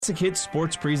Classic Hits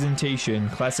Sports Presentation.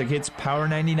 Classic Hits Power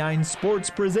 99 Sports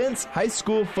presents high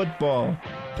school football.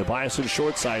 Tobias in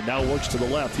short side, now works to the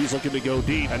left. He's looking to go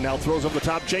deep and now throws over the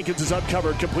top. Jenkins is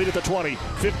uncovered, complete at the 20,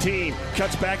 15,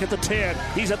 cuts back at the 10.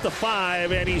 He's at the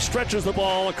 5, and he stretches the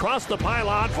ball across the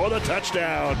pylon for the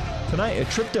touchdown. Tonight, a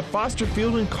trip to Foster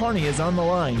Field in Kearney is on the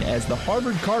line as the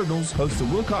Harvard Cardinals host the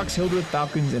Wilcox-Hildreth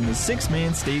Falcons in the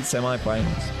six-man state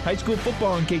semifinals. High school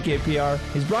football on KKPR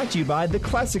is brought to you by the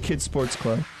Classic Hits Sports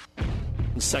Club.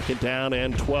 Second down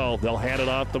and 12. They'll hand it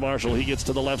off to Marshall. He gets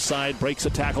to the left side, breaks a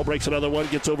tackle, breaks another one,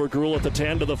 gets over Gruel at the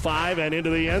 10 to the 5 and into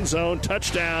the end zone.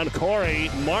 Touchdown, Corey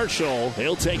Marshall.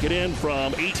 They'll take it in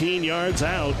from 18 yards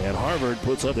out, and Harvard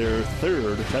puts up their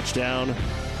third touchdown.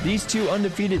 These two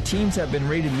undefeated teams have been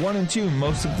rated 1 and 2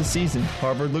 most of the season.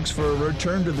 Harvard looks for a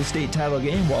return to the state title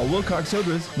game, while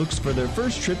Wilcox-Hildreth looks for their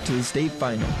first trip to the state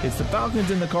final. It's the Falcons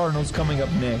and the Cardinals coming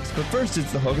up next, but first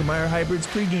it's the Hoegemeyer Hybrids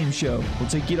pregame show. We'll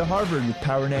take you to Harvard with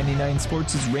Power 99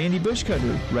 Sports' Randy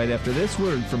Bushcutter right after this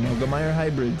word from Hoegemeyer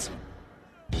Hybrids.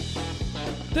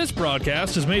 This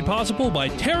broadcast is made possible by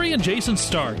Terry and Jason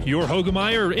Stark, your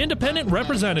Hoegemeyer independent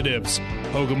representatives.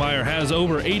 Hoegemeyer has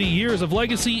over 80 years of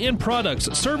legacy in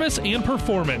products, service, and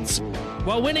performance.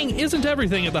 While winning isn't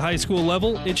everything at the high school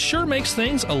level, it sure makes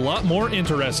things a lot more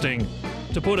interesting.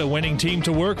 To put a winning team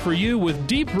to work for you with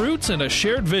deep roots and a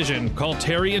shared vision, call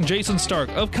Terry and Jason Stark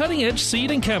of Cutting Edge Seed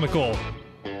and Chemical.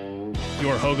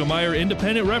 Your Hoegemeyer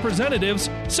independent representatives,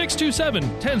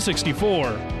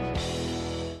 627-1064.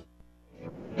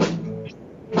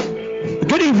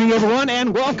 Good evening, everyone,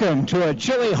 and welcome to a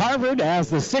chilly Harvard as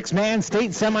the six-man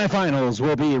state semifinals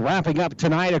will be wrapping up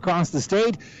tonight across the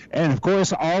state. And, of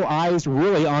course, all eyes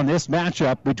really on this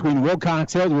matchup between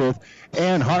Wilcox-Hildreth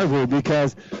and Harvard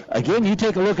because, again, you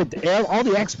take a look at all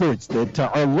the experts that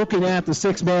are looking at the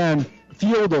six-man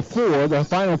field of four, the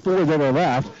final four that are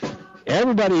left.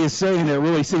 Everybody is saying it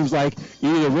really seems like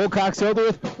either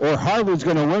Wilcox-Hildreth or Harvard's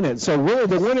going to win it. So really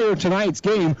the winner of tonight's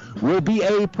game will be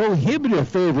a prohibitive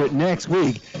favorite next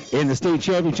week in the state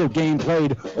championship game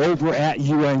played over at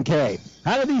UNK.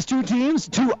 How do these two teams,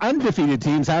 two undefeated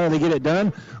teams, how do they get it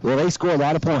done? Well, they score a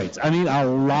lot of points. I mean, a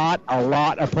lot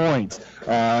of points.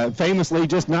 Famously,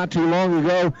 just not too long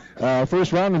ago,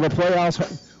 first round of the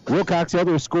playoffs,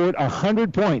 Wilcox-Hildreth scored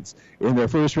 100 points in their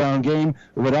first-round game.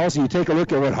 But also, you take a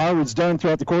look at what Harvard's done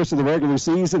throughout the course of the regular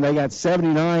season. They got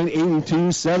 79,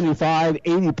 82, 75,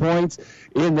 80 points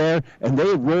in there, and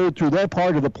they rode through their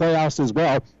part of the playoffs as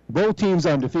well. Both teams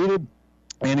undefeated.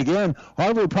 And again,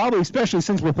 Harvard probably, especially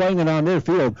since we're playing it on their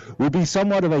field, would be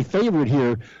somewhat of a favorite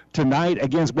here tonight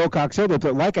against Wilcox-Hildreth.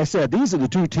 But like I said, these are the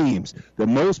two teams that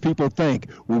most people think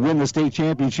will win the state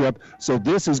championship. So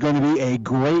this is going to be a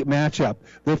great matchup.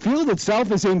 The field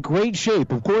itself is in great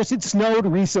shape. Of course, it snowed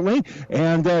recently,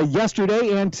 and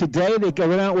yesterday and today they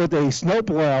went out with a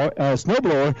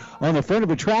snowblower on the front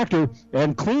of a tractor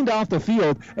and cleaned off the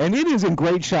field, and it is in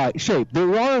great shape.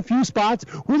 There are a few spots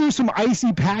where there's some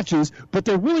icy patches, but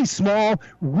they're really small,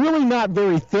 really not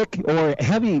very thick or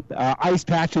heavy ice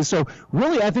patches. So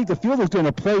really, I think the field is going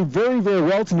to play very, very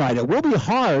well tonight. It will be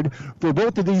hard for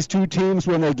both of these two teams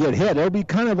when they get hit. It'll be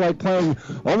kind of like playing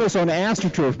almost on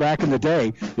AstroTurf back in the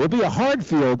day. It'll be a hard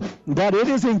field, but it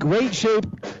is in great shape,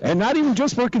 and not even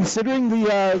just for considering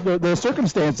the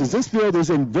circumstances. This field is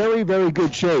in very, very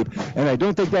good shape, and I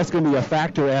don't think that's going to be a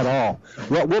factor at all.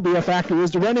 What will be a factor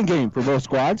is the running game for both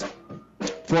squads.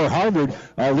 For Harvard,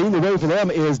 leading the way for them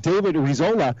is David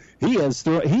Rizola. He has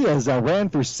ran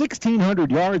for 1,600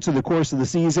 yards in the course of the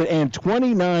season and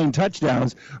 29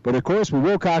 touchdowns. But, of course, with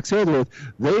Wilcox-Hildreth,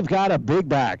 they've got a big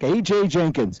back, A.J.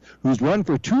 Jenkins, who's run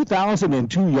for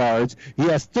 2,002 yards. He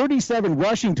has 37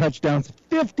 rushing touchdowns,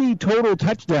 50 total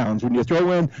touchdowns. When you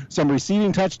throw in some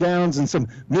receiving touchdowns and some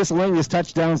miscellaneous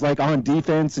touchdowns like on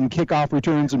defense and kickoff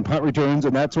returns and punt returns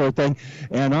and that sort of thing.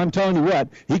 And I'm telling you what,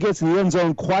 he gets in the end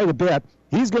zone quite a bit.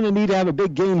 He's going to need to have a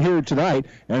big game here tonight,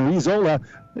 and Rizola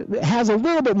has a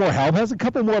little bit more help, has a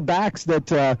couple more backs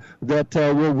that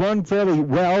will run fairly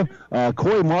well.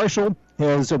 Corey Marshall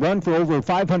has run for over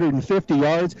 550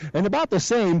 yards, and about the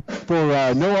same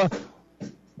for Noah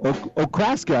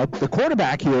Okraska, the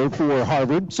quarterback here for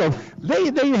Harvard. So they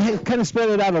kind of spread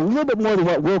it out a little bit more than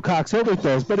what Wilcox-Hildreth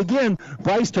does. But again,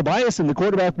 Bryce Tobiasen, the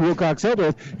quarterback for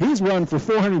Wilcox-Hildreth, he's run for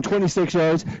 426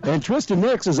 yards, and Tristan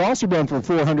Nix has also run for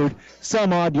 400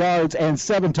 some odd yards and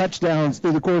 7 touchdowns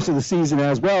through the course of the season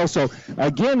as well. So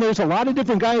again, there's a lot of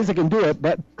different guys that can do it,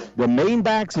 but the main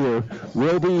backs here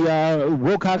will be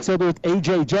Wilcox-Hildreth,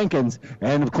 A.J. Jenkins,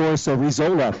 and of course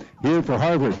Rizola here for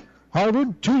Harvard.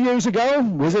 Harvard, 2 years ago,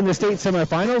 was in the state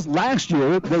semifinals. Last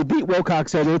year, they beat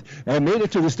Wilcox-Hildreth and made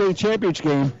it to the state championship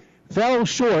game. fell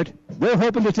short. They're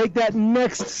hoping to take that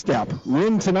next step.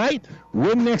 Win tonight,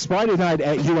 win next Friday night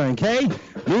at UNK.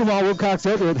 Meanwhile,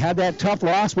 Wilcox-Hildreth had that tough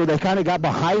loss where they kind of got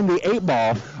behind the 8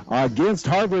 ball against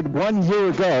Harvard 1 year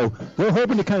ago. They're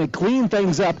hoping to kind of clean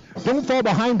things up. Don't fall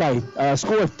behind by a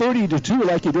score of 30-2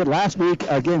 like you did last week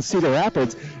against Cedar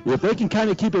Rapids. If they can kind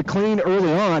of keep it clean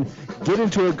early on, get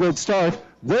into a good start,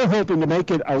 they're hoping to make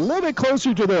it a little bit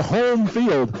closer to their home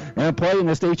field and play in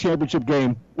the state championship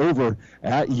game over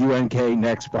at UNK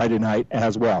next Friday night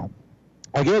as well.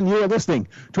 Again, you are listening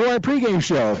to our pregame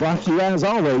show, brought to you as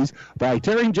always by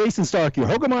Terry and Jason Stark, your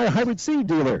Hogemeyer hybrid seed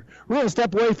dealer. We're going to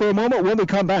step away for a moment. When we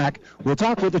come back, we'll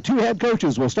talk with the 2 head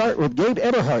coaches. We'll start with Gabe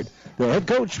Eberhardt, the head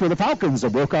coach for the Falcons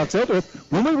of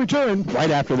Wilcox-Hildreth, when we return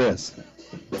right after this.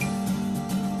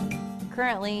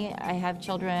 Currently, I have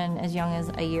children as young as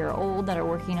a year old that are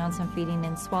working on some feeding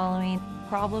and swallowing,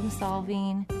 problem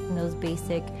solving, and those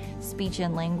basic speech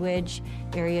and language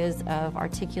areas of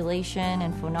articulation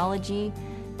and phonology.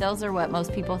 Those are what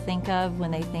most people think of when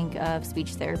they think of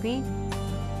speech therapy.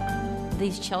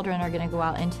 These children are going to go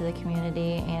out into the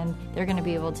community and they're going to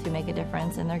be able to make a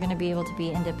difference and they're going to be able to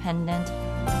be independent.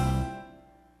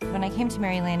 When I came to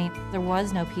Mary Lanning, there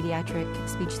was no pediatric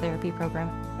speech therapy program.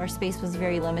 Our space was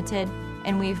very limited,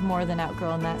 and we've more than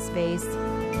outgrown that space.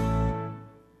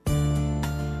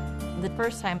 The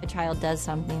first time a child does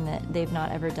something that they've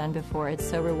not ever done before, it's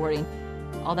so rewarding.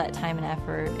 All that time and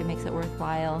effort, it makes it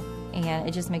worthwhile, and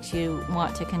it just makes you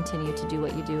want to continue to do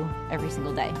what you do every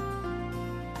single day.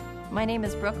 My name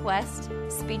is Brooke West,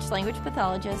 speech-language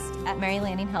pathologist at Mary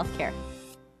Lanning Healthcare.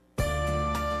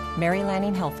 Mary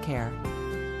Lanning Healthcare.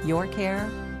 Your care,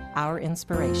 our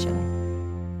inspiration.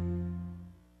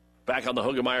 Back on the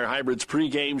Hogemeyer Hybrids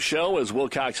pregame show as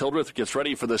Wilcox-Hildreth gets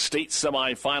ready for the state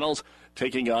semifinals,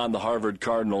 taking on the Harvard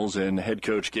Cardinals. And head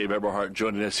coach Gabe Eberhardt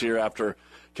joining us here after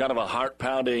kind of a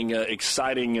heart-pounding,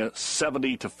 exciting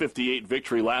 70-58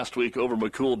 victory last week over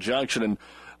McCool Junction. And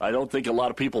I don't think a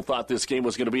lot of people thought this game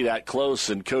was going to be that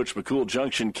close. And Coach, McCool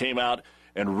Junction came out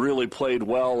and really played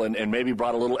well and maybe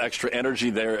brought a little extra energy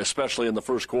there, especially in the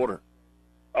first quarter.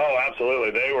 Oh,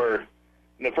 absolutely. They were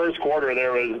in the first quarter.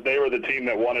 They were the team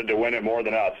that wanted to win it more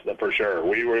than us, for sure.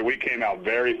 We came out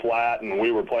very flat, and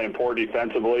we were playing poor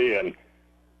defensively, and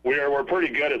we were pretty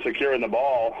good at securing the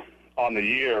ball on the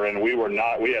year, and we were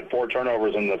not. We had 4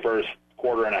 turnovers in the first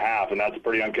quarter and a half, and that's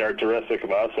pretty uncharacteristic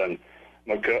of us. And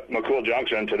McCool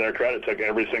Junction, to their credit, took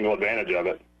every single advantage of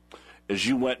it. As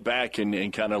you went back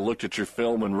and kind of looked at your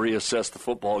film and reassessed the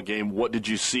football game, what did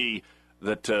you see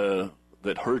that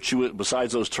hurt you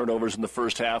besides those turnovers in the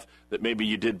first half that maybe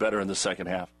you did better in the second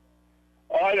half?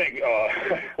 Oh, I think,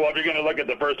 well, if you're going to look at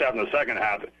the first half and the second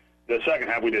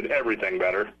half we did everything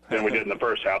better than we did in the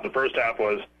first half. The first half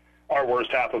was our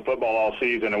worst half of football all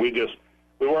season, and we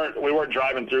weren't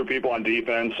driving through people on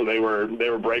defense, so they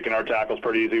were breaking our tackles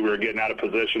pretty easy. We were getting out of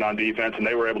position on defense, and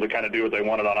they were able to kind of do what they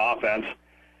wanted on offense.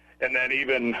 And then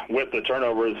even with the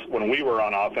turnovers, when we were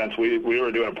on offense, we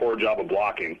were doing a poor job of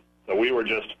blocking. So we were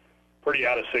just pretty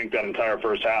out of sync that entire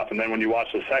first half. And then when you watch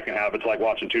the second half, it's like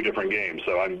watching 2 different games.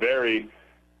 So I'm very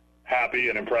happy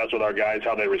and impressed with our guys,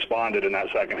 how they responded in that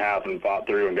second half and fought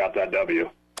through and got that W.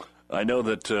 I know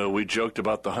that we joked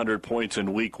about the 100 points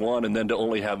in week 1 and then to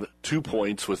only have 2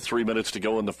 points with 3 minutes to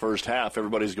go in the first half.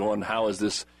 Everybody's going, how is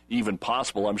this even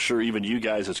possible? I'm sure even you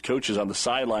guys as coaches on the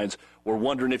sidelines were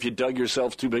wondering if you dug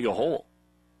yourselves too big a hole.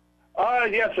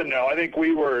 Yes and no. I think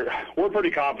we're pretty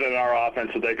confident in our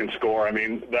offense that they can score. I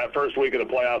mean, that first week of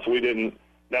the playoffs, we didn't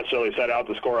necessarily set out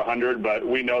to score 100, but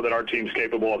we know that our team's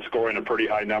capable of scoring a pretty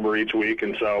high number each week.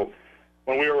 And so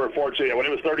when we were fortunate, when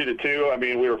it was 30-2, I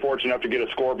mean, we were fortunate enough to get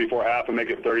a score before half and make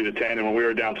it 30-10. And when we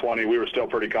were down 20, we were still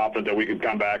pretty confident that we could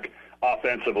come back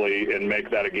offensively and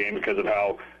make that a game because of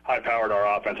how high-powered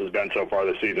our offense has been so far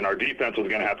this season. Our defense was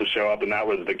going to have to show up, and that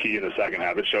was the key in the second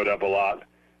half. It showed up a lot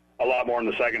more in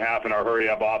the second half, and our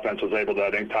hurry-up offense was able to, I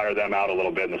think, tire them out a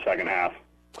little bit in the second half.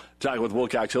 Talking with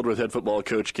Wilcox-Hildreth head football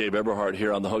coach Gabe Eberhardt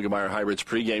here on the Hogemeyer Hybrids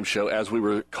pregame show. As we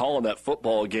were calling that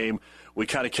football game, we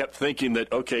kind of kept thinking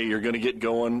that, okay, you're going to get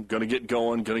going,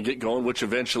 which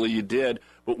eventually you did,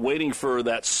 but waiting for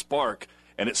that spark.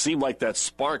 And it seemed like that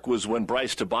spark was when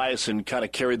Bryce Tobiasen kind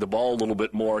of carried the ball a little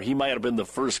bit more. He might have been the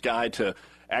first guy to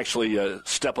actually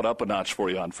step it up a notch for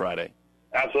you on Friday.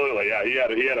 Absolutely, yeah.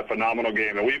 He had a phenomenal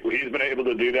game, and he's been able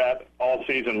to do that all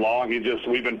season long.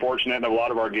 We've been fortunate in a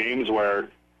lot of our games where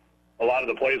a lot of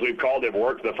the plays we've called have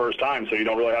worked the first time, so you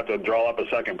don't really have to draw up a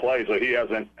second play. So he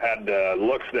hasn't had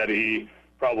looks that he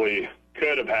probably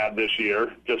could have had this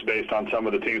year, just based on some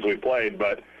of the teams we've played.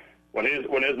 But when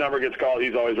his number gets called,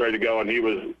 he's always ready to go, and he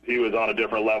was on a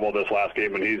different level this last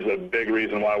game, and he's a big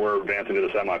reason why we're advancing to the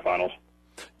semifinals.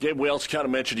 Gabe, we also kind of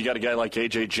mentioned you got a guy like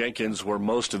A.J. Jenkins where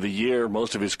most of the year,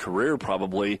 most of his career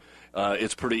probably,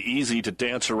 it's pretty easy to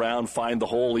dance around, find the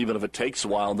hole, even if it takes a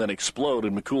while, and then explode.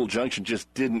 And McCool Junction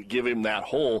just didn't give him that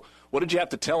hole. What did you have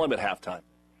to tell him at halftime?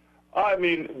 I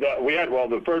mean,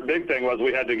 the first big thing was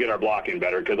we had to get our blocking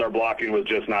better because our blocking was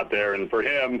just not there. And for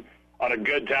him, on a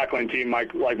good tackling team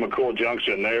like McCool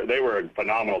Junction, they were a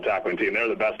phenomenal tackling team. They're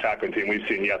the best tackling team we've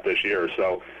seen yet this year.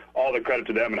 So all the credit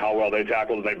to them and how well they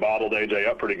tackled, and they bottled AJ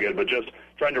up pretty good. But just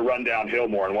trying to run downhill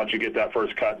more, and once you get that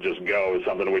first cut, just go is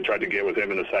something that we tried to get with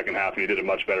him in the second half, and he did a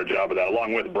much better job of that,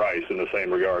 along with Bryce in the same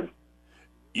regard.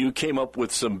 You came up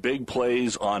with some big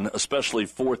plays on especially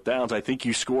fourth downs. I think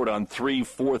you scored on 3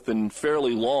 fourth and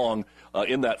fairly long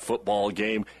in that football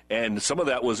game, and some of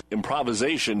that was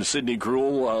improvisation. Sidney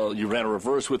Gruel, you ran a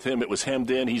reverse with him. It was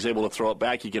hemmed in. He's able to throw it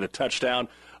back. You get a touchdown.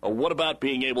 What about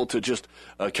being able to just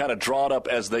kind of draw it up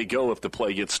as they go if the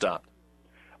play gets stopped?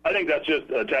 I think that's just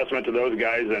a testament to those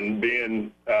guys and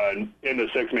being in the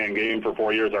six-man game for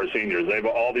 4 years, our seniors.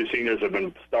 All these seniors have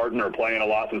been starting or playing a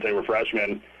lot since they were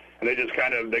freshmen. And they just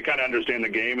kind of understand the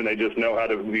game, and they just know how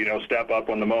to step up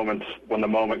when the moment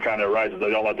kind of arises.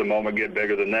 They don't let the moment get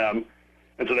bigger than them,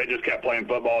 and so they just kept playing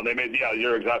football. And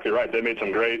you're exactly right. They made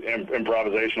some great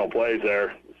improvisational plays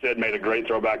there. Sid made a great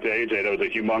throw back to AJ. That was a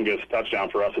humongous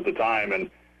touchdown for us at the time. And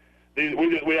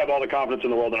we have all the confidence in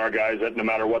the world in our guys that no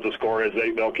matter what the score is,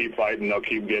 they'll keep fighting. They'll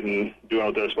keep doing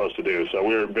what they're supposed to do. So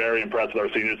we're very impressed with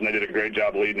our seniors, and they did a great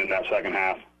job leading in that second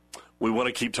half. We want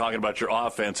to keep talking about your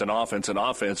offense and offense and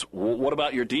offense. What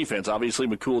about your defense? Obviously,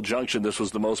 McCool Junction, this was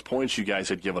the most points you guys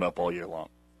had given up all year long.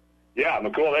 Yeah,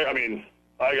 McCool,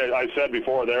 I said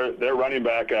before, their running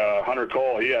back, Hunter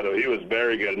Cole, he was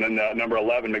very good. And then number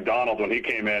 11, McDonald, when he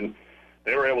came in,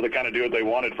 they were able to kind of do what they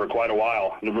wanted for quite a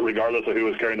while, regardless of who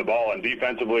was carrying the ball. And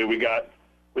defensively, we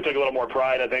took a little more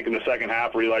pride, I think, in the second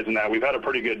half, realizing that we've had a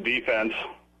pretty good defense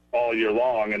all year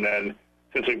long. And then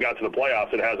since we've got to the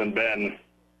playoffs, it hasn't been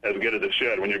as good as it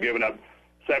should. When you're giving up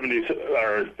 70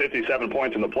 or 57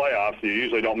 points in the playoffs, you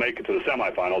usually don't make it to the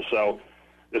semifinals. So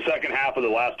the second half of the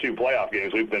last 2 playoff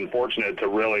games, we've been fortunate to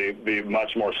really be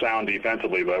much more sound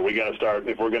defensively. But we got to start,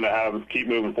 if we're going to keep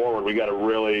moving forward, we got to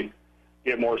really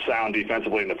get more sound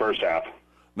defensively in the first half.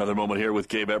 Another moment here with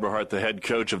Gabe Eberhardt, the head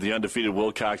coach of the undefeated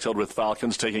Wilcox-Hildreth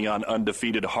Falcons, taking on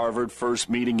undefeated Harvard. First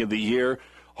meeting of the year.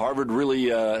 Harvard really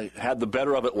had the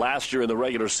better of it last year in the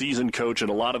regular season, Coach,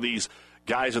 and a lot of these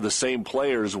guys are the same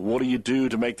players. What do you do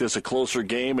to make this a closer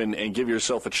game and give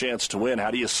yourself a chance to win?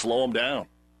 How do you slow them down?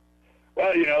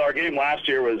 Well, our game last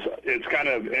year it's kind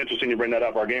of interesting you bring that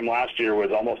up. Our game last year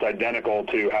was almost identical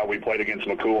to how we played against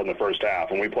McCool in the first half.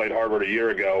 When we played Harvard a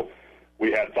year ago,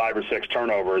 we had 5 or 6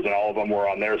 turnovers, and all of them were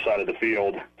on their side of the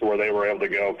field to where they were able to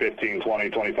go 15, 20,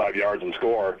 25 yards and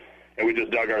score. And we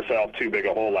just dug ourselves too big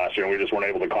a hole last year, and we just weren't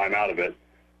able to climb out of it.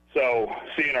 So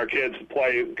seeing our kids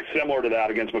play similar to that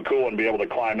against McCool and be able to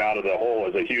climb out of the hole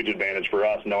is a huge advantage for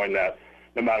us, knowing that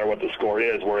no matter what the score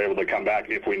is, we're able to come back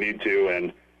if we need to.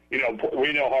 And,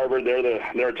 we know Harvard,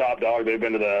 they're a top dog. They've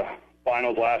been to the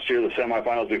finals last year, the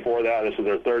semifinals before that. This is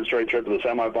their 3rd straight trip to the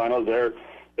semifinals.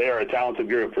 They are a talented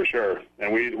group for sure.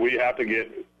 And we got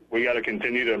to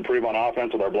continue to improve on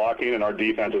offense with our blocking, and our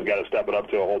defense has got to step it up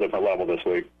to a whole different level this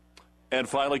week. And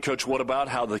finally, Coach, what about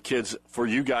how the kids, for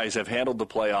you guys, have handled the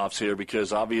playoffs here?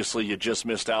 Because obviously you just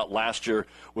missed out last year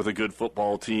with a good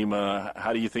football team.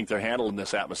 How do you think they're handling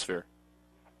this atmosphere?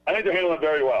 I think they're handling it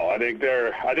very well. I think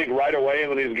right away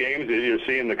in these games you're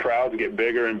seeing the crowds get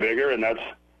bigger and bigger, and that's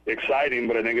exciting,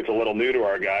 but I think it's a little new to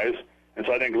our guys. And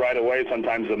so I think right away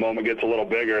sometimes the moment gets a little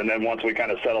bigger, and then once we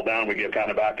kind of settle down, we get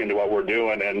kind of back into what we're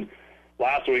doing. And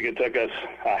last week it took us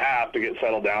a half to get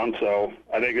settled down, so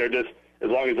I think they're just, as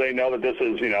long as they know that this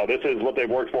is what they've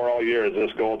worked for all year, is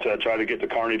this goal to try to get the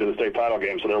Kearney to the state title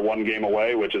game. So they're 1 game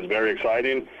away, which is very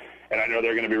exciting, and I know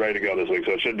they're going to be ready to go this week.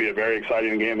 So it should be a very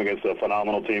exciting game against a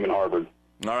phenomenal team in Harvard.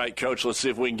 All right, Coach, let's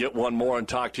see if we can get one more and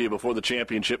talk to you before the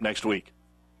championship next week.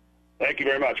 Thank you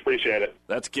very much. Appreciate it.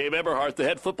 That's Gabe Eberhardt, the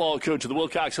head football coach of the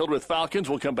Wilcox-Hildreth Falcons.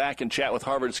 We'll come back and chat with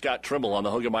Harvard's Scott Trimble on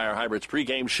the Hoegemeyer Hybrids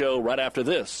pregame show right after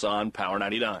this on Power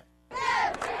 99.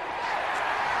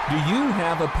 Do you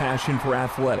have a passion for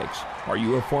athletics? Are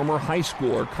you a former high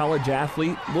school or college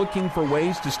athlete looking for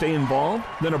ways to stay involved?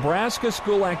 The Nebraska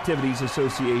School Activities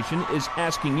Association is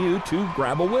asking you to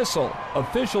grab a whistle.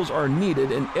 Officials are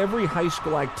needed in every high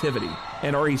school activity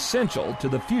and are essential to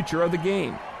the future of the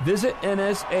game. Visit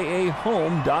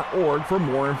nsaahome.org for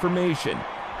more information.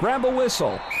 Grab a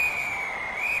whistle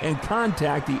and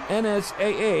contact the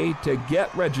NSAA to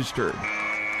get registered.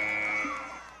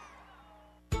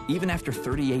 Even after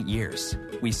 38 years,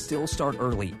 we still start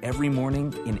early every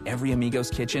morning in every Amigo's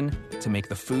kitchen to make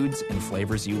the foods and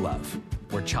flavors you love.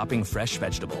 We're chopping fresh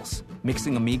vegetables,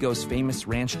 mixing Amigo's famous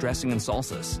ranch dressing and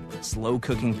salsas, slow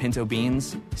cooking pinto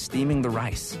beans, steaming the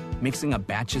rice, mixing up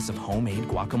batches of homemade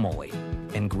guacamole,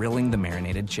 and grilling the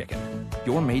marinated chicken.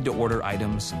 Your made-to-order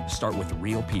items start with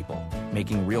real people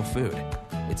making real food.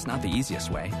 It's not the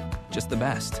easiest way, just the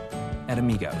best. At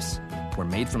Amigo's, where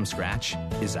made from scratch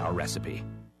is our recipe.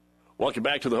 Welcome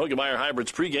back to the Hoegemeyer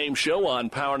Hybrids pregame show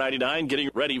on Power 99, getting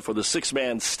ready for the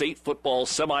six-man state football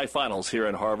semifinals here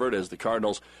in Harvard as the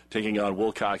Cardinals taking on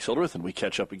Wilcox-Hildreth, and we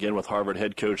catch up again with Harvard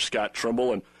head coach Scott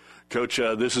Trimble. And, Coach,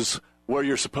 this is where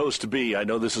you're supposed to be. I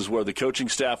know this is where the coaching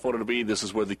staff wanted to be. This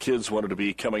is where the kids wanted to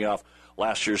be coming off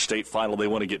last year's state final. They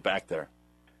want to get back there.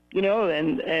 You know,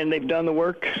 and they've done the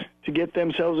work to get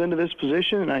themselves into this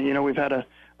position. You know, we've had a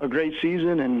great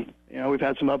season, and, you know, we've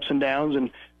had some ups and downs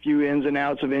and few ins and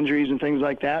outs of injuries and things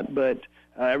like that, but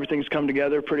everything's come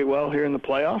together pretty well here in the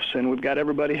playoffs, and we've got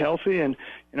everybody healthy, and,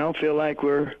 you know, feel like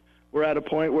we're at a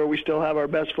point where we still have our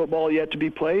best football yet to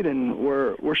be played, and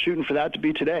we're shooting for that to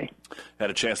be today. Had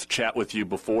a chance to chat with you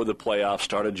before the playoffs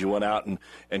started. You went out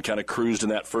and kind of cruised in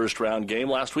that first-round game.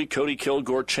 Last week, Cody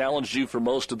Kilgore challenged you for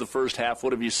most of the first half.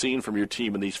 What have you seen from your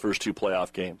team in these first two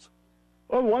playoff games?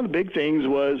 Well, one of the big things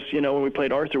was, you know, when we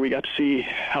played Arthur, we got to see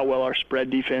how well our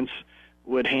spread defense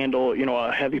would handle, you know,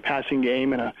 a heavy passing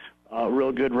game and a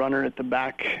real good runner at the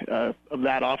back of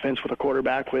that offense with a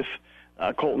quarterback with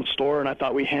Colton Storr, and I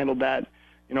thought we handled that,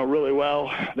 you know, really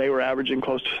well. They were averaging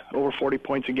close to over 40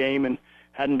 points a game and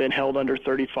hadn't been held under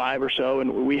 35 or so,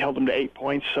 and we held them to 8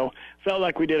 points. So felt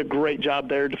like we did a great job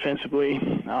there defensively.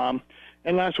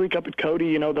 And last week up at Cody,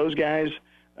 you know, those guys,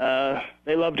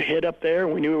 they love to hit up there.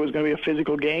 We knew it was going to be a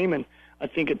physical game, and I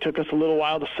think it took us a little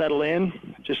while to settle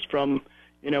in just from,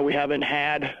 you know, we haven't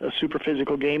had a super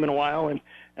physical game in a while. And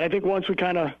I think once we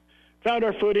kind of found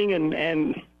our footing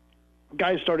and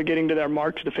guys started getting to their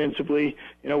marks defensively,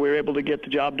 you know, we were able to get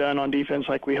the job done on defense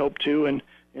like we hoped to. And,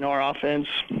 you know, our offense,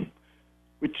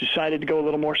 we decided to go a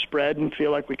little more spread and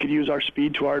feel like we could use our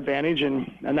speed to our advantage.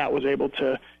 And that was able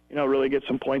to, you know, really get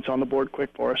some points on the board quick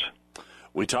for us.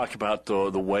 We talk about the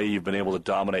way you've been able to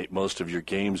dominate most of your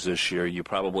games this year. You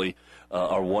probably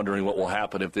are wondering what will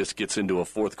happen if this gets into a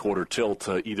fourth-quarter tilt,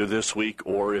 either this week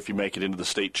or if you make it into the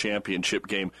state championship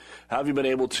game. How have you been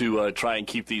able to try and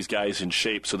keep these guys in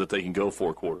shape so that they can go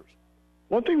 4 quarters?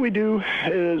 One thing we do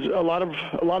is a lot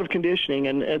of conditioning,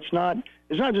 and it's not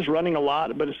just running a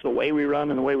lot, but it's the way we run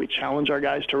and the way we challenge our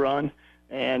guys to run.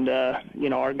 And you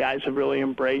know, our guys have really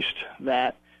embraced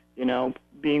that. You know,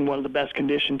 being one of the best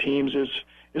conditioned teams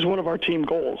is one of our team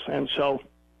goals. And so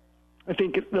I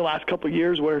think the last couple of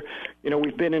years where, you know,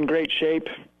 we've been in great shape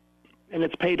and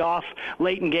it's paid off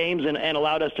late in games and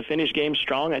allowed us to finish games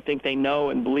strong, I think they know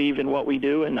and believe in what we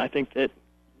do, and I think that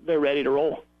they're ready to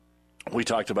roll. We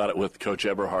talked about it with Coach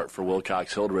Eberhardt for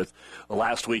Wilcox-Hildreth.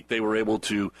 Last week they were able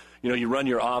to, you know, you run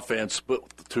your offense, but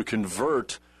to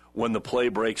convert when the play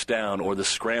breaks down or the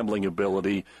scrambling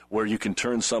ability where you can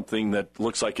turn something that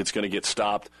looks like it's going to get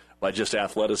stopped by just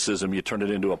athleticism, you turn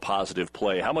it into a positive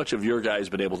play. How much have your guys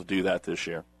been able to do that this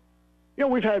year? You know,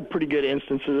 we've had pretty good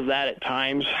instances of that at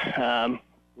times.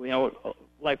 You know,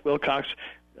 like Wilcox,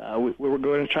 we were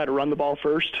going to try to run the ball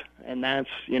first, and that's,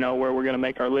 you know, where we're going to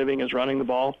make our living is running the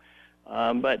ball.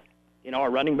 But you know,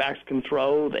 our running backs can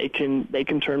throw. They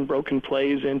can turn broken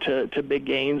plays into big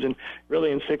gains. And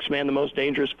really in six-man, the most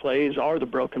dangerous plays are the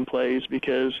broken plays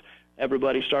because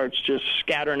everybody starts just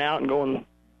scattering out and going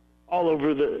all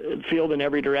over the field in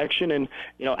every direction. And,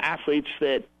 you know, athletes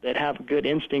that have a good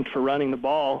instinct for running the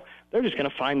ball, they're just going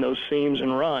to find those seams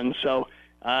and run. So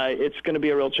it's going to be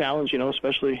a real challenge, you know,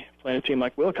 especially playing a team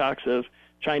like Wilcox, of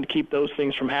trying to keep those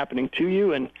things from happening to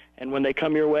you. And when they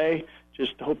come your way,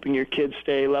 just hoping your kids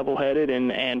stay level-headed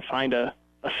and find a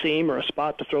seam or a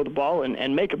spot to throw the ball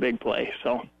and make a big play.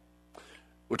 So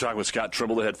we're talking with Scott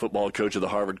Trimble, the head football coach of the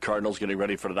Harvard Cardinals, getting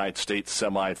ready for tonight's state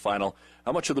semifinal.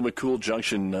 How much of the McCool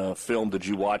Junction film did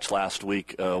you watch last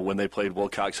week when they played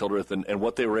Wilcox-Hildreth and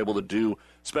what they were able to do,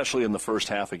 especially in the first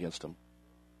half against them?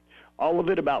 All of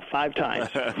it about 5 times.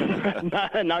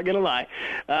 Not going to lie.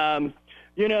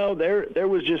 You know, there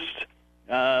was just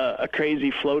a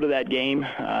crazy flow to that game.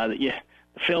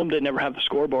 The film didn't ever have the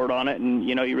scoreboard on it, and,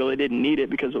 you know, you really didn't need it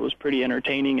because it was pretty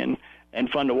entertaining and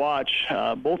fun to watch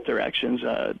both directions.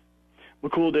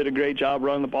 McCool did a great job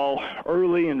running the ball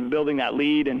early and building that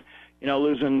lead, and, you know,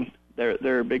 losing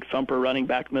their big thumper running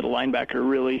back, middle linebacker,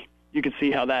 really, you could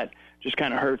see how that just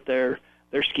kind of hurt their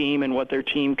scheme and what their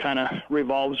team kind of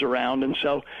revolves around. And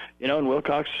so, you know, in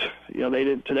Wilcox, you know, they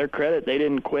did, to their credit, they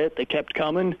didn't quit. They kept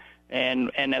coming,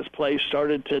 and as plays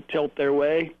started to tilt their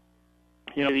way,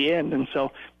 to the end. And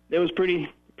so it was pretty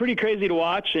crazy to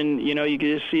watch, and you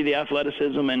could just see the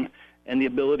athleticism and the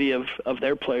ability of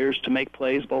their players to make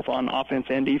plays both on offense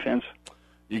and defense.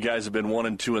 You guys have been 1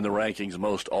 and 2 in the rankings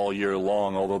most all year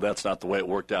long, although that's not the way it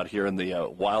worked out here in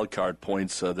the wild card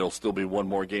points. There'll still be one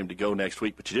more game to go next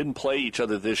week, but you didn't play each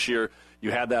other this year.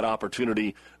 You had that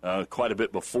opportunity quite a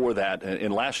bit before that,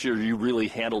 and last year you really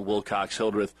handled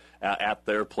Wilcox-Hildreth at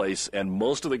their place, and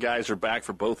most of the guys are back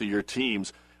for both of your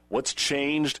teams. What's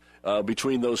changed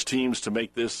between those teams to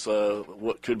make this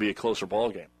what could be a closer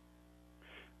ball game?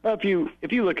 Well,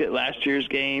 if you look at last year's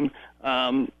game,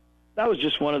 that was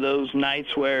just one of those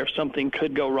nights where if something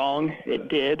could go wrong, it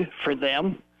did for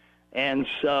them. And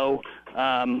so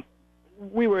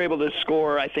we were able to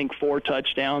score, I think, 4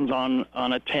 touchdowns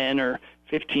on a 10 or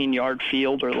 15-yard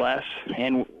field or less.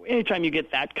 And anytime you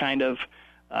get that kind of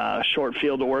short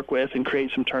field to work with and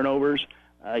create some turnovers,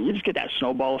 you just get that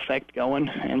snowball effect going.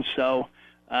 And so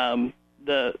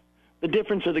the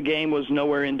difference of the game was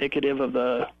nowhere indicative of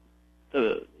the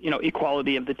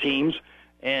equality of the teams.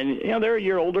 And they're a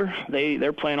year older.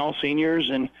 They're playing all seniors,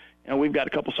 and we've got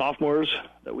a couple sophomores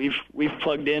that we've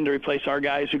plugged in to replace our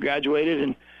guys who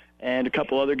graduated, and a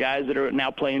couple other guys that are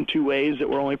now playing 2 ways that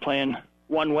were only playing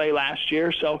 1 way last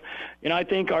year. So I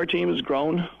think our team has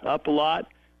grown up a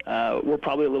lot. We're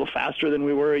probably a little faster than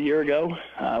we were a year ago.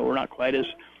 We're not quite as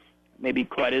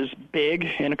big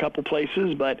in a couple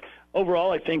places, but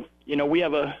overall I think we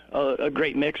have a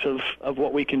great mix of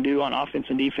what we can do on offense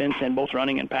and defense, and both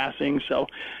running and passing. So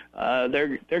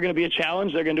they're going to be a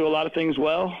challenge. They're going to do a lot of things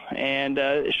well, and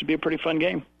it should be a pretty fun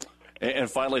game. And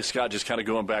finally, Scott, just kind of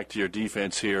going back to your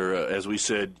defense here, as we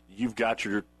said, you've got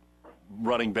your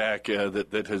running back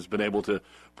that has been able to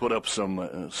put up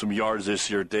some yards this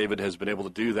year. David has been able to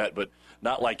do that, but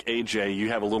not like AJ. You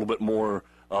have a little bit more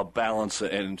balance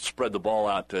and spread the ball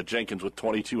out. Jenkins with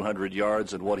 2,200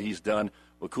 yards and what he's done.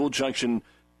 McCool Junction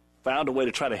found a way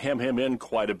to try to hem him in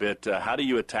quite a bit. How do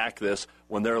you attack this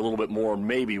when they're a little bit more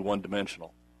maybe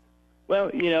one-dimensional? Well,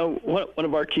 one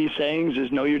of our key sayings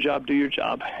is know your job, do your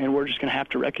job, and we're just going to have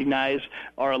to recognize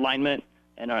our alignment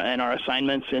and our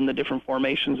assignments in the different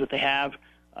formations that they have.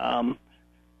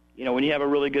 When you have a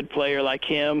really good player like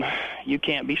him, you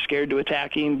can't be scared to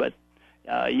attack him, but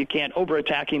you can't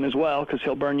over-attack him as well because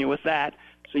he'll burn you with that.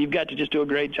 So you've got to just do a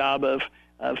great job of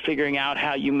figuring out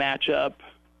how you match up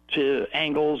to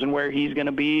angles and where he's going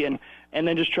to be, and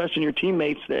then just trusting your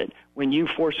teammates that when you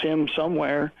force him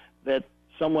somewhere, that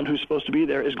someone who's supposed to be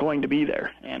there is going to be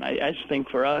there. And I just think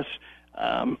for us,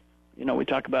 we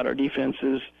talk about our defense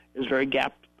is very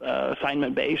gap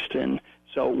assignment based, and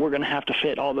so we're going to have to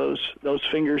fit all those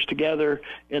fingers together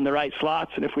in the right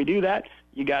slots. And if we do that,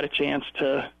 you got a chance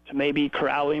to maybe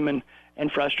corral him and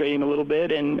frustrate him a little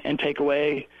bit and take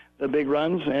away the big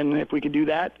runs. And if we could do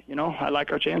that, I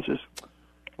like our chances.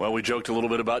 Well, we joked a little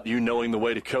bit about you knowing the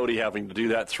way to Cody, having to do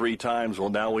that 3 times. Well,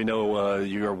 now we know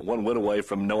you're 1 win away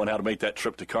from knowing how to make that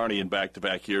trip to Kearney in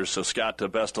back-to-back years. So, Scott,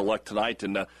 best of luck tonight,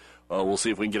 and we'll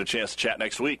see if we can get a chance to chat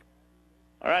next week.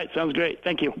 All right, sounds great.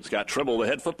 Thank you. Scott Trimble, the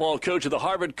head football coach of the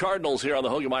Harvard Cardinals, here on the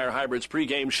Hoegemeyer Hybrids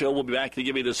pregame show. We'll be back to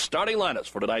give you the starting lineups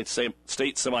for tonight's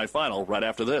state semifinal right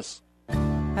after this.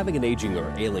 Having an aging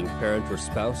or ailing parent or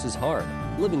spouse is hard.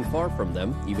 Living far from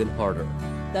them, even harder.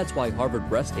 That's why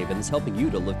Harvard Rest Haven is helping you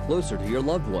to live closer to your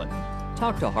loved one.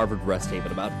 Talk to Harvard Rest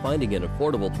Haven about finding an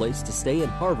affordable place to stay in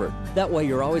Harvard. That way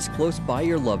you're always close by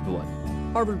your loved one.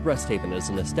 Harvard Rest Haven is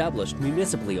an established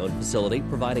municipally owned facility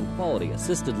providing quality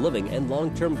assisted living and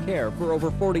long-term care for over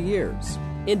 40 years.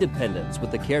 Independence with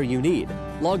the care you need.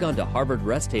 Log on to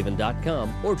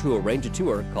harvardresthaven.com or to arrange a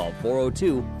tour, call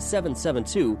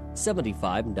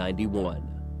 402-772-7591.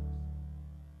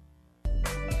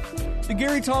 The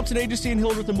Gary Thompson Agency in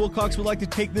Hildreth and Wilcox would like to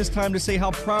take this time to say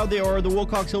how proud they are of the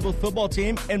Wilcox-Hildreth football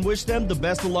team and wish them the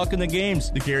best of luck in the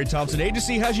games. The Gary Thompson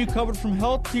Agency has you covered from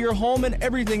health to your home and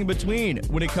everything in between.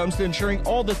 When it comes to ensuring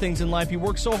all the things in life you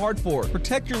work so hard for,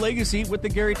 protect your legacy with the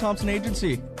Gary Thompson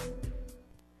Agency.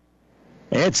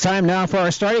 It's time now for our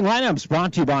starting lineups,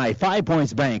 brought to you by 5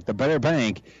 Points Bank, the better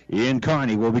bank in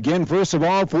Kearney. We'll begin, first of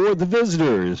all, for the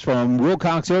visitors from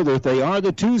Wilcox-Hildreth. They are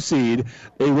the 2 seed.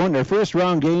 They won their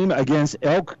first-round game against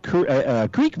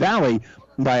Creek Valley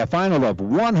by a final of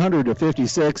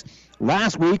 100-56.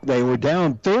 Last week, they were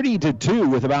down 30-2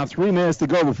 with about 3 minutes to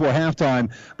go before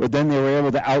halftime, but then they were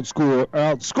able to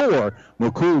outscore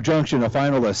McCool Junction, a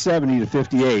final of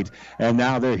 70-58, and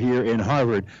now they're here in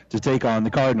Harvard to take on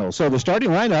the Cardinals. So the starting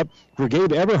lineup for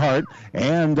Gabe Eberhardt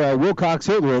and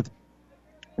Wilcox-Hildreth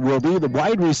will be the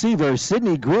wide receiver,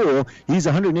 Sidney Gruhl. He's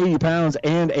 180 pounds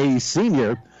and a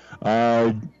senior.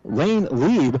 Lane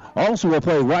Lieb also will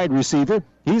play wide receiver.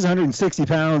 He's 160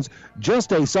 pounds,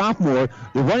 just a sophomore.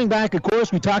 The running back, of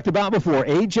course, we talked about before,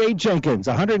 A.J. Jenkins,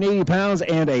 180 pounds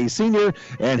and a senior,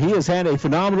 and he has had a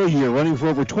phenomenal year, running for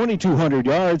over 2,200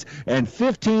 yards and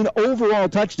 15 overall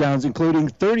touchdowns, including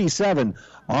 37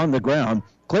 on the ground.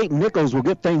 Clayton Nichols will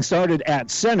get things started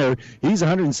at center. He's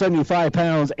 175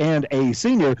 pounds and a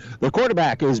senior. The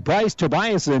quarterback is Bryce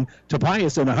Tobiasen,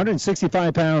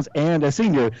 165 pounds and a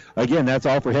senior. Again, that's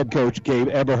all for head coach Gabe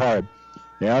Eberhard.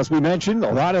 Now, as we mentioned,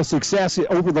 a lot of success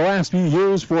over the last few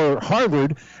years for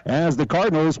Harvard, as the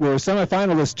Cardinals were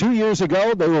semifinalists 2 years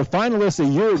ago. They were finalists a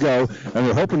year ago, and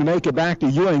they're hoping to make it back to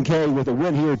UNK with a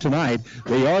win here tonight.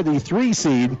 They are the 3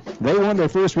 seed. They won their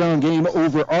first round game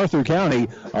over Arthur County,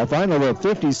 a final of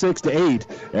 56-8,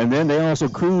 and then they also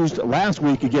cruised last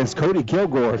week against Cody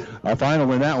Kilgore, a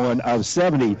final in that one of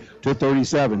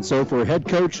 70-37. So for head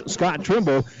coach Scott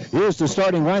Trimble, here's the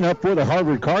starting lineup for the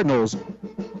Harvard Cardinals.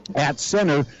 At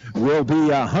center will be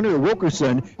Hunter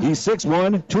Wilkerson. He's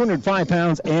 6'1", 205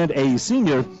 pounds, and a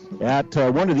senior. At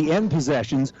one of the end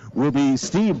possessions will be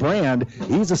Steve Brand.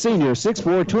 He's a senior,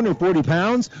 6'4", 240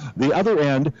 pounds. The other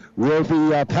end will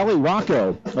be Pelly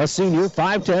Rocco, a senior,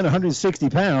 5'10", 160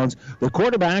 pounds. The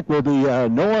quarterback will be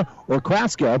Noah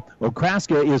Okraska.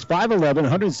 Okraska is 5'11",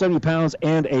 170 pounds,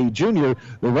 and a junior.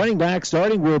 The running back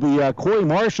starting will be Corey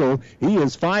Marshall. He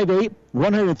is 5'8",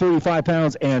 135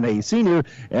 pounds, and a senior.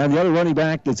 And the other running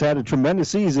back that's had a tremendous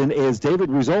season is David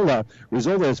Rizzola.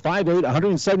 Rizzola is 5'8",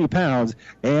 170 pounds,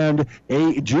 and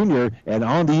a junior. And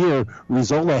on the year,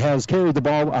 Rizzola has carried the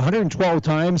ball 112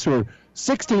 times for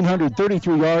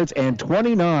 1,633 yards and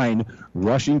 29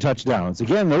 rushing touchdowns.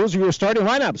 Again, those are your starting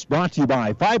lineups, brought to you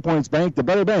by 5 Points Bank, the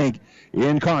better bank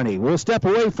in Kearney. We'll step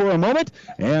away for a moment,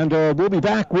 and we'll be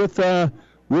back with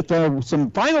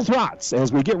some final thoughts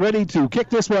as we get ready to kick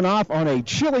this one off on a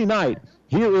chilly night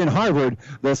here in Harvard.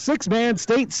 The 6-man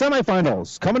state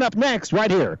semifinals coming up next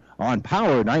right here on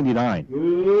Power 99.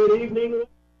 Good evening.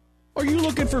 Are you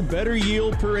looking for better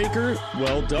yield per acre?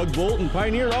 Well, Doug Bolt and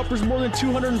Pioneer offers more than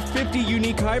 250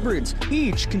 unique hybrids,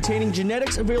 each containing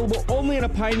genetics available only in a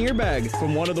Pioneer bag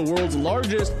from one of the world's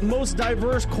largest, most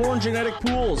diverse corn genetic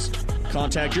pools.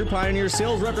 Contact your Pioneer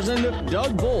sales representative,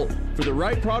 Doug Bolt, for the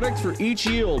right product for each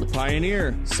yield.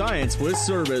 Pioneer, science with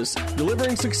service,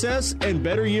 delivering success and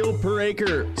better yield per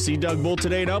acre. See Doug Bolt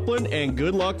today in Upland, and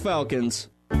good luck, Falcons.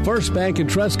 First Bank and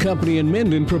Trust Company in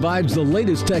Minden provides the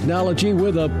latest technology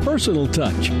with a personal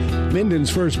touch. Minden's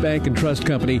First Bank and Trust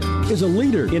Company is a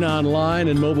leader in online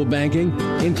and mobile banking,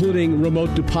 including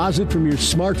remote deposit from your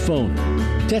smartphone.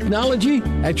 Technology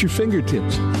at your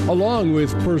fingertips, along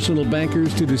with personal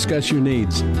bankers to discuss your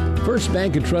needs. First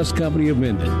Bank and Trust Company of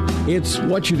Minden. It's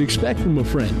what you'd expect from a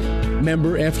friend.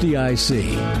 Member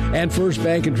FDIC. And First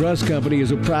Bank and Trust Company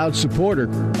is a proud supporter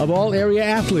of all area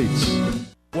athletes.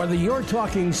 Whether you're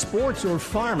talking sports or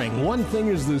farming, one thing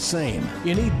is the same.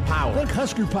 You need power. Think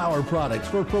Husker Power products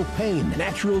for propane,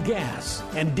 natural gas,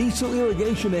 and diesel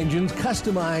irrigation engines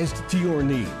customized to your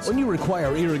needs. When you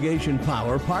require irrigation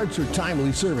power, parts, or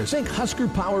timely service, think Husker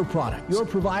Power product, your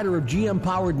provider of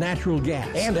GM-powered natural gas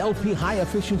and LP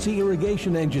high-efficiency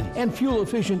irrigation engine and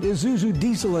fuel-efficient Isuzu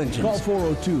diesel engines. Call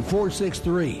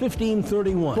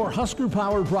 402-463-1531 for Husker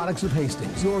Power Products of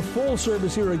Hastings, your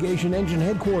full-service irrigation engine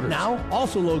headquarters. Now,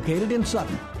 also located in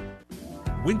Sutton.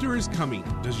 Winter is coming.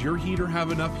 Does your heater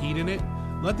have enough heat in it?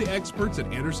 Let the experts at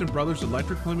Anderson Brothers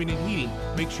Electric Plumbing and Heating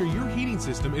make sure your heating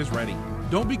system is ready.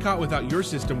 Don't be caught without your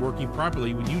system working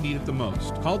properly when you need it the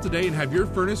most. Call today and have your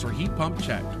furnace or heat pump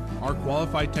checked. Our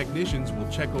qualified technicians will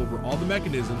check over all the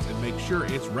mechanisms and make sure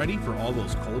it's ready for all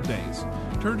those cold days.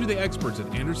 Turn to the experts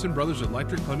at Anderson Brothers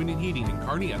Electric Plumbing and Heating in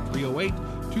Kearney at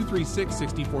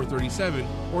 308-236-6437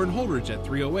 or in Holdridge at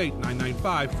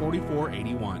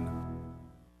 308-995-4481.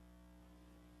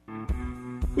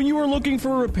 When you are looking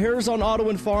for repairs on auto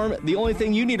and farm, the only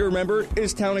thing you need to remember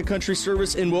is Town & Country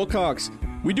Service in Wilcox.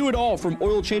 We do it all, from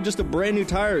oil changes to brand new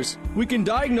tires. We can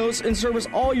diagnose and service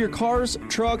all your cars,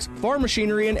 trucks, farm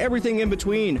machinery, and everything in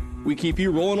between. We keep you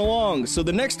rolling along, so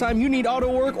the next time you need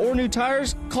auto work or new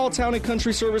tires, call Town &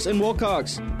 Country Service in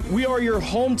Wilcox. We are your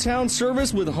hometown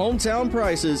service with hometown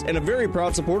prices and a very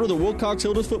proud supporter of the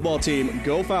Wilcox-Hildreth football team.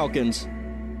 Go Falcons!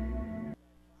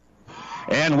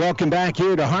 And welcome back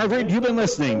here to Harvard. You've been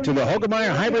listening to the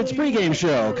Hogemeyer Hybrids pregame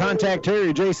show. Contact Terry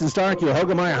or Jason Stark, your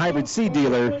Hogemeyer Hybrid seed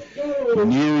dealer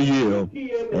near you.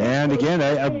 And again,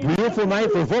 a beautiful night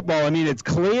for football. I mean, it's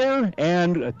clear,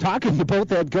 and talking to both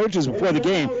head coaches before the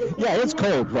game, yeah, it's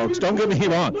cold, folks. Don't get me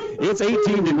wrong. It's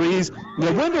 18 degrees.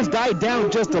 The wind has died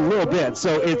down just a little bit,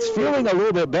 so it's feeling a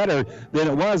little bit better than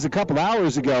it was a couple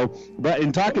hours ago. But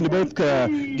in talking to both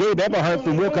Gabe Eberhardt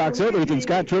from Wilcox-Hildreth and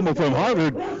Scott Trimble from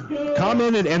Harvard,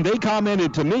 they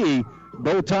commented to me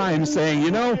both times saying,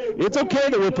 it's okay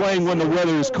that we're playing when the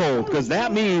weather is cold, because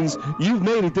that means you've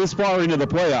made it this far into the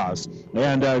playoffs.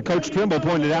 And Coach Trimble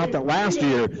pointed out that last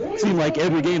year it seemed like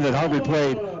every game that Harvard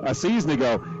played a season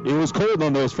ago, it was cold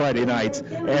on those Friday nights.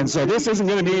 And so this isn't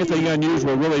going to be anything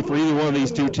unusual really for either one of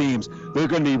these two teams. They're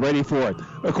going to be ready for it.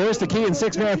 Of course, the key in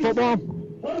six-man football,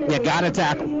 you got to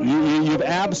tackle. You've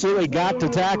absolutely got to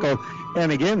tackle.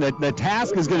 And again, the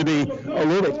task is going to be a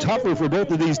little bit tougher for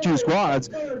both of these two squads,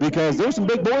 because there's some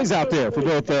big boys out there for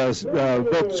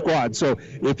both squads. So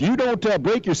if you don't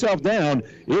break yourself down,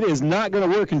 it is not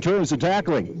going to work in terms of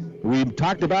tackling. We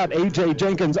talked about A.J.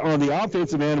 Jenkins on the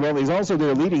offensive end. Well, he's also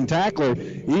their leading tackler.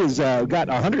 He has got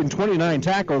 129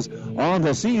 tackles on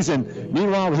the season.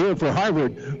 Meanwhile, here for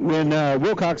Harvard, when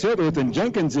Wilcox-Hildreth and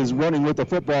Jenkins is running with the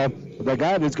football, the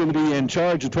guy that's going to be in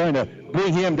charge of trying to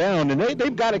bring him down, and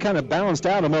they've got it kind of balanced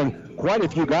out among quite a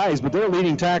few guys, but their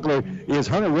leading tackler is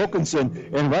Hunter Wilkinson,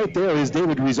 and right there is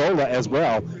David Rizola as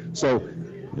well. So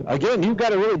again, you've got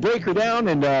to really break her down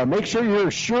and make sure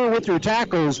you're sure with your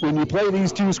tackles when you play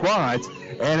these two squads.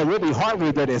 And it will be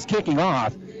Harvard that is kicking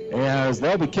off, as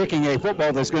they'll be kicking a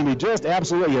football that's going to be just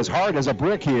absolutely as hard as a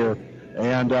brick here.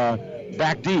 And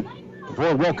back deep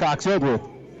for Wilcox-Hildreth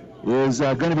is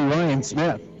going to be Ryan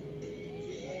Smith.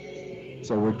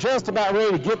 So we're just about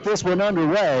ready to get this one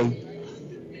underway.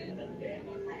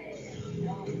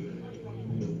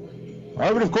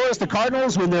 Harvard, of course, the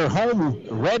Cardinals with their home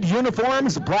red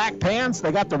uniforms, black pants.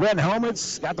 They got the red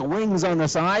helmets, got the wings on the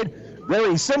side.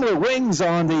 Very similar wings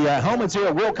on the helmets here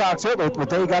at Wilcox-Hildreth, but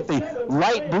they got the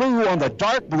light blue on the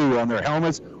dark blue on their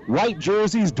helmets. White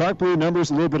jerseys, dark blue numbers,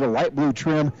 a little bit of light blue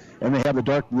trim, and they have the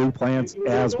dark blue pants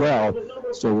as well.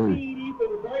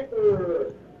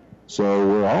 So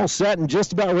we're all set and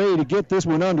just about ready to get this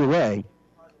one underway.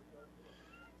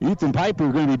 Ethan Piper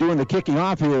going to be doing the kicking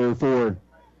off here for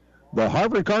the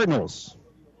Harvard Cardinals.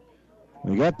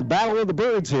 We got the Battle of the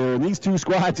Birds here, and these two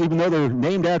squads, even though they're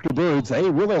named after birds, they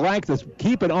really like to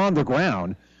keep it on the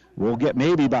ground. We'll get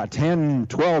maybe about 10,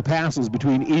 12 passes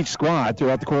between each squad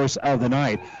throughout the course of the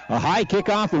night. A high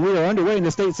kickoff, and we are underway in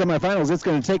the state semifinals. It's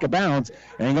going to take a bounce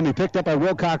and going to be picked up by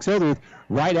Wilcox-Hildreth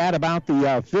right at about the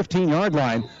 15-yard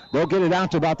line. They'll get it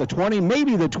out to about the 20,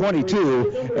 maybe the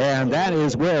 22, and that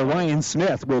is where Ryan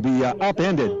Smith will be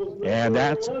upended. And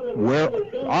that's where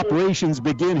operations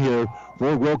begin here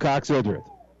for Wilcox-Hildreth.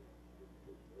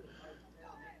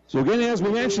 So again, as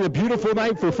we mentioned, a beautiful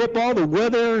night for football. The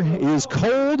weather is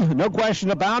cold, no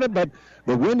question about it, but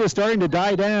the wind is starting to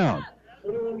die down.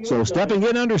 So stepping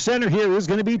in under center here is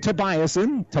going to be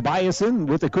Tobiasen. Tobiasen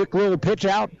with a quick little pitch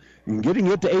out and getting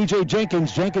it to A.J.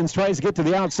 Jenkins. Jenkins tries to get to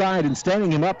the outside, and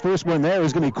standing him up, first one there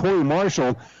is going to be Corey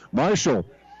Marshall. Marshall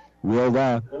will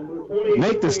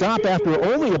make the stop after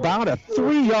only about a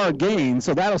 3-yard gain.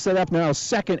 So that'll set up now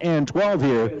 2nd and 12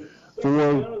 here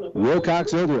for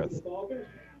Wilcox-Hildreth.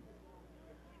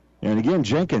 And again,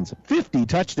 Jenkins, 50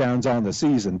 touchdowns on the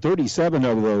season, 37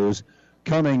 of those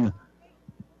coming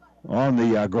on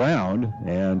the ground.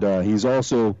 And he's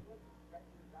also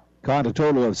caught a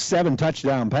total of 7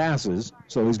 touchdown passes.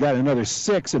 So he's got another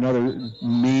 6 in other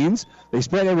means. They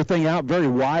spread everything out very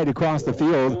wide across the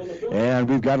field. And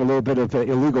we've got a little bit of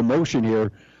illegal motion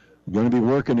here. We're going to be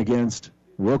working against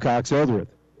Wilcox-Hildreth.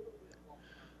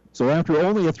 So after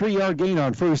only a 3-yard gain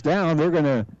on first down, they're going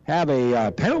to have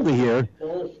a penalty here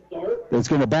that's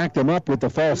going to back them up with the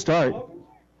false start.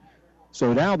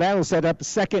 So now that'll set up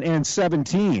 2nd and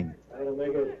 17. That'll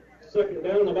make it 2nd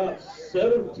down about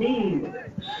 17.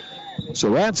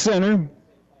 So at center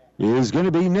is going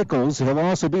to be Nichols. He'll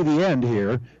also be the end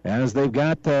here, as they've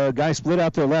got the guy split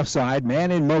out to the left side,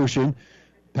 man in motion.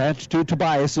 Patch to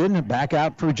Tobiasen, back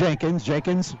out for Jenkins.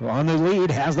 Jenkins on the lead,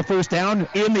 has the first down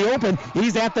in the open.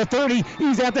 He's at the 30,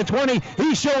 he's at the 20.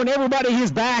 He's showing everybody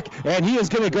his back, and he is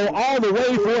going to go all the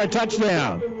way for a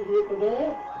touchdown.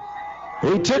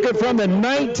 He took it from the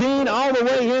 19 all the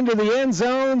way into the end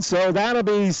zone, so that'll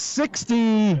be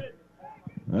 60.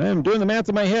 I'm doing the math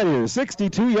in my head here.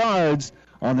 62 yards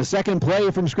on the second play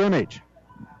from scrimmage.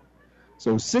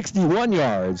 So 61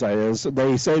 yards,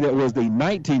 they say that was the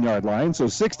 19-yard line. So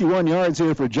 61 yards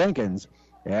here for Jenkins.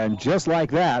 And just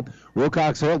like that,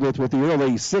 Wilcox-Hildreth with the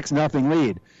early 6-0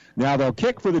 lead. Now they'll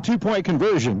kick for the 2-point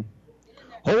conversion.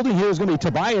 Holding here is going to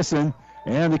be Tobiasen,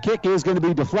 and the kick is going to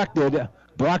be deflected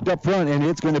blocked up front, and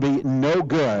it's going to be no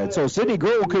good. So Sidney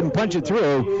Gruhl couldn't punch it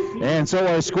through, and so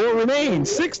our score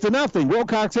remains 6-0.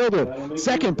 Wilcox-Hildreth,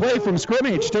 second play from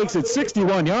scrimmage, takes it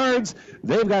 61 yards.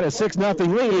 They've got a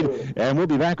 6-0 lead, and we'll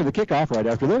be back with the kickoff right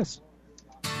after this.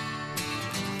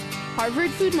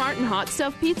 Harvard Food Mart and Hot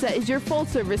Stuff Pizza is your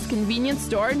full-service convenience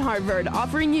store in Harvard,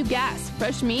 offering you gas,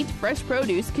 fresh meat, fresh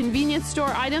produce, convenience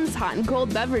store items, hot and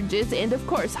cold beverages, and of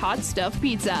course, hot stuff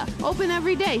pizza. Open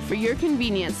every day for your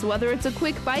convenience, whether it's a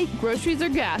quick bite, groceries, or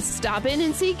gas. Stop in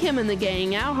and see Kim and the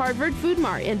gang at Harvard Food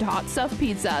Mart and Hot Stuff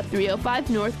Pizza, 305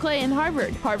 North Clay in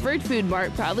Harvard. Harvard Food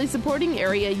Mart, proudly supporting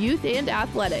area youth and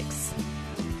athletics.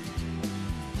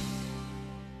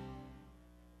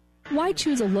 Why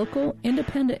choose a local,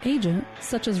 independent agent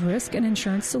such as Risk and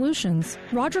Insurance Solutions?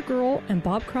 Roger Gurl and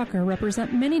Bob Crocker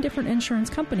represent many different insurance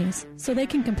companies, so they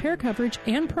can compare coverage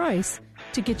and price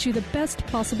to get you the best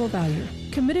possible value.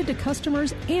 Committed to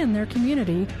customers and their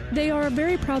community, they are a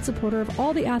very proud supporter of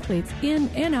all the athletes in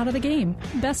and out of the game.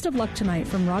 Best of luck tonight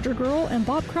from Roger Gurl and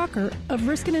Bob Crocker of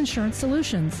Risk and Insurance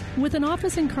Solutions, with an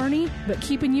office in Kearney, but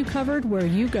keeping you covered where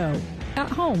you go, at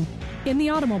home, in the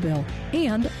automobile,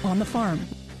 and on the farm.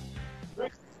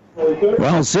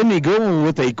 Well, Sidney Gruhl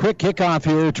with a quick kickoff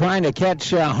here, trying to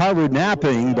catch Harvard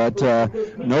napping, but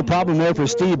no problem there for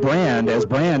Steve Brand, as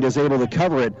Brand is able to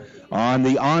cover it on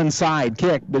the onside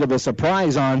kick. Bit of a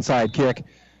surprise onside kick.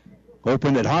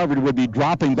 Hoping that Harvard would be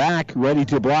dropping back, ready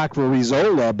to block for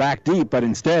Rizzola back deep, but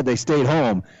instead they stayed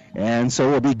home. And so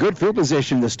it will be good field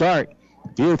position to start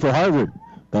here for Harvard.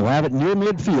 They'll have it near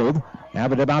midfield.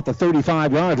 Have it about the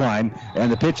 35-yard line, and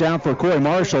the pitch out for Corey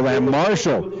Marshall, and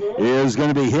Marshall is going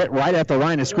to be hit right at the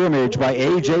line of scrimmage by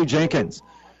A.J. Jenkins.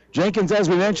 Jenkins, as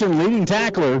we mentioned, leading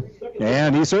tackler,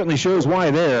 and he certainly shows why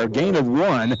there. Gain of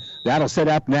 1. That'll set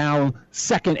up now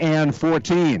 2nd and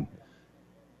 14.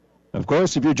 Of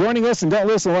course, if you're joining us and don't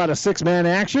listen to a lot of six-man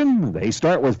action, they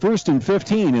start with 1st and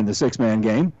 15 in the six-man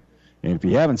game. And if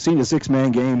you haven't seen a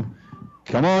six-man game,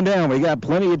 come on down. We got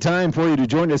plenty of time for you to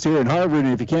join us here in Harvard,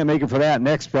 and if you can't make it for that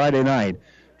next Friday night,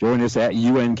 join us at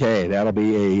UNK. That'll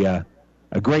be a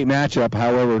great matchup,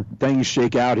 however things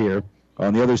shake out here.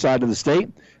 On the other side of the state,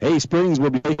 Hay Springs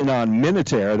will be taking on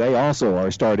Minutair. They also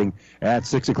are starting at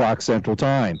 6 o'clock Central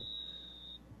Time.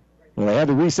 Well, they had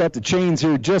to reset the chains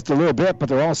here just a little bit, but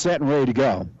they're all set and ready to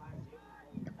go.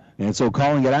 And so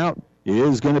calling it out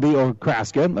is going to be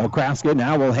Okraska. Okraska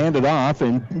now will hand it off,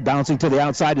 and bouncing to the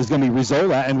outside is going to be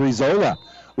Rizzola, and Rizzola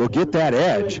will get that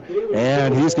edge,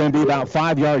 and he's going to be about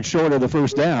 5 yards short of the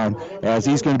first down, as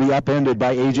he's going to be upended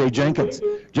by A.J. Jenkins.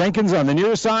 Jenkins on the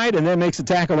near side, and then makes a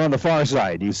tackle on the far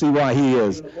side. You see why he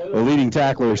is a leading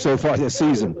tackler so far this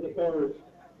season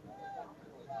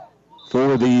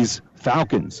for these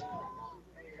Falcons.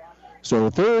 So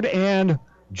 3rd and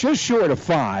just short of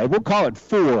 5. We'll call it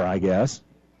 4, I guess.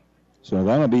 So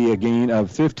that'll be a gain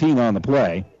of 15 on the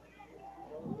play.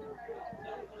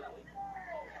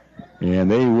 And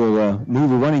they will move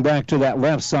the running back to that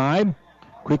left side.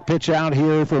 Quick pitch out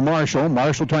here for Marshall.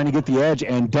 Marshall trying to get the edge,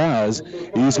 and does.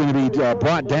 He's going to be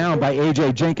brought down by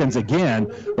A.J. Jenkins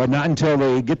again, but not until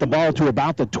they get the ball to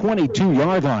about the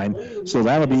 22-yard line. So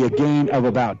that'll be a gain of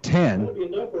about 10.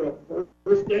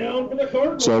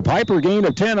 So Piper gain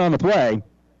of 10 on the play.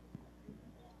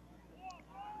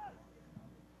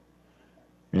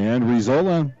 And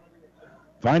Rizzola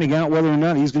finding out whether or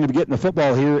not he's going to be getting the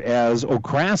football here as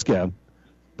Okraska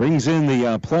brings in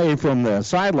the play from the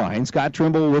sideline. Scott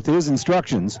Trimble with his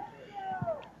instructions.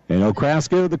 And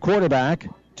Okraska, the quarterback,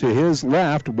 to his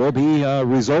left will be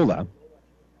Rizzola.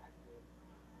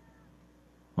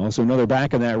 Also another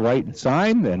back on that right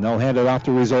side, and they'll hand it off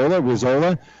to Rizzola.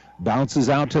 Rizzola bounces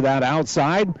out to that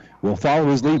outside, will follow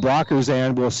his lead blockers,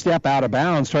 and will step out of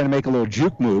bounds, trying to make a little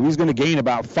juke move. He's going to gain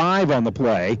about 5 on the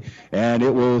play, and it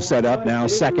will set up now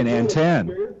 2nd and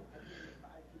 10.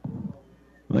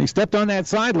 Well, he stepped on that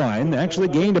sideline, actually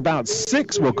gained about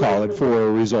 6, we'll call it, for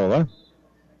Rizzola.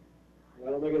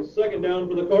 That'll make a 2nd down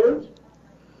for the Cards.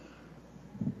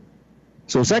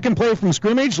 So second play from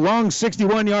scrimmage, long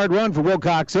 61-yard run for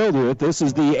Wilcox-Hildreth. This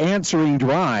is the answering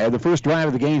drive, the first drive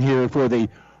of the game here for the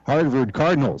Harvard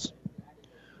Cardinals.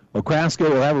 Okraska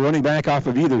will have a running back off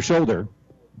of either shoulder.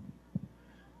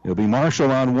 It'll be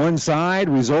Marshall on one side,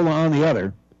 Rizzola on the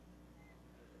other.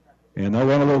 And they'll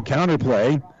run a little counter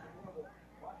play.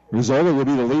 Rizzola will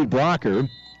be the lead blocker,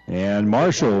 and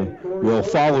Marshall will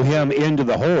follow him into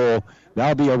the hole.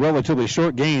 That'll be a relatively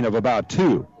short gain of about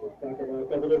 2.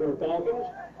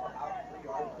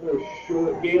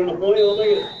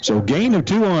 So gain of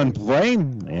 2 on play,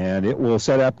 and it will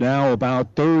set up now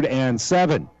about 3rd and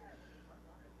 7.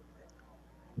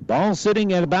 Ball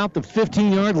sitting at about the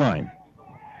 15-yard line.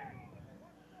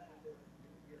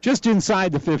 just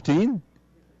inside the 15,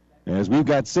 as we've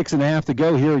got 6.5 to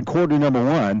go here in quarter number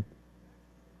 1.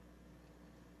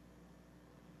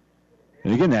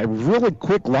 And again, that really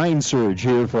quick line surge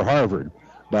here for Harvard.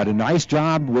 But a nice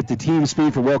job with the team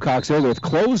speed for Wilcox-Hildreth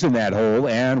closing that hole,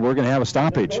 and we're going to have a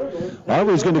stoppage.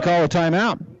 Harvard's going to call a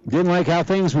timeout. Didn't like how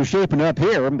things were shaping up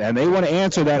here, and they want to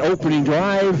answer that opening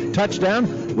drive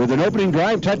touchdown with an opening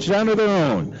drive touchdown of their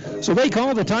own. So they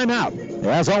called a timeout.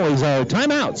 As always, our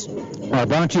timeouts are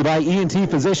brought to you by E&T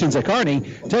Physicians at Kearney,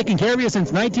 taking care of you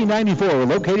since 1994,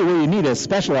 located where you need us,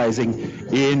 specializing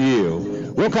in you.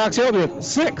 Wilcox-Hildreth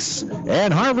 6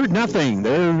 and Harvard nothing.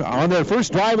 They're on their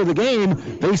first drive of the game,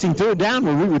 facing third down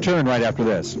when we return right after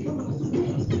this.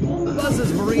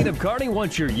 Buzz's Marine of Kearney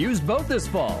wants your used boat this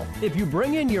fall. If you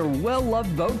bring in your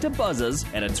well-loved boat to Buzz's,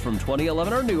 and it's from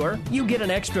 2011 or newer, you get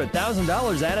an extra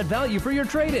 $1,000 added value for your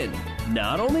trade-in.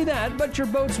 Not only that, but your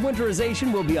boat's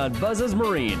winterization will be on Buzz's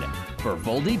Marine. For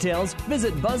full details,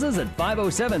 visit Buzz's at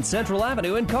 507 Central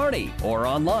Avenue in Kearney or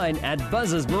online at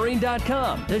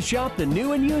buzzesmarine.com to shop the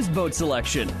new and used boat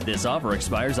selection. This offer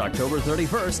expires October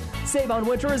 31st. Save on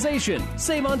winterization,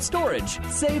 save on storage,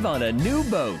 save on a new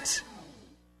boat.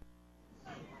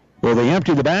 Well, they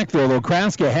empty the backfield.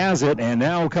 Okraska has it, and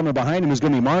now coming behind him is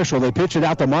going to be Marshall. They pitch it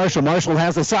out to Marshall. Marshall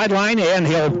has the sideline, and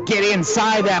he'll get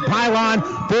inside that pylon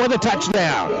for the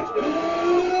touchdown.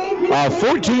 A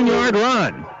 14-yard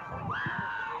run.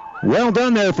 Well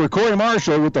done there for Corey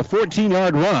Marshall with the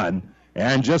 14-yard run.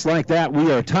 And just like that,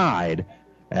 we are tied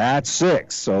at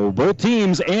 6. So both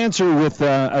teams answer with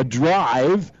a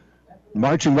drive,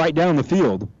 marching right down the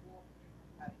field.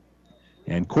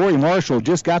 And Corey Marshall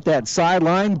just got that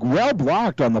sideline well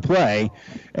blocked on the play.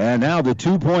 And now the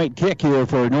 2-point kick here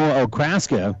for Noah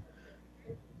Okraska.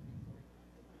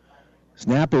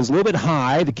 Snap is a little bit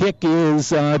high. The kick is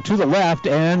to the left,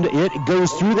 and it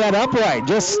goes through that upright.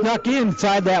 Just snuck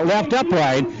inside that left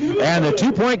upright, and the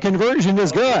 2-point conversion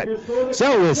is good.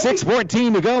 So with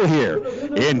 6:14 to go here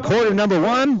in quarter number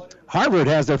 1, Harvard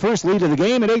has their first lead of the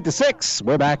game at 8-6.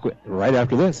 We're back right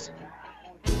after this.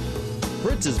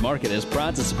 Fritz's Market is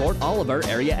proud to support all of our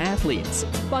area athletes.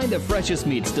 Find the freshest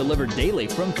meats delivered daily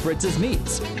from Fritz's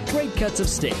Meats. Great cuts of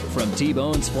steak, from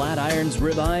T-bones, flat irons,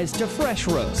 ribeyes, to fresh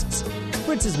roasts.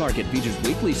 Fritz's Market features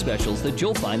weekly specials that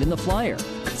you'll find in the flyer.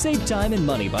 Save time and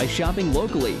money by shopping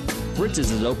locally.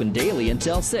 Fritz's is open daily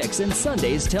until 6 and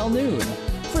Sundays till noon.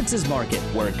 Fritz's Market,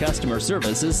 where customer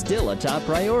service is still a top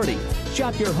priority.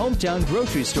 Shop your hometown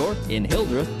grocery store in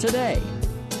Hildreth today.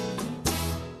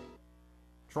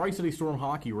 Tri-City Storm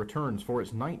Hockey returns for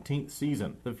its 19th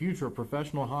season. The future of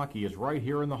professional hockey is right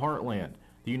here in the heartland.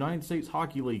 The United States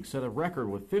Hockey League set a record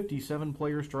with 57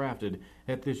 players drafted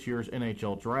at this year's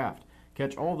NHL Draft.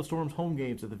 Catch all the Storm's home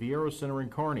games at the Vieiro Center in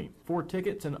Kearney. For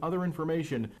tickets and other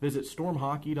information, visit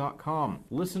stormhockey.com.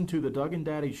 Listen to the Doug and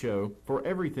Daddy Show for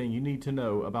everything you need to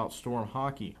know about Storm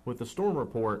Hockey with the Storm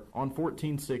Report on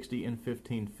 1460 and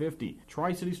 1550.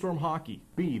 Tri-City Storm Hockey,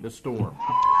 be the Storm.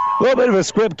 A little bit of a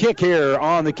squib kick here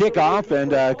on the kickoff,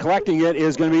 and collecting it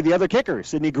is going to be the other kicker.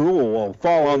 Sidney Gruel will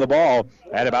fall on the ball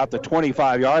at about the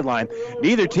 25-yard line.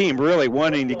 Neither team really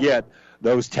wanting to get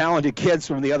those talented kids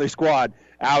from the other squad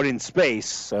out in space.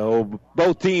 So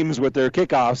both teams with their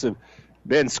kickoffs have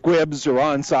been squibs or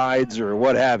onside or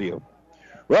what have you.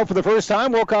 Well, for the first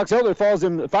time,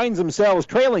 Wilcox-Hildreth finds themselves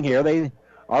trailing here. They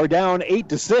are down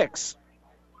 8-6.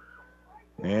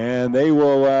 And they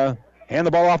will hand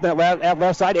the ball off that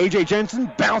left side. A.J. Jensen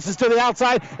bounces to the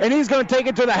outside, and he's going to take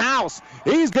it to the house.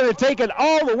 He's going to take it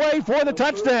all the way for the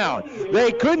touchdown.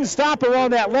 They couldn't stop her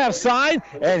on that left side,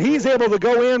 and he's able to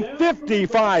go in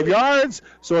 55 yards.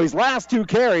 So his last 2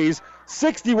 carries,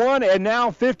 61 and now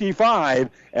 55,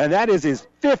 and that is his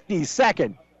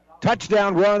 52nd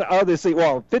touchdown run of the season.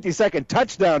 Well, 52nd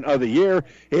touchdown of the year.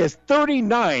 His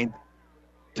 39th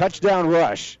touchdown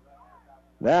rush.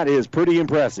 That is pretty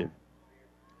impressive.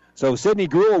 So Sidney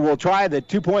Gruel will try the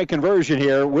 2-point conversion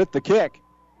here with the kick.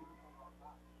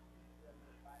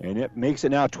 And it makes it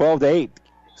now 12-8.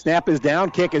 Snap is down.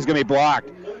 Kick is going to be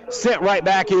blocked. Sent right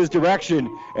back his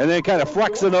direction. And then kind of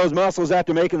flexing those muscles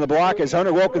after making the block is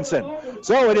Hunter Wilkinson.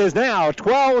 So it is now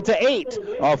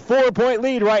 12-8. A 4-point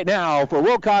lead right now for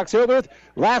Wilcox-Hildreth.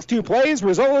 Last 2 plays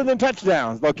resulted in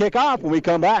touchdowns. They'll kick off when we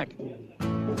come back.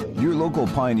 Your local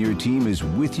Pioneer team is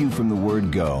with you from the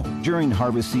word go during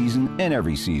harvest season and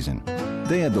every season.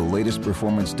 They have the latest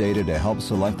performance data to help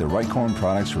select the right corn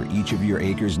products for each of your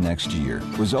acres next year.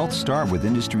 Results start with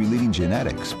industry-leading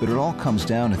genetics, but it all comes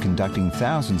down to conducting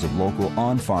thousands of local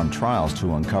on-farm trials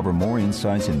to uncover more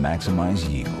insights and maximize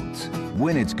yields.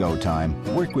 When it's go time,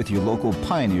 work with your local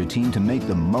Pioneer team to make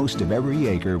the most of every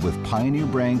acre with Pioneer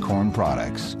brand corn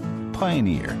products.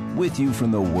 Pioneer, with you from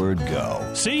the word go.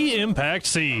 See Impact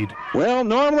Seed. Well,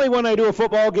 normally when I do a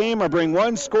football game, I bring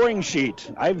one scoring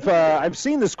sheet. I've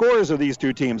seen the scores of these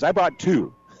two teams. I brought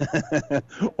two.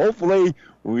 Hopefully,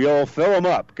 we'll fill them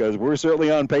up because we're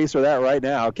certainly on pace for that right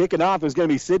now. Kicking off is going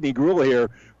to be Sidney Gruhl here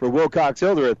for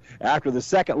Wilcox-Hildreth after the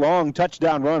second long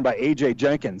touchdown run by A.J.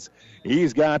 Jenkins.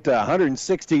 He's got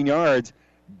 116 yards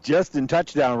just in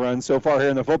touchdown runs so far here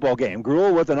in the football game.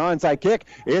 Gruhl with an onside kick.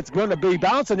 It's going to be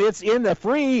bouncing. It's in the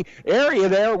free area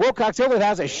there. Wilcox-Hildreth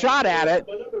has a shot at it.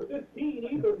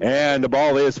 And the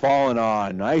ball is falling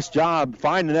on. Nice job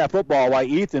finding that football by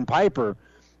Ethan Piper.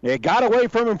 It got away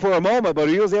from him for a moment, but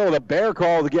he was able to bear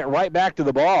crawl to get right back to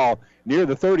the ball near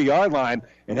the 30-yard line.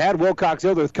 And had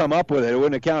Wilcox-Hildreth come up with it, it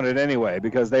wouldn't have counted anyway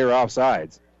because they were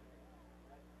offsides.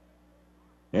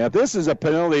 Now, if this is a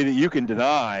penalty that you can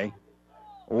deny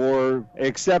or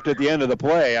accept at the end of the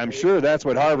play, I'm sure that's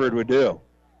what Harvard would do.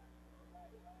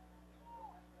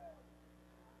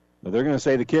 But they're going to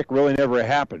say the kick really never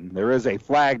happened. There is a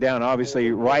flag down,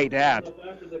 obviously, right at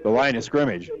the line of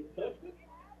scrimmage.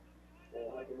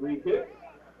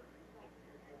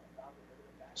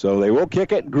 So they will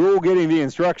kick it. Gruhl getting the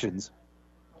instructions.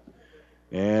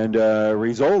 And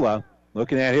Rizzola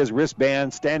looking at his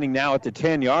wristband, standing now at the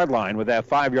 10-yard line with that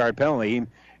 5-yard penalty.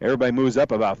 Everybody moves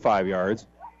up about 5 yards.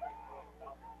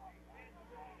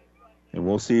 And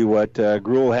we'll see what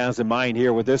Gruhl has in mind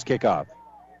here with this kickoff.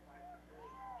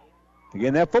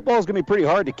 Again, that football is going to be pretty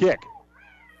hard to kick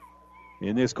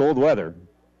in this cold weather.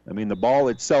 I mean, the ball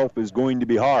itself is going to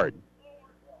be hard.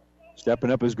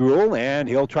 Stepping up is Gruhl, and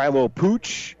he'll try a little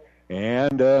pooch,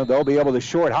 and they'll be able to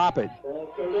short hop it.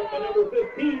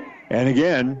 And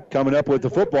again, coming up with the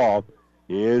football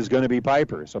is going to be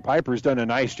Piper. So Piper's done a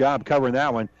nice job covering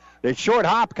that one. They short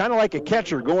hop, kind of like a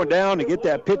catcher going down to get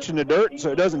that pitch in the dirt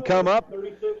so it doesn't come up.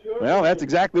 Well, that's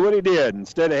exactly what he did.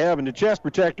 Instead of having the chest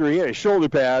protector, he had his shoulder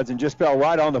pads and just fell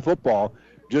right on the football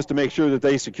just to make sure that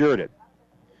they secured it.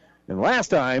 And last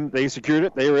time they secured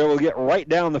it, they were able to get right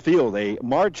down the field. They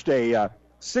marched a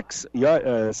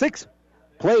six-play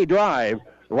drive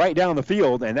right down the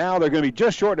field, and now they're going to be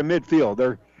just short of midfield.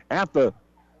 They're at the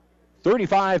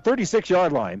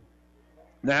 36-yard line.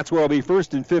 And that's where it'll be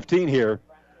 1st and 15 here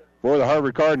for the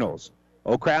Harvard Cardinals.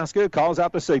 Okraska calls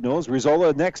out the signals.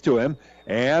 Rizzola next to him,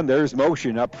 and there's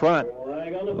motion up front.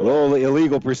 A little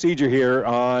illegal procedure here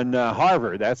on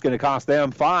Harvard. That's going to cost them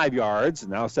 5 yards.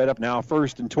 Now set up now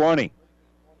 1st and 20.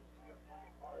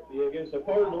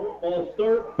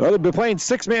 Well, they've been playing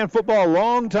six-man football a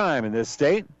long time in this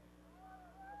state.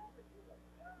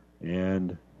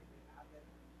 And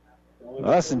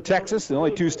us in Texas, the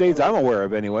only two states I'm aware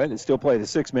of anyway that still play the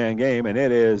six-man game, and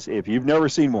it is, if you've never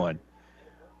seen one,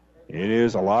 it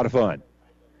is a lot of fun.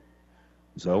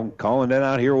 So calling that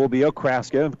out here will be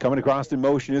Okraska. Coming across in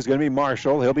motion is going to be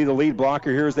Marshall. He'll be the lead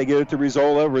blocker here as they get it to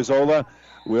Rizzola. Rizzola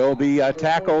will be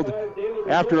tackled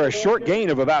after a short gain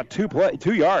of about 2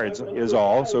 yards is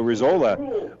all. So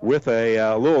Rizzola with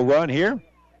a little run here.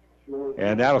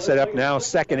 And that'll set up now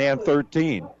 2nd and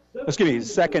 13.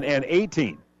 Excuse me, 2nd and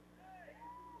 18.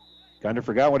 Kind of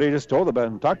forgot what I just talked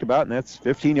about, and that's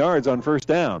 15 yards on 1st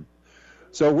down.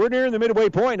 So we're nearing the midway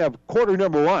point of quarter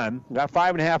number 1. Got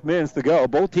 5.5 minutes to go.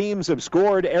 Both teams have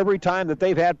scored every time that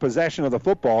they've had possession of the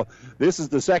football. This is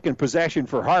the second possession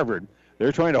for Harvard.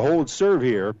 They're trying to hold serve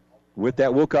here with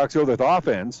that Wilcox-Hildreth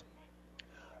offense.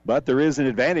 But there is an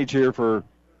advantage here for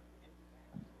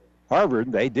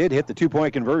Harvard. They did hit the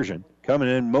 2-point conversion. Coming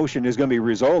in motion is going to be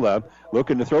Rizzola.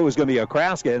 Looking to throw is going to be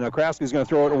Okraska, and Okraska is going to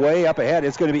throw it way up ahead.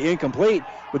 It's going to be incomplete,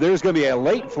 but there's going to be a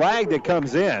late flag that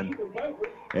comes in.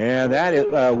 And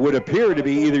that would appear to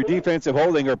be either defensive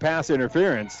holding or pass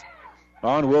interference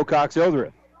on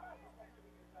Wilcox-Hildreth.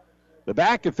 The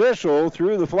back official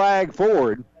threw the flag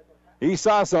forward. He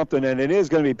saw something, and it is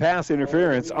going to be pass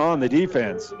interference on the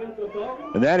defense.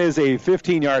 And that is a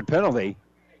 15-yard penalty.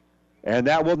 And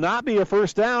that will not be a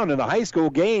 1st down in the high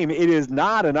school game. It is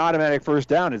not an automatic 1st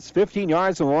down. It's 15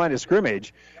 yards from the line of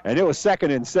scrimmage, and it was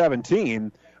 2nd and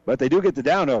 17. But they do get the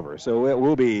down over, so it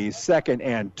will be 2nd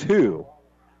and 2.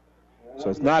 So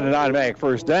it's not an automatic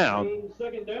 1st down.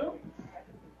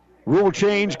 Rule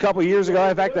change a couple of years ago.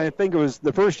 In fact, I think it was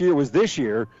the first year was this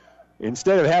year.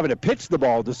 Instead of having to pitch the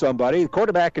ball to somebody, the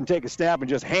quarterback can take a snap and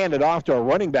just hand it off to a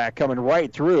running back coming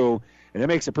right through, and it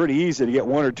makes it pretty easy to get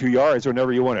 1 or 2 yards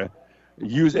whenever you want to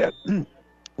use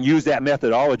that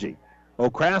methodology.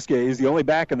 Okraska is the only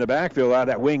back in the backfield out of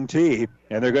that wing T,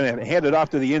 and they're going to hand it off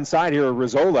to the inside here of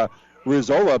Rizzola.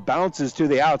 Rizzola bounces to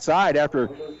the outside after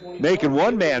making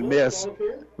one man miss.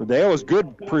 There was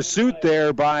good pursuit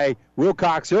there by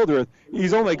Wilcox-Hildreth.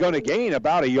 He's only going to gain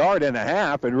about 1.5 yards,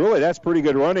 and really that's pretty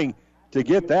good running to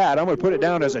get that. I'm going to put it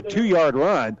down as a 2-yard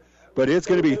run, but it's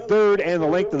going to be 3rd and the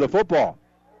length of the football.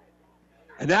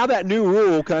 And now that new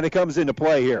rule kind of comes into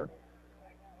play here.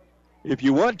 If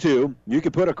you want to, you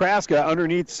could put Okraska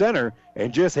underneath center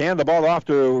and just hand the ball off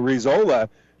to Rizzola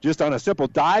just on a simple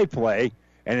dive play.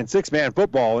 And in 6-man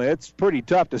football, it's pretty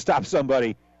tough to stop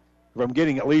somebody from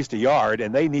getting at least a yard,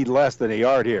 and they need less than a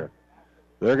yard here.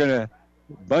 They're going to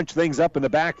bunch things up in the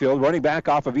backfield, running back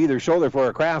off of either shoulder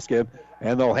for Okraska,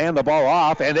 and they'll hand the ball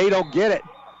off, and they don't get it.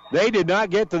 They did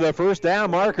not get to the first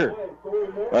down marker.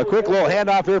 A quick little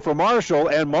handoff here for Marshall,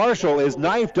 and Marshall is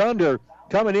knifed under.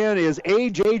 Coming in is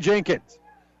A.J. Jenkins.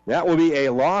 That will be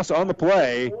a loss on the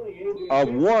play of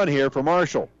 1 here for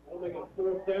Marshall.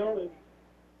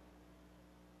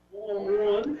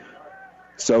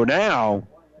 So now,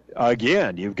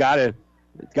 again, you've got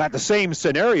the same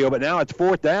scenario, but now it's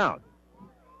 4th down.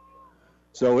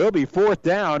 So it'll be 4th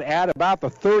down at about the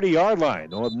 30-yard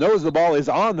line. Well, knows the ball is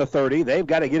on the 30. They've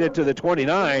got to get it to the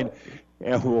 29,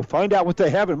 and we'll find out what they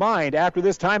have in mind after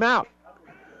this timeout.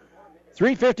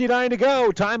 3:59 to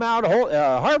go. Timeout,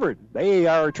 Harvard. They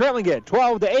are trailing it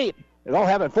 12-8. They'll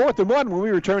have it 4th and 1 when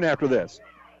we return after this.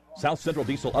 South Central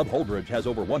Diesel of Holdridge has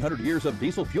over 100 years of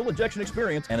diesel fuel injection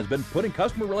experience and has been putting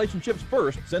customer relationships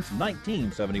first since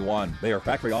 1971. They are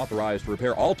factory authorized to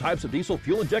repair all types of diesel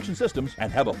fuel injection systems and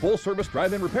have a full-service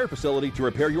drive-in repair facility to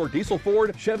repair your diesel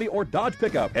Ford, Chevy, or Dodge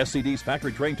pickup. SCD's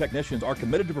factory-trained technicians are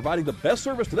committed to providing the best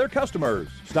service to their customers.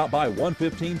 Stop by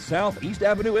 115 South East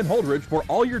Avenue in Holdridge for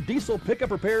all your diesel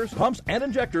pickup repairs, pumps and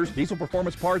injectors, diesel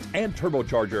performance parts, and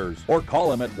turbochargers. Or call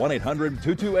them at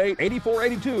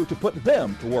 1-800-228-8482 to put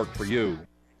them to work for you.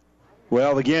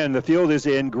 Well, again, the field is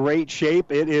in great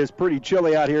shape. It is pretty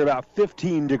chilly out here, about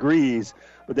 15 degrees,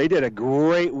 but they did a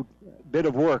great bit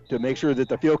of work to make sure that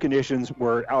the field conditions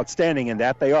were outstanding, and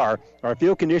that they are. Our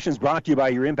field conditions brought to you by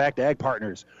your Impact Ag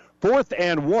partners. 4th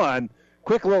and 1.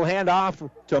 Quick little handoff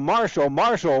to Marshall.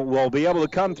 Marshall will be able to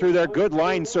come through their good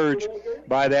line surge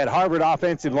by that Harvard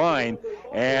offensive line,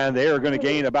 and they are going to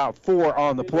gain about 4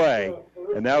 on the play,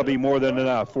 and that'll be more than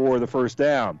enough for the first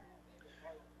down.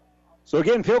 So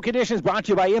again, field conditions brought to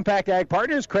you by Impact Ag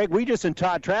Partners. Craig Weegis and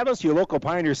Todd Travis, your local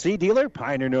Pioneer seed dealer.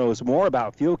 Pioneer knows more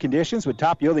about field conditions with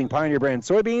top-yielding Pioneer brand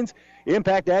soybeans,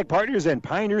 Impact Ag Partners, and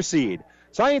Pioneer Seed.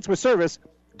 Science with service,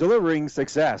 delivering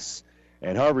success.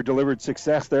 And Harvard delivered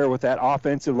success there with that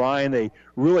offensive line. They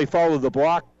really followed the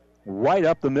block right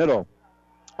up the middle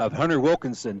of Hunter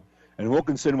Wilkinson. And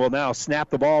Wilkinson will now snap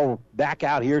the ball back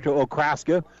out here to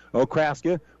Okraska.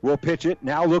 Okraska will pitch it.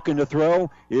 Now looking to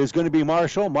throw is going to be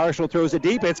Marshall. Marshall throws it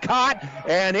deep. It's caught.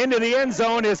 And into the end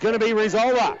zone is going to be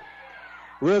Rizzola.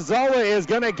 Rizzola is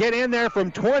going to get in there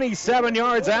from 27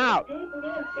 yards out.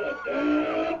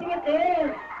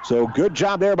 So good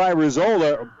job there by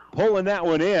Rizzola pulling that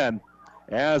one in,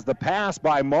 as the pass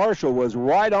by Marshall was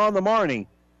right on the money.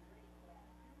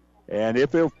 And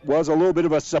if it was a little bit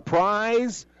of a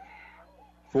surprise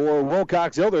for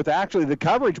Wilcox-Hildreth, actually the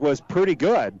coverage was pretty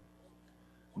good.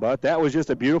 But that was just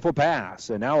a beautiful pass.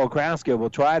 And now Okraska will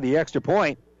try the extra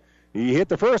point. He hit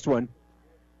the first one.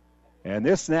 And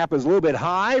this snap is a little bit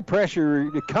high.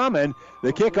 Pressure coming.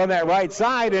 The kick on that right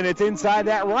side, and it's inside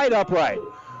that right upright.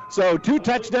 So 2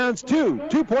 touchdowns, 2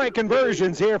 two-point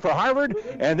conversions here for Harvard,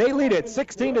 and they lead it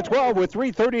 16-12 with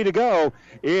 3:30 to go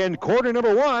in quarter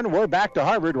number 1. We're back to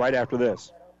Harvard right after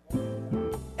this.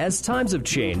 As times have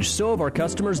changed, so have our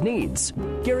customers' needs.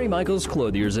 Gary Michaels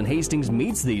Clothiers in Hastings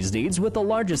meets these needs with the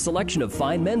largest selection of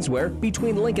fine menswear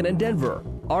between Lincoln and Denver.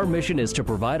 Our mission is to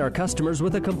provide our customers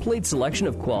with a complete selection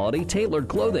of quality, tailored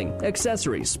clothing,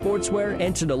 accessories, sportswear,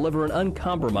 and to deliver an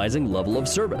uncompromising level of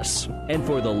service. And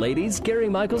for the ladies, Gary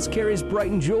Michaels carries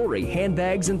Brighton jewelry,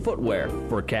 handbags, and footwear.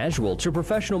 For casual to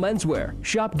professional menswear,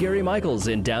 shop Gary Michaels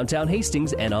in downtown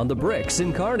Hastings and on the Bricks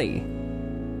in Kearney.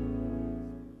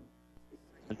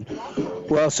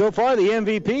 Well, so far the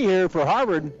MVP here for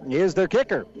Harvard is their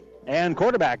kicker and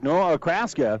quarterback, Noah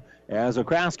Okraska. As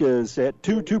Okraska is at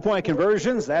 2 two-point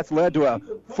conversions, that's led to a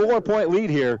 4-point lead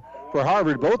here for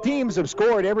Harvard. Both teams have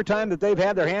scored every time that they've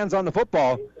had their hands on the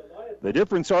football. The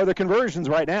difference are the conversions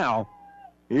right now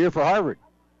here for Harvard.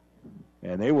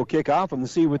 And they will kick off and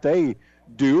see what they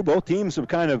do. Both teams have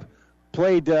kind of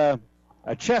played a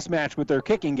chess match with their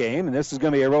kicking game, and this is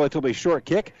going to be a relatively short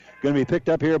kick. Going to be picked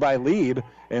up here by Lieb,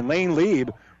 and Lane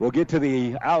Lieb will get to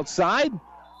the outside,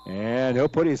 and he'll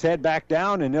put his head back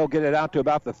down, and they'll get it out to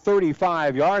about the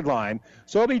 35-yard line.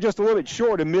 So it'll be just a little bit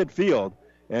short of midfield.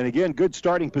 And again, good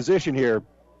starting position here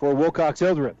for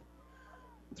Wilcox-Hildreth.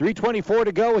 3:24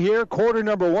 to go here, quarter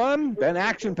number 1. Been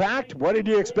action-packed. What did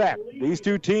you expect? These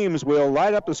two teams will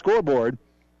light up the scoreboard.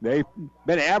 They've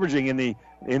been averaging in the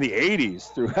in the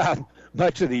 80s throughout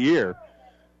much of the year.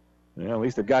 Well, at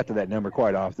least they've got to that number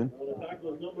quite often.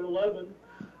 Number 11.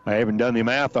 I haven't done the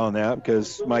math on that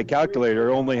because my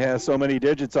calculator only has so many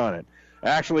digits on it.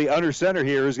 Actually, under center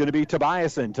here is going to be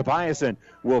Tobiasen. Tobiasen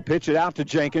will pitch it out to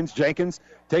Jenkins. Jenkins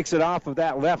takes it off of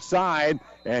that left side,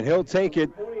 and he'll take it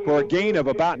for a gain of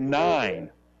about 9.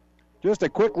 Just a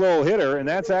quick little hitter, and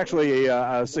that's actually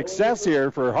a success here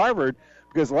for Harvard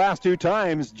because the last 2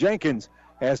 times Jenkins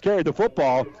has carried the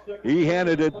football, he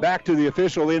handed it back to the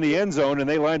official in the end zone, and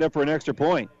they lined up for an extra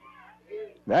point.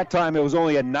 That time it was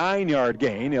only a 9-yard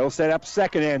gain. He'll set up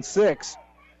 2nd and 6.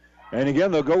 And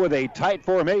again, they'll go with a tight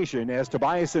formation as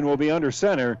Tobiasen will be under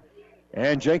center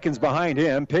and Jenkins behind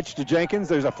him. Pitch to Jenkins.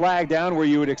 There's a flag down where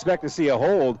you would expect to see a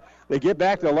hold. They get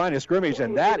back to the line of scrimmage,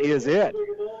 and that is it.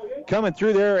 Coming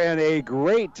through there, and a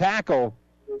great tackle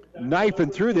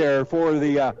knifing through there for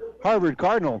the Harvard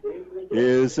Cardinal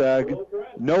is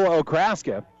Noah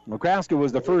Okraska. Okraska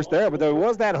was the first there, but there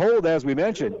was that hold, as we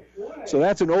mentioned. So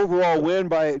that's an overall win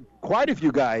by quite a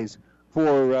few guys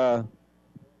for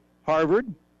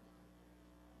Harvard,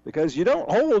 because you don't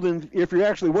hold if you're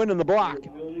actually winning the block.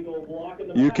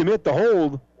 You commit the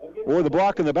hold or the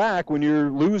block in the back when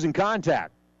you're losing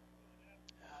contact.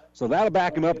 So that'll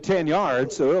back him up 10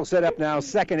 yards, so it'll set up now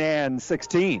 2nd and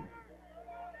 16.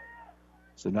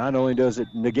 So not only does it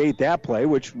negate that play,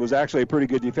 which was actually a pretty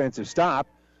good defensive stop,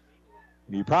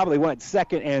 you probably went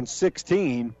 2nd and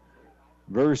 16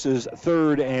 versus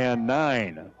 3rd and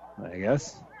 9, I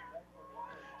guess.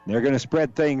 They're going to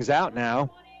spread things out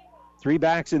now. 3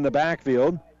 backs in the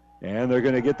backfield, and they're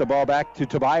going to get the ball back to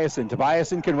Tobiasen.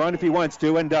 Tobiasen can run if he wants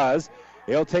to and does.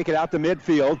 He'll take it out to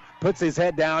midfield, puts his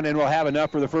head down, and will have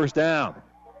enough for the first down.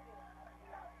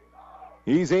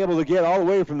 He's able to get all the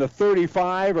way from the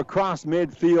 35 across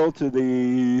midfield to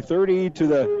the 30 to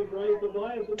the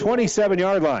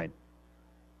 27-yard line.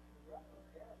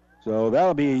 So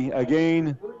that'll be a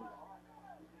gain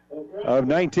of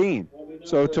 19.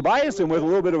 So Tobiasen with a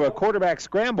little bit of a quarterback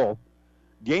scramble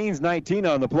gains 19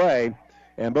 on the play,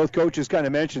 and both coaches kind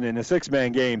of mentioned in a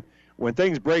 6-man game, when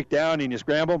things break down and you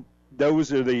scramble,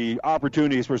 those are the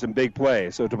opportunities for some big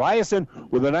plays. So Tobiasen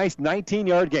with a nice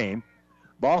 19-yard game.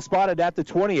 Ball spotted at the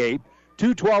 28.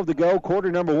 2:12 to go,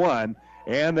 quarter number 1.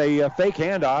 And a fake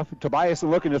handoff. Tobiasen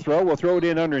looking to throw. Will throw it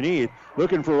in underneath.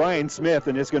 Looking for Ryan Smith,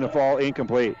 and it's going to fall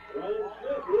incomplete.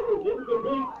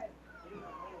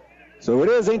 So it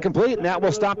is incomplete, and that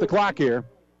will stop the clock here.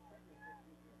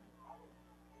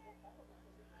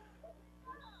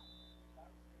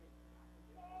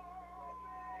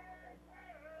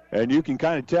 And you can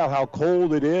kind of tell how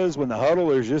cold it is when the huddle.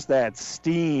 There's just that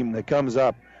steam that comes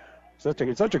up.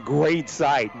 It's such a great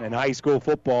sight in high school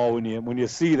football when you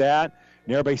see that,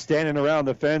 and everybody standing around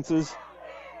the fences.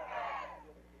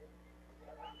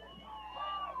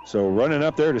 So running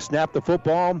up there to snap the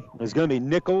football is going to be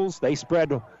Nichols. They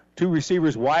spread 2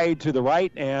 receivers wide to the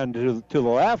right and to the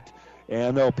left,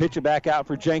 and they'll pitch it back out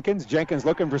for Jenkins. Jenkins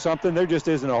looking for something. There just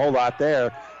isn't a whole lot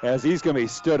there as he's going to be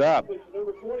stood up.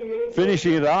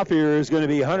 Finishing it off here is going to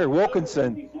be Hunter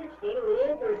Wilkinson.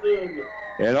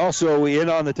 And also in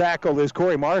on the tackle is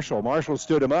Corey Marshall. Marshall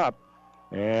stood him up.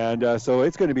 And so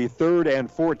it's going to be 3rd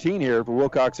and 14 here for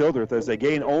Wilcox-Hildreth as they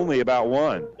gain only about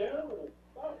 1.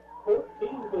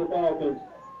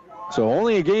 So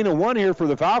only a gain of 1 here for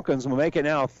the Falcons will make it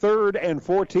now 3rd and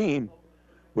 14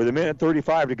 with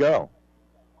 1:35 to go.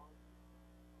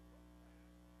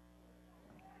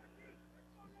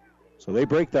 So they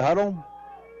break the huddle.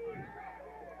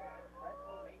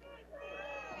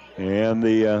 And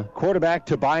the quarterback,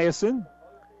 Tobiasen,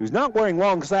 who's not wearing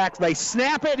long slacks, they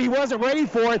snap it. He wasn't ready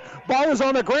for it. Ball is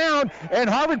on the ground, and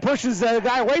Harvard pushes the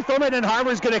guy away from it, and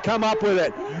Harvard's going to come up with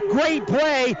it. Great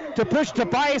play to push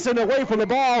Tobiasen away from the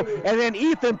ball, and then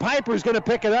Ethan Piper's going to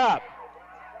pick it up.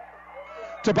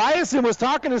 Tobiasen was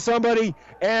talking to somebody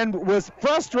and was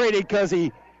frustrated because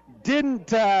he didn't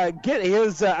get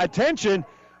his attention.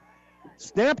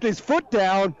 Snapped his foot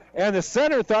down, and the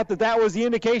center thought that was the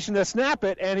indication to snap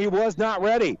it, and he was not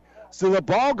ready. So the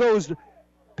ball goes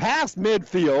past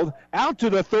midfield, out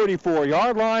to the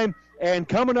 34-yard line, and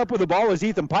coming up with the ball is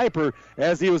Ethan Piper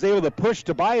as he was able to push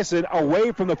Tobiasen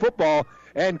away from the football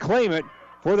and claim it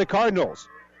for the Cardinals.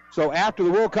 So after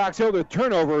the Wilcox-Hildreth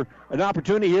turnover, an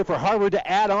opportunity here for Harvard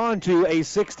to add on to a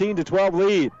 16-12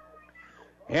 lead.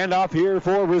 Handoff here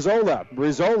for Rizzola.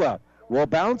 Rizzola will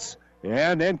bounce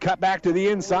and then cut back to the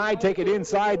inside, take it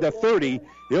inside the 30.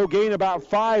 He'll gain about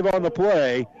 5 on the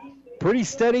play. Pretty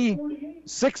steady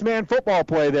 6-man football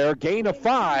play there. Gain of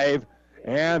 5,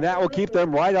 and that will keep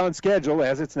them right on schedule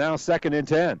as it's now 2nd and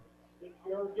 10.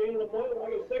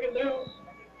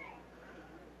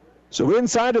 So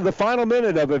inside of the final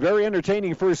minute of a very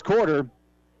entertaining first quarter,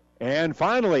 and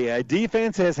finally a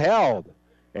defense has held.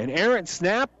 An errant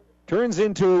snap turns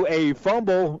into a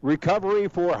fumble recovery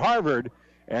for Harvard,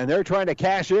 and they're trying to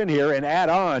cash in here and add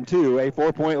on to a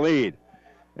 4-point lead.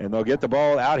 And they'll get the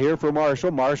ball out here for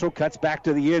Marshall. Marshall cuts back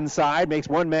to the inside, makes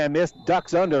one man miss,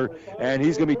 ducks under, and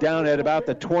he's going to be down at about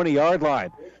the 20-yard line.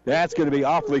 That's going to be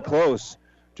awfully close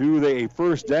to the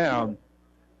first down.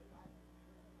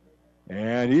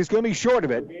 And he's going to be short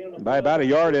of it by about a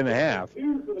yard and a half.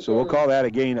 So we'll call that a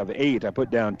gain of 8. I put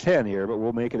down 10 here, but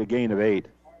we'll make it a gain of 8.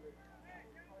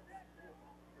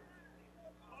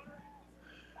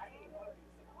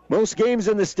 Most games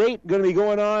in the state going to be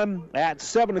going on at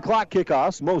 7 o'clock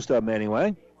kickoffs, most of them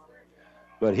anyway.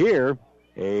 But here,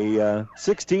 a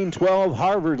 16-12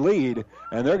 Harvard lead,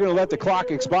 and they're going to let the clock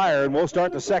expire, and we'll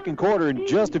start the second quarter in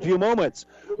just a few moments.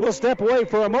 We'll step away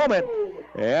for a moment,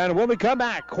 and when we come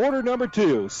back, quarter number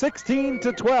 2,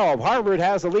 16-12. Harvard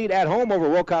has the lead at home over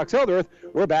Wilcox-Hildreth.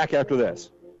 We're back after this.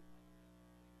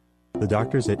 The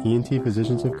doctors at ENT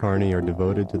Physicians of Kearney are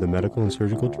devoted to the medical and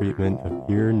surgical treatment of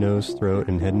ear, nose, throat,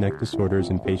 and head and neck disorders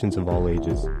in patients of all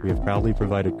ages. We have proudly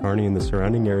provided Kearney and the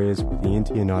surrounding areas with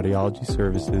ENT and audiology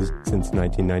services since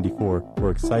 1994. We're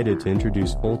excited to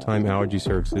introduce full-time allergy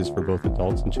services for both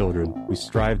adults and children. We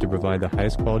strive to provide the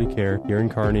highest quality care here in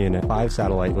Kearney and at 5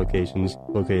 satellite locations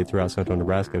located throughout central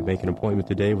Nebraska. Make an appointment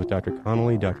today with Dr.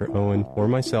 Connolly, Dr. Owen, or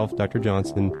myself, Dr.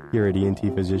 Johnson, here at ENT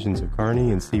Physicians of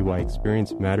Kearney, and see why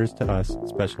experience matters to us,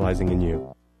 specializing in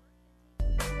you.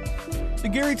 The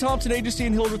Gary Thompson Agency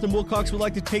in Hildreth and Wilcox would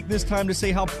like to take this time to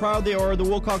say how proud they are of the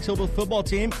Wilcox-Hildreth football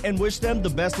team and wish them the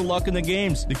best of luck in the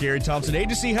games. The Gary Thompson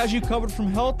Agency has you covered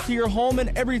from health to your home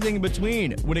and everything in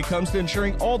between. When it comes to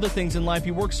ensuring all the things in life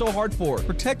you work so hard for,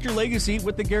 protect your legacy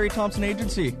with the Gary Thompson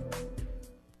Agency.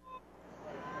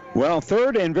 Well,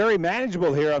 third and very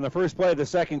manageable here on the first play of the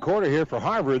second quarter here for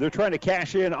Harvard. They're trying to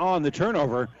cash in on the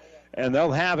turnover, and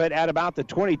they'll have it at about the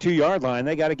 22-yard line.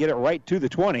 They got to get it right to the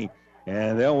 20,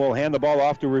 and they will hand the ball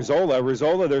off to Rizzola.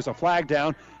 Rizzola, there's a flag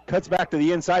down, cuts back to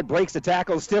the inside, breaks the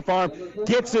tackle, stiff arm,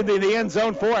 gets into the end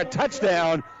zone for a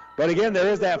touchdown. But again,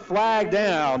 there is that flag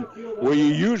down where you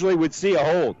usually would see a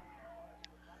hold.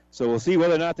 So we'll see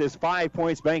whether or not this 5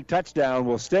 points bank touchdown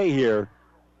will stay here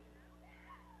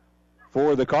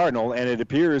for the Cardinal, and it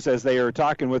appears as they are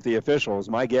talking with the officials,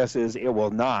 my guess is it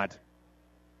will not.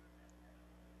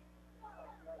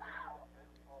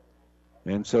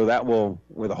 And so that will,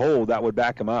 with a hold, that would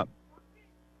back him up.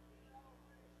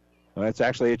 Well, that's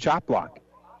actually a chop block.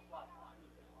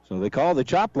 So they call the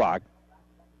chop block.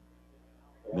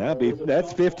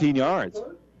 That's 15 yards.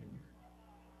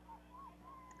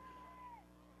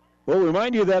 We'll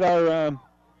remind you that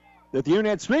that the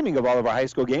internet streaming of all of our high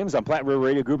school games on Platte River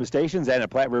Radio Group of Stations and at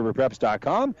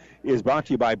PlatteRiverPreps.com is brought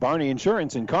to you by Barney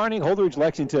Insurance in Kearney, Holdridge,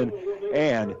 Lexington,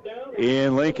 and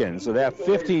in Lincoln. So that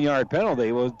 15-yard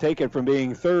penalty will take it from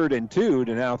being 3rd and 2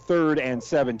 to now 3rd and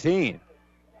 17.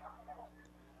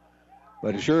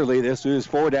 But assuredly, this is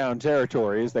 4-down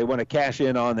territory as they want to cash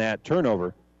in on that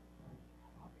turnover.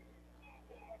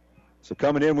 So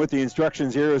coming in with the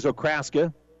instructions here is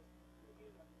Okraska.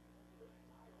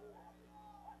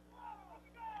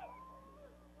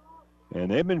 And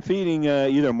they've been feeding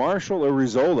either Marshall or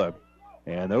Rizzola.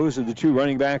 And those are the two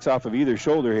running backs off of either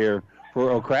shoulder here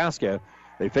for Okraska.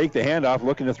 They fake the handoff.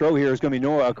 Looking to throw here is going to be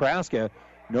Noah Okraska.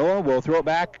 Noah will throw it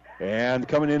back. And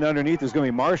coming in underneath is going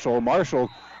to be Marshall. Marshall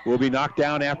will be knocked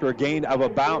down after a gain of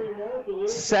about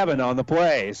 7 on the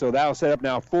play. So that'll set up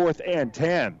now 4th and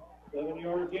 10.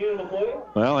 7-yard gain on the play.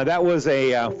 Well, and that was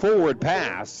a forward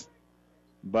pass,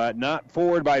 but not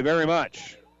forward by very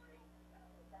much.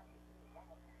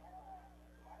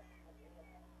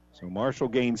 So Marshall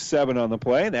gains 7 on the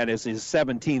play. That is his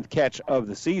 17th catch of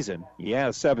the season. He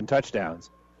has 7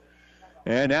 touchdowns.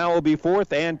 And now it will be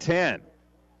 4th and 10.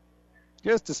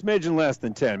 Just a smidgen less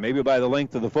than 10, maybe by the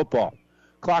length of the football.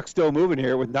 Clock still moving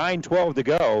here with 9:12 to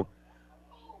go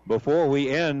before we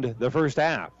end the first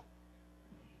half.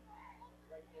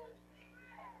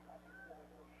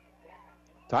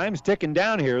 Time's ticking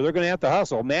down here. They're going to have to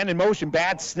hustle. Man in motion,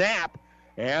 bad snap.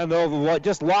 And they'll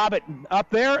just lob it up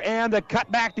there, and the cut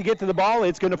back to get to the ball,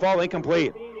 it's going to fall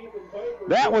incomplete.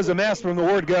 That was a mess from the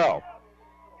word go.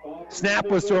 Snap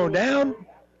was thrown down.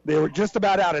 They were just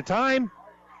about out of time.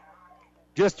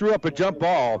 Just threw up a jump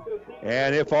ball,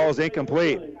 and it falls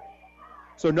incomplete.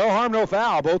 So no harm, no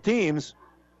foul. Both teams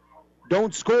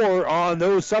don't score on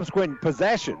those subsequent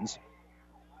possessions.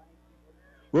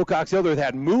 Wilcox-Hildreth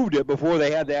had moved it before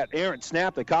they had that errant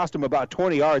snap that cost them about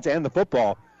 20 yards and the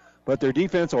football. But their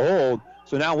defense will hold.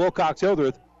 So now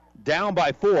Wilcox-Hildreth down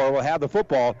by 4, will have the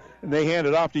football, and they hand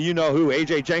it off to you-know-who,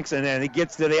 A.J. Jenkinson, and he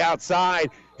gets to the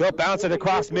outside. He'll bounce it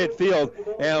across midfield,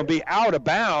 and it'll be out of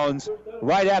bounds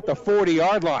right at the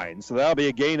 40-yard line. So that'll be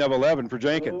a gain of 11 for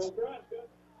Jenkins.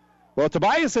 Well,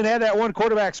 Tobiason had that one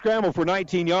quarterback scramble for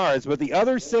 19 yards, but the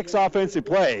other 6 offensive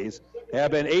plays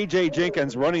have been A.J.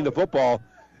 Jenkins running the football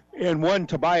and one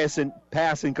Tobiason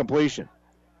pass incompletion.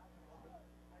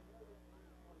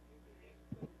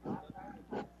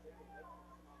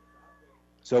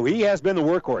 So he has been the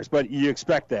workhorse, but you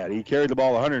expect that. He carried the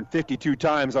ball 152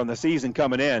 times on the season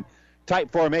coming in. Tight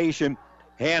formation,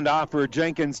 handoff for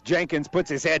Jenkins. Jenkins puts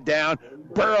his head down,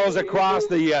 burrows across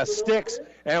the sticks,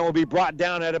 and will be brought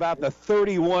down at about the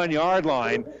 31-yard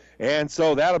line. And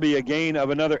so that'll be a gain of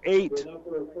another 8,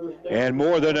 and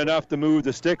more than enough to move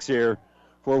the sticks here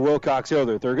for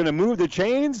Wilcox-Hildreth. They're going to move the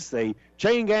chains. They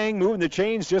chain gang, moving the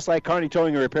chains just like Kearney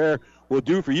Towing and Repair will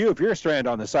do for you if you're stranded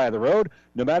on the side of the road.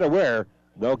 No matter where,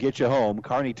 they'll get you home.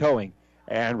 Kearney Towing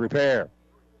and Repair.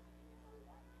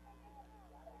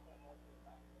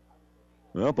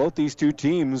 Well, both these two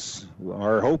teams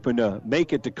are hoping to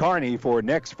make it to Kearney for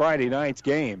next Friday night's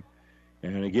game.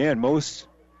 And again, most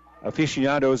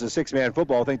aficionados of 6-man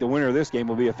football think the winner of this game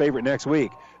will be a favorite next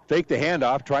week. Fake the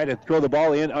handoff, try to throw the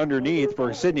ball in underneath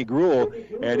for Sidney Gruel,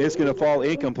 and it's going to fall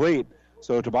incomplete.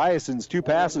 So Tobiason's 2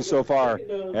 passes so far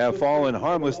have fallen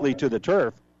harmlessly to the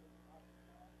turf.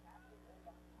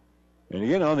 And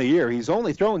again, on the year, he's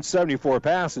only thrown 74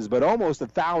 passes, but almost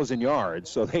 1,000 yards.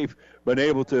 So they've been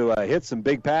able to hit some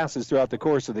big passes throughout the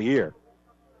course of the year.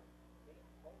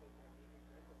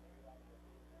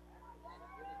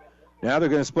 Now they're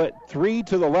going to split 3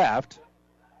 to the left,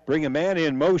 bring a man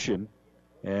in motion,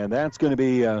 and that's going to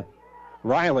be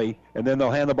Riley. And then they'll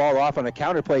hand the ball off on a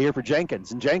counter play here for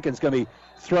Jenkins. And Jenkins going to be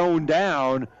thrown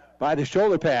down by the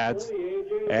shoulder pads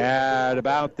at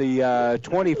about the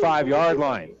 25-yard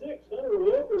line.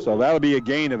 So that'll be a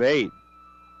gain of 8.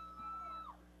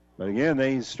 But again,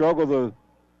 they struggle the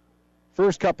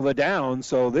first couple of downs,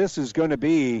 so this is going to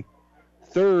be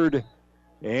 3rd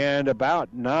and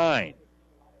about 9.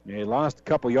 They lost a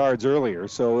couple yards earlier,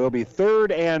 so it'll be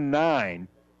 3rd and 9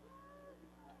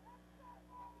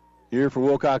 here for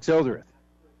Wilcox-Hildreth.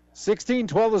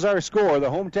 16-12 is our score. The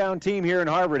hometown team here in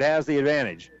Harvard has the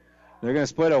advantage. They're going to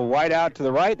split a wide out to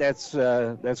the right. That's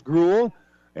Gruel.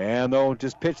 And they'll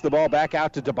just pitch the ball back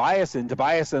out to Tobiason.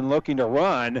 Tobiason looking to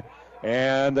run.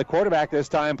 And the quarterback this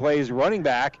time plays running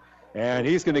back. And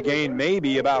he's going to gain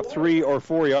maybe about 3 or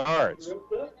 4 yards.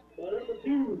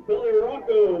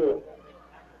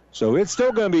 So it's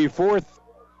still going to be 4th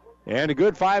and a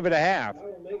good 5.5.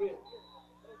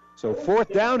 So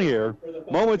 4th down here.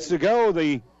 Moments to go,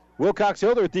 the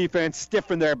Wilcox-Hildreth defense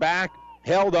stiffened their back,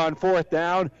 held on 4th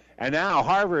down, and now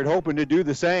Harvard hoping to do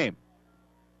the same.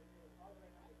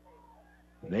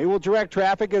 They will direct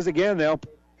traffic as, again, they'll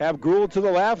have Gruel to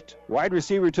the left, wide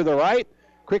receiver to the right.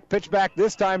 Quick pitch back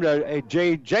this time to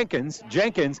Jay Jenkins.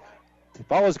 Jenkins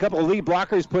follows a couple of lead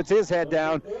blockers, puts his head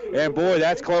down, and boy,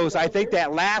 that's close. I think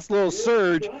that last little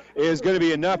surge is going to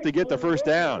be enough to get the first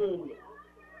down.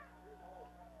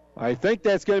 I think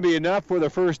that's going to be enough for the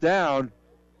first down.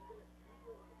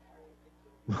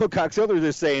 Wilcox-Hildreth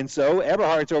is saying so.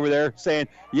 Eberhardt's over there saying,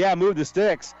 yeah, move the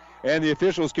sticks. And the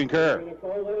officials concur.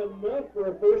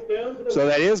 So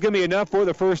that is going to be enough for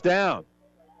the first down.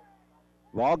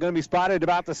 Ball going to be spotted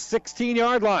about the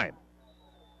 16-yard line.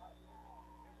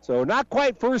 So not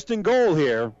quite 1st and goal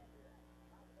here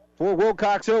for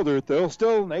Wilcox-Hildreth.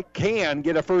 They can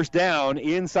get a first down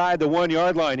inside the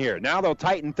 1-yard line here. Now they'll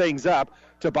tighten things up.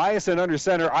 Tobiason under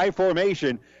center, I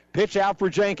formation. Pitch out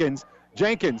for Jenkins.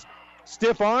 Jenkins,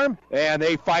 stiff arm, and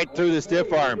they fight through the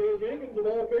stiff arm.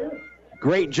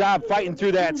 Great job fighting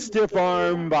through that stiff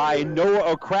arm by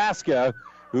Noah Okraska,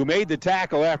 who made the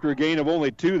tackle after a gain of only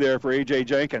 2 there for A.J.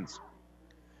 Jenkins.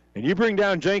 And you bring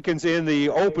down Jenkins in the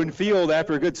open field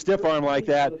after a good stiff arm like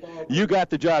that, you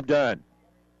got the job done.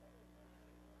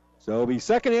 So it'll be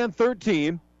 2nd and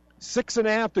 13,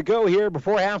 6.5 to go here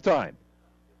before halftime.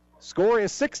 Score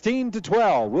is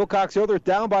 16-12. Wilcox-Hildreth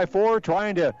down by 4,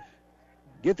 trying to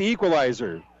get the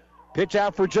equalizer. Pitch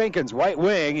out for Jenkins, right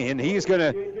wing, and he's going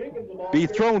to be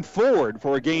thrown forward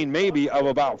for a gain maybe of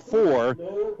about 4.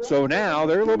 So now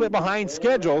they're a little bit behind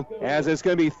schedule as it's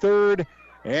going to be 3rd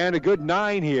and a good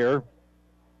 9 here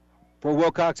for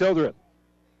Wilcox-Hildreth.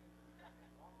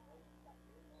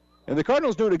 And the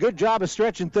Cardinals doing a good job of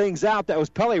stretching things out. That was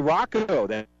Pele Rocco,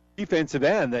 that defensive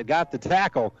end, that got the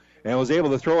tackle and was able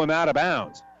to throw him out of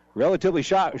bounds. Relatively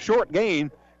short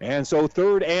gain. And so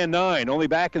 3rd and 9. Only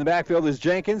back in the backfield is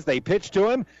Jenkins. They pitch to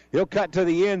him. He'll cut to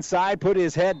the inside, put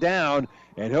his head down,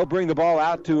 and he'll bring the ball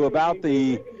out to about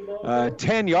the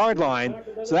 10-yard line.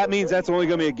 So that means that's only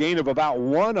going to be a gain of about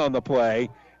 1 on the play.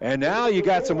 And now you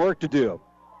got some work to do.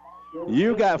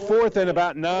 You got 4th and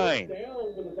about 9.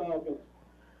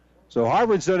 So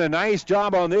Harvard's done a nice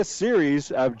job on this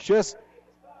series of just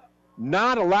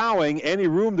not allowing any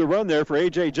room to run there for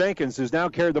A.J. Jenkins, who's now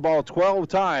carried the ball 12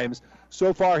 times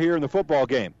so far here in the football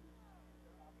game.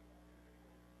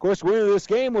 Of course, the winner of this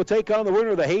game will take on the winner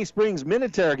of the Hay Springs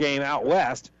Minutair game out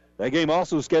west. That game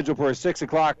also scheduled for a 6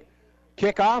 o'clock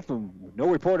kickoff. No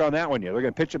report on that one yet. They're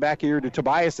going to pitch it back here to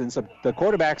Tobiasen. So the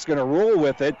quarterback's going to roll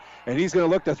with it, and he's going to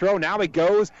look to throw. Now he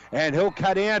goes, and he'll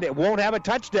cut in. It won't have a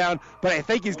touchdown, but I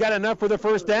think he's got enough for the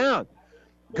first down.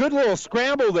 Good little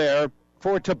scramble there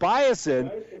for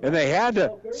Tobiasen, and they had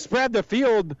to spread the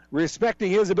field respecting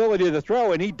his ability to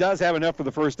throw, and he does have enough for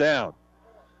the first down.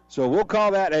 So we'll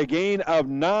call that a gain of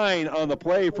 9 on the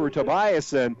play for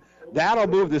Tobiasen. That'll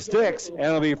move the sticks, and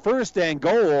it'll be 1st and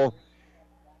goal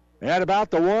at about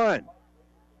the 1.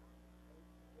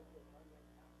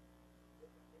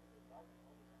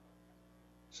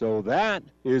 So that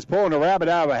is pulling a rabbit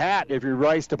out of a hat if you're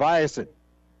Rice Tobiasen.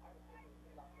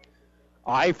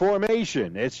 I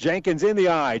formation. It's Jenkins in the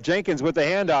I. Jenkins with the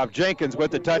handoff. Jenkins with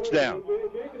the touchdown.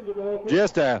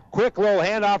 Just a quick little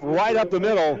handoff right up the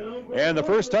middle. And the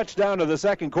first touchdown of the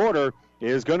second quarter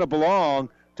is going to belong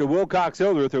to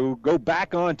Wilcox-Hildreth, who go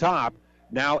back on top.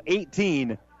 Now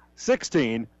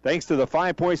 18-16, thanks to the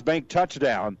 5 Points Bank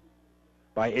touchdown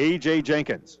by A.J.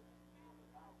 Jenkins.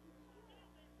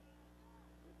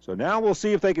 So now we'll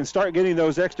see if they can start getting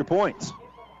those extra points.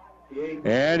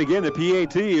 And again, the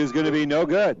PAT is going to be no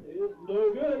good.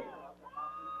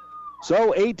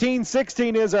 So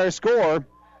 18-16 is our score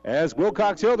as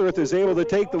Wilcox-Hildreth is able to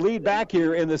take the lead back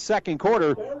here in the second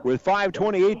quarter with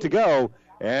 5:28 to go.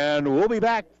 And we'll be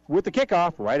back with the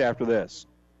kickoff right after this.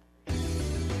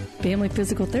 Family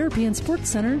Physical Therapy and Sports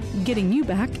Center, getting you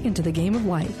back into the game of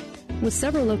life with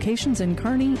several locations in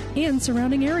Kearney and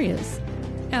surrounding areas.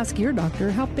 Ask your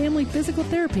doctor how Family Physical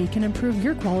Therapy can improve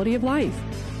your quality of life.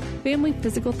 Family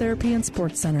Physical Therapy and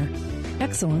Sports Center.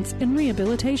 Excellence in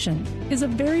Rehabilitation is a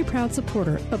very proud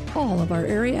supporter of all of our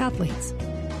area athletes,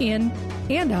 in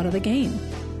and out of the game.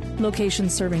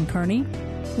 Locations serving Kearney,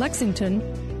 Lexington,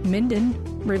 Minden,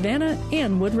 Ravenna,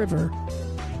 and Wood River.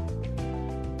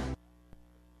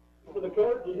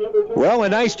 Well, a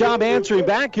nice job answering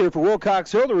back here for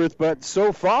Wilcox-Hildreth, but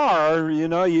so far,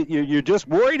 you're just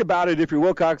worried about it if you're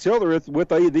Wilcox-Hildreth with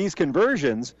these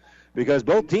conversions, because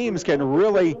both teams can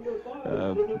really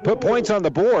put points on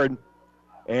the board.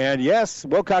 And yes,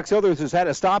 Wilcox-Hildreth has had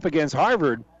a stop against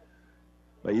Harvard,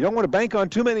 but you don't want to bank on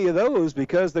too many of those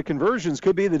because the conversions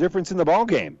could be the difference in the ball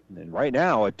game. And right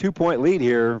now, a 2-point lead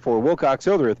here for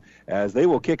Wilcox-Hildreth as they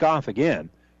will kick off again.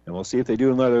 And we'll see if they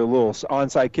do another little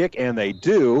onside kick, and they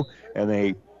do. And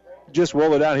they just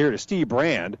roll it out here to Steve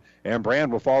Brand, and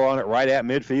Brand will fall on it right at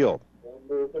midfield.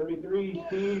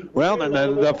 Well,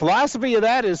 the philosophy of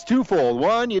that is twofold.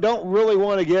 One, you don't really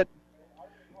want to get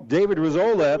David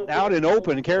Rizzola out and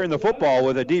open carrying the football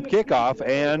with a deep kickoff,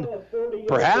 and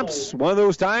perhaps one of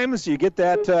those times you get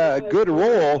that good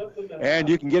roll and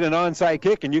you can get an onside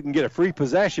kick and you can get a free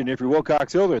possession if you're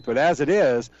Wilcox-Hildreth. But as it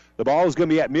is, the ball is going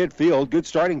to be at midfield. Good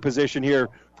starting position here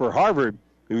for Harvard,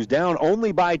 who's down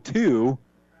only by 2,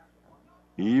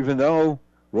 even though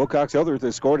Wilcox-Hildreth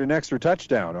has scored an extra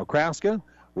touchdown. Okraska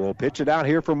will pitch it out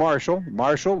here for Marshall.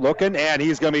 Marshall looking, and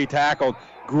he's going to be tackled.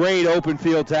 Great open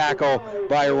field tackle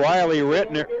by Riley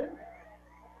Rittner.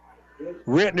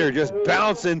 Rittner just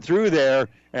bouncing through there,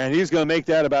 and he's going to make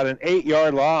that about an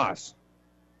 8-yard loss.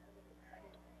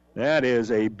 That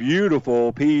is a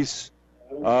beautiful piece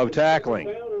of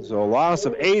tackling. So a loss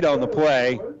of 8 on the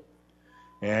play,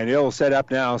 and it'll set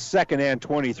up now 2nd and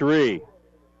 23.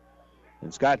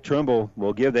 And Scott Trimble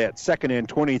will give that 2nd and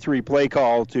 23 play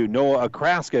call to Noah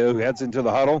Okraska, who heads into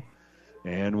the huddle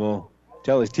and will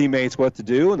tell his teammates what to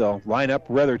do. They'll line up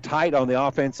rather tight on the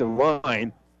offensive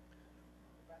line.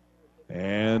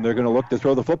 And they're going to look to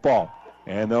throw the football.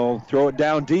 And they'll throw it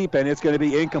down deep, and it's going to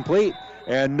be incomplete.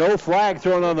 And no flag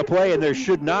thrown on the play, and there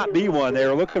should not be one. They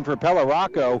were looking for Pella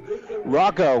Rocco.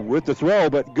 Rocco with the throw,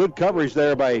 but good coverage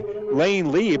there by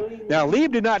Lane Lieb. Now,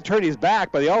 Lieb did not turn his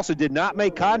back, but he also did not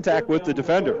make contact with the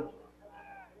defender.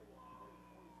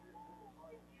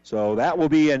 So that will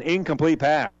be an incomplete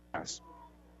pass.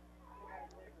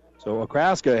 So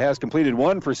Okraska has completed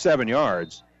 1 for 7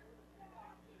 yards.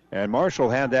 And Marshall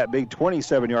had that big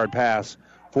 27-yard pass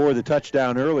for the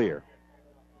touchdown earlier.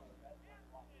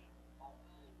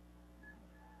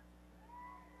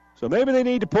 So maybe they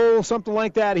need to pull something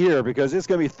like that here because it's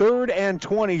going to be 3rd and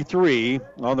 23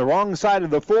 on the wrong side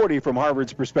of the 40 from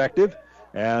Harvard's perspective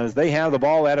as they have the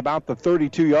ball at about the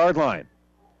 32-yard line.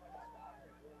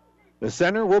 The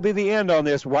center will be the end on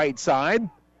this right side.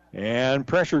 And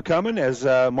pressure coming as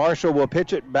Marshall will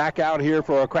pitch it back out here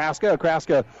for Okraska.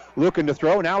 Okraska looking to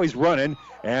throw. Now he's running,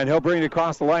 and he'll bring it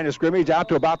across the line of scrimmage out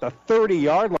to about the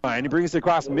 30-yard line. He brings it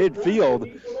across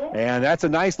midfield, and that's a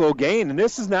nice little gain. And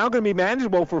this is now going to be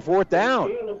manageable for 4th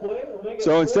down.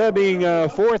 So instead of being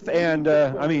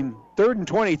 3rd and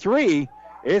 23,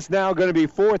 it's now going to be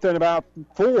 4th and about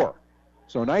 4.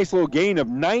 So a nice little gain of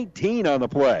 19 on the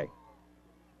play.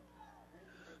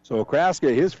 So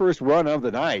Okraska, his first run of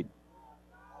the night.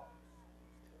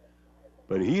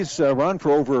 But he's run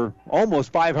for over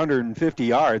almost 550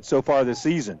 yards so far this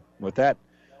season with that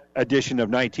addition of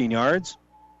 19 yards.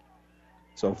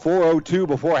 So 4:02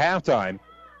 before halftime.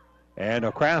 And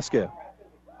Okraska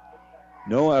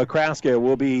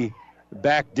will be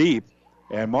back deep.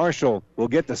 And Marshall will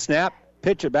get the snap,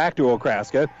 pitch it back to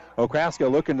Okraska. Okraska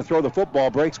looking to throw the football,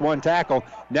 breaks one tackle.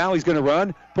 Now he's going to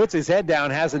run, puts his head down,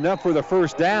 has enough for the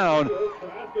first down,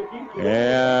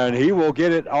 and he will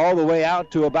get it all the way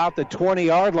out to about the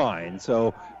 20-yard line.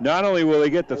 So not only will he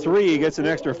get the 3, he gets an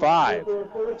extra 5.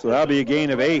 So that'll be a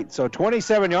gain of 8. So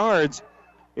 27 yards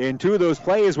in 2 of those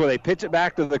plays where they pitch it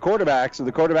back to the quarterback so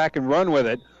the quarterback can run with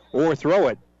it or throw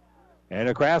it. And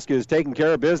Okraska is taking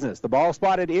care of business. The ball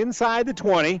spotted inside the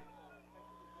 20,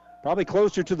 probably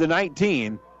closer to the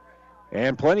 19.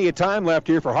 And plenty of time left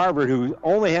here for Harvard, who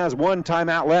only has 1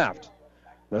 timeout left.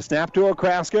 The snap to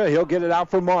Okraska. He'll get it out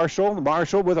for Marshall.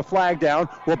 Marshall with a flag down.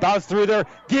 Will bounce through there,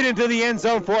 get into the end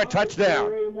zone for a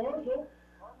touchdown.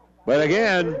 But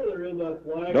again,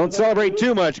 don't celebrate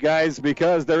too much, guys,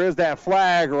 because there is that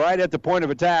flag right at the point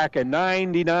of attack, and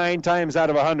 99 times out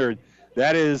of 100,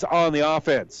 that is on the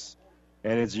offense.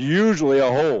 And it's usually a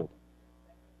hold.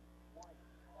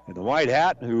 And the white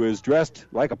hat, who is dressed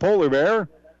like a polar bear,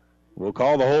 will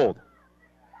call the hold.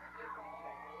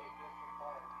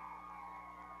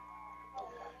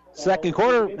 Second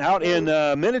quarter out in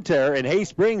Minutair, and Hay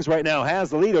Springs right now has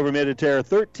the lead over Minutair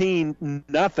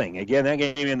 13-0. Again, that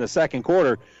game in the second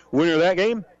quarter. Winner of that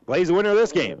game plays the winner of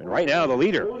this game. And right now the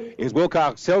leader is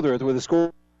Wilcox-Hildreth with a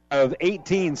score of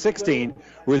 18-16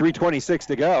 with 3:26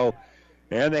 to go.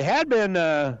 And they had been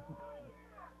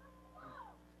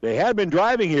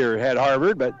driving here at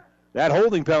Harvard, but that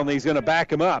holding penalty is going to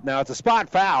back him up. Now, it's a spot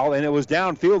foul, and it was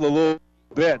downfield a little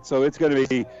bit, so it's going to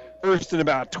be 1st and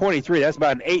about 23. That's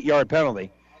about an 8-yard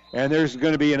penalty. And there's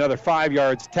going to be another 5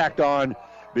 yards tacked on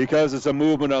because it's a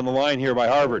movement on the line here by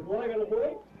Harvard.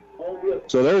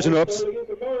 So there's an oops.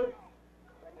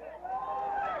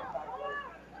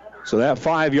 So that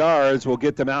 5 yards will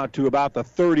get them out to about the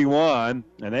 31,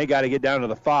 and they got to get down to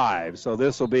the 5. So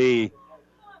this will be,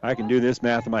 I can do this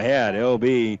math in my head, it'll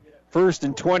be 1st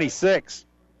and 26.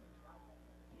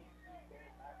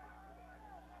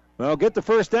 Well, get the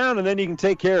first down, and then you can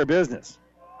take care of business.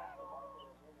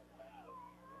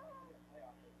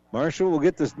 Okraska will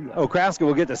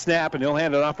get the snap, and he'll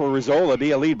hand it off for Rizzola,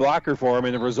 be a lead blocker for him,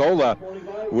 and Rizzola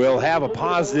will have a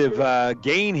positive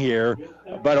gain here,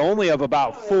 but only of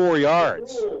about 4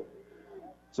 yards.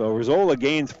 So Rizzola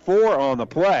gains 4 on the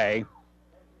play,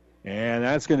 and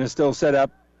that's going to still set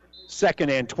up 2nd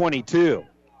and 22.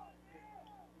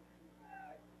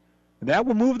 And that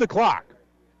will move the clock.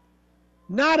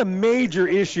 Not a major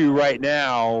issue right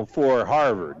now for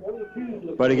Harvard.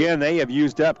 But again, they have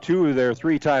used up 2 of their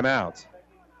 3 timeouts.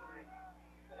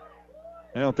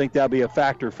 I don't think that'll be a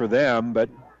factor for them, but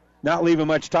not leaving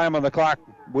much time on the clock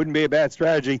wouldn't be a bad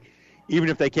strategy, even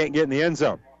if they can't get in the end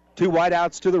zone. 2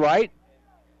 wideouts to the right.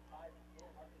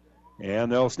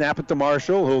 And they'll snap it to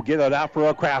Marshall, who'll get it out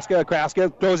for Okraska.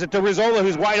 Okraska throws it to Rizzola,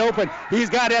 who's wide open. He's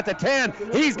got it at the 10.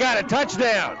 He's got a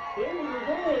touchdown.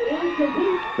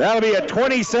 That'll be a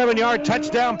 27-yard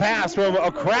touchdown pass from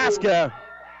Okraska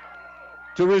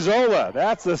to Rizzola.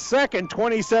 That's the second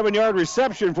 27-yard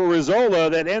reception for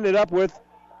Rizzola that ended up with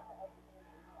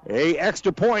an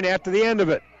extra point after the end of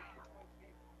it.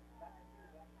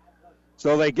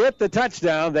 So they get the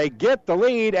touchdown, they get the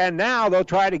lead, and now they'll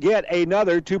try to get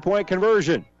another 2-point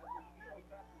conversion.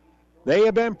 They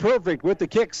have been perfect with the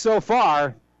kicks so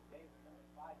far.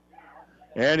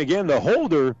 And again, the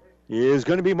holder is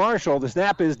going to be Marshall. The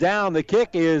snap is down, the kick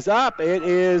is up. It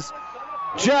is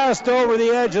just over the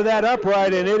edge of that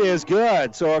upright, and it is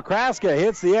good. So Okraska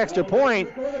hits the extra point,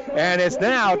 and it's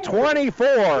now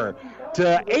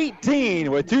 24-18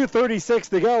 with 2:36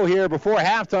 to go here before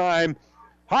halftime.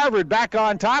 Harvard back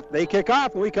on top. They kick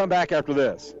off, and we come back after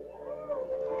this.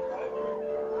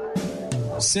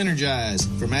 Synergize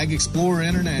from Ag Explorer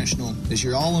International is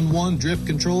your all-in-one drip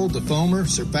control, defoamer,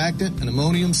 surfactant, and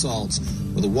ammonium salts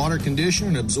with a water conditioner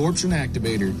and absorption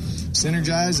activator.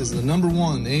 Synergize is the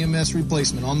 #1 AMS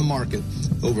replacement on the market.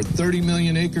 Over 30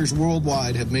 million acres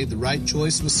worldwide have made the right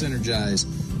choice with Synergize.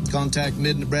 Contact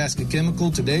Mid-Nebraska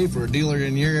Chemical today for a dealer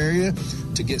in your area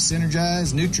to get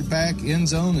Synergize, NutriPack,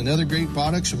 Endzone, and other great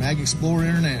products from Ag Explorer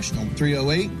International.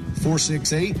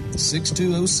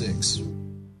 308-468-6206.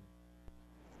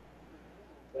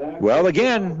 Well,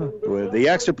 again, with the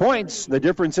extra points, the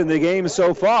difference in the game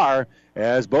so far,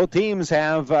 as both teams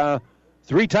have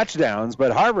 3 touchdowns,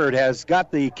 but Harvard has got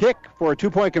the kick for a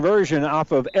 2-point conversion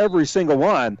off of every single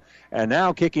one, and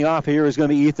now kicking off here is going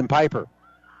to be Ethan Piper.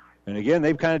 And again,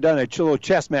 they've kind of done a little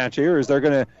chess match here as they're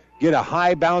going to get a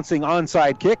high bouncing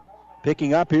onside kick.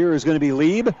 Picking up here is going to be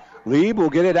Lieb. Lieb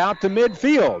will get it out to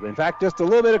midfield. In fact, just a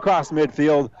little bit across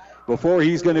midfield before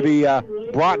he's going to be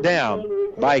brought down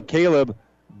by Caleb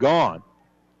Gone.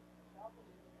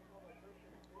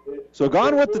 So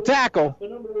Gone with the tackle.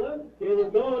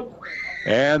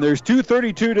 And there's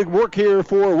 2:32 to work here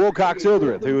for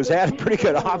Wilcox-Hildreth, who has had a pretty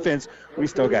good offense. We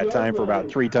still got time for about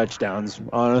 3 touchdowns,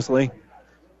 honestly,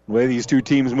 the way these two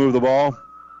teams move the ball.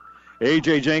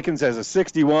 A.J. Jenkins has a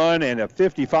 61 and a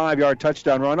 55-yard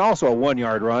touchdown run, also a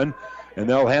 1-yard run. And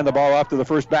they'll hand the ball off to the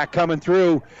first back coming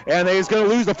through, and he's going to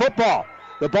lose the football.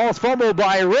 The ball's fumbled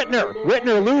by Rittner.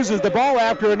 Rittner loses the ball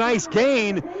after a nice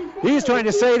gain. He's trying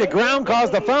to say the ground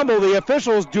caused the fumble. The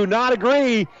officials do not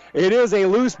agree. It is a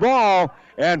loose ball,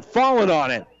 and falling on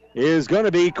it is going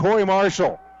to be Corey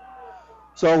Marshall.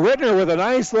 So Rittner with a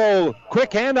nice little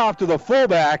quick handoff to the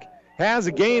fullback has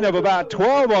a gain of about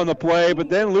 12 on the play, but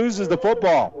then loses the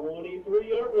football.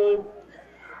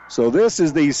 So this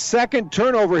is the second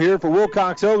turnover here for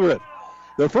Wilcox-Hildreth.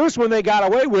 The first one they got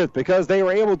away with because they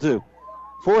were able to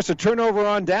force a turnover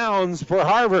on downs for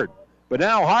Harvard. But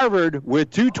now Harvard,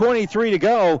 with 2:23 to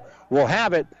go, will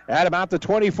have it at about the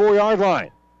 24-yard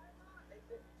line.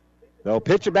 They'll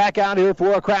pitch it back out here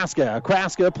for Okraska.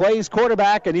 Okraska plays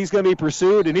quarterback, and he's going to be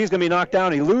pursued, and he's going to be knocked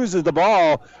down. He loses the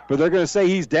ball, but they're going to say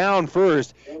he's down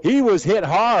first. He was hit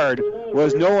hard,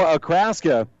 was Noah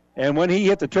Okraska, and when he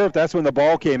hit the turf, that's when the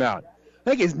ball came out.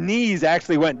 I think his knees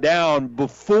actually went down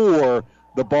before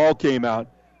the ball came out.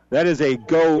 That is a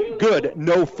good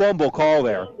no fumble call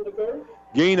there.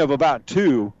 Gain of about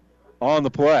 2 on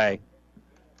the play.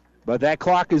 But that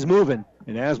clock is moving.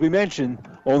 And as we mentioned,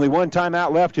 only 1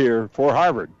 timeout left here for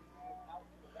Harvard.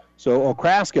 So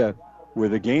Okraska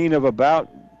with a gain of about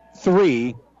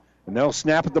 3. And they'll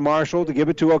snap at the Marshall to give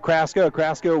it to Okraska.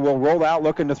 Okraska will roll out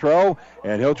looking to throw,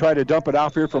 and he'll try to dump it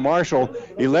off here for Marshall.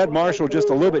 He led Marshall just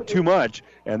a little bit too much,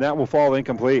 and that will fall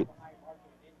incomplete.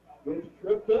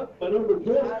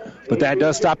 But that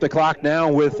does stop the clock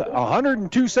now with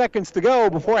 102 seconds to go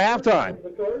before halftime.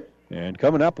 And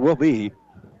coming up will be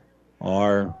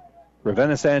our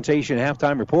Ravenna Sanitation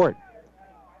halftime report.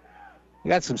 We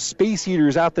got some space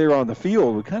heaters out there on the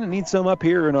field. We kind of need some up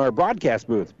here in our broadcast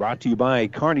booth. Brought to you by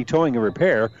Kearney Towing and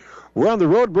Repair. We're on the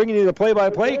road bringing you the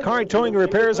play-by-play. Kearney Towing and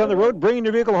Repair is on the road bringing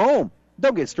your vehicle home.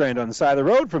 Don't get stranded on the side of the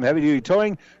road. From heavy-duty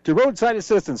towing to roadside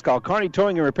assistance, call Kearney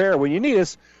Towing and Repair. When you need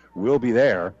us, we'll be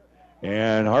there.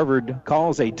 And Harvard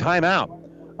calls a timeout.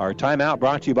 Our timeout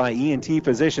brought to you by ENT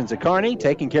Physicians at Kearney,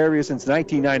 taking care of you since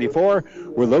 1994.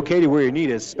 We're located where you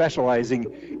need us, specializing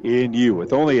in you.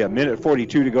 With only 1:42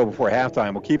 to go before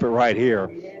halftime, we'll keep it right here.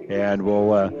 And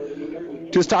we'll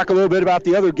just talk a little bit about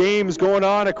the other games going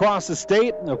on across the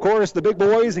state. Of course, the big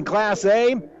boys in Class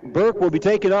A. Burke will be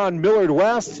taking on Millard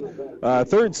West.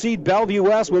 Third seed Bellevue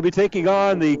West will be taking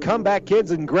on the Comeback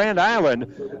Kids in Grand Island.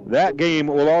 That game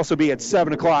will also be at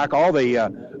 7 o'clock. All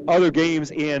the other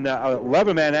games in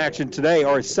 11-man action today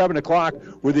are at 7 o'clock,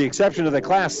 with the exception of the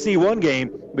Class C1 game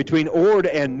between Ord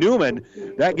and Newman.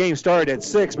 That game started at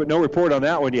 6, but no report on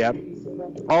that one yet.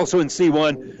 Also in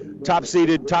C1,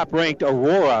 top-seeded, top-ranked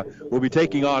Aurora will be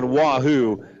taking on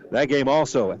Wahoo. That game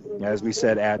also, as we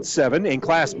said, at 7. In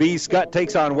Class B, Scott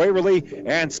takes on Waverly,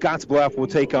 and Scottsbluff will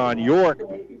take on York.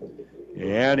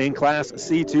 And in Class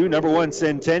C2, number 1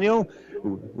 Centennial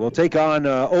will take on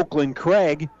Oakland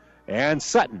Craig, and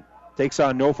Sutton takes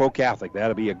on Norfolk Catholic.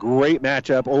 That'll be a great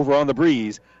matchup over on the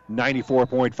Breeze,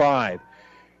 94.5.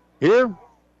 Here,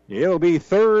 it'll be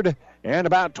 3rd and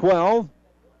about 12.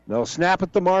 They'll snap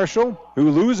at the Marshall, who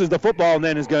loses the football and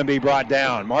then is going to be brought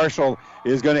down. Marshall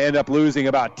is going to end up losing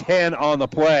about 10 on the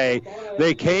play.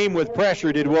 They came with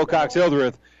pressure, did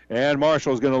Wilcox-Hildreth, and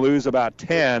Marshall's going to lose about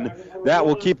 10. That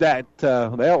will keep that,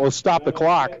 that will stop the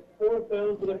clock.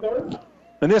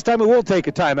 And this time it will take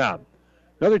a timeout.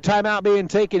 Another timeout being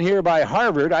taken here by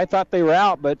Harvard. I thought they were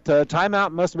out, but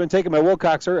timeout must have been taken by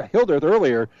Wilcox-Hildreth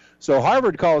earlier. So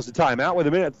Harvard calls the timeout with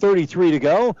 1:33 to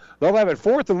go. They'll have it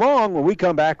 4th and long when we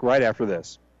come back right after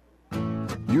this.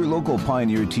 Your local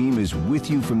Pioneer team is with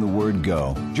you from the word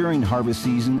go during harvest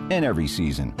season and every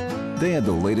season. They have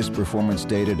the latest performance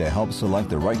data to help select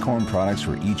the right corn products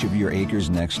for each of your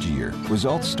acres next year.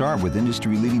 Results start with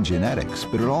industry-leading genetics,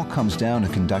 but it all comes down to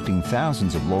conducting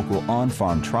thousands of local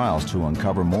on-farm trials to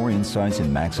uncover more insights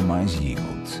and maximize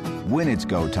yields. When it's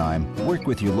go time, work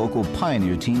with your local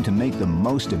Pioneer team to make the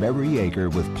most of every acre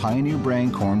with Pioneer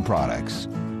brand corn products.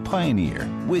 Pioneer,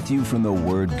 with you from the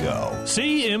word go.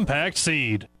 See Impact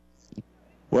Seed.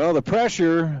 Well, the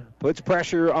pressure puts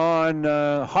pressure on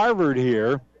Harvard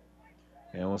here.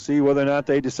 And we'll see whether or not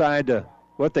they decide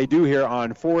what they do here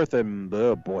on 4th and,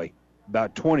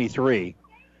 about 23.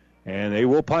 And they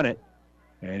will punt it.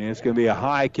 And it's going to be a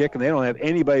high kick, and they don't have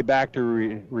anybody back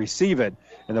to receive it.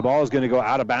 And the ball is going to go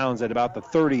out of bounds at about the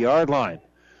 30-yard line.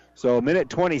 So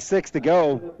 1:26 to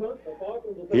go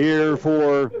here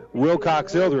for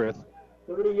Wilcox-Hildreth.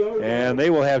 And they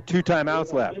will have 2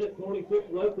 timeouts left.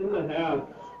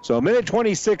 So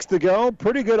 1:26 to go.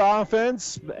 Pretty good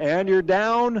offense, and you're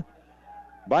down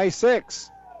by 6.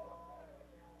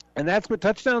 And that's what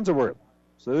touchdowns are worth.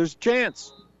 So there's a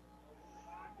chance.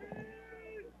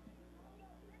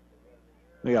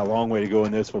 We got a long way to go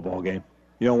in this football game.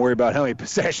 You don't worry about how many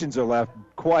possessions are left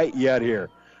quite yet here.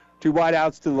 2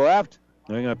 wideouts to the left.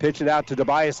 They're going to pitch it out to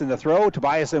Tobias in the throw.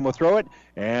 Tobias will throw it,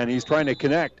 and he's trying to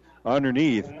connect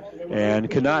underneath and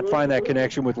cannot find that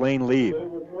connection with Lane Lee,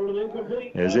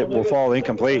 as it will fall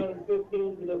incomplete.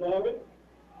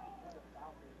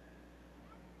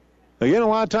 Again, a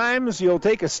lot of times you'll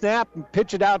take a snap and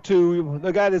pitch it out to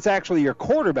the guy that's actually your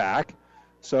quarterback.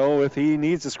 So if he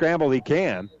needs to scramble, he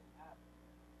can.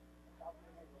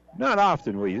 Not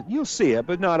often will you. You'll see it,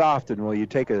 but not often will you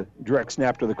take a direct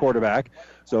snap to the quarterback.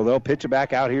 So they'll pitch it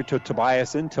back out here to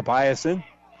Tobiasen. Tobiasen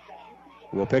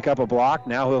will pick up a block.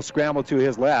 Now he'll scramble to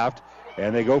his left.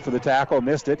 And they go for the tackle,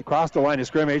 missed it, crossed the line of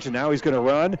scrimmage, and now he's going to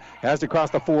run. Has to cross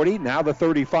the 40, now the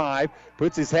 35,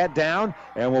 puts his head down,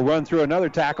 and will run through another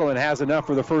tackle and has enough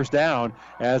for the first down,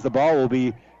 as the ball will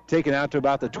be taken out to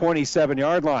about the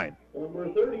 27-yard line. Number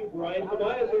 30, Brian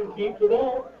Tobiasen keeps the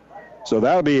ball. So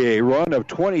that'll be a run of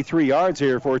 23 yards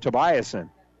here for Tobiasen.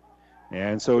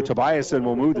 And so Tobiasen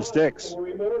will move the sticks.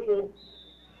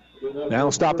 Now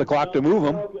stop the clock to move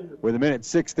him with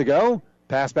 1:06 to go.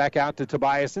 Pass back out to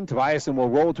Tobiasen. Tobiasen will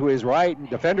roll to his right.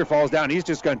 Defender falls down. He's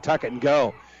just going to tuck it and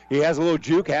go. He has a little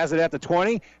juke, has it at the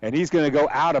 20, and he's going to go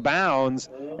out of bounds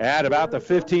at about the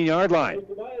 15-yard line.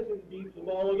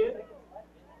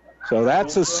 So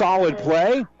that's a solid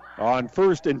play on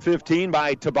 1st and 15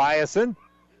 by Tobiasen.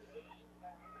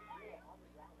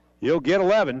 He'll get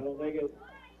 11.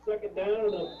 Second down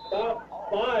and about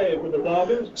 5 for the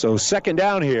Falcons. So second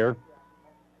down here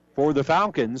for the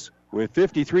Falcons. With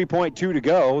 53.2 to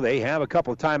go, they have a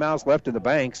couple of timeouts left in the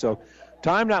bank, so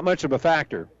time not much of a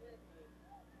factor.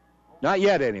 Not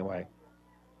yet, anyway.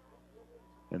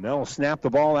 And they'll snap the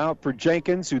ball out for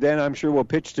Jenkins, who then I'm sure will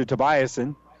pitch to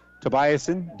Tobiasen.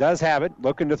 Tobiasen does have it,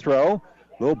 looking to throw.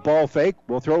 Little ball fake.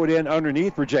 We'll throw it in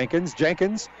underneath for Jenkins.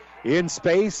 Jenkins in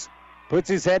space, puts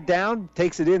his head down,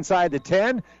 takes it inside the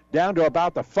 10, down to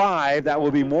about the 5. That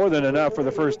will be more than enough for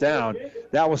the first down.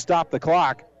 That will stop the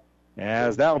clock,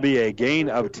 as that will be a gain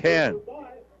of 10.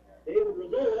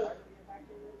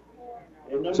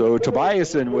 So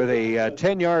Tobiasen with a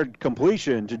 10-yard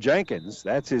completion to Jenkins.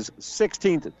 That's his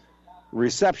 16th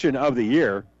reception of the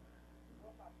year.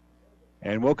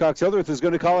 And Wilcox-Hildreth is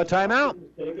going to call a timeout.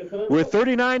 With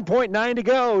 39.9 to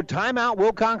go, timeout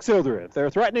Wilcox-Hildreth. They're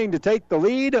threatening to take the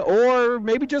lead or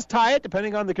maybe just tie it,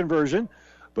 depending on the conversion.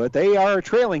 But they are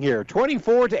trailing here,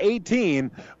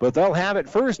 24-18, but they'll have it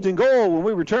 1st and goal when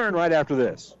we return right after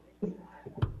this.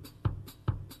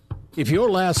 If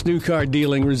your last new car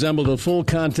dealing resembled a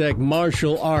full-contact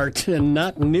martial art and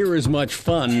not near as much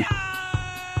fun,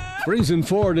 Friesen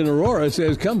Ford in Aurora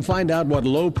says come find out what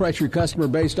low-pressure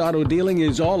customer-based auto dealing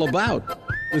is all about.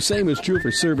 The same is true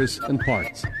for service and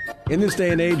parts. In this day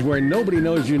and age where nobody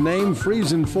knows your name,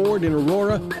 Friesen Ford in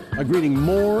Aurora are greeting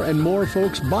more and more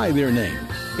folks by their name.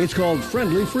 It's called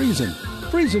Friendly Friesen.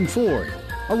 Friesen Ford,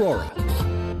 Aurora.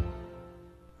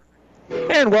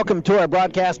 And welcome to our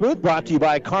broadcast booth, brought to you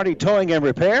by Kearney Towing and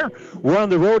Repair. We're on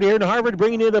the road here in Harvard,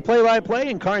 bringing you the play-by-play,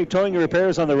 and Kearney Towing and Repair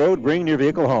is on the road, bringing your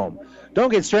vehicle home. Don't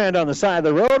get stranded on the side of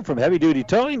the road. From heavy-duty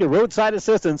towing to roadside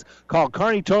assistance, call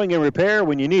Kearney Towing and Repair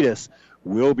when you need us.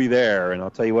 We'll be there. And I'll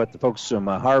tell you what, the folks from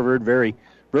Harvard, very,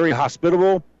 very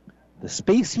hospitable. The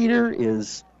space heater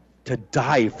is to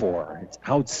die for. It's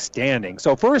outstanding.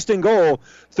 So first and goal,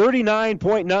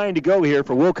 39.9 to go here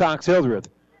for Wilcox-Hildreth.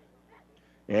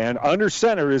 And under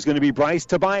center is going to be Bryce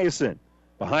Tobiasen.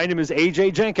 Behind him is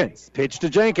A.J. Jenkins. Pitch to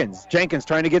Jenkins. Jenkins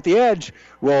trying to get the edge.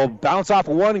 Will bounce off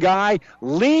of one guy,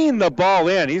 lean the ball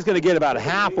in. He's going to get about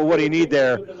half of what he need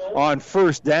there on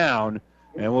first down.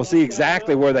 And we'll see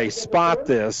exactly where they spot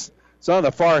this. It's on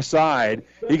the far side.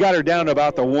 He got her down to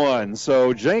about the 1.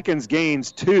 So Jenkins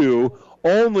gains 2,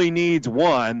 only needs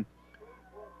 1.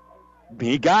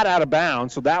 He got out of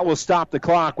bounds, so that will stop the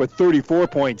clock with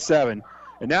 34.7.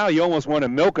 And now you almost want to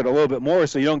milk it a little bit more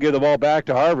so you don't give the ball back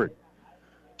to Harvard.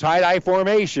 Tie-dye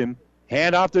formation,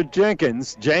 hand off to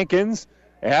Jenkins. Jenkins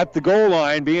at the goal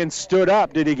line being stood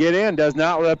up. Did he get in? Does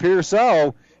not appear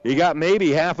so. He got maybe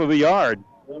half of a yard.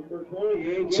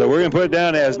 So we're going to put it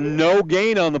down as no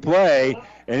gain on the play,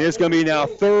 and it's going to be now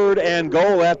third and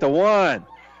goal at the 1.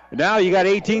 Now you got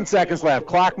 18 seconds left.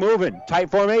 Clock moving. Tight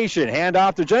formation. Hand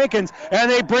off to Jenkins, and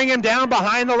they bring him down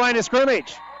behind the line of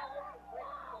scrimmage.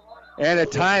 And a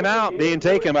timeout being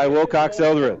taken by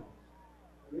Wilcox-Hildreth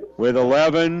with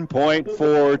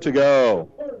 11.4 to go.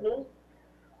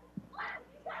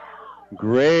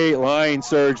 Great line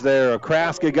surge there.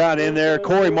 Okraska got in there.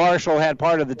 Corey Marshall had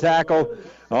part of the tackle.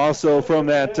 Also from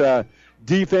that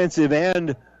defensive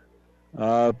end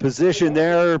position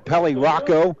there, Pelly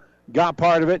Rocco got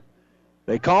part of it.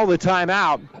 They call the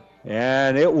timeout,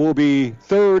 and it will be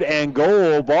third and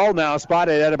goal. Ball now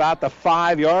spotted at about the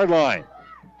 5-yard line.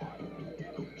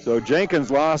 So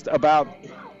Jenkins lost about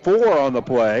 4 on the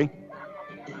play,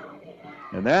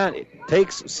 and that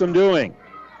takes some doing.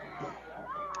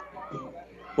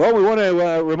 Well, we want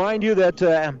to remind you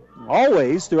that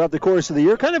always throughout the course of the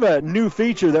year, kind of a new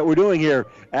feature that we're doing here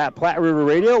at Platte River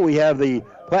Radio, we have the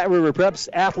Platte River Preps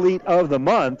Athlete of the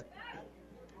Month.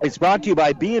 It's brought to you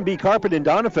by B&B Carpet in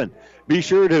Doniphan. Be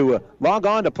sure to log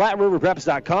on to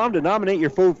PlatteRiverPreps.com to nominate your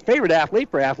favorite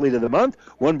athlete for Athlete of the Month.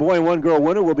 One boy and one girl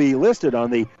winner will be listed on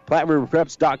the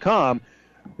PlatteRiverPreps.com.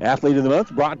 Athlete of the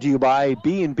Month brought to you by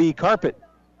B&B Carpet.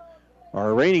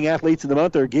 Our reigning athletes of the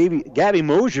month are Gabby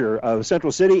Mosier of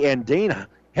Central City and Dane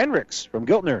Hendricks from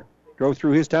Giltner. Drove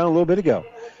through his town a little bit ago.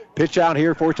 Pitch out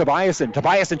here for Tobiasen.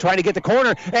 Tobiasen trying to get the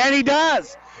corner, and he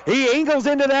does. He angles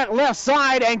into that left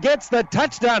side and gets the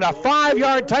touchdown, a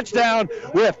 5-yard touchdown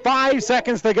with 5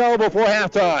 seconds to go before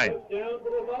halftime.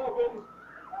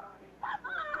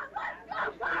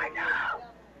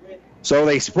 So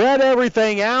they spread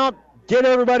everything out, get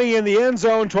everybody in the end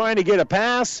zone trying to get a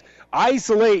pass,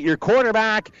 isolate your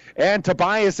quarterback, and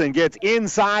Tobiasen gets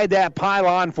inside that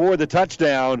pylon for the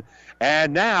touchdown.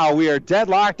 And now we are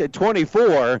deadlocked at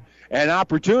 24. An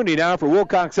opportunity now for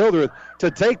Wilcox-Hildreth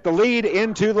to take the lead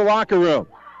into the locker room.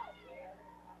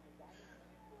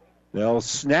 They'll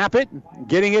snap it,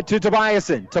 getting it to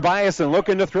Tobiasen. Tobiasen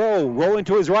looking to throw, rolling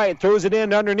to his right, throws it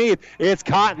in underneath. It's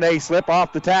caught, and they slip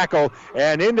off the tackle.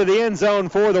 And into the end zone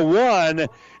for the 1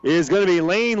 is going to be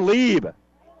Lane Lieb.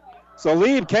 So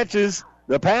Lieb catches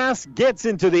the pass, gets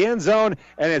into the end zone,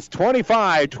 and it's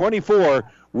 25-24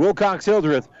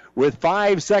 Wilcox-Hildreth with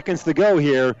 5 seconds to go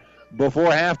here before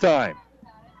halftime.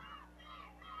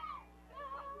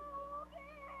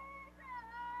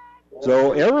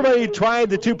 So everybody tried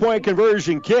the 2-point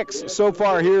conversion kicks so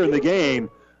far here in the game,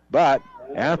 but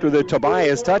after the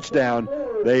Tobias touchdown,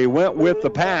 they went with the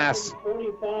pass.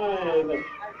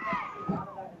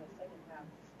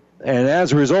 And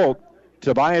as a result,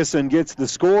 Tobiasen gets the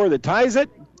score that ties it,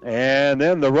 and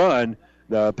then the run,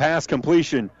 the pass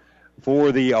completion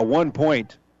for the 1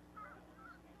 point.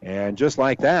 And just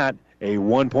like that, a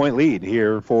 1-point lead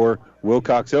here for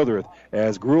Wilcox-Hildreth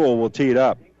as Gruel will tee it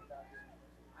up.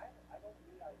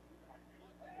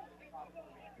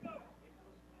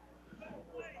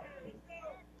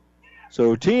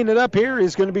 So teeing it up here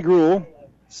is going to be Gruel.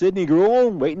 Sidney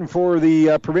Gruel waiting for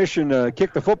the permission to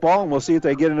kick the football, and we'll see if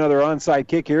they get another onside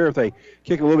kick here. If they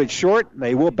kick a little bit short,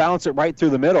 they will bounce it right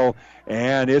through the middle,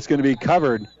 and it's going to be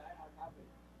covered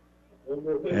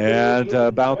at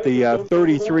about the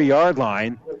 33-yard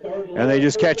line, and they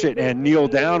just catch it and kneel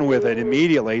down with it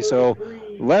immediately. So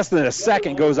less than a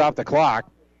second goes off the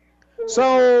clock.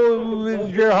 So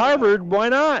if you're Harvard, why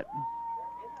not?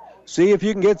 See if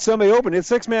you can get somebody open. It's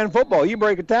 6-man football. You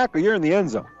break a tackle, you're in the end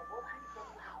zone.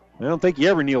 I don't think you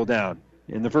ever kneel down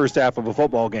in the first half of a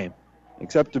football game,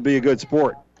 except to be a good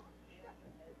sport.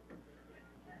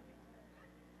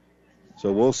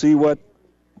 So we'll see what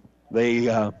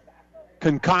they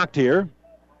concoct here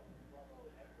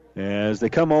as they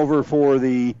come over for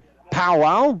the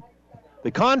powwow.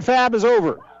 The confab is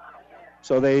over,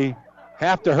 so they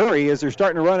have to hurry as they're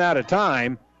starting to run out of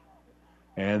time.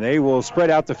 And they will spread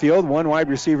out the field. One wide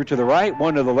receiver to the right,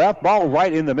 one to the left. Ball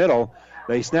right in the middle.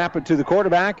 They snap it to the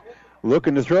quarterback.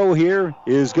 Looking to throw here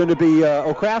is going to be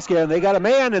Okraska, and they got a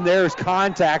man, and there's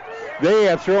contact. They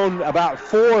have thrown about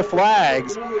 4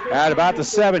 flags at about the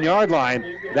 7-yard line.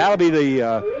 That'll be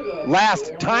the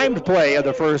last timed play of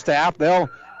the first half. They'll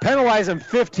penalize him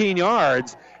 15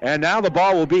 yards, and now the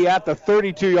ball will be at the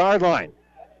 32-yard line.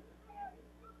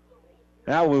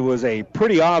 That was a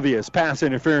pretty obvious pass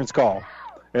interference call,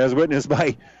 as witnessed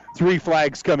by 3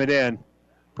 flags coming in,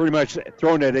 pretty much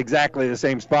thrown at exactly the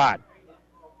same spot.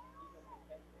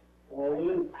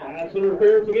 Pass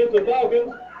interference against the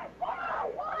Falcons.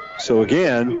 So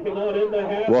again,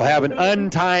 we'll have an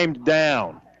untimed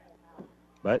down.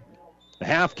 But the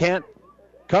half can't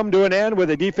come to an end with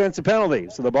a defensive penalty.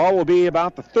 So the ball will be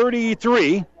about the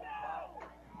 33.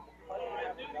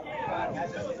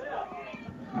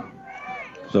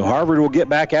 So Harvard will get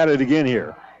back at it again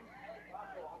here.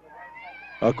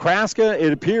 Okraska,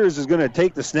 it appears, is going to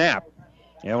take the snap.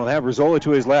 And we'll have Rizzola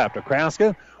to his left.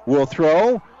 Okraska will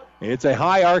throw. It's a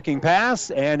high arcing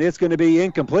pass, and it's going to be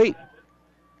incomplete.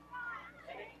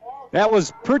 That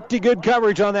was pretty good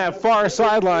coverage on that far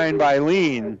sideline by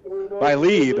Lieb,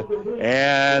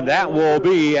 and that will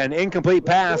be an incomplete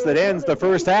pass that ends the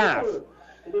first half.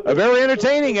 A very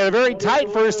entertaining and a very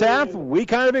tight first half. We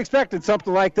kind of expected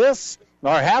something like this.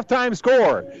 Our halftime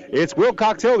score, it's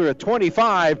Wilcox-Hildreth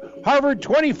 25, Harvard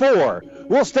 24.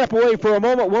 We'll step away for a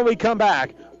moment. When we come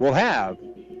back, we'll have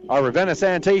our Ravenna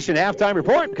Sanitation halftime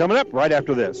report coming up right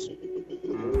after this.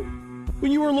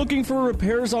 When you are looking for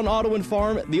repairs on auto and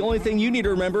farm, the only thing you need to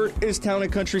remember is Town &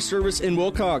 Country Service in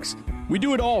Wilcox. We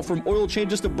do it all, from oil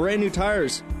changes to brand new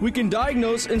tires. We can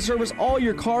diagnose and service all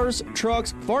your cars,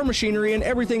 trucks, farm machinery, and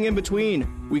everything in between.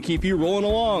 We keep you rolling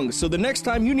along, so the next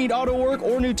time you need auto work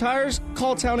or new tires,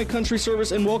 call Town & Country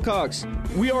Service in Wilcox.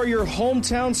 We are your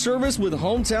hometown service with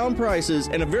hometown prices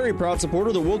and a very proud supporter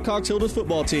of the Wilcox-Hildreth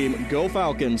football team. Go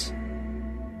Falcons!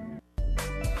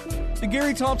 The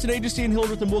Gary Thompson Agency in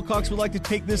Hildreth and Wilcox would like to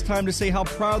take this time to say how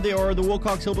proud they are of the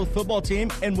Wilcox-Hildreth football team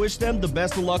and wish them the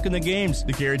best of luck in the games.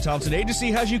 The Gary Thompson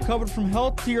Agency has you covered from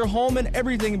health to your home and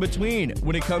everything in between.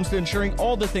 When it comes to ensuring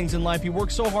all the things in life you work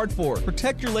so hard for,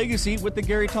 protect your legacy with the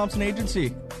Gary Thompson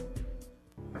Agency.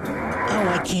 Oh,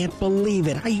 I can't believe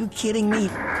it. Are you kidding me?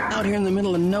 Out here in the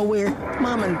middle of nowhere,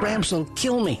 Mom and Bramps will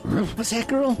kill me. What's that,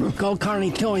 girl? Call Kearney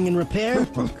Towing and Repair?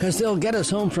 Because they'll get us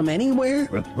home from anywhere?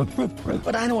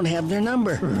 But I don't have their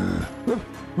number.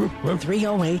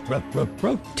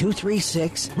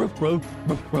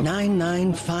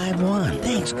 308-236-9951.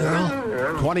 Thanks, girl.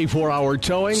 24-hour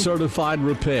towing, certified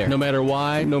repair. No matter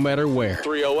why, no matter where.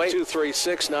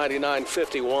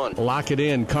 308-236-9951. Lock it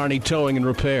in, Kearney Towing and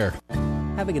Repair.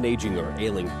 Having an aging or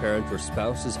ailing parent or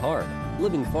spouse is hard.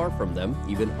 Living far from them,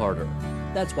 even harder.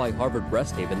 That's why Harvard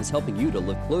Breast Haven is helping you to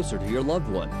live closer to your loved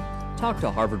one. Talk to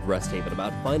Harvard Breast Haven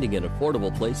about finding an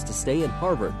affordable place to stay in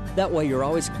Harvard. That way you're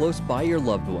always close by your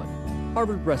loved one.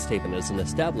 Harvard Breast Haven is an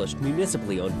established,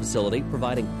 municipally owned facility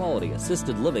providing quality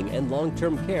assisted living and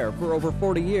long-term care for over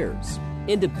 40 years.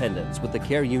 Independence with the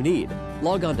care you need.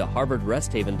 Log on to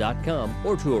harvardresthaven.com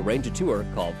or to arrange a tour,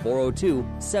 call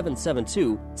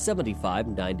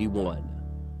 402-772-7591.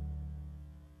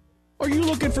 Are you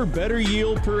looking for better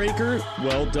yield per acre?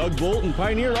 Well, Doug Bolt and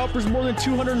Pioneer offers more than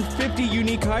 250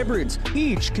 unique hybrids,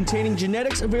 each containing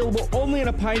genetics available only in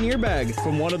a Pioneer bag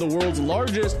from one of the world's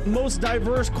largest, most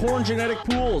diverse corn genetic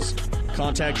pools.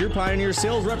 Contact your Pioneer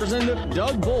sales representative,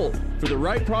 Doug Bolt, for the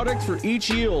right product for each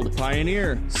yield.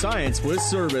 Pioneer, science with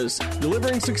service,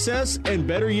 delivering success and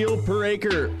better yield per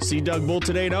acre. See Doug Bolt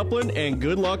today in Upland, and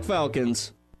good luck,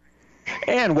 Falcons.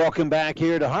 And welcome back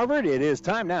here to Harvard. It is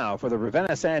time now for the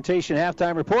Ravenna Sanitation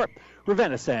halftime report.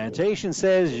 Ravenna Sanitation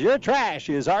says your trash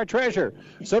is our treasure.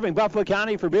 Serving Buffalo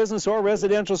County for business or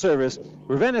residential service,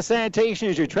 Ravenna Sanitation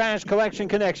is your trash collection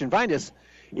connection. Find us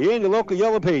in the local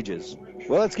Yellow Pages.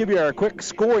 Well, let's give you our quick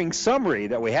scoring summary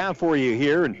that we have for you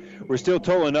here, and we're still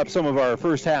totaling up some of our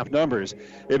first half numbers.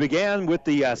 It began with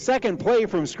the second play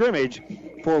from scrimmage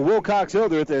for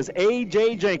Wilcox-Hildreth as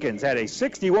A.J. Jenkins had a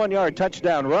 61-yard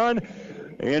touchdown run.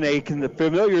 In a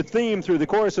familiar theme through the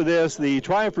course of this, the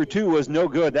try for two was no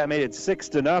good. That made it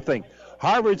 6-0.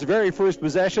 Harvard's very first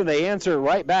possession, they answer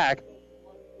right back.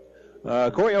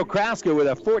 Corey Okraska with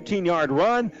a 14-yard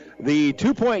run. The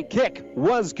two-point kick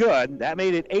was good. That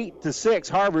made it 8-6,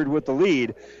 Harvard with the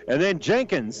lead. And then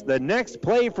Jenkins, the next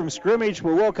play from scrimmage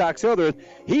for Wilcox-Hildreth,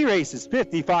 he races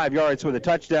 55 yards with a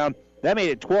touchdown. That made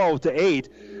it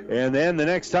 12-8. And then the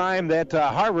next time that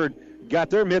Harvard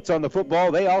got their mitts on the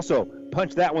football, they also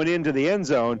punched that one into the end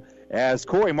zone as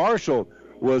Corey Marshall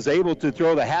was able to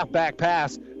throw the halfback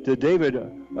pass to David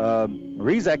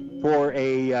Rizek for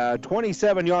a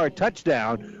 27-yard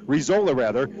touchdown, Rizola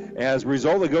rather, as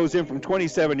Rizola goes in from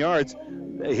 27 yards.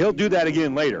 He'll do that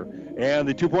again later. And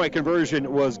the two-point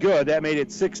conversion was good. That made it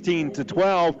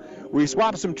 16-12. We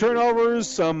swapped some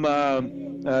turnovers,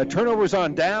 turnovers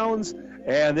on downs,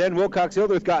 and then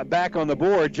Wilcox-Hildreth got back on the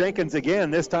board. Jenkins again,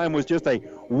 this time was just a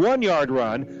 1-yard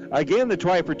run. Again, the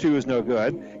try for two is no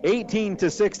good.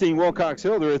 18-16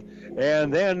 Wilcox-Hildreth.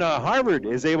 And then Harvard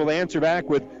is able to answer back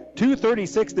with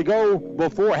 2:36 to go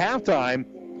before halftime.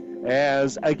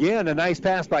 As, again, a nice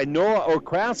pass by Noah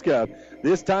Okraska,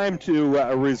 this time to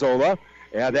Rizola.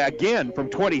 Again, from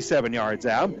 27 yards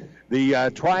out.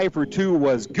 The try for two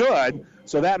was good,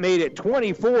 so that made it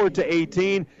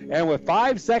 24-18. And with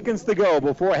 5 seconds to go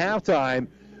before halftime,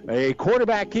 a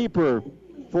quarterback keeper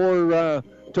for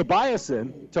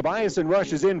Tobiasen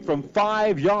rushes in from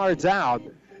 5 yards out.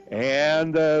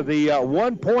 And the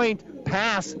 1-point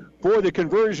pass for the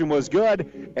conversion was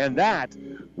good, and that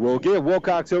will give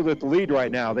Wilcox-Hildreth the lead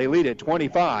right now. They lead at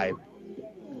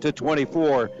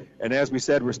 25-24. And as we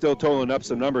said, we're still totaling up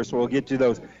some numbers, so we'll get to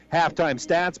those halftime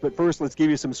stats. But first, let's give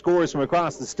you some scores from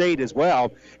across the state as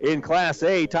well. In Class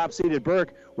A, top-seeded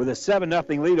Burke with a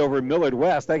 7-0 lead over Millard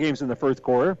West. That game's in the first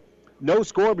quarter. No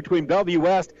score between Bellevue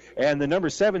West and the number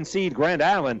 7 seed Grand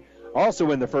Island, also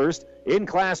in the first. In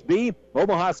Class B,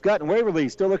 Omaha Skutt and Waverly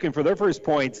still looking for their first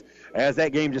points as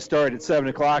that game just started at 7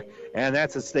 o'clock. And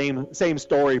that's the same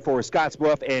story for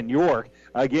Scottsbluff and York.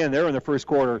 Again, they're in the first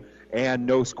quarter and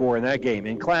no score in that game.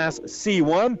 In Class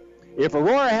C1, if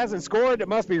Aurora hasn't scored, it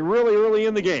must be really early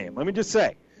in the game. Let me just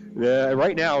say,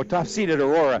 right now, top-seeded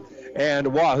Aurora and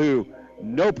Wahoo,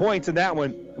 no points in that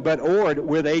one, but Ord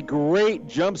with a great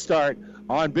jump start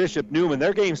on Bishop Newman.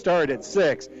 Their game started at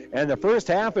 6, and the first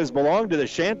half has belonged to the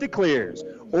Chanticleers.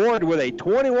 Ord with a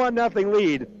 21-0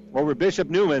 lead over Bishop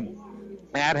Newman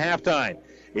at halftime.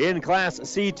 In Class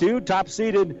C2,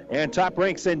 top-seeded and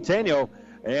top-ranked Centennial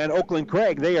and Oakland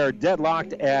Craig, they are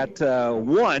deadlocked at 0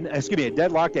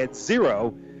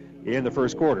 in the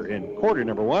first quarter. In quarter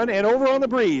number 1, and over on the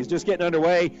breeze, just getting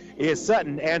underway, is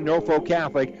Sutton and Norfolk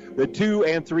Catholic, the 2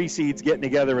 and 3 seeds getting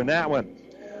together in that one.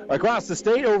 Across the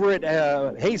state, over at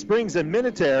Hay Springs and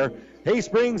Minutair, Hay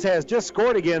Springs has just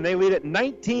scored again. They lead at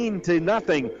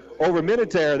 19-0 over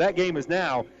Minutair. That game is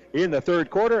now in the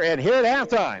third quarter, and here at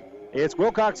halftime, it's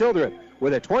Wilcox-Hildreth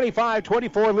with a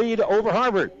 25-24 lead over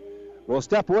Harvard. We'll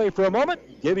step away for a moment,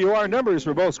 give you our numbers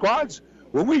for both squads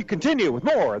when we continue with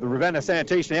more of the Ravenna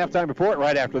Sanitation Halftime Report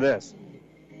right after this.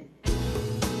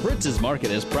 Fritz's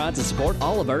Market is proud to support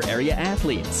all of our area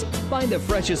athletes. Find the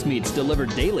freshest meats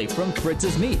delivered daily from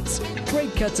Fritz's Meats.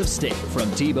 Great cuts of steak, from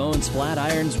T-bones, flat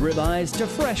irons, ribeyes, to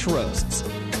fresh roasts.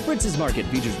 Fritz's Market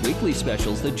features weekly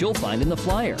specials that you'll find in the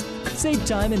flyer. Save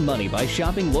time and money by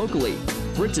shopping locally.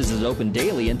 Fritz's is open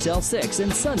daily until 6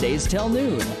 and Sundays till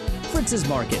noon. Fritz's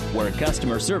Market, where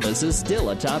customer service is still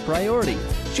a top priority.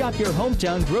 Shop your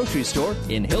hometown grocery store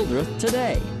in Hildreth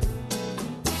today.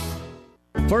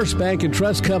 First Bank and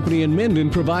Trust Company in Minden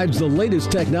provides the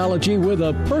latest technology with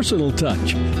a personal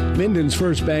touch. Minden's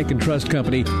First Bank and Trust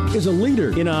Company is a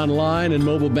leader in online and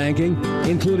mobile banking,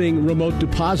 including remote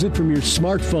deposit from your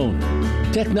smartphone.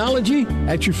 Technology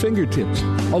at your fingertips,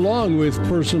 along with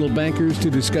personal bankers to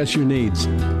discuss your needs.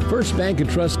 First Bank and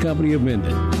Trust Company of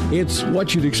Minden. It's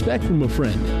what you'd expect from a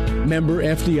friend. Member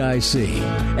FDIC.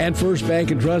 And First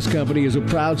Bank and Trust Company is a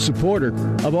proud supporter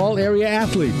of all area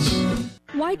athletes.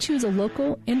 Why choose a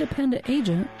local, independent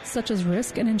agent such as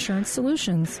Risk and Insurance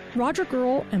Solutions? Roger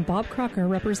Gurl and Bob Crocker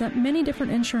represent many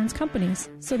different insurance companies,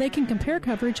 so they can compare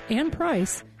coverage and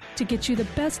price to get you the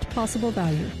best possible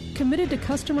value. Committed to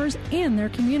customers and their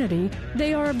community,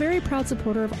 they are a very proud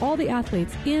supporter of all the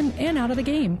athletes in and out of the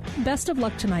game. Best of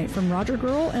luck tonight from Roger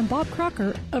Gurl and Bob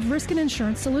Crocker of Risk and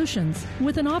Insurance Solutions,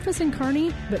 with an office in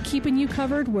Kearney, but keeping you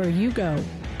covered where you go.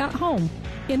 At home,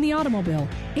 in the automobile,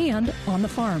 and on the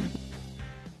farm.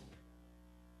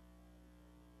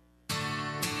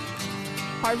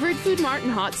 Harvard Food Mart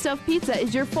and Hot Stuff Pizza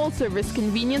is your full-service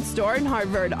convenience store in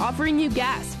Harvard, offering you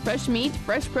gas, fresh meat,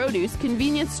 fresh produce,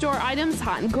 convenience store items,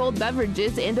 hot and cold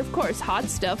beverages, and of course, hot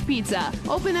stuff pizza.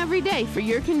 Open every day for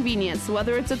your convenience,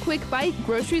 whether it's a quick bite,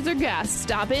 groceries, or gas.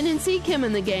 Stop in and see Kim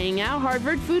and the gang at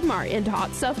Harvard Food Mart and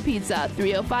Hot Stuff Pizza,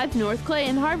 305 North Clay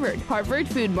in Harvard. Harvard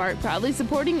Food Mart, proudly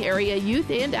supporting area youth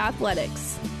and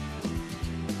athletics.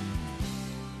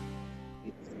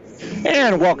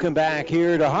 And welcome back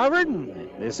here to Harvard.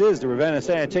 This is the Ravenna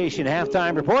Sanitation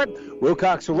Halftime Report.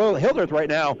 Wilcox-Hildreth right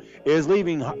now is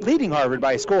leading Harvard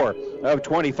by a score of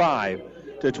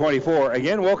 25-24.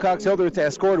 Again, Wilcox-Hildreth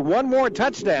has scored one more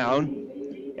touchdown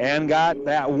and got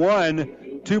that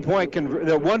one the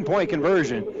 1-point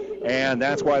conversion, and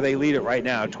that's why they lead it right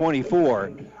now,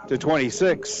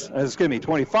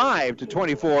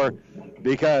 25-24,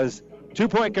 because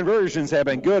 2-point conversions have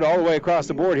been good all the way across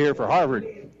the board here for Harvard.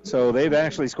 So they've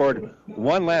actually scored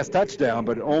one last touchdown,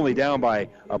 but only down by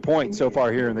a point so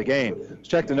far here in the game. Let's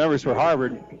check the numbers for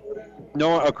Harvard.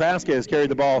 Noah Okraska has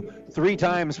carried the ball 3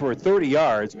 times for 30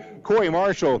 yards. Corey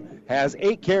Marshall has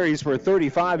 8 carries for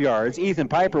 35 yards. Ethan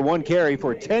Piper, 1 carry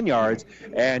for 10 yards.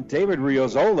 And David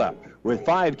Riozola with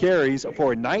 5 carries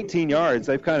for 19 yards.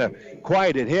 They've kind of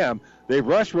quieted him. They've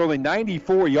rushed for only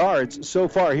 94 yards so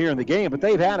far here in the game, but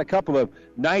they've had a couple of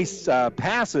nice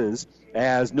passes,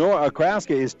 as Noah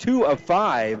Okraska is 2 of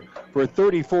 5 for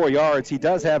 34 yards. He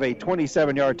does have a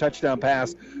 27-yard touchdown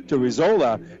pass to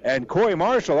Rizola, and Corey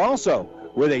Marshall also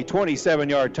with a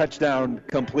 27-yard touchdown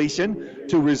completion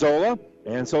to Rizola.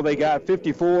 And so they got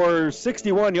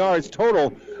 61 yards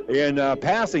total in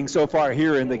passing so far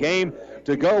here in the game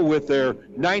to go with their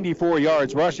 94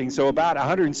 yards rushing. So about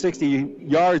 160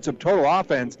 yards of total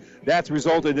offense. That's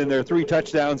resulted in their 3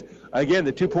 touchdowns. Again,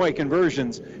 the 2-point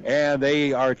conversions, and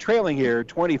they are trailing here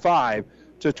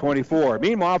 25-24.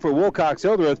 Meanwhile, for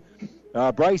Wilcox-Hildreth,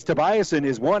 Bryce Tobiasen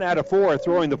is 1 out of 4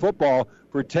 throwing the football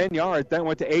for 10 yards. That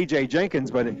went to A.J. Jenkins,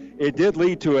 but it did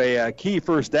lead to a key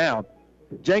first down.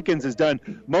 Jenkins has done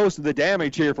most of the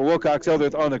damage here for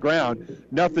Wilcox-Hildreth on the ground.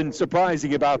 Nothing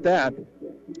surprising about that,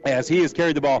 as he has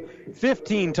carried the ball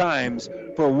 15 times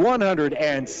for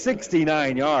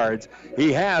 169 yards.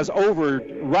 He has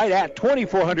right at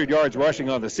 2,400 yards rushing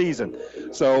on the season.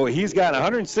 So he's got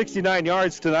 169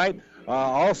 yards tonight,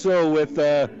 also with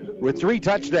 3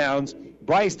 touchdowns.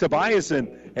 Bryce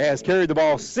Tobiasen has carried the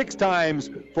ball 6 times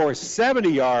for 70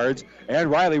 yards, and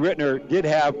Riley Rittner did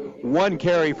have 1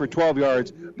 carry for 12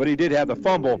 yards, but he did have the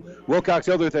fumble.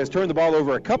 Wilcox-Hildreth has turned the ball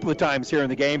over a couple of times here in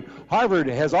the game. Harvard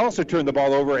has also turned the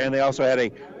ball over, and they also had a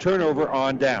turnover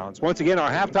on downs. Once again, our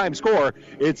halftime score,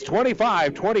 it's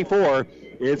 25-24.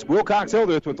 It's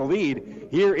Wilcox-Hildreth with the lead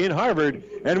here in Harvard,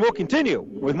 and we'll continue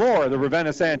with more of the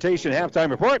Ravenna Sanitation Halftime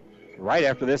Report right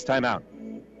after this timeout.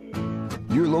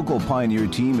 Your local Pioneer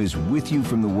team is with you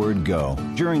from the word go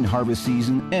during harvest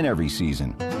season and every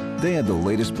season. They have the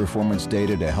latest performance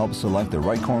data to help select the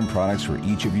right corn products for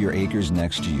each of your acres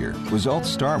next year. Results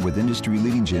start with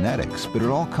industry-leading genetics, but it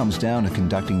all comes down to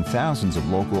conducting thousands of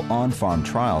local on-farm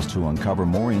trials to uncover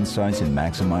more insights and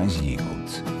maximize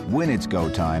yields. When it's go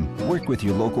time, work with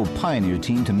your local Pioneer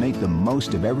team to make the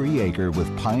most of every acre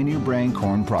with Pioneer brand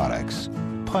corn products.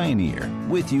 Pioneer,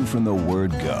 with you from the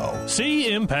word go.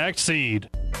 See Impact Seed.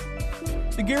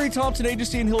 The Gary Thompson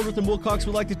Agency in Hildreth and Wilcox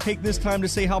would like to take this time to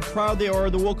say how proud they are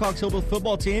of the Wilcox-Hildreth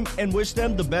football team and wish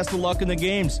them the best of luck in the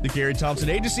games. The Gary Thompson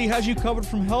Agency has you covered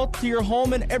from health to your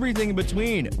home and everything in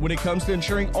between. When it comes to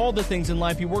ensuring all the things in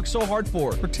life you work so hard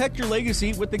for, protect your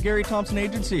legacy with the Gary Thompson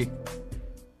Agency.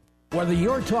 Whether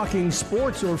you're talking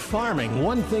sports or farming,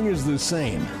 one thing is the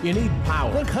same. You need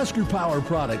power. Think Husker Power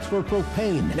products for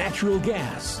propane, natural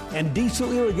gas, and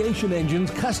diesel irrigation engines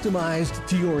customized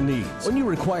to your needs. When you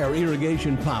require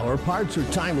irrigation power, parts, or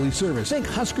timely service, think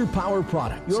Husker Power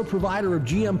products, your provider of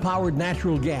GM-powered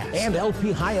natural gas and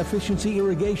LP high-efficiency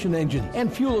irrigation engine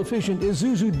and fuel-efficient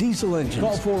Isuzu diesel engines.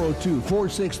 Call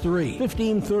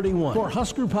 402-463-1531 for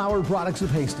Husker Power products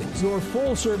of Hastings, your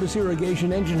full-service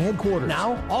irrigation engine headquarters.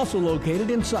 Now, also located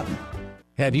in Sutton.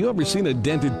 Have you ever seen a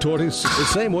dented tortoise? The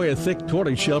same way a thick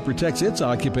tortoise shell protects its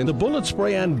occupant, the bullet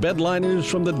spray on bed liners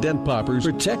from the Dent Poppers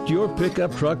protect your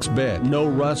pickup truck's bed. No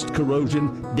rust,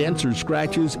 corrosion, dents, or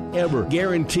scratches ever.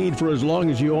 Guaranteed for as long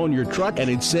as you own your truck,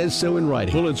 and it says so in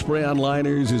writing. Bullet spray on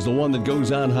liners is the one that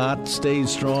goes on hot,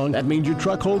 stays strong. That means your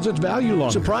truck holds its value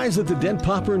longer. Surprised that the Dent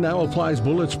Popper now applies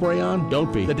bullet spray on?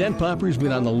 Don't be. The Dent Popper's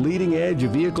been on the leading edge of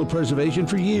vehicle preservation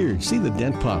for years. See the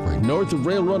Dent Popper north of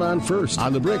Railroad on First,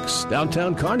 on the Bricks,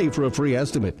 downtown Kearney for a free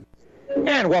estimate.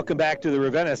 And welcome back to the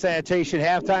Ravenna Sanitation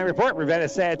Halftime Report. Ravenna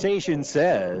Sanitation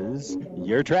says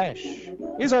your trash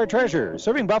is our treasure,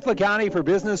 serving Buffalo County for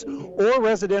business or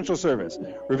residential service.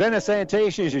 Ravenna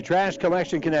Sanitation is your trash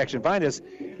collection connection. Find us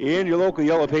in your local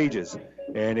Yellow Pages.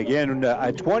 And again,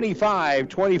 a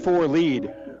 25-24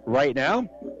 lead right now.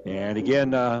 And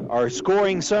again, our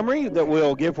scoring summary that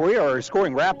we'll give for you, or our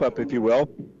scoring wrap-up, if you will.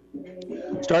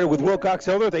 Started with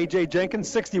Wilcox-Hildreth, A.J. Jenkins,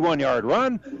 61-yard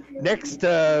run. Next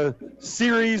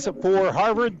series for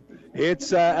Harvard,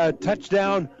 it's a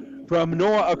touchdown from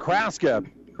Noah Okraska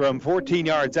from 14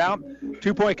 yards out.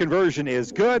 2-point conversion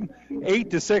is good.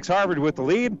 8-6 Harvard with the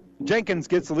lead. Jenkins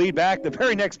gets the lead back. The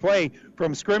very next play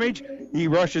from scrimmage, he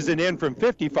rushes it in from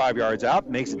 55 yards out,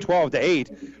 makes it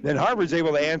 12-8. Then Harvard's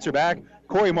able to answer back.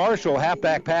 Corey Marshall,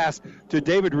 halfback pass to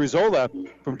David Rizzola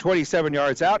from 27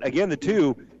 yards out. Again, the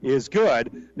 2 is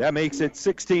good. That makes it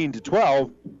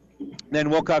 16-12. Then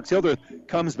Wilcox-Hildreth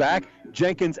comes back.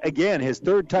 Jenkins again, his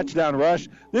third touchdown rush,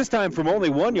 this time from only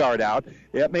 1 yard out.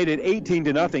 That made it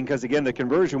 18-0 because, again, the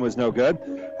conversion was no good.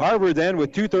 Harvard then,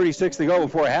 with 2:36 to go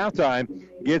before halftime,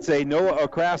 gets a Noah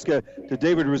Okraska to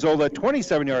David Rizzola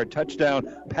 27-yard touchdown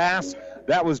pass.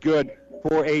 That was good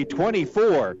for a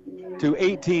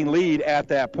 24-18 lead at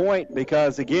that point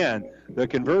because, again, the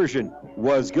conversion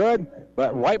was good.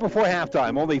 But right before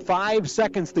halftime, only 5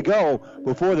 seconds to go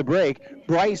before the break,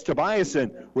 Bryce Tobiasen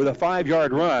with a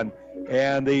 5-yard run.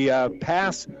 And the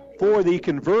pass for the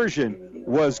conversion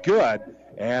was good.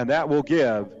 And that will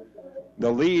give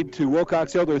the lead to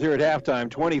Wilcox-Hildreth here at halftime,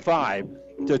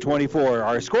 25-24.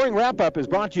 Our scoring wrap-up is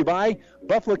brought to you by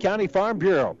Buffalo County Farm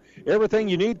Bureau. Everything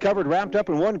you need covered, wrapped up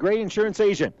in one great insurance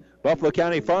agent. Buffalo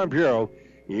County Farm Bureau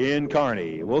in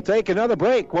Kearney. We'll take another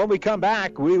break. When we come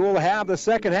back, we will have the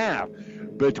second half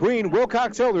between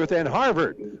Wilcox-Hildreth and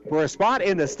Harvard for a spot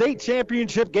in the state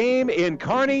championship game in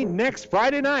Kearney next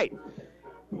Friday night.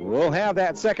 We'll have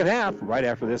that second half right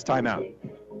after this timeout.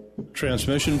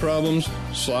 Transmission problems,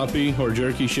 sloppy or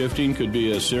jerky shifting could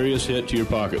be a serious hit to your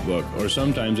pocketbook, or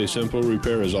sometimes a simple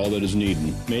repair is all that is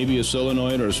needed. Maybe a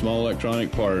solenoid or a small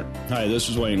electronic part. Hi, this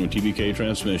is Wayne with TBK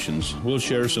Transmissions. We'll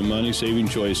share some money-saving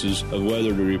choices of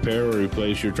whether to repair or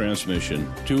replace your transmission.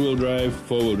 Two-wheel drive,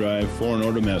 four-wheel drive, foreign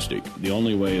or domestic. The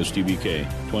only way is TBK.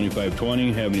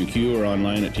 2520 Avenue Q or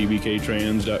online at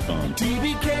tbktrans.com.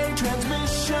 TBK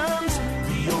Transmissions,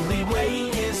 the only way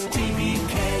is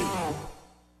TBK.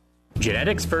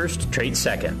 Genetics first, traits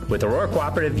second. With Aurora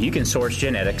Cooperative, you can source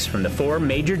genetics from the 4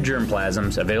 major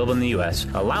germplasms available in the U.S.,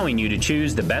 allowing you to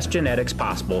choose the best genetics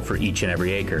possible for each and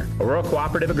every acre. Aurora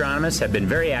Cooperative agronomists have been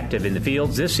very active in the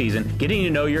fields this season, getting to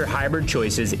know your hybrid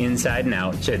choices inside and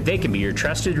out so that they can be your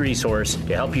trusted resource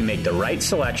to help you make the right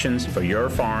selections for your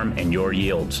farm and your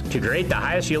yields. To create the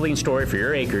highest yielding story for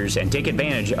your acres and take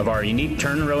advantage of our unique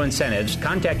turn and row incentives,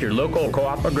 contact your local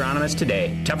co-op agronomist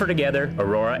today. Tougher together,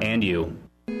 Aurora and you.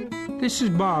 This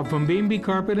is Bob from B&B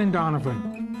Carpet and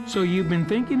Donovan. So you've been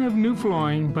thinking of new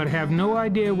flooring but have no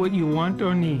idea what you want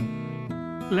or need.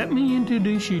 Let me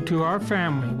introduce you to our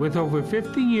family with over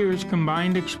 50 years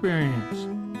combined experience.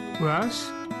 Russ,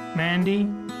 Mandy,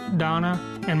 Donna,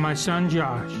 and my son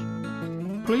Josh.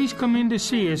 Please come in to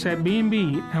see us at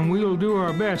B&B and we will do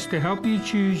our best to help you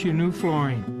choose your new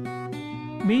flooring.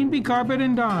 B&B Carpet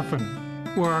and Donovan,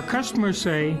 where our customers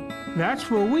say, that's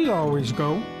where we always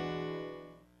go.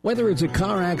 Whether it's a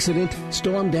car accident,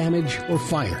 storm damage, or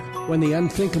fire, when the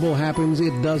unthinkable happens,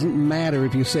 it doesn't matter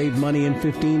if you save money in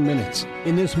 15 minutes.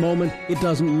 In this moment, it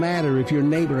doesn't matter if your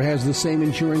neighbor has the same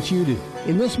insurance you do.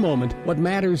 In this moment, what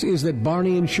matters is that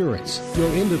Barney Insurance,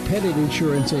 your independent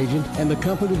insurance agent, and the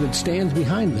company that stands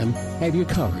behind them have you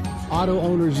covered. Auto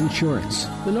Owners Insurance,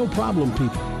 the no-problem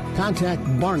people. Contact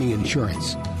Barney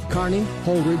Insurance. Kearney,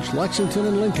 Holdridge, Lexington,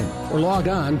 and Lincoln, or log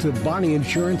on to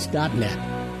barneyinsurance.net.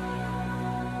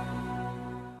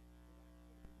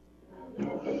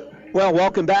 Well,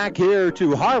 welcome back here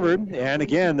to Harvard, and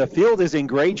again, the field is in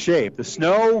great shape. The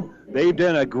snow, they've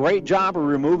done a great job of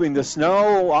removing the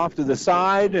snow off to the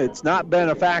side. It's not been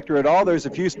a factor at all. There's a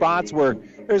few spots where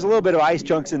there's a little bit of ice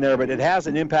chunks in there, but it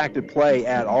hasn't impacted play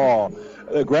at all.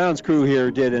 The grounds crew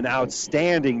here did an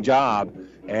outstanding job,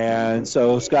 and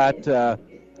so Scott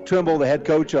Trimble, the head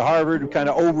coach of Harvard, kind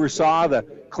of oversaw the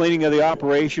cleaning of the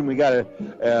operation. We got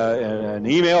an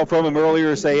email from him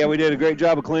earlier saying, yeah, we did a great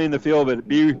job of cleaning the field, but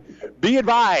be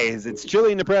advised, it's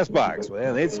chilly in the press box.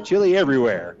 Well, it's chilly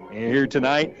everywhere here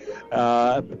tonight.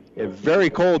 A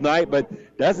very cold night, but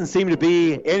doesn't seem to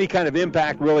be any kind of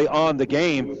impact really on the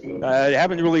game.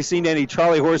 Haven't really seen any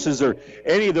Charlie horses or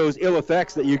any of those ill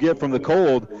effects that you get from the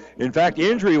cold. In fact,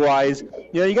 injury-wise,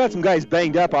 you got some guys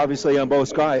banged up, obviously, on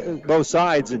both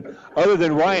sides. And other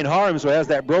than Ryan Harms, who has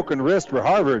that broken wrist for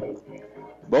Harvard,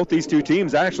 both these two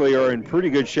teams actually are in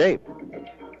pretty good shape.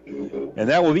 And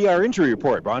that will be our injury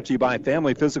report, brought to you by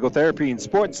Family Physical Therapy and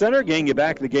Sports Center, getting you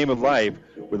back to the game of life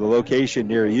with a location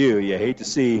near you. You hate to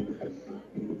see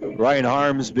Ryan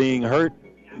Harms being hurt,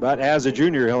 but as a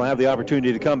junior, he'll have the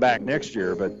opportunity to come back next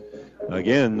year. But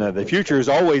again, the future is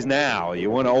always now. You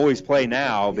want to always play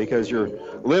now because you're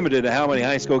limited to how many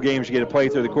high school games you get to play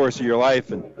through the course of your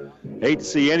life, and hate to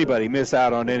see anybody miss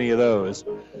out on any of those.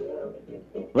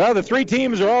 Well, the three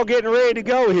teams are all getting ready to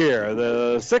go here.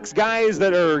 The 6 guys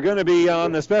that are going to be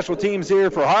on the special teams here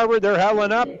for Harvard, they're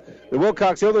huddling up. The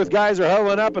Wilcox-Hildreth guys are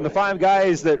huddling up, and the 5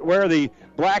 guys that wear the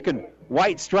black and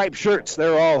white striped shirts,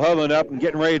 they're all huddling up and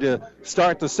getting ready to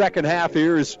start the second half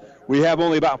here as we have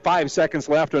only about 5 seconds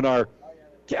left on our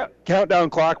countdown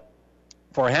clock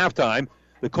for halftime.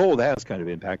 The cold has kind of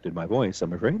impacted my voice,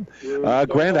 I'm afraid.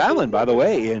 Grand Island, by the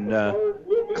way, in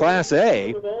Class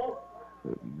A,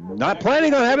 not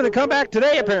planning on having to come back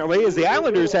today, apparently, as the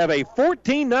Islanders have a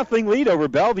 14-0 lead over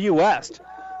Bellevue West.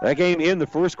 That game in the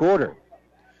first quarter.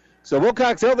 So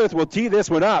Wilcox-Hildreth will tee this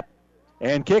one up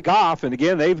and kick off. And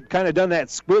again, they've kind of done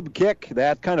that squib kick,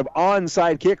 that kind of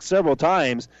onside kick several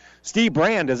times. Steve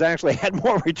Brand has actually had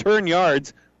more return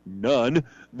yards, none,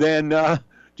 than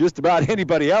just about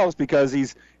anybody else because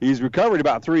he's recovered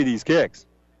about 3 of these kicks.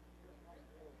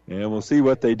 And we'll see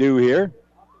what they do here.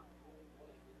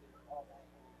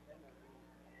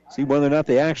 See whether or not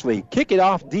they actually kick it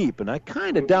off deep, and I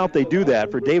kind of doubt they do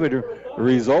that for David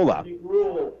Rizzola.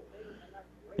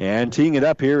 And teeing it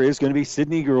up here is going to be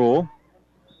Sidney Gruhl.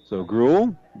 So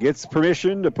Gruhl gets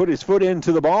permission to put his foot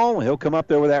into the ball. He'll come up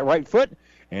there with that right foot,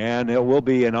 and it will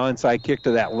be an onside kick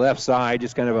to that left side,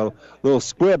 just kind of a little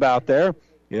squib out there.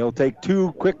 He'll take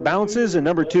 2 quick bounces, and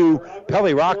number 2,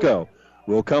 Pele Rocco,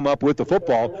 will come up with the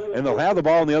football, and they'll have the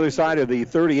ball on the other side of the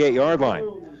 38-yard line.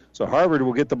 So Harvard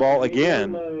will get the ball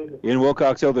again in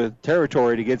Wilcox-Hildreth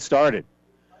territory to get started.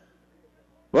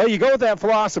 Well, you go with that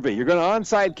philosophy. You're going to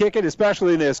onside kick it,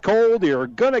 especially in this cold. You're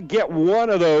going to get one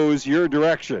of those your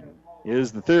direction,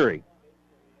 is the theory.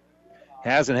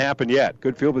 Hasn't happened yet.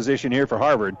 Good field position here for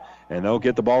Harvard, and they'll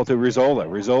get the ball to Rizzola.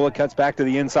 Rizzola cuts back to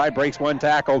the inside, breaks 1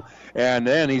 tackle, and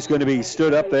then he's going to be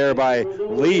stood up there by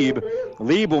Lieb.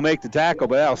 Lieb will make the tackle,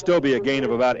 but that'll still be a gain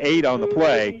of about 8 on the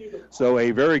play. So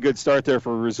a very good start there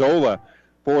for Rizzola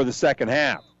for the second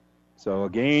half. So a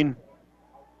gain,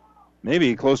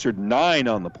 maybe closer to 9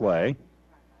 on the play.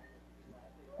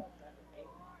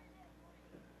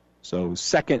 So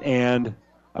second and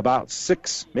about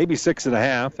 6, maybe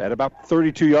 6.5 at about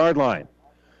 32-yard line.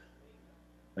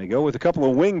 They go with a couple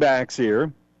of wingbacks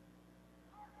here.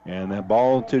 And that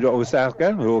ball to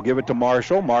Osaka, who will give it to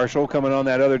Marshall. Marshall coming on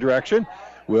that other direction.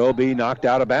 Will be knocked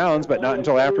out of bounds, but not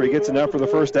until after he gets enough for the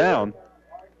first down.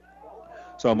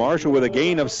 So Marshall with a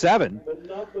gain of 7.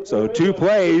 So 2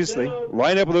 plays. They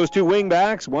line up with those 2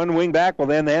 wingbacks. One wingback will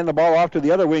then hand the ball off to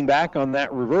the other wingback on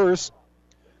that reverse.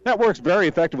 That works very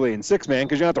effectively in 6-man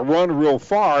because you have to run real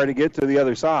far to get to the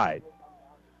other side.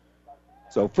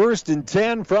 So 1st and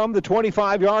 10 from the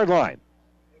 25-yard line.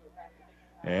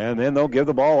 And then they'll give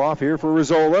the ball off here for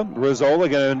Rizzola. Rizzola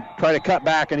going to try to cut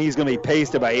back, and he's going to be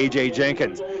pasted by A.J.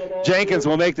 Jenkins. Jenkins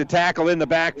will make the tackle in the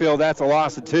backfield. That's a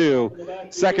loss of 2.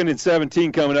 2nd and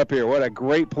 17 coming up here. What a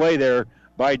great play there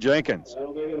by Jenkins.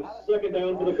 Again,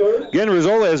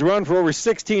 Rizzola has run for over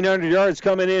 1,600 yards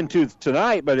coming into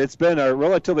tonight, but it's been a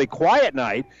relatively quiet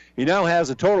night. He now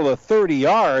has a total of 30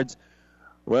 yards.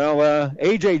 Well,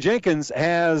 A.J. Jenkins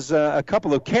has a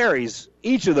couple of carries,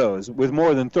 each of those with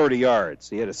more than 30 yards.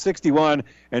 He had a 61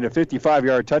 and a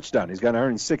 55-yard touchdown. He's got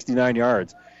 169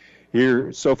 yards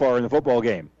here so far in the football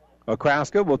game.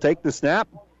 Okraska will take the snap,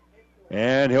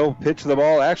 and he'll pitch the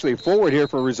ball actually forward here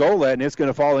for Rizzola, and it's going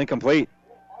to fall incomplete.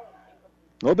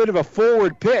 A little bit of a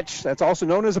forward pitch. That's also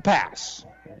known as a pass.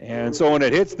 And so when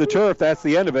it hits the turf, that's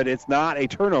the end of it. It's not a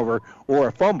turnover or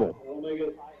a fumble.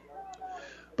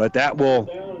 But that will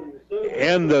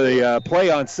end the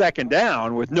play on 2nd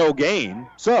down with no gain.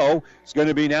 So it's going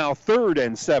to be now 3rd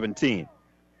and 17.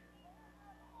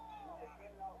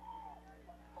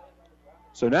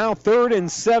 So now 3rd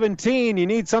and 17. You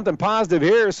need something positive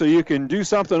here so you can do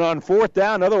something on 4th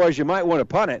down. Otherwise, you might want to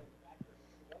punt it.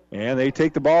 And they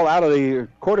take the ball out of the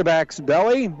quarterback's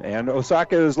belly, and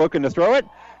Osaka is looking to throw it.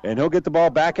 And he'll get the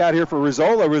ball back out here for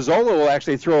Rizzola. Rizzola will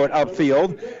actually throw it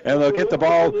upfield, and they'll get the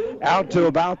ball out to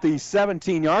about the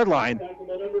 17-yard line.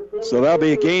 So that'll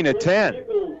be a gain of 10.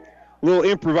 A little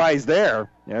improvised there,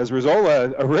 as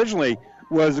Rizzola originally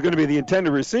was going to be the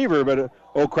intended receiver, but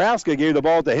Okraska gave the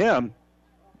ball to him.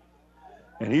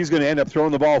 And he's going to end up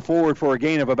throwing the ball forward for a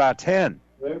gain of about 10.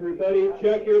 Everybody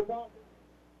check your pocket.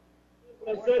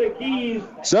 A set of keys.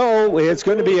 So it's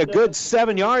going to be a good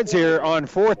 7 yards here on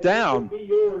 4th down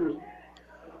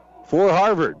for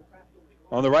Harvard.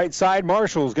 On the right side,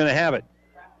 Marshall's going to have it.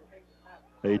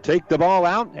 They take the ball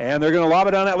out, and they're going to lob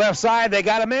it on that left side. They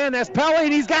got a man. That's Pele,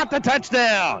 and he's got the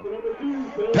touchdown.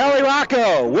 Pele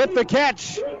Rocco with the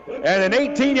catch and an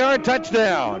 18-yard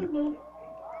touchdown.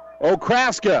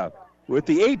 Okraska with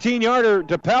the 18-yarder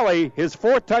to Pele, his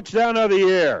 4th touchdown of the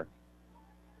year.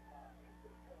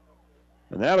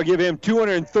 And that'll give him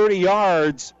 230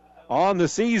 yards on the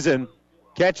season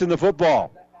catching the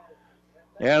football.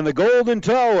 And the golden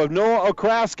toe of Noah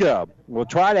Okraska will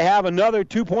try to have another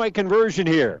 2-point conversion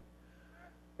here.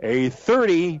 A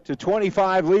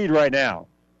 30-25 lead right now.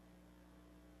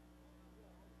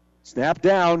 Snap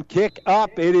down, kick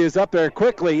up. It is up there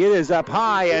quickly. It is up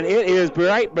high, and it is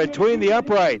right between the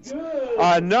uprights.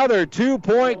 Another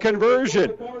 2-point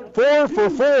conversion. 4 for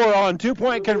 4 on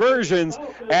 2-point conversions,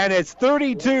 and it's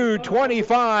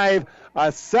 32-25. A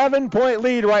 7-point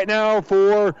lead right now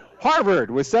for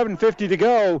Harvard with 7:50 to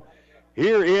go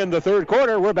here in the third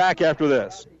quarter. We're back after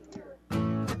this.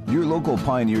 Your local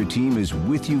Pioneer team is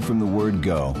with you from the word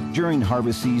go during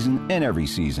harvest season and every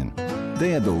season.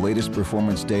 They have the latest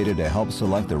performance data to help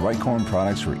select the right corn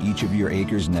products for each of your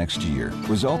acres next year.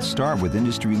 Results start with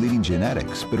industry-leading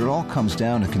genetics, but it all comes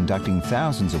down to conducting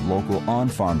thousands of local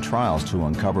on-farm trials to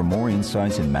uncover more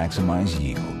insights and maximize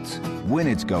yields. When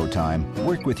it's go time,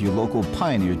 work with your local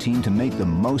Pioneer team to make the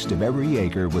most of every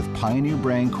acre with Pioneer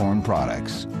brand corn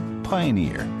products.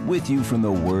 Pioneer, with you from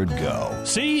the word go.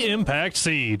 See Impact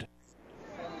Seed.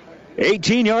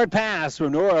 18-yard pass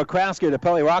from Nora Okraska to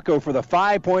Pele Rocco for the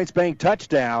 5 points bank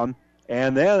touchdown.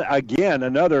 And then again,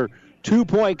 another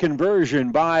 2-point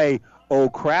conversion by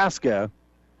Okraska.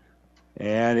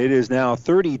 And it is now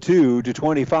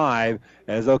 32-25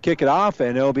 as they'll kick it off,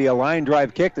 and it'll be a line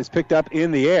drive kick that's picked up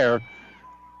in the air.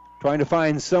 Trying to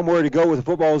find somewhere to go with the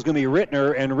football is going to be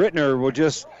Rittner, and Rittner will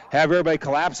just have everybody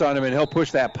collapse on him, and he'll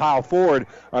push that pile forward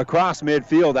across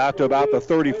midfield out to about the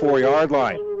 34-yard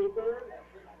line.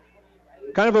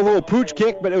 Kind of a little pooch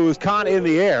kick, but it was caught in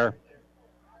the air.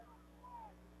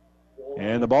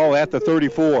 And the ball at the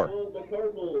 34.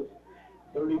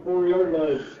 34-yard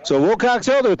line. So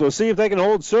Wilcox-Hildreth will see if they can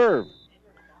hold serve.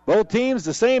 Both teams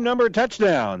the same number of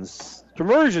touchdowns.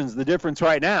 Conversions the difference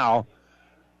right now.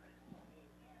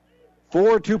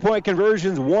 4 2-point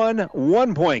conversions, 1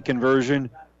 1-point conversion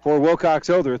for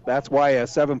Wilcox-Hildreth. That's why a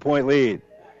 7-point lead.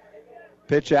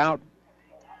 Pitch out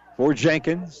for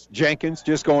Jenkins. Jenkins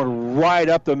just going right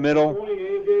up the middle.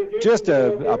 Just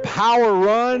a power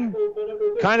run.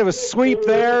 Kind of a sweep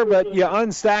there, but you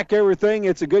unstack everything.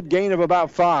 It's a good gain of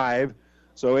about 5.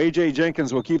 So A.J.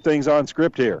 Jenkins will keep things on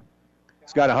script here.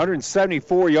 He's got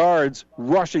 174 yards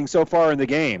rushing so far in the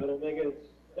game.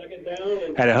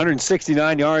 Had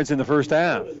 169 yards in the first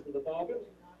half.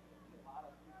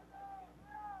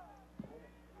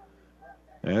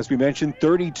 As we mentioned,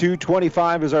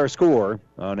 32-25 is our score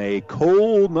on a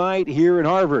cold night here in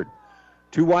Harvard.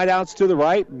 2 wideouts to the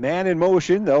right, man in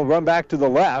motion. They'll run back to the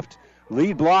left.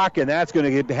 Lead block, and that's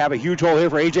going to have a huge hole here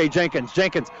for A.J. Jenkins.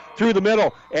 Jenkins through the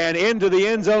middle and into the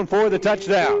end zone for the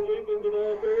touchdown.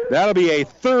 That'll be a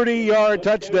 30-yard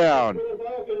touchdown.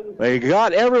 They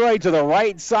got everybody to the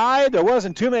right side. There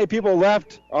wasn't too many people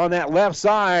left on that left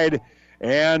side.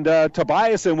 And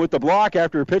Tobiasen with the block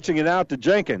after pitching it out to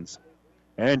Jenkins.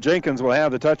 And Jenkins will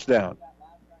have the touchdown.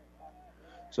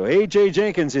 So A.J.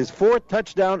 Jenkins, his 4th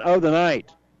touchdown of the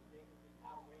night.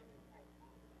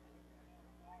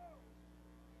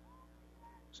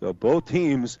 So both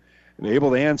teams able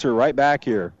to answer right back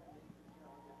here.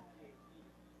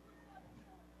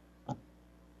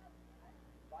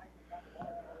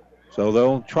 So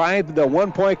they'll try the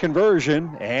 1-point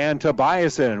conversion, and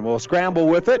Tobiasen will scramble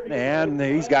with it, and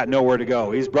he's got nowhere to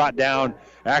go. He's brought down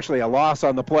actually a loss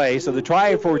on the play. So the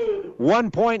try for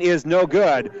 1 point is no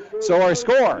good. So our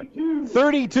score,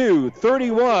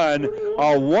 32-31,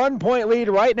 a 1-point lead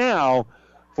right now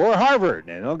for Harvard.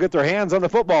 And they'll get their hands on the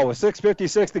football with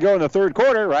 6:56 to go in the third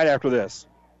quarter right after this.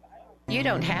 You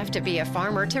don't have to be a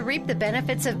farmer to reap the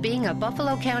benefits of being a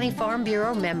Buffalo County Farm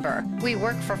Bureau member. We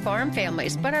work for farm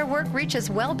families, but our work reaches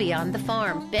well beyond the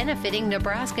farm, benefiting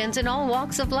Nebraskans in all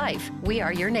walks of life. We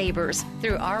are your neighbors.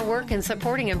 Through our work in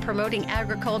supporting and promoting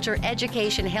agriculture,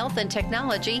 education, health, and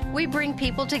technology, we bring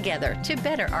people together to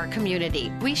better our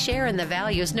community. We share in the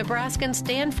values Nebraskans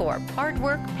stand for: hard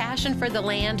work, passion for the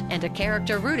land, and a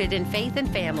character rooted in faith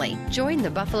and family. Join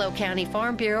the Buffalo County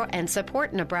Farm Bureau and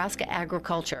support Nebraska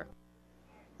agriculture.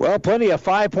 Well, plenty of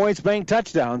 5 points bank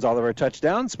touchdowns. All of our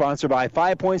touchdowns sponsored by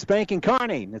 5 Points Bank in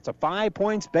Kearney. It's a 5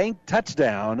 points bank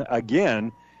touchdown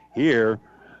again here,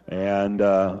 and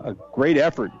a great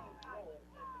effort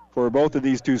for both of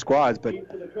these two squads. But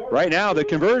right now, the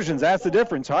conversions, that's the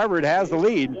difference. Harvard has the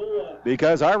lead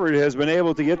because Harvard has been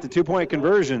able to get the 2-point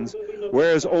conversions,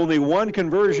 whereas only 1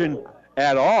 conversion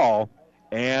at all,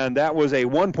 and that was a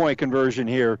 1-point conversion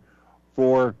here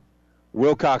for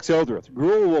Wilcox-Hildreth.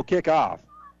 Gruel will kick off.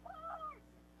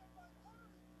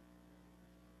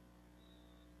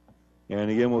 And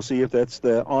again, we'll see if that's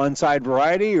the onside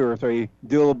variety or if they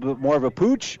do a little bit more of a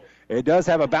pooch. It does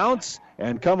have a bounce,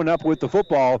 and coming up with the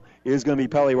football is going to be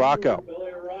Pele Rocco.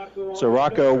 So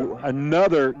Rocco,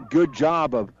 another good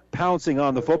job of pouncing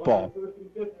on the football.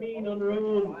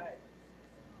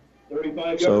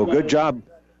 So good job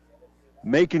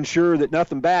making sure that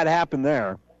nothing bad happened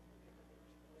there.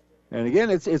 And again,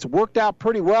 it's worked out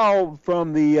pretty well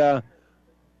from the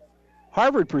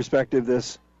Harvard perspective,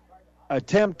 this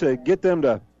attempt to get them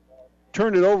to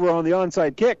turn it over on the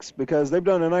onside kicks, because they've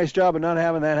done a nice job of not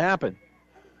having that happen.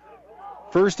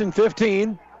 1st and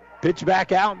 15, pitch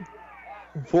back out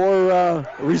for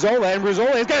Rizzola, and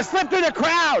Rizzola is going to slip through the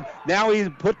crowd. Now he's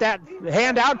put that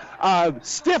hand out,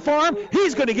 stiff arm.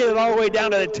 He's going to get it all the way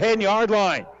down to the 10-yard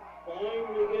line.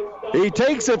 He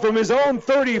takes it from his own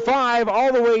 35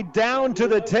 all the way down to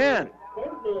the 10.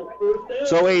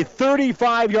 So a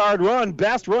 35-yard run,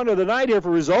 best run of the night here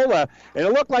for Rizzola. And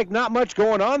it looked like not much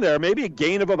going on there, maybe a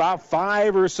gain of about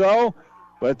 5 or so.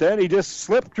 But then he just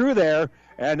slipped through there,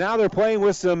 and now they're playing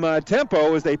with some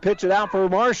tempo as they pitch it out for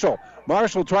Marshall.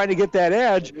 Marshall trying to get that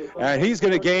edge, and he's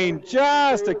going to gain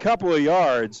just a couple of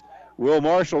yards. Will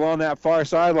Marshall on that far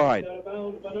sideline.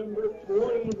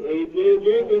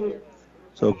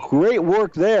 So great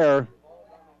work there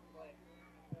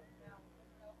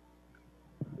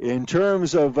in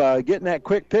terms of getting that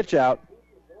quick pitch out.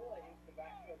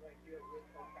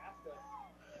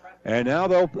 And now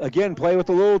they'll again play with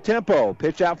a little tempo.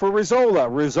 Pitch out for Rizzola.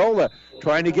 Rizzola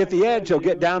trying to get the edge. He'll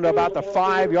get down to about the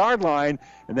 5-yard line,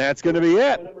 and that's going to be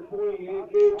it.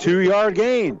 2-yard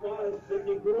gain.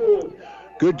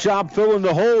 Good job filling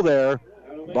the hole there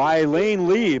by Lane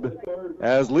Lieb,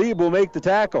 as Lieb will make the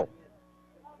tackle.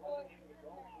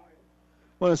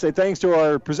 I want to say thanks to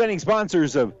our presenting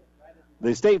sponsors of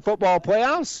the state football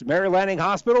playoffs, Mary Lanning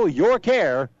Hospital, your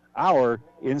care, our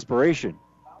inspiration.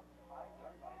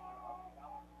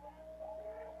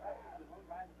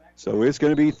 So it's going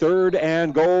to be 3rd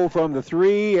and goal from the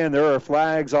 3, and there are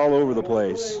flags all over the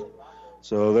place.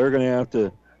 So they're going to have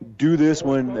to do this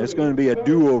one. It's going to be a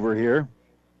do-over here.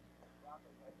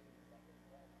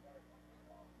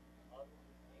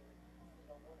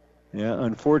 Yeah,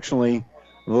 unfortunately,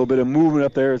 a little bit of movement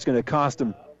up there. It's going to cost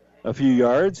them a few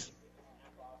yards.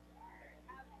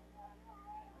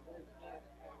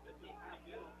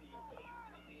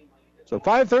 So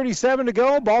 5:37 to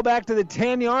go. Ball back to the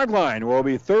 10-yard line. Will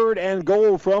be 3rd and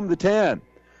goal from the 10.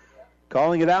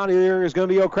 Calling it out here is going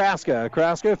to be Okraska.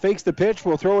 Okraska fakes the pitch.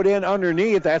 We'll throw it in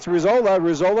underneath. That's Rizzola.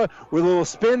 Rizzola with a little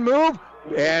spin move,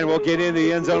 and we'll get into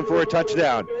the end zone for a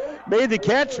touchdown. Made the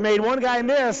catch, made one guy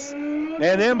miss, and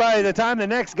then by the time the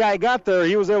next guy got there,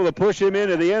 he was able to push him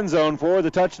into the end zone for the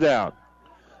touchdown.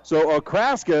 So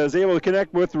Okraska is able to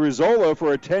connect with Rizzola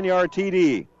for a 10-yard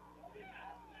TD.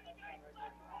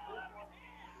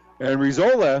 And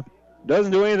Rizzola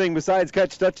doesn't do anything besides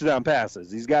catch touchdown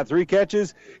passes. He's got 3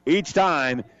 catches. Each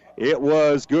time it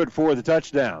was good for the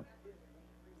touchdown.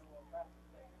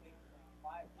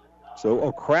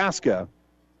 So Okraska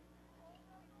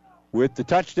with the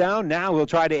touchdown. Now he'll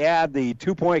try to add the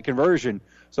 2-point conversion,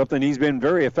 something he's been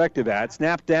very effective at.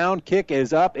 Snap down, kick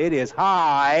is up, it is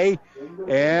high,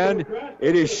 and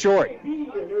it is short.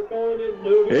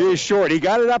 It is short. He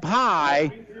got it up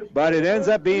high, but it ends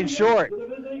up being short.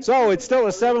 So it's still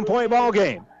a 7-point ball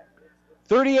game.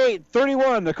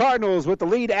 38-31, the Cardinals with the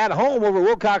lead at home over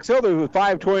Wilcox-Hildreth with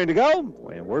 5:20 to go.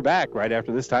 And we're back right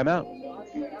after this timeout.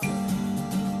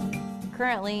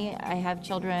 Currently, I have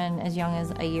children as young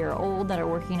as a year old that are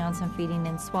working on some feeding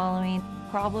and swallowing,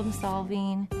 problem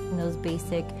solving, and those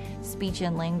basic speech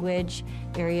and language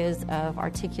areas of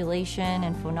articulation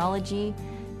and phonology.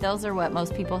 Those are what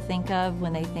most people think of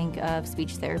when they think of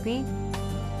speech therapy.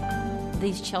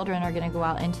 These children are going to go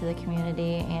out into the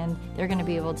community and they're going to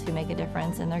be able to make a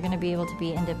difference, and they're going to be able to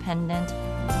be independent.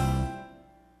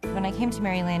 When I came to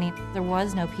Mary Lanning, there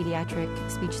was no pediatric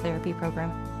speech therapy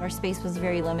program. Our space was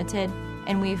very limited,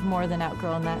 and we've more than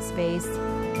outgrown that space.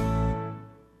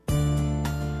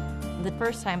 The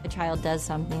first time a child does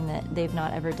something that they've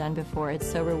not ever done before,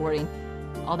 it's so rewarding.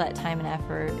 All that time and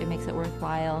effort, it makes it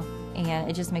worthwhile, and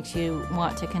it just makes you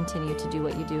want to continue to do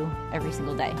what you do every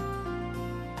single day.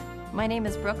 My name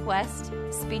is Brooke West,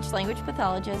 speech-language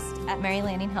pathologist at Mary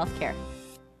Lanning Healthcare.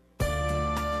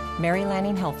 Mary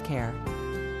Lanning Healthcare.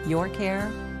 Your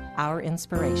care, our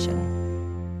inspiration.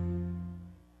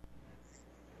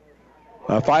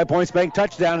 A 5-point spank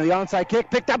touchdown to the onside kick,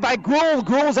 picked up by Gruhl.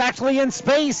 Gruhl's actually in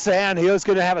space, and he was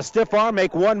going to have a stiff arm,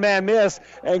 make one-man miss,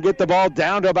 and get the ball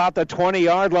down to about the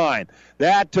 20-yard line.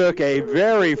 That took a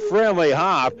very friendly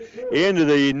hop into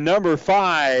the number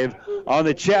 5 on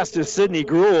the chest of Sidney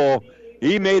Gruhl.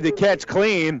 He made the catch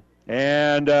clean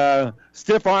and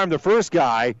stiff-armed the first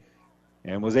guy.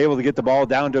 and was able to get the ball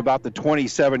down to about the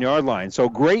 27-yard line. So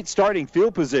great starting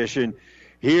field position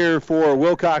here for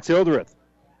Wilcox-Hildreth.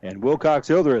 And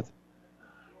Wilcox-Hildreth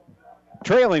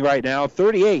trailing right now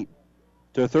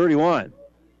 38-31.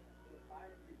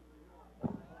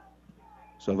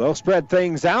 So they'll spread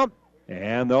things out,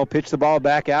 and they'll pitch the ball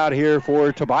back out here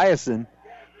for Tobiasen,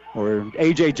 or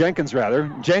A.J. Jenkins,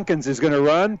 rather. Jenkins is going to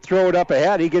run, throw it up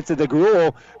ahead. He gets it to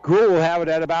Gruel. Gruel will have it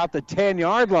at about the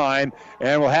 10-yard line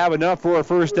and will have enough for a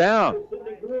first down.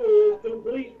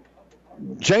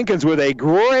 Jenkins with a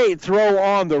great throw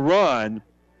on the run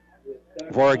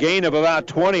for a gain of about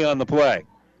 20 on the play.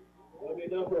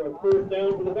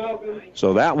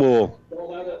 So that will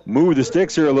move the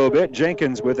sticks here a little bit.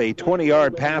 Jenkins with a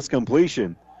 20-yard pass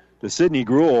completion to Sidney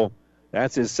Gruel.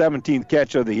 That's his 17th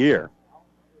catch of the year.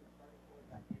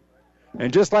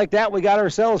 And just like that, we got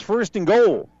ourselves first and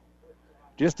goal,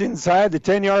 just inside the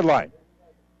 10-yard line.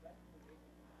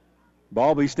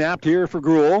 Ball be snapped here for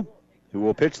Gruel, who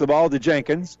will pitch the ball to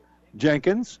Jenkins.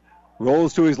 Jenkins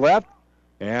rolls to his left,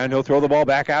 and he'll throw the ball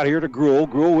back out here to Gruel.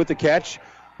 Gruel with the catch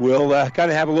will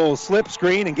kind of have a little slip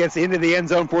screen and gets into the end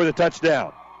zone for the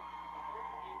touchdown.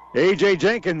 A.J.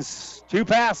 Jenkins, 2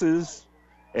 passes,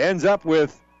 ends up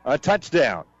with a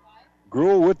touchdown.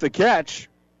 Gruel with the catch.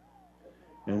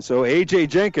 And so A.J.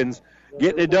 Jenkins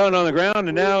getting it done on the ground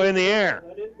and now in the air.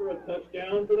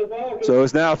 So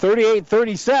it's now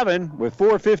 38-37 with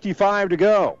 4:55 to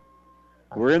go.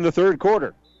 We're in the third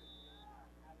quarter.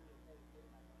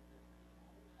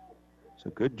 So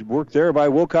good work there by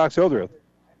Wilcox-Hildreth.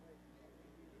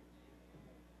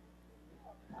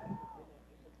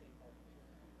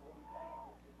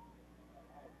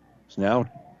 So now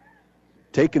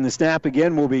taking the snap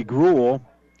again will be Gruel.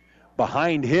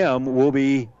 Behind him will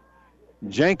be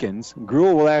Jenkins.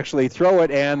 Gruel will actually throw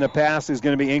it, and the pass is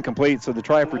going to be incomplete, so the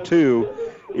try for 2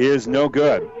 is no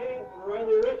good.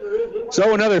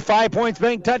 So another 5 points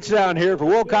bank touchdown here for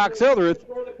Wilcox-Hildreth,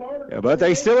 but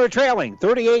they still are trailing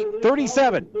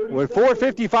 38-37 with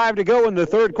 4:55 to go in the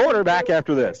third quarter. Back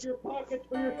after this.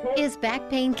 Is back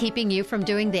pain keeping you from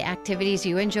doing the activities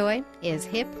you enjoy? Is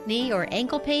hip, knee, or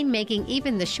ankle pain making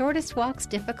even the shortest walks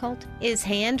difficult? Is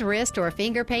hand, wrist, or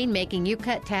finger pain making you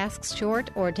cut tasks short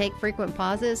or take frequent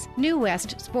pauses? New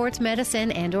West Sports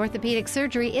Medicine and Orthopedic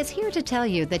Surgery is here to tell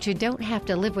you that you don't have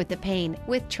to live with the pain.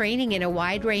 With training in a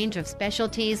wide range of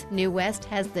specialties, New West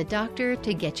has the doctor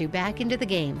to get you back into the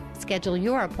game. Schedule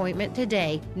your appointment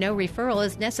today. No referral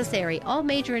is necessary. All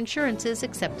major insurances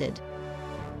accepted.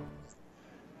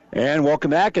 And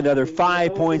welcome back. Another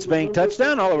 5 points bank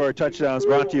touchdown. All of our touchdowns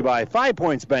brought to you by 5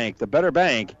 Points Bank, the better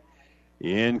bank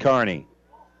in Kearney.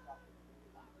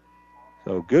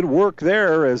 So good work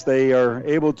there as they are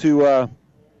able to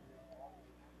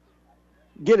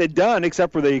get it done,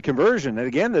 except for the conversion. And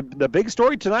again, the big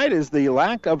story tonight is the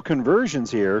lack of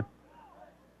conversions here.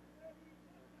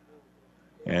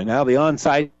 And now the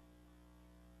onside.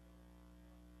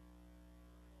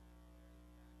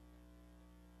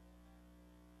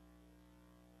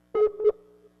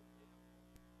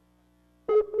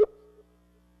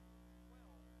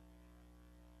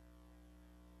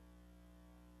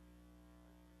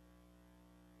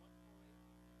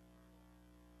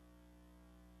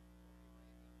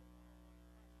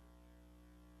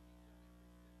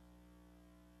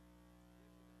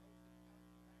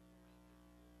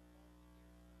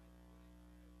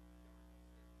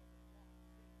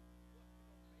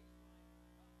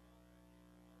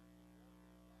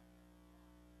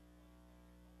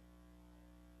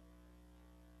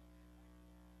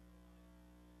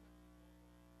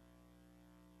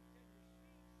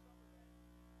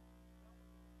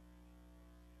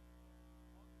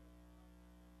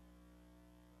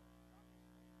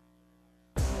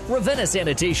 Ravenna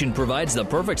Sanitation provides the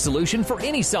perfect solution for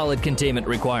any solid containment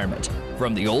requirement.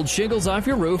 From the old shingles off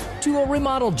your roof to a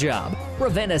remodel job,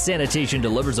 Ravenna Sanitation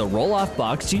delivers a roll-off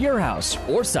box to your house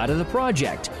or side of the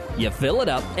project. You fill it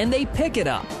up and they pick it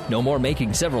up. No more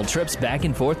making several trips back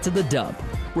and forth to the dump.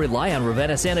 Rely on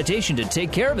Ravenna Sanitation to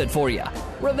take care of it for you.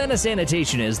 Ravenna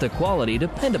Sanitation is the quality,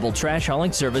 dependable trash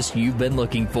hauling service you've been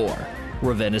looking for.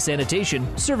 Ravenna Sanitation,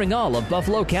 serving all of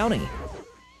Buffalo County.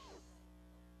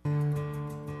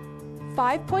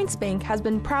 5 Points Bank has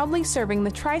been proudly serving the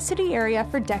Tri-City area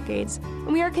for decades,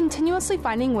 and we are continuously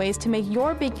finding ways to make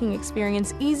your banking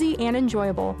experience easy and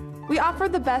enjoyable. We offer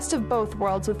the best of both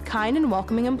worlds with kind and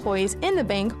welcoming employees in the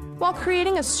bank while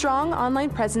creating a strong online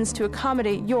presence to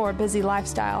accommodate your busy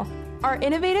lifestyle. Our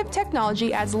innovative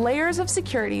technology adds layers of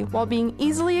security while being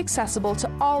easily accessible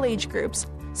to all age groups.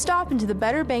 Stop into the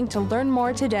Better Bank to learn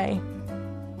more today.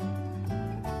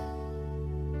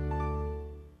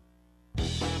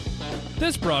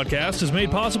 This broadcast is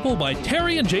made possible by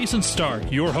Terry and Jason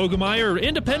Stark, your Hogemeyer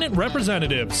independent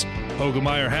representatives.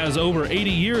 Hogemeyer has over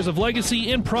 80 years of legacy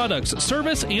in products,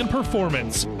 service, and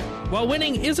performance. While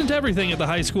winning isn't everything at the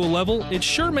high school level, it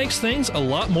sure makes things a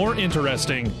lot more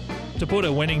interesting. To put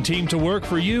a winning team to work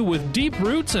for you with deep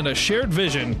roots and a shared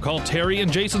vision, call Terry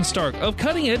and Jason Stark of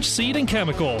Cutting Edge Seed and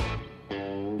Chemical.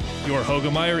 Your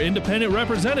Hogemeyer independent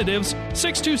representatives,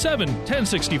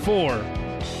 627-1064.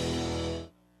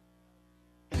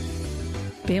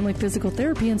 Family Physical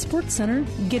Therapy and Sports Center,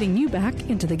 getting you back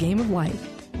into the game of life,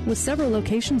 with several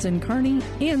locations in Kearney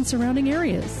and surrounding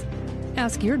areas.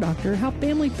 Ask your doctor how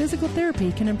Family Physical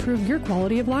Therapy can improve your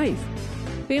quality of life.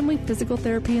 Family Physical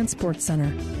Therapy and Sports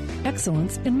Center,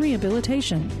 excellence in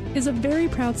rehabilitation, is a very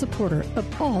proud supporter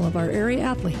of all of our area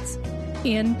athletes,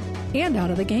 in and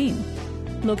out of the game.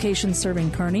 Locations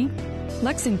serving Kearney,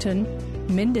 Lexington,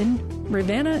 Minden,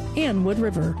 Ravenna, and Wood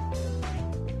River.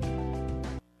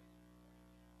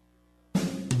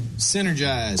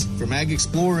 Synergize from Ag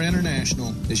Explorer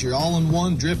International is your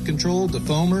all-in-one drip control,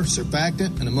 defoamer,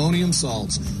 surfactant, and ammonium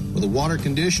salts with a water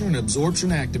conditioner and absorption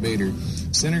activator.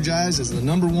 Synergize is the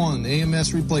 #1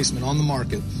 AMS replacement on the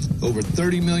market. Over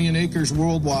 30 million acres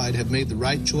worldwide have made the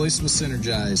right choice with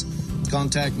Synergize.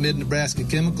 Contact Mid-Nebraska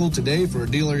Chemical today for a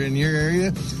dealer in your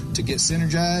area to get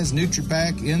Synergize,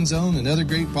 NutriPack, Endzone, and other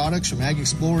great products from Ag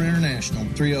Explorer International.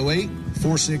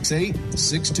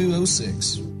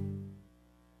 308-468-6206.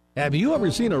 Have you ever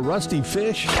seen a rusty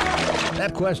fish?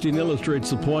 That question illustrates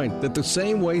the point that the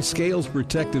same way scales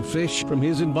protect a fish from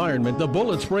his environment, the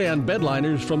bullet spray on bed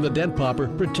liners from the Dent Popper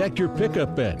protect your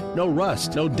pickup bed. No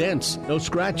rust, no dents, no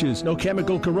scratches, no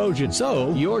chemical corrosion.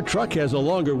 So your truck has a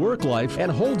longer work life and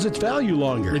holds its value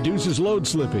longer, reduces load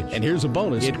slippage. And here's a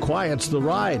bonus, it quiets the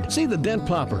ride. See the Dent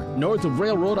Popper north of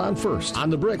Railroad on 1st, on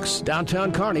the Bricks,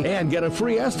 downtown Kearney, and get a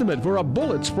free estimate for a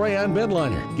bullet spray on bed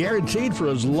liner. Guaranteed for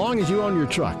as long as you own your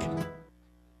truck.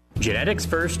 Genetics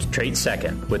first, traits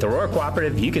second. With Aurora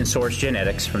Cooperative, you can source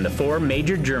genetics from the 4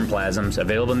 major germplasms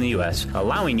available in the U.S.,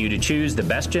 allowing you to choose the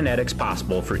best genetics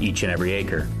possible for each and every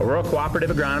acre. Aurora Cooperative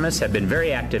agronomists have been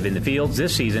very active in the fields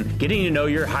this season, getting to know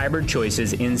your hybrid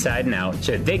choices inside and out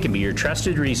so that they can be your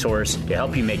trusted resource to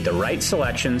help you make the right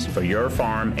selections for your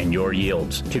farm and your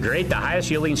yields. To create the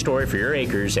highest yielding story for your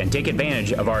acres and take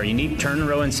advantage of our unique turn and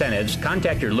row incentives,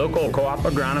 contact your local co-op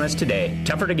agronomist today.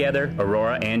 Tougher together,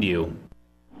 Aurora and you.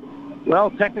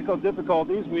 Well, technical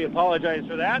difficulties. We apologize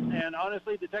for that. And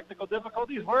honestly, the technical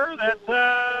difficulties were that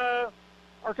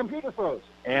our computer froze.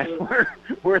 And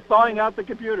we're thawing out the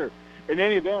computer. In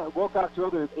any event,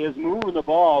 Wilcox-Hildreth is moving the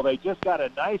ball. They just got a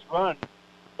nice run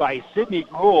by Sidney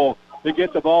Gruhl to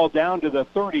get the ball down to the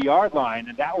 30-yard line,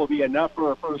 and that will be enough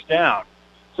for a first down.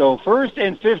 So 1st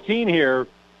and 15 here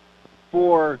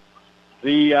for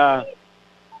the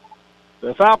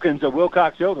Falcons of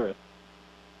Wilcox-Hildreth.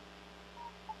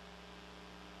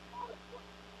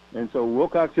 And so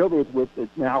Wilcox-Hildreth with it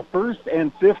now 1st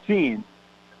and 15.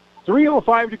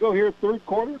 3:05 to go here, third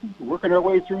quarter. Working our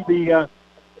way through the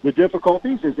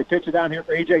difficulties as they pitch it down here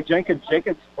for A.J. Jenkins.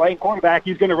 Jenkins playing quarterback.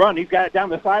 He's going to run. He's got it down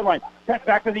the sideline. Cuts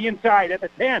back to the inside at the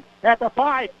 10, at the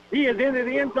 5. He is into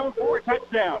the end zone for a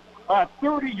touchdown. A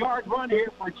 30-yard run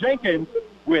here for Jenkins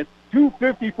with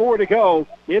 2:54 to go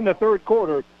in the third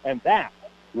quarter, and that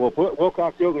will put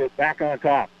Wilcox-Hildreth back on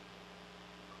top.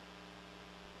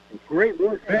 Great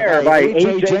work there by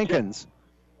A.J. Jenkins.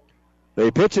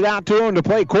 They pitch it out to him to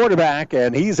play quarterback,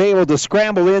 and he's able to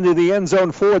scramble into the end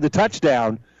zone for the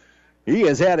touchdown. He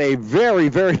has had a very,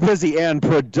 very busy and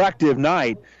productive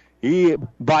night. He,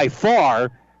 by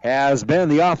far, has been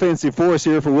the offensive force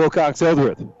here for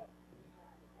Wilcox-Hildreth.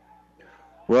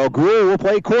 Well, Gruhl will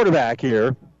play quarterback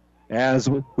here. As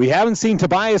we haven't seen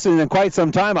Tobias in quite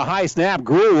some time, a high snap.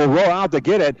 Gruhl will roll out to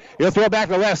get it. He'll throw back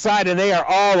to the left side, and they are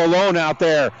all alone out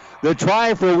there. The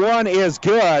try for one is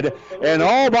good, and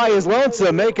all by his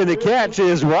lonesome making the catch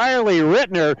is Riley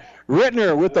Rittner.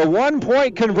 Rittner with the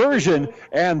 1-point conversion,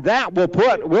 and that will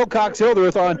put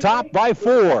Wilcox-Hildreth on top by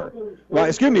 4.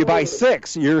 Well, by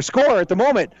 6. Your score at the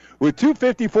moment with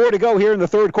 2:54 to go here in the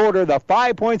third quarter. The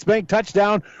 5 points bank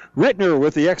touchdown. Rittner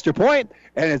with the extra point,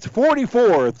 and it's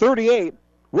 44-38.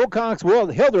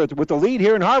 Wilcox-Hildreth with the lead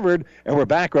here in Harvard, and we're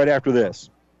back right after this.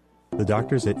 The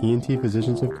doctors at ENT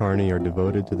Physicians of Kearney are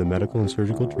devoted to the medical and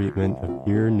surgical treatment of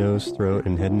ear, nose, throat,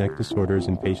 and head and neck disorders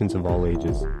in patients of all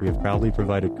ages. We have proudly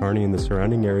provided Kearney and the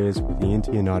surrounding areas with ENT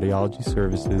and audiology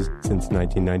services since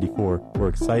 1994. We're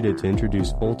excited to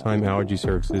introduce full-time allergy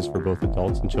services for both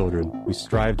adults and children. We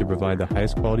strive to provide the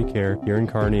highest quality care here in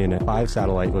Kearney and at 5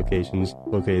 satellite locations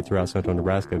located throughout central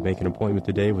Nebraska. Make an appointment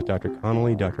today with Dr.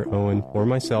 Connolly, Dr. Owen, or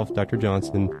myself, Dr.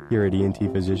 Johnson, here at ENT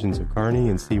Physicians of Kearney,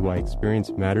 and see why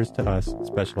experience matters to us,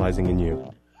 specializing in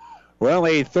you. Well,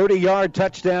 a 30-yard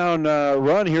touchdown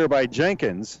run here by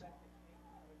Jenkins.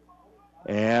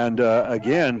 And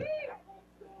again,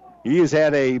 he has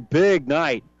had a big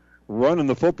night running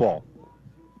the football.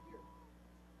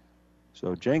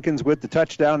 So Jenkins with the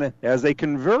touchdown as they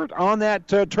convert on that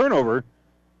turnover.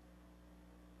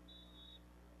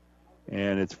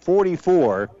 And it's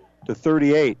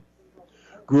 44-38.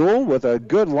 Gruhl with a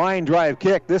good line drive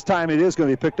kick. This time it is going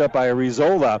to be picked up by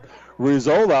Rizzola.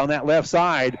 Rizzola on that left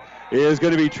side is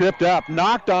going to be tripped up,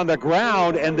 knocked on the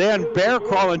ground, and then bear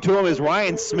crawling to him is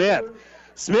Ryan Smith.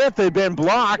 Smith had been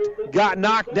blocked, got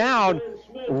knocked down,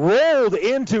 rolled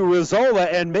into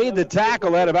Rizzola, and made the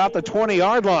tackle at about the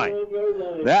 20-yard line.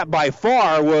 That by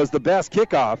far was the best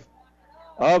kickoff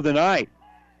of the night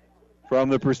from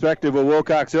the perspective of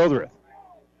Wilcox-Hildreth.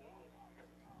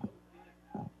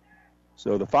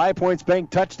 So the 5 points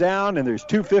bank touchdown, and there's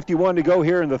 2:51 to go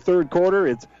here in the third quarter.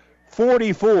 It's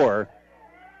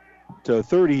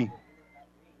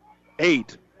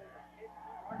 44-38.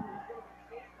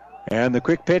 And the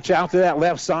quick pitch out to that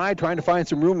left side, trying to find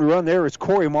some room to run there is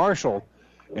Corey Marshall.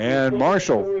 And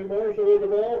Marshall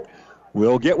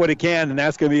will get what he can, and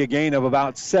that's going to be a gain of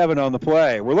about 7 on the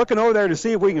play. We're looking over there to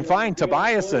see if we can find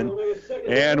Tobiasen,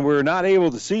 and we're not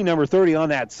able to see number 30 on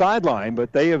that sideline,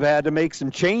 but they have had to make some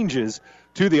changes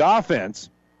to the offense.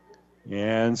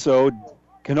 And so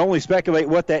can only speculate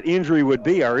what that injury would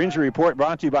be. Our injury report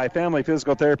brought to you by Family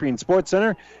Physical Therapy and Sports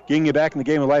Center, getting you back in the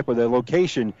game of life with a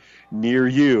location near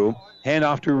you. Hand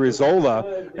off to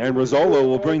Rizzola, and Rizzola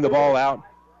will bring the ball out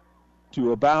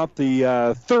to about the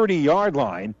 30-yard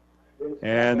line.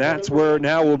 And that's where it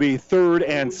now will be 3rd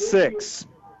and 6.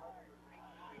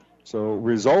 So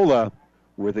Rizzola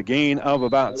with a gain of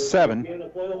about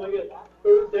 7.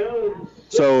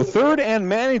 So 3rd and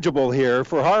manageable here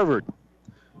for Harvard,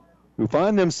 who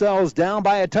find themselves down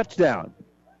by a touchdown.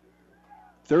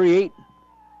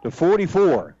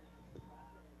 38-44.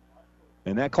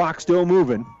 And that clock's still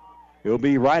moving. It'll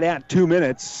be right at 2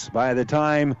 minutes by the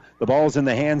time the ball's in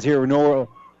the hands here of Nora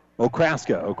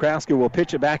Okraska. Okraska will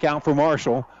pitch it back out for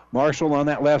Marshall. Marshall on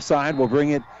that left side will bring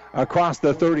it across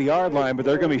the 30-yard line, but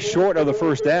they're going to be short of the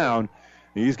first down.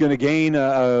 He's going to gain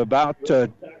about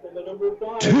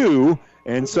 2,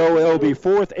 and so it'll be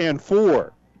 4th and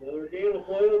 4.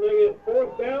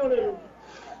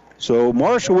 So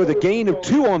Marshall with a gain of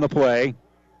 2 on the play.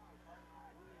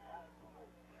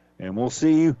 And we'll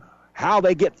see how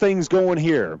they get things going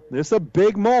here. This is a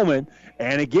big moment.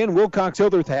 And again,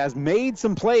 Wilcox-Hildreth has made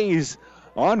some plays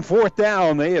on 4th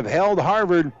down. They have held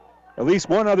Harvard at least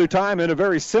one other time in a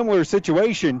very similar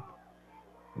situation.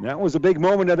 And that was a big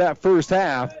moment of that first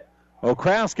half.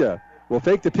 Okraska will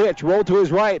fake the pitch, roll to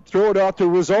his right, throw it off to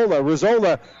Rizzola.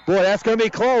 Rizzola, boy, that's going to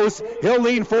be close. He'll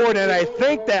lean forward, and I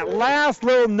think that last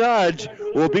little nudge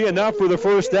will be enough for the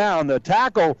first down. The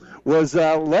tackle was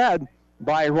led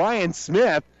by Ryan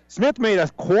Smith. Smith made a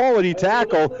quality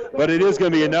tackle, but it is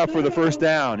going to be enough for the first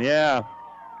down. Yeah.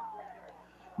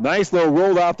 Nice little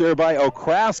roll out there by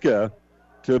Okraska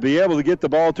to be able to get the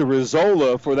ball to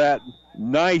Rizzola for that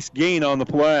nice gain on the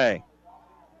play.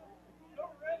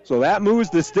 So that moves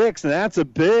the sticks, and that's a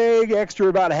big extra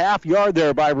about a half yard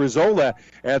there by Rizzola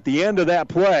at the end of that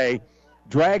play,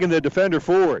 dragging the defender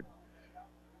forward.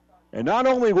 And not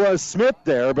only was Smith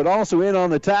there, but also in on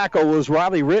the tackle was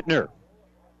Riley Rittner.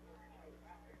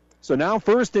 So now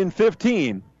 1st and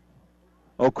 15.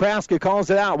 Okraska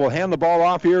calls it out. We'll hand the ball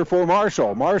off here for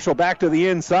Marshall. Marshall back to the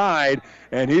inside,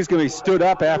 and he's going to be stood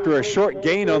up after a short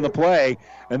gain on the play,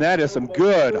 and that is some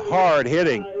good, hard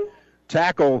hitting.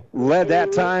 Tackle led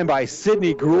that time by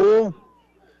Sidney Gruhl.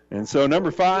 And so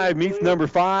number 5 meets number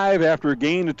 5 after a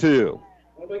gain of 2.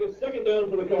 And it'll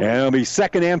be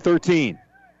 2nd and 13.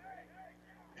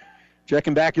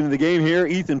 Checking back into the game here,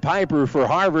 Ethan Piper for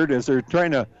Harvard as they're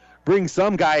trying to bring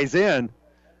some guys in.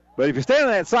 But if you stand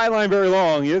on that sideline very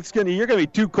long, you're going to be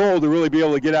too cold to really be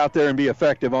able to get out there and be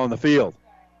effective on the field.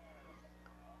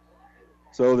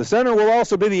 So the center will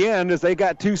also be the end as they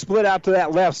got 2 split out to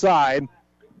that left side.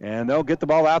 And they'll get the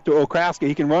ball out to Okraska.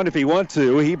 He can run if he wants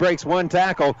to. He breaks 1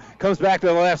 tackle, comes back to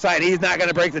the left side. He's not going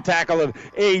to break the tackle of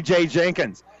A.J.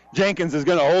 Jenkins. Jenkins is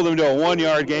going to hold him to a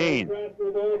 1-yard gain.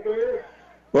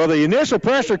 Well, the initial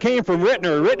pressure came from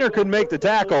Rittner. Rittner couldn't make the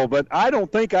tackle, but I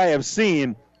don't think I have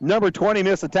seen number 20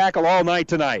 miss a tackle all night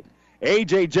tonight.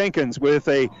 A.J. Jenkins with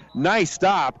a nice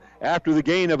stop after the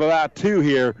gain of about 2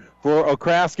 here for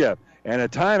Okraska. And a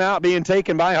timeout being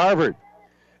taken by Harvard.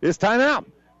 This timeout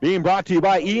being brought to you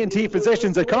by E&T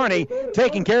Physicians at Kearney,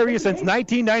 taking care of you since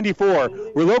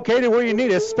 1994. We're located where you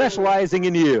need us, specializing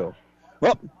in you.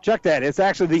 Well, check that. It's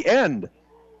actually the end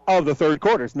of the third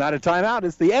quarter. It's not a timeout.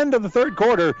 It's the end of the third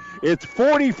quarter. It's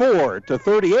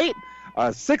 44-38. A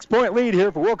 6-point lead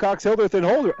here for Wilcox-Hildreth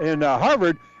and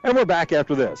Harvard, and we're back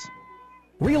after this.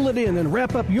 Reel it in and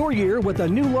wrap up your year with a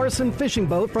new Larson fishing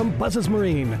boat from Buzz's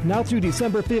Marine. Now through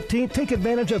December 15th, take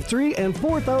advantage of $3,000 and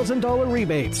 $4,000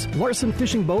 rebates. Larson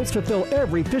fishing boats fulfill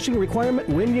every fishing requirement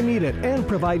when you need it and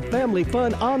provide family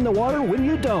fun on the water when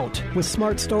you don't. With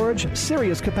smart storage,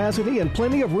 serious capacity, and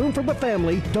plenty of room for the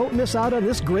family, don't miss out on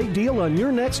this great deal on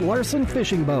your next Larson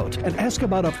fishing boat. And ask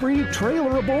about a free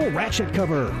trailerable ratchet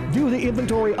cover. View the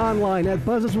inventory online at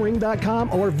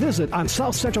buzzesmarine.com or visit on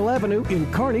South Central Avenue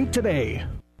in Kearney today.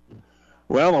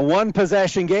 Well, a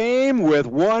one-possession game with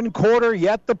 1 quarter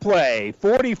yet to play.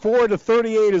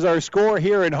 44-38 is our score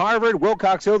here in Harvard.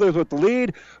 Wilcox-Hildreth with the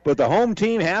lead, but the home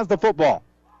team has the football.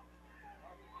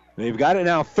 They've got it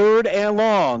now 3rd and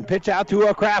long. Pitch out to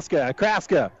Okraska.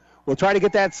 Okraska will try to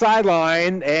get that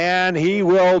sideline, and he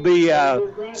will be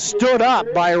stood up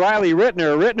by Riley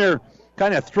Rittner. Rittner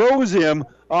kind of throws him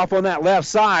off on that left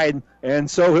side, and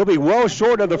so he'll be well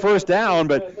short of the first down,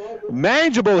 but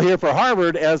manageable here for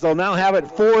Harvard as they'll now have it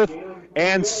 4th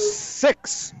and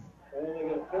 6.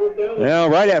 Now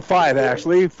right at 5,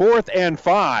 actually. 4th and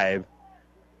 5.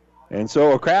 And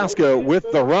so Okraska with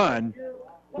the run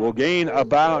will gain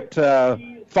about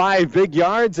 5 big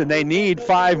yards, and they need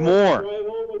 5 more.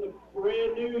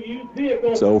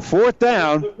 So 4th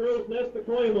down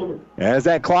as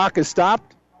that clock is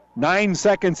stopped. 9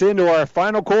 seconds into our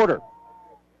final quarter.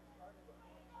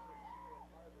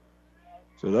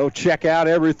 So they'll check out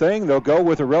everything. They'll go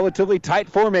with a relatively tight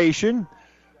formation.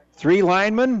 3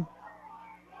 linemen,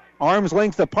 arms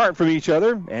length apart from each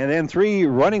other, and then 3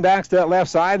 running backs to that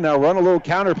left side, and they'll run a little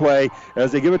counter play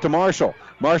as they give it to Marshall.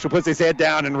 Marshall puts his head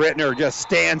down, and Rittner just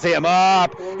stands him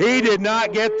up. He did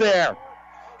not get there.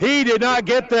 He did not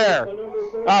get there.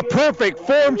 A perfect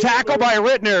form tackle by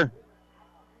Rittner.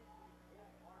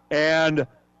 And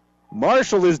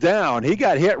Marshall is down. He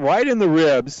got hit right in the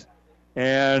ribs,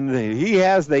 and he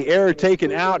has the air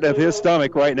taken out of his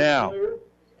stomach right now.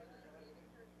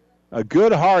 A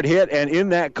good hard hit, and in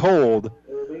that cold,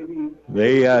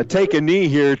 they take a knee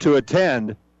here to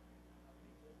attend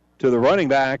to the running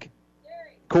back,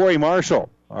 Corey Marshall.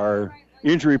 Our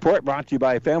injury report brought to you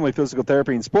by Family Physical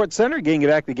Therapy and Sports Center, getting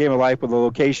back the game of life with a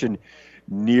location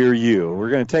near you. We're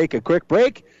going to take a quick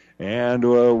break. And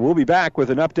we'll be back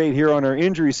with an update here on our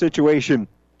injury situation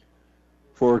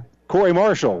for Corey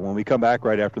Marshall when we come back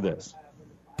right after this.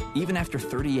 Even after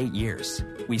 38 years,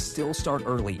 we still start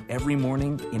early every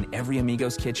morning in every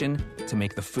Amigos kitchen to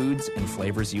make the foods and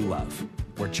flavors you love.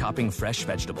 We're chopping fresh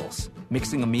vegetables,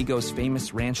 mixing Amigos'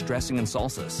 famous ranch dressing and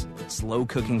salsas, slow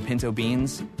cooking pinto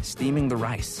beans, steaming the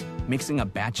rice, mixing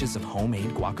up batches of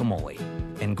homemade guacamole,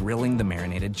 and grilling the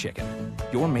marinated chicken.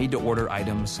 Your made-to-order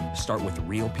items start with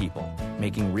real people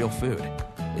making real food.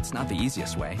 It's not the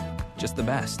easiest way, just the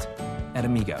best. At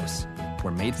Amigos,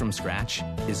 where made from scratch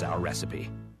is our recipe.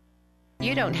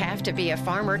 You don't have to be a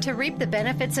farmer to reap the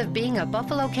benefits of being a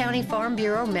Buffalo County Farm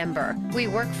Bureau member. We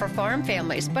work for farm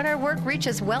families, but our work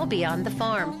reaches well beyond the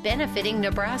farm, benefiting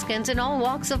Nebraskans in all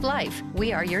walks of life.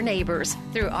 We are your neighbors.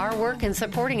 Through our work in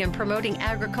supporting and promoting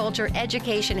agriculture,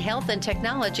 education, health, and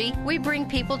technology, we bring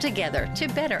people together to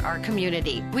better our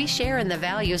community. We share in the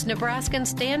values Nebraskans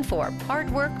stand for: hard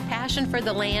work, passion for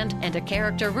the land, and a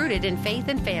character rooted in faith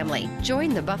and family.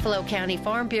 Join the Buffalo County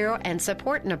Farm Bureau and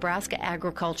support Nebraska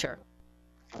agriculture.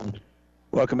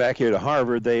 Welcome back here to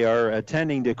Harvard. They are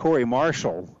attending to Corey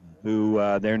Marshall, who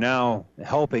they're now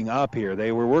helping up here.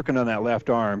 They were working on that left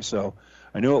arm, so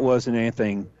I knew it wasn't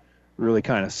anything really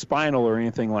kind of spinal or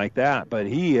anything like that, but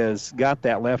he has got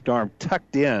that left arm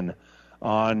tucked in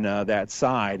on that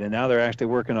side, and now they're actually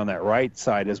working on that right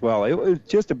side as well. It was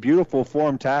just a beautiful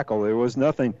form tackle. There was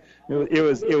nothing. It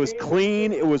was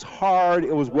clean. It was hard.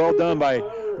 It was well done by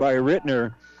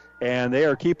Rittner, and they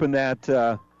are keeping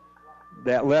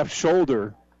that left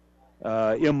shoulder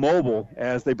immobile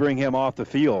as they bring him off the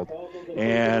field.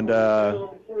 And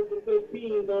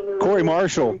Corey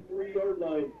Marshall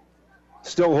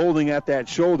still holding at that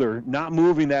shoulder, not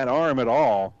moving that arm at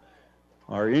all.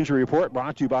 Our injury report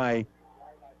brought to you by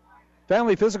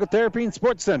Family Physical Therapy and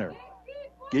Sports Center.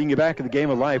 getting you back in the game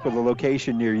of life with a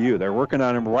location near you. They're working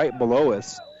on him right below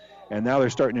us, and now they're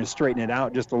starting to straighten it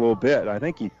out just a little bit. I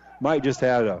think he might just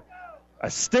have a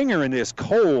stinger in this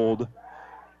cold,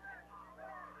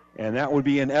 and that would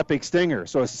be an epic stinger.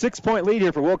 So a 6-point lead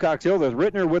here for Wilcox-Hildreth.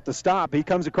 Rittner with the stop. He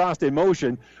comes across in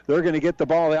motion. They're going to get the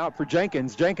ball out for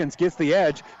Jenkins. Jenkins gets the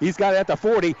edge. He's got it at the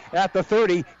 40, at the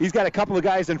 30. He's got a couple of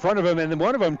guys in front of him, and then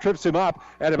one of them trips him up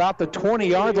at about the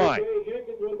 20-yard line.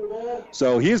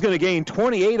 So he's going to gain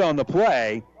 28 on the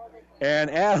play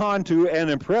and add on to an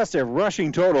impressive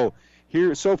rushing total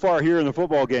here so far here in the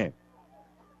football game.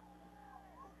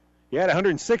 He had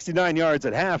 169 yards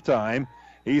at halftime.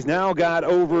 He's now got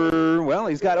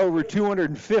he's got over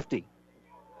 250.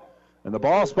 And the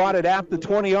ball spotted at the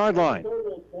 20-yard line.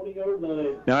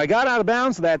 Now, I got out of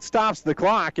bounds, so that stops the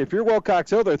clock. If you're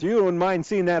Wilcox-Hildreth, you wouldn't mind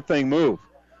seeing that thing move.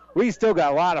 We still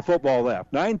got a lot of football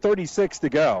left. 9:36 to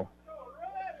go.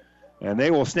 And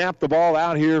they will snap the ball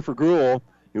out here for Gruhl,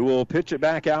 who will pitch it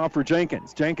back out for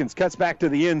Jenkins. Jenkins cuts back to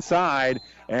the inside,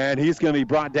 and he's going to be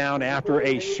brought down after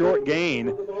a short gain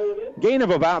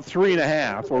of about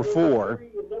 3.5 or 4.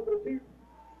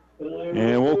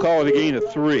 And we'll call it a gain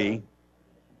of 3.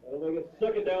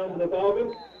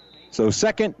 So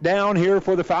second down here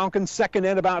for the Falcons, second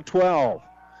and about 12.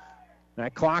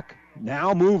 That clock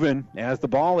now moving as the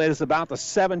ball is about the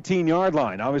 17-yard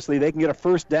line. Obviously, they can get a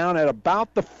first down at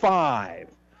about the 5.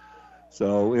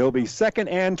 So it'll be second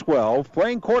and 12.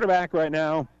 Playing quarterback right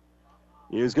now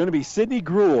is going to be Sidney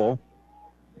Gruhl.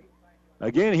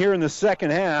 Again, here in the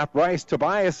second half, Bryce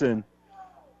Tobiasen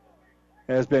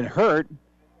has been hurt,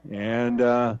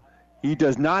 and he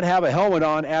does not have a helmet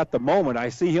on at the moment. I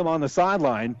see him on the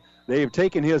sideline. They have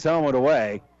taken his helmet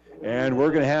away, and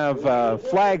we're going to have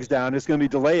flags down. It's going to be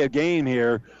delay of game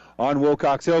here on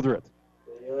Wilcox-Hildreth.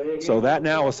 So that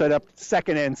now will set up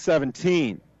second and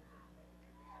 17.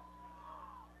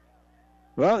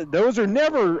 Well, those are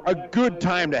never a good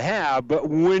time to have, but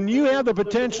when you have the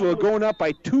potential of going up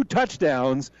by 2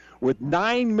 touchdowns with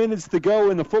 9 minutes to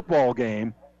go in the football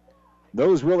game,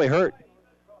 those really hurt.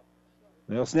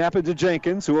 They'll snap it to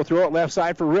Jenkins, who will throw it left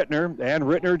side for Rittner, and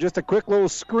Rittner, just a quick little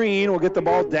screen, will get the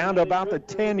ball down to about the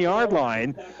 10-yard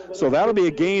line, so that'll be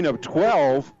a gain of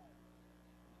 12.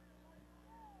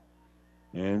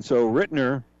 And so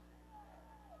Rittner,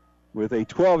 with a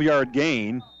 12-yard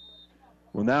gain,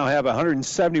 will now have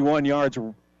 171 yards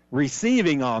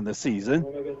receiving on the season.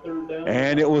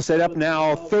 And it will set up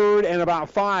now third and about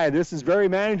 5. This is very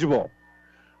manageable.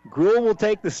 Gruhl will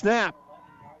take the snap.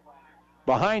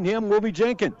 Behind him will be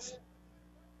Jenkins.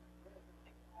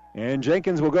 And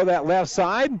Jenkins will go that left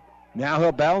side. Now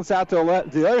he'll balance out to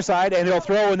the other side, and he'll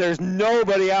throw, and there's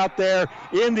nobody out there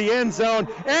in the end zone.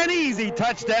 An easy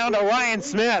touchdown to Ryan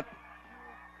Smith.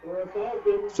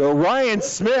 So Ryan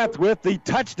Smith with the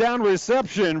touchdown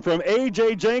reception from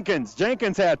A.J. Jenkins.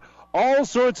 Jenkins had all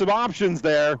sorts of options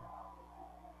there.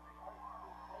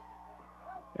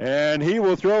 And he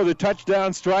will throw the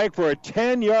touchdown strike for a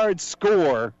 10-yard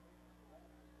score.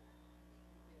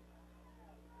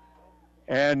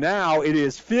 And now it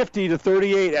is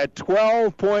 50-38, a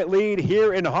 12-point lead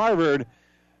here in Harvard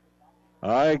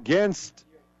against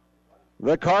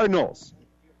the Cardinals.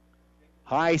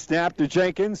 High snap to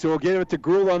Jenkins, who will get it to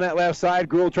Gruhl on that left side.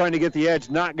 Gruhl trying to get the edge,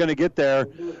 not going to get there.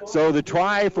 So the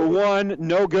try for 1,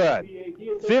 no good.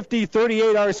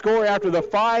 50-38 our score after the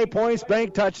 5 points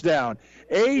bank touchdown.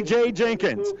 A.J.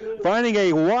 Jenkins finding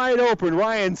a wide open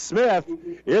Ryan Smith.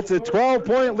 It's a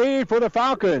 12-point lead for the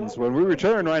Falcons when we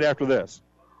return right after this.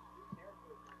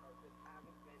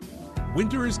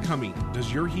 Winter is coming.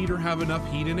 Does your heater have enough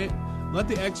heat in it? Let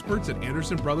the experts at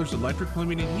Anderson Brothers Electric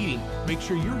Plumbing and Heating make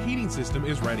sure your heating system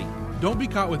is ready. Don't be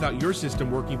caught without your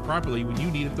system working properly when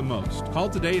you need it the most. Call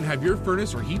today and have your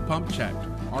furnace or heat pump checked.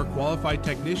 Our qualified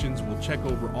technicians will check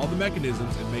over all the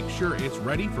mechanisms and make sure it's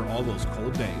ready for all those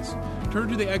cold days. Turn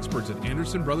to the experts at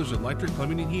Anderson Brothers Electric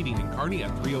Plumbing and Heating in Kearney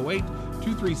at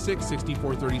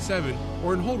 308-236-6437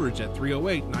 or in Holdridge at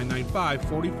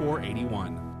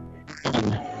 308-995-4481.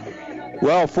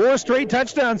 Well, 4 straight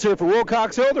touchdowns here for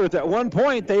Wilcox-Hildreth. At one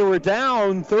point, they were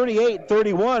down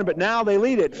 38-31, but now they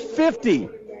lead it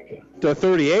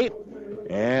 50-38.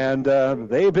 And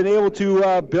they've been able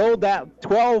to build that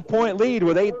 12-point lead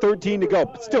with 8:13 to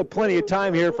go. Still plenty of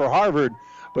time here for Harvard.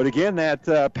 But again,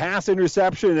 that pass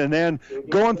interception and then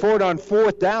going forward on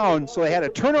 4th down. So they had a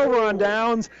turnover on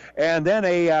downs and then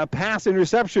a pass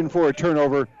interception for a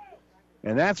turnover.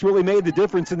 And that's really made the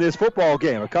difference in this football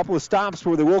game. A couple of stops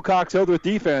for the Wilcox-Hildreth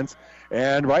defense.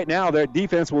 And right now, their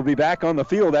defense will be back on the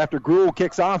field after Gruhl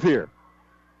kicks off here.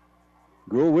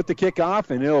 Gruel with the kickoff,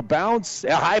 and it'll bounce,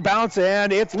 a high bounce,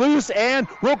 and it's loose, and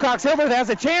Wilcox-Hildreth has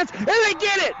a chance, and they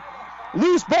get it!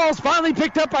 Loose ball's finally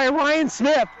picked up by Ryan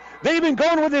Smith. They've been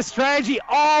going with this strategy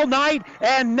all night,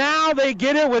 and now they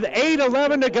get it with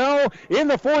 8:11 to go in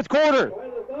the fourth quarter.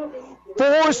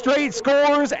 4 straight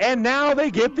scores, and now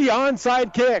they get the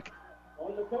onside kick.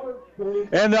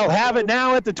 And they'll have it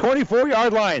now at the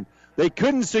 24-yard line. They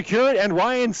couldn't secure it, and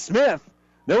Ryan Smith.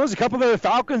 There was a couple of the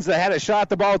Falcons that had a shot at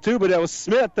the ball too, but it was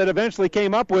Smith that eventually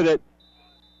came up with it.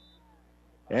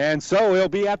 And so he'll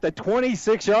be at the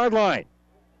 26-yard line.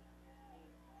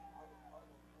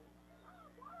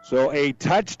 So a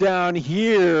touchdown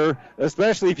here,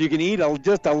 especially if you can eat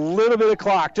just a little bit of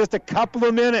clock, just a couple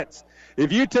of minutes.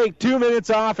 If you take 2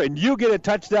 minutes off and you get a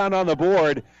touchdown on the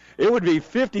board, it would be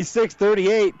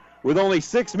 56-38 with only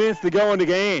 6 minutes to go in the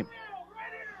game.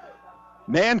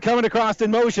 Man coming across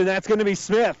in motion, that's going to be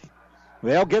Smith.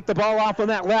 They'll get the ball off on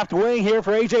that left wing here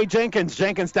for A.J. Jenkins.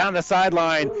 Jenkins down the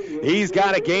sideline. He's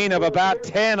got a gain of about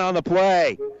 10 on the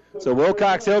play. So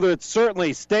Wilcox-Hildreth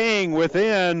certainly staying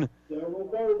within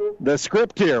the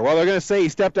script here. Well, they're going to say he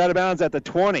stepped out of bounds at the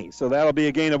 20, so that'll be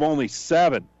a gain of only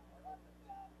 7.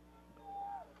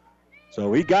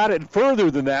 So he got it further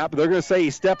than that, but they're going to say he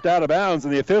stepped out of bounds,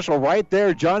 and the official right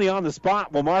there, Johnny on the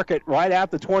spot, will mark it right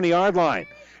at the 20-yard line.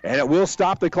 And it will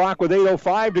stop the clock with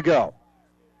 8:05 to go.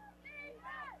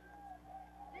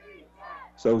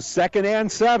 So 2nd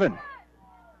and 7.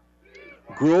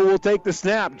 Gruel will take the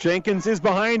snap. Jenkins is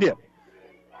behind him.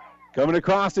 Coming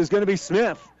across is going to be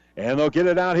Smith. And they'll get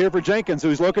it out here for Jenkins,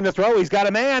 who's looking to throw. He's got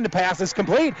a man. The pass is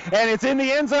complete, and it's in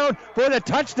the end zone for the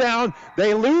touchdown.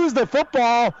 They lose the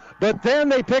football, but then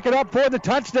they pick it up for the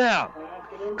touchdown.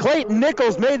 Clayton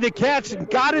Nichols made the catch and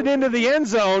got it into the end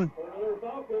zone.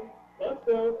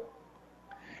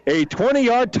 A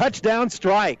 20-yard touchdown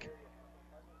strike.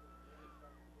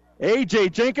 A.J.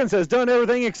 Jenkins has done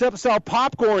everything except sell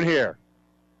popcorn here.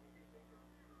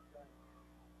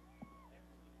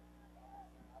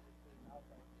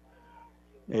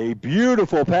 A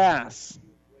beautiful pass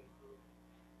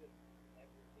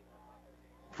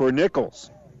for Nichols.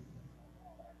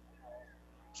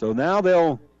 So now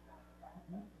they'll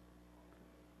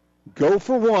go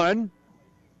for one.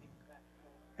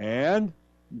 And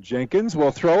Jenkins will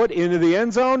throw it into the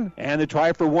end zone, and the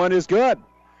try for one is good.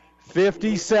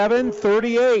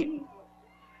 57-38.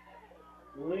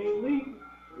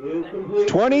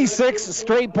 26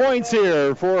 straight points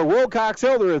here for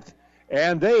Wilcox-Hildreth,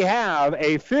 and they have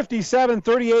a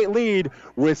 57-38 lead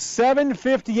with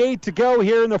 7:58 to go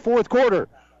here in the fourth quarter.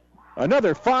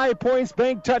 Another 5 points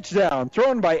bank touchdown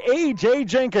thrown by A.J.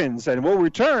 Jenkins, and we'll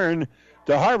return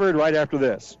to Harvard right after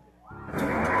this.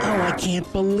 Oh, I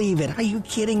can't believe it. Are you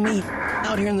kidding me?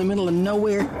 Out here in the middle of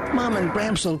nowhere? Mom and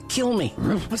Gramps will kill me.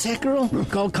 What's that, girl?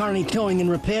 Call Kearney Towing and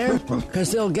Repair?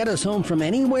 Because they'll get us home from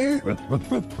anywhere?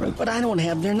 But I don't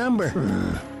have their number.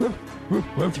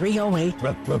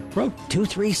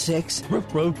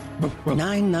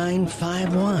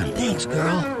 308-236-9951. Thanks,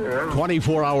 girl.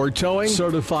 24-hour towing,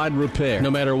 certified repair.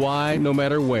 No matter why, no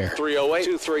matter where.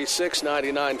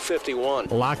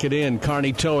 308-236-9951. Lock it in,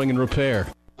 Kearney Towing and Repair.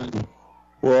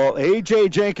 Well, A.J.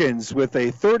 Jenkins with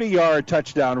a 30-yard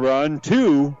touchdown run,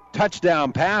 2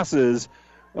 touchdown passes.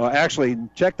 Actually,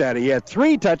 check that. He had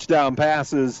 3 touchdown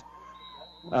passes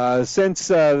since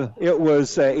it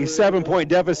was a 7-point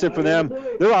deficit for them.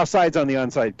 They're offsides on the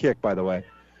onside kick, by the way.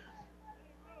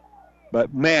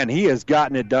 But, man, he has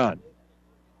gotten it done.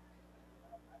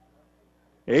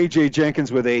 A.J.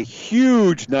 Jenkins with a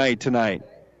huge night tonight.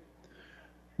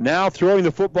 Now throwing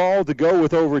the football to go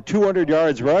with over 200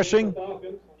 yards rushing.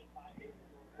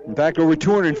 In fact, over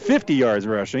 250 yards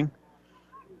rushing.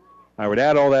 I would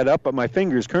add all that up, but my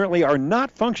fingers currently are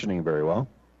not functioning very well.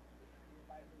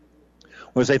 I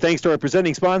want to say thanks to our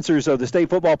presenting sponsors of the state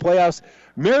football playoffs,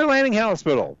 Mary Lanning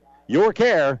Hospital. Your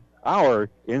care, our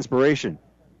inspiration.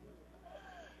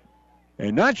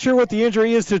 And not sure what the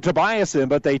injury is to Tobiasen,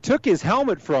 but they took his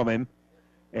helmet from him,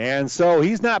 and so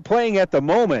he's not playing at the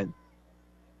moment.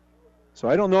 So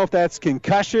I don't know if that's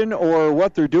concussion or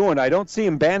what they're doing. I don't see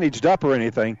him bandaged up or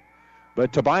anything.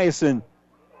 But Tobiasen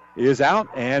is out,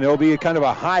 and it'll be a kind of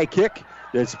a high kick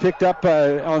that's picked up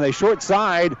on the short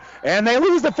side, and they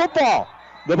lose the football.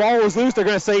 The ball was loose. They're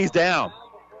going to say he's down.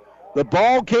 The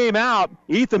ball came out.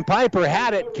 Ethan Piper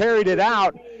had it, carried it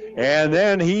out, and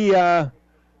then he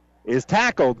is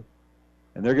tackled.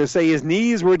 And they're going to say his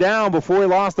knees were down before he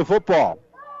lost the football.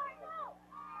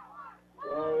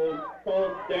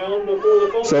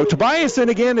 So Tobiasen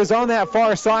again is on that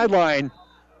far sideline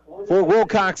for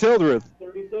Wilcox-Hildreth.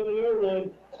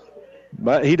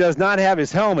 But he does not have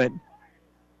his helmet.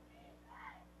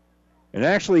 And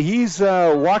actually, he's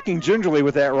walking gingerly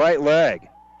with that right leg.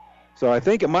 So I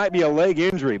think it might be a leg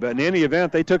injury, but in any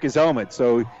event, they took his helmet,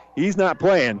 so he's not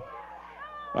playing.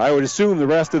 I would assume the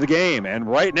rest of the game. And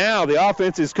right now, the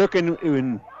offense is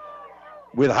cooking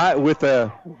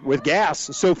with gas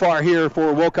so far here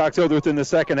for Wilcox-Hildreth in the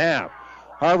second half.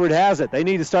 Harvard has it. They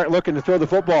need to start looking to throw the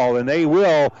football, and they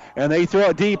will. And they throw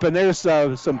it deep, and there's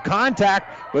some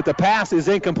contact, but the pass is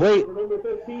incomplete.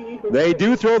 They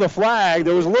do throw the flag.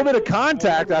 There was a little bit of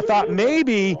contact. I thought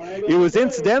maybe it was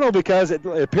incidental because it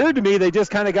appeared to me they just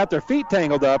kind of got their feet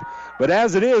tangled up. But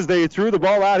as it is, they threw the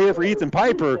ball out here for Ethan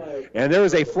Piper, and there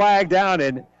was a flag down,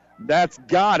 and that's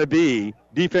got to be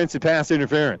defensive pass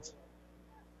interference.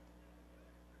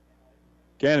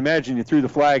 Can't imagine you threw the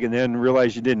flag and then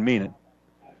realized you didn't mean it.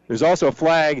 There's also a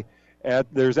flag.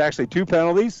 There's actually 2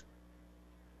 penalties,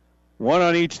 one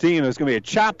on each team. There's going to be a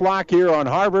chop block here on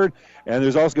Harvard, and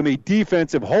there's also going to be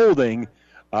defensive holding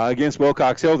against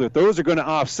Wilcox-Hildreth. Those are going to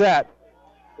offset.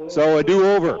 So a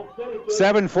do-over.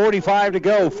 7:45 to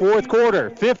go, fourth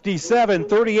quarter.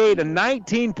 57-38, a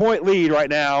 19-point lead right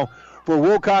now for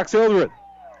Wilcox-Hildreth.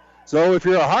 So if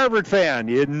you're a Harvard fan,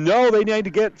 you know they need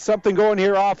to get something going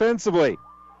here offensively.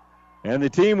 And the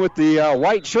team with the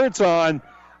white shirts on,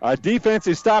 a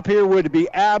defensive stop here would be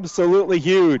absolutely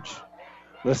huge.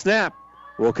 The snap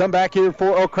will come back here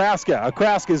for Okraska.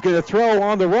 Okraska is going to throw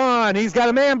on the run. He's got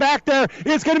a man back there.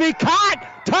 It's going to be caught.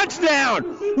 Touchdown.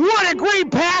 What a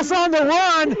great pass on the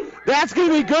run. That's going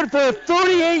to be good for a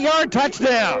 38-yard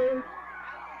touchdown.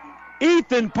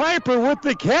 Ethan Piper with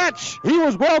the catch. He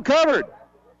was well covered.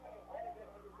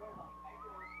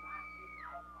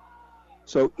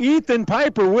 So Ethan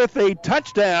Piper with a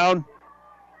touchdown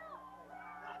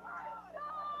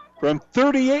from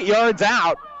 38 yards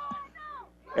out.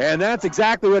 And that's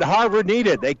exactly what Harvard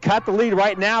needed. They cut the lead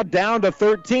right now down to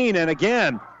 13. And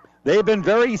again, they've been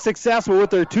very successful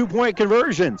with their 2-point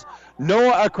conversions.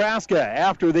 Noah Okraska,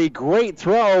 after the great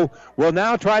throw, will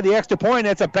now try the extra point.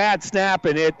 It's a bad snap,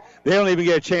 and they don't even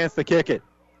get a chance to kick it.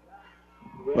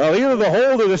 Well, either the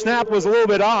hold or the snap was a little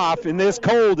bit off. In this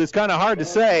cold, it's kind of hard to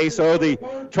say. So the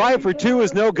try for 2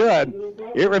 is no good.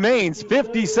 It remains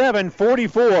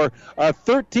 57-44, a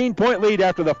 13-point lead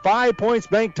after the 5 points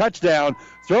bank touchdown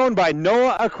thrown by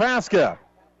Noah Okraska.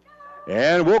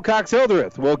 And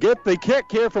Wilcox-Hildreth will get the kick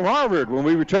here from Harvard when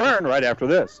we return right after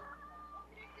this.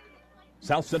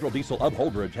 South Central Diesel of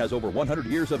Holdridge has over 100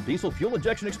 years of diesel fuel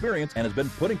injection experience and has been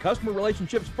putting customer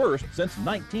relationships first since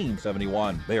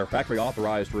 1971. They are factory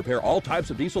authorized to repair all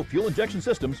types of diesel fuel injection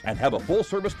systems and have a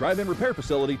full-service drive-in repair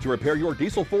facility to repair your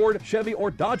diesel Ford, Chevy, or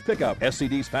Dodge pickup.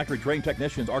 SCD's factory-trained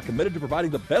technicians are committed to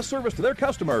providing the best service to their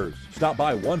customers. Stop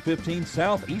by 115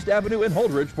 South East Avenue in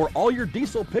Holdridge for all your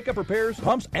diesel pickup repairs,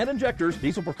 pumps and injectors,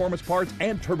 diesel performance parts,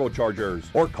 and turbochargers.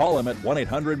 Or call them at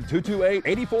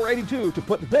 1-800-228-8482 to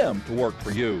put them to work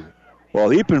for you.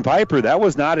 Well, Ethan Piper, that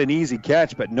was not an easy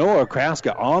catch, but Noah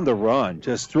Okraska on the run,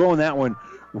 just throwing that one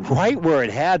right where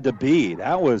it had to be.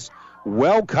 That was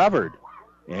well covered.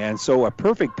 And so a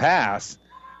perfect pass.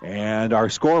 And our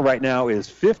score right now is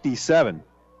 57-44.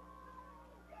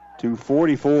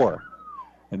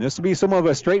 And this will be somewhat of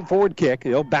a straightforward kick.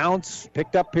 It'll bounce,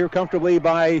 picked up here comfortably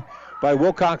by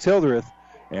Wilcox-Hildreth.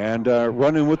 And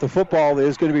running with the football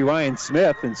is going to be Ryan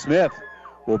Smith. And Smith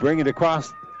will bring it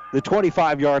across the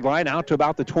 25-yard line out to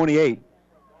about the 28.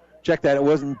 Check that, it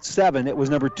wasn't 7, it was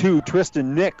number 2,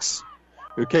 Tristan Nix,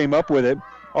 who came up with it.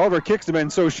 All of our kicks have been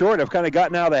so short, I've kind of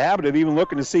gotten out of the habit of even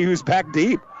looking to see who's back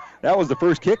deep. That was the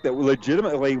first kick that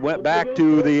legitimately went back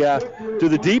to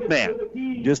the deep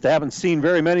man. Just haven't seen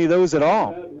very many of those at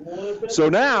all. So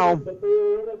now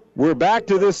we're back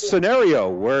to this scenario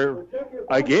where,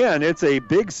 again, it's a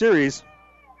big series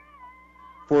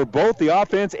for both the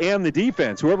offense and the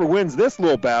defense. Whoever wins this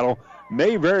little battle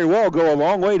may very well go a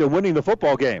long way to winning the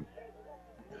football game.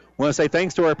 I want to say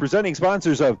thanks to our presenting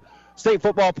sponsors of State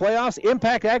Football Playoffs,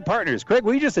 Impact Ag Partners, Craig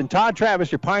Weegis and Todd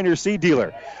Travis, your Pioneer seed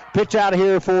dealer. Pitch out of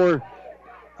here for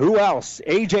who else?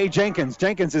 A.J. Jenkins.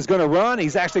 Jenkins is going to run.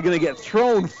 He's actually going to get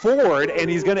thrown forward, and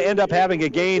he's going to end up having a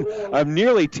gain of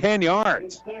nearly 10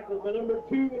 yards.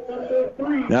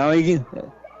 Now he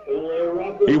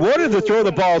wanted to throw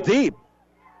the ball deep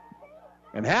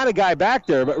and had a guy back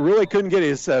there, but really couldn't get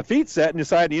his feet set and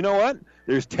decided, you know what?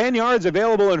 There's 10 yards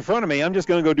available in front of me. I'm just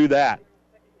going to go do that.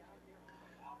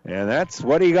 And that's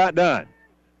what he got done.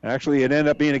 Actually, it ended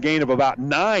up being a gain of about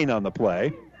 9 on the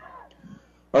play.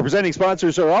 Our presenting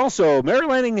sponsors are also Mary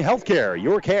Lanning Healthcare,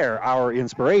 your care, our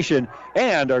inspiration,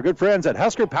 and our good friends at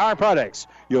Husker Power Products,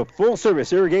 your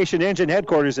full-service irrigation engine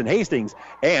headquarters in Hastings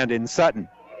and in Sutton.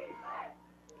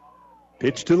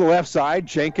 Pitch to the left side.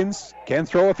 Jenkins can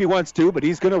throw if he wants to, but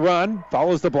he's going to run.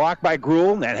 Follows the block by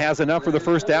Gruel and has enough for the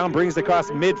first down. Brings it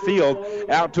across midfield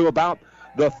out to about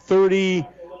the 30.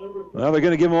 Well, they're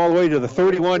going to give him all the way to the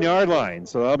 31-yard line.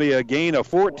 So that'll be a gain of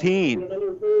 14.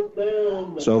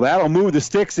 So that'll move the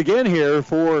sticks again here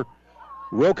for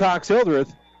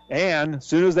Wilcox-Hildreth. And as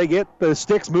soon as they get the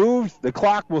sticks moved, the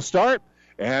clock will start.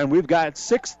 And we've got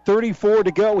 6:34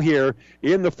 to go here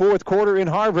in the fourth quarter in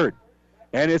Harvard.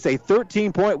 And it's a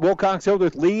 13-point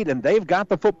Wilcox-Hildreth lead, and they've got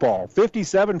the football.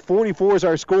 57-44 is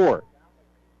our score.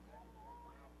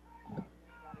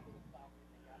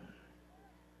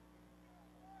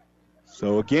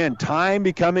 So, again, time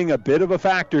becoming a bit of a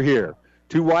factor here.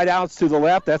 Two wideouts to the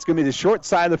left. That's going to be the short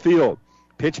side of the field.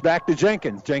 Pitch back to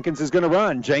Jenkins. Jenkins is going to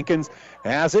run. Jenkins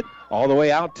has it all the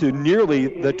way out to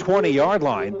nearly the 20-yard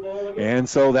line. And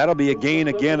so that'll be a gain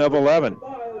again of 11.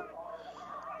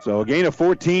 So a gain of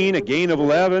 14, a gain of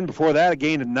 11. Before that, a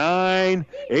gain of 9.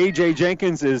 A.J.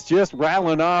 Jenkins is just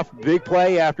rattling off big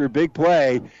play after big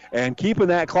play and keeping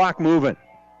that clock moving.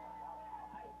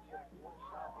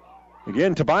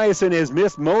 Again, Tobiasen has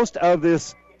missed most of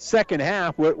this second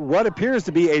half with what appears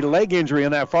to be a leg injury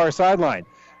on that far sideline.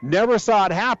 Never saw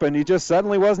it happen. He just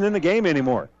suddenly wasn't in the game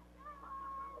anymore.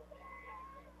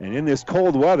 And in this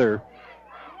cold weather,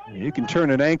 you can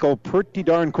turn an ankle pretty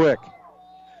darn quick.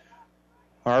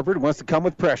 Harvard wants to come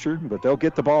with pressure, but they'll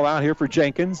get the ball out here for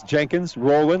Jenkins. Jenkins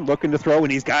rolling, looking to throw,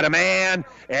 and he's got a man,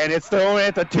 and it's thrown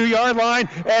at the 2-yard line,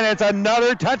 and it's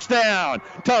another touchdown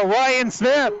to Ryan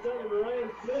Smith.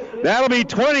 That'll be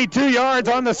 22 yards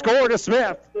on the score to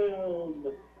Smith.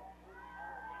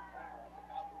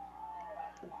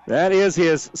 That is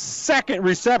his second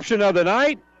reception of the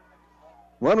night.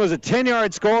 One was a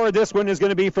 10-yard score. This one is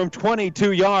going to be from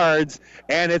 22 yards,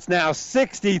 and it's now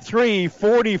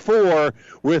 63-44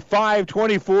 with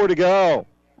 5:24 to go.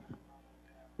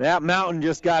 That mountain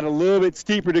just got a little bit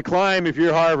steeper to climb if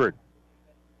you're Harvard.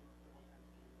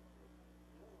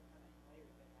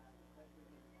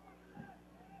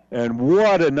 And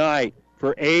what a night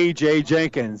for A.J.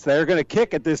 Jenkins. They're going to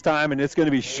kick it this time, and it's going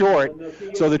to be short.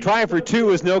 So the try for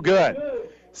 2 is no good.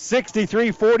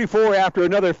 63-44 after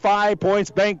another 5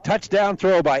 points bank touchdown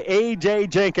throw by A.J.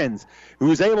 Jenkins, who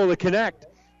was able to connect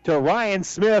to Ryan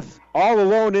Smith all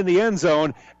alone in the end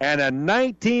zone, and a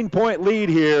 19-point lead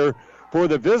here for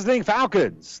the visiting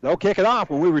Falcons. They'll kick it off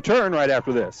when we return right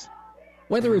after this.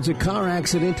 Whether it's a car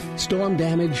accident, storm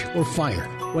damage, or fire,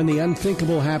 when the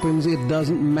unthinkable happens, it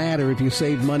doesn't matter if you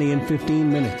save money in 15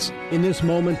 minutes. In this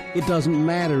moment, it doesn't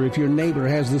matter if your neighbor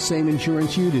has the same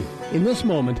insurance you do. In this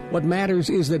moment, what matters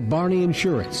is that Barney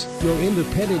Insurance, your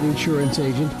independent insurance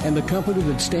agent, and the company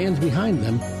that stands behind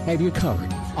them have you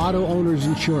covered. Auto Owners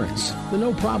Insurance, the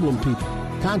no-problem people.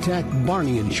 Contact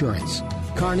Barney Insurance.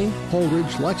 Kearney,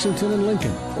 Holdridge, Lexington, and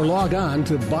Lincoln, or log on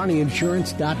to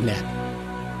barneyinsurance.net.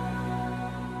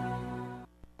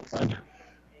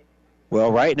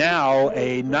 Well, right now,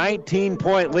 a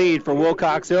 19-point lead for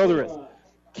Wilcox-Hildreth.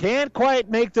 Can't quite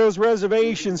make those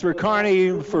reservations for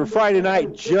Kearney for Friday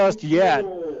night just yet,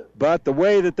 but the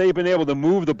way that they've been able to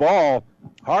move the ball,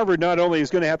 Harvard not only is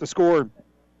going to have to score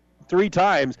 3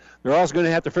 times, they're also going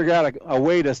to have to figure out a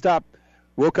way to stop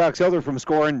Wilcox-Hildreth from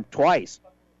scoring twice.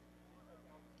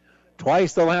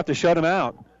 Twice they'll have to shut them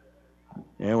out.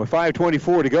 And with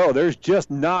 5:24 to go, there's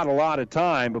just not a lot of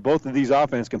time, but both of these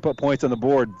offenses can put points on the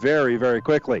board very, very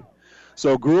quickly.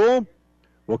 So Gruel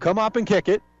will come up and kick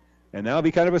it, and that'll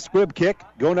be kind of a squib kick.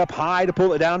 Going up high to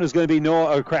pull it down is going to be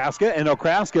Noah Okraska, and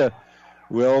Okraska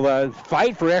will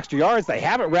fight for extra yards. They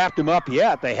haven't wrapped him up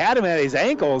yet. They had him at his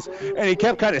ankles, and he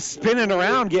kept kind of spinning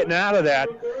around getting out of that,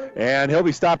 and he'll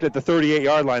be stopped at the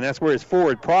 38-yard line. That's where his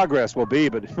forward progress will be,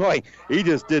 but boy, he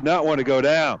just did not want to go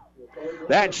down.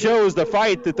 That shows the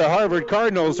fight that the Harvard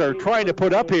Cardinals are trying to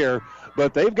put up here,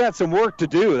 but they've got some work to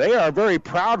do. They are a very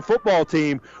proud football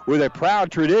team with a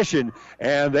proud tradition,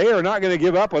 and they are not going to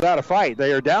give up without a fight.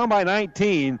 They are down by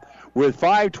 19 with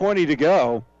 5:20 to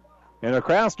go, and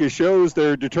Okraska shows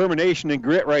their determination and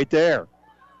grit right there.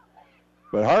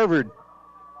 But Harvard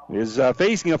is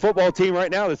facing a football team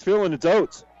right now that's feeling its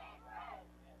oats.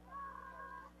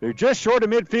 They're just short of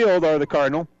midfield, are the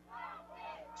Cardinals.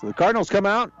 So the Cardinals come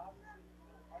out.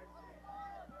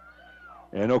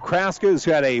 And Okraska's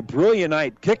had a brilliant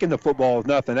night kicking the football if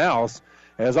nothing else.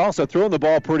 Has also thrown the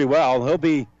ball pretty well. He'll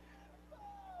be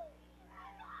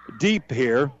deep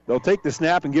here. They'll take the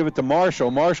snap and give it to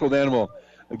Marshall. Marshall then will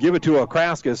give it to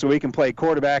Okraska so he can play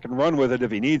quarterback and run with it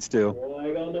if he needs to.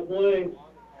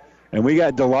 And we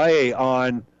got delay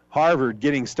on Harvard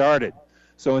getting started.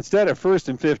 So instead of 1st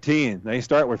and 15, they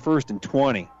start with 1st and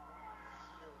 20.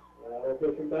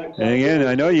 And again,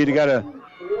 I know you got to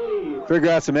figure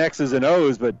out some X's and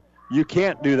O's, but you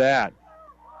can't do that.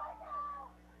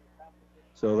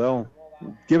 So they'll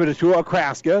give it to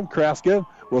Okraska. Kraska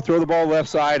will throw the ball left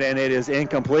side, and it is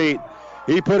incomplete.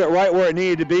 He put it right where it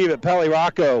needed to be, but Pele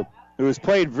Rocco, who has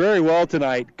played very well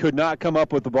tonight, could not come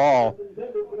up with the ball.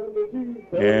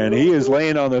 And he is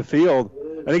laying on the field.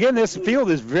 And again, this field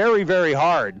is very, very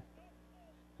hard.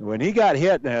 When he got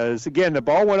hit, again, the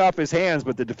ball went off his hands,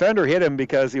 but the defender hit him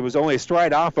because he was only a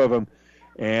stride off of him.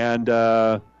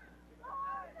 And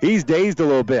he's dazed a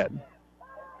little bit.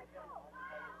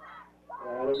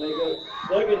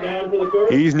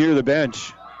 He's near the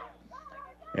bench.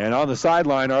 And on the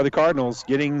sideline are the Cardinals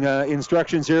getting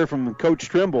instructions here from Coach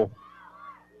Trimble.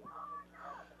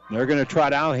 They're going to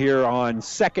trot out here on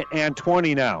 2nd and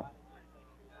 20 now.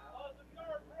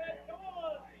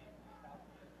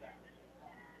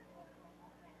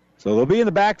 So they'll be in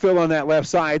the backfield on that left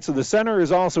side. So the center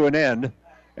is also an end.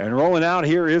 And rolling out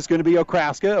here is going to be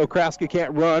Okraska. Okraska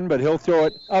can't run, but he'll throw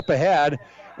it up ahead.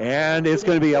 And it's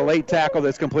going to be a late tackle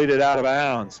that's completed out of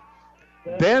bounds.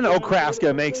 Ben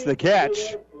Okraska makes the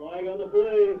catch.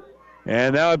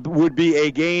 And that would be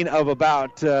a gain of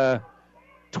about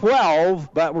 12,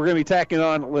 but we're going to be tacking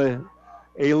on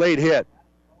a late hit.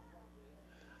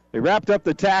 They wrapped up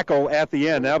the tackle at the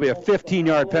end. That'll be a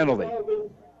 15-yard penalty.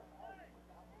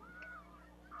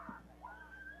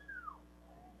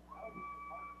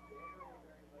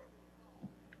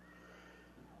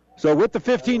 So with the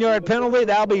 15-yard penalty,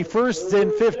 that'll be 1st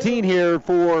and 15 here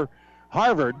for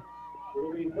Harvard.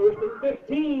 It'll be 1st and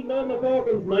 15 on the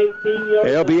Falcons, 19-yard.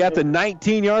 They'll be at the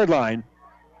 19-yard line.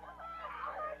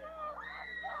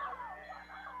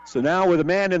 So now with a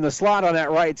man in the slot on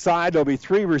that right side, there'll be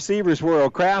 3 receivers for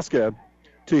Okraska.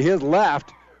 To his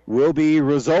left will be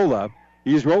Rizzola.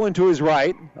 He's rolling to his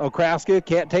right. Okraska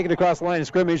can't take it across the line of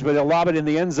scrimmage, but he'll lob it in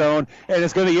the end zone, and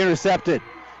it's going to be intercepted.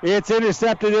 It's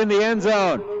intercepted in the end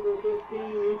zone.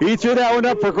 He threw that one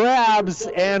up for grabs,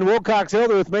 and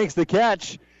Wilcox-Hildreth makes the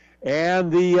catch.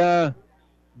 And the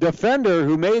defender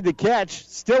who made the catch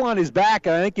still on his back,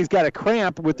 and I think he's got a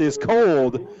cramp with this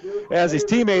cold as his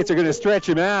teammates are going to stretch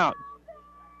him out.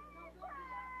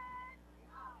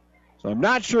 So I'm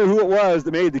not sure who it was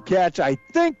that made the catch. I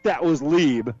think that was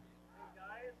Lieb.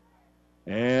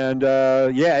 And,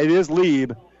 yeah, it is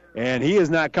Lieb, and he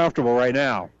is not comfortable right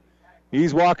now.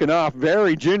 He's walking off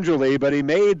very gingerly, but he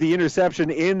made the interception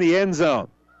in the end zone.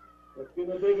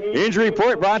 Injury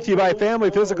report brought to you by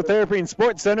Family Physical Therapy and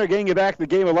Sports Center, getting you back to the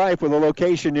game of life with a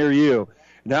location near you.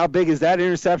 And how big is that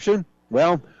interception?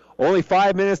 Well, only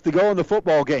 5 minutes to go in the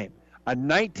football game. A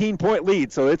 19-point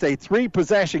lead, so it's a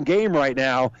 3-possession game right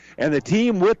now, and the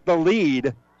team with the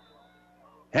lead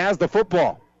has the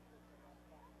football.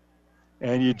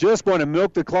 And you just want to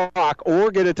milk the clock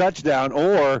or get a touchdown,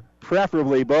 or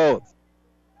preferably both.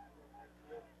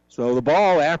 So the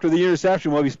ball after the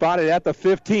interception will be spotted at the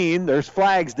 15. There's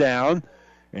flags down,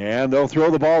 and they'll throw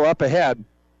the ball up ahead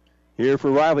here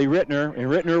for Riley Rittner. And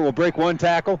Rittner will break one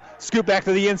tackle, scoop back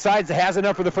to the inside, has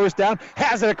enough for the first down,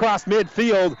 has it across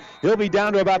midfield. He'll be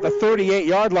down to about the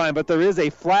 38-yard line, but there is a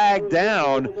flag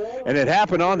down, and it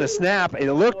happened on the snap.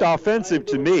 It looked offensive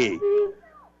to me.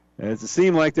 And it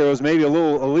seemed like there was maybe a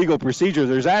little illegal procedure.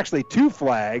 There's actually 2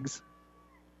 flags.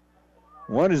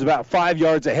 One is about 5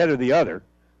 yards ahead of the other.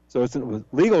 So it's a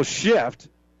legal shift.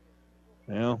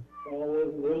 Yeah,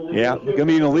 going to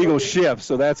be an illegal shift,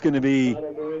 so that's going to be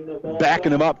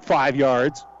backing them up 5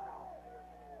 yards.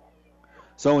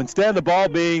 So instead of the ball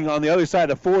being on the other side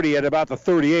of the 40 at about the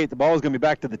 38, the ball is going to be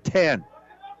back to the 10.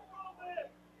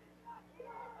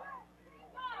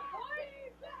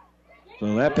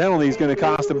 So that penalty is going to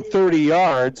cost them 30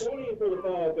 yards.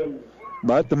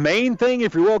 But the main thing,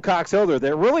 if you're Wilcox-Hildreth,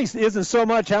 there really isn't so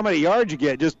much how many yards you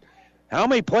get, just how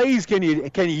many plays can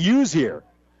you use here?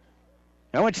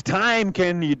 How much time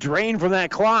can you drain from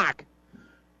that clock?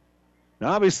 And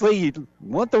obviously, you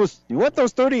want those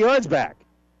 30 yards back.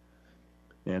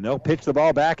 And they'll pitch the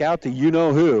ball back out to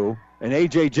you-know-who. And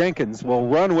A.J. Jenkins will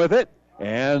run with it.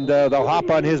 And they'll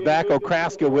hop on his back.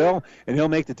 Okraska will. And he'll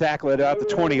make the tackle at about the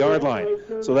 20-yard line.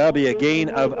 So that'll be a gain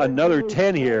of another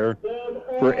 10 here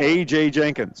for A.J.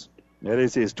 Jenkins. That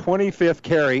is his 25th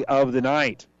carry of the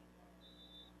night.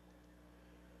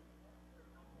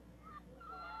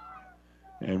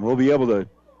 And we'll be able to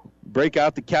break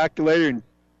out the calculator and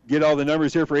get all the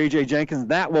numbers here for A.J. Jenkins.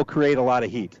 That will create a lot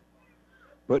of heat,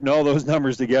 putting all those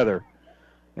numbers together.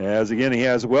 As, again, he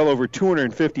has well over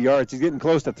 250 yards. He's getting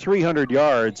close to 300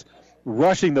 yards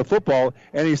rushing the football,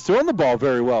 and he's thrown the ball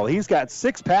very well. He's got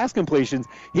 6 pass completions.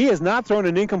 He has not thrown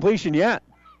an incompletion yet.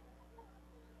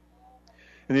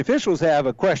 And the officials have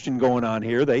a question going on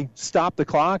here. They stop the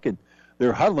clock, and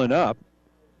they're huddling up.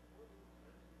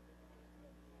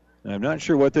 I'm not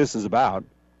sure what this is about.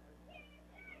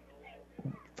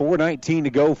 4:19 to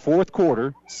go, fourth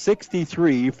quarter,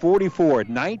 63-44,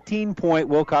 19-point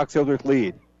Wilcox-Hildreth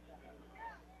lead.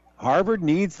 Harvard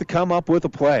needs to come up with a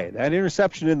play. That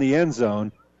interception in the end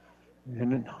zone,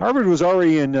 and Harvard was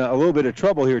already in a little bit of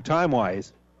trouble here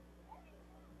time-wise.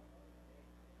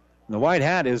 And the white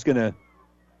hat is going to,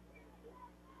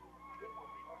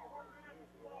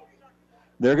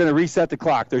 they're going to reset the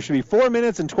clock. There should be 4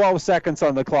 minutes and 12 seconds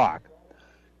on the clock.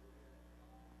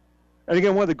 And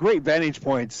again, one of the great vantage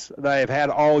points that I've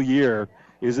had all year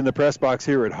is in the press box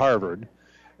here at Harvard.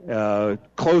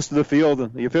 Close to the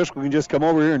field, the official can just come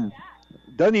over here and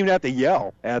doesn't even have to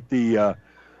yell at the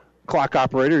clock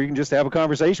operator. You can just have a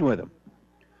conversation with him.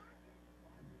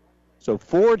 So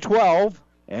 4:12,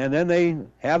 and then they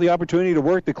have the opportunity to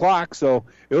work the clock, so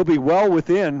it'll be well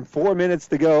within 4 minutes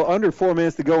to go, under 4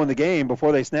 minutes to go in the game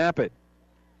before they snap it.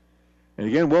 And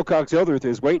again, Wilcox-Hildreth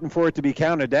is waiting for it to be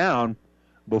counted down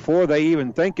before they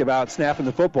even think about snapping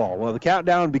the football. Well, the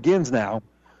countdown begins now,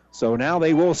 so now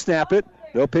they will snap it.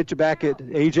 They'll pitch it back at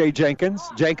A.J. Jenkins.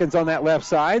 Jenkins on that left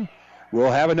side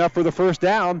will have enough for the first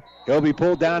down. He'll be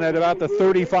pulled down at about the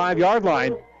 35-yard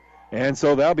line, and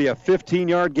so that'll be a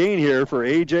 15-yard gain here for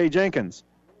A.J. Jenkins.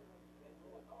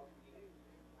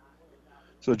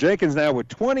 So Jenkins now with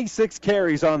 26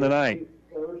 carries on the night.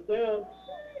 First down.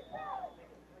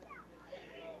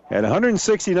 At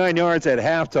 169 yards at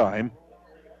halftime.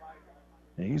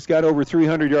 And he's got over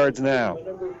 300 yards now.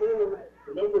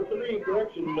 Number 3,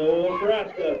 correction,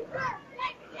 Nebraska.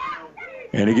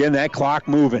 And again, that clock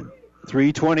moving.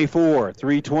 3:24,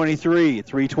 3:23,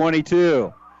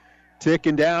 3:22.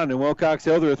 Ticking down, and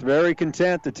Wilcox-Hildreth very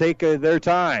content to take their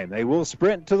time. They will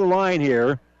sprint to the line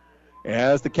here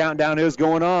as the countdown is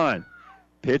going on.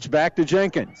 Pitch back to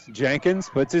Jenkins. Jenkins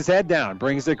puts his head down,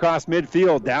 brings it across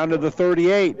midfield, down to the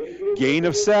 38. Gain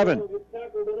of 7.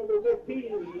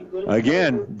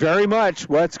 Again, very much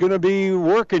what's going to be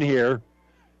working here.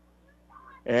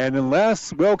 And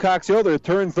unless Wilcox-Hildreth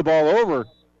turns the ball over,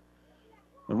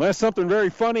 unless something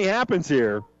very funny happens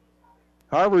here,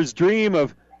 Harvard's dream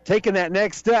of taking that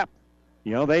next step,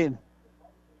 you know, they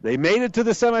made it to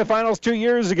the semifinals 2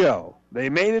 years ago. They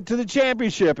made it to the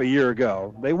championship a year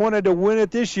ago. They wanted to win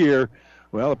it this year.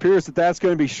 Well, it appears that that's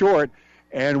going to be short.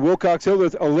 And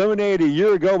Wilcox-Hildreth eliminated a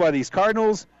year ago by these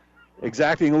Cardinals,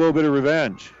 exacting a little bit of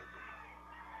revenge.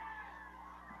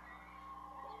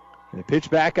 And pitch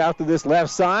back out to this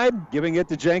left side, giving it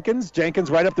to Jenkins. Jenkins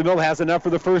right up the middle has enough for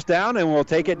the first down, and will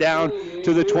take it down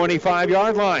to the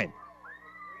 25-yard line.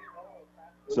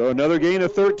 So another gain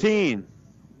of 13.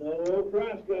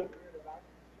 Nebraska.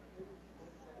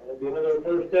 That'll be another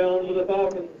first down for the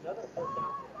Falcons.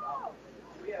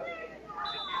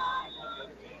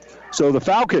 So the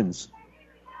Falcons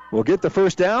will get the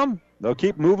first down. They'll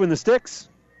keep moving the sticks.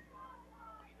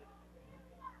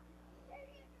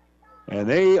 And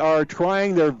they are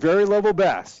trying their very level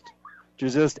best to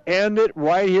just end it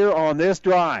right here on this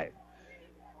drive.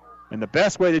 And the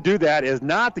best way to do that is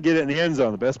not to get it in the end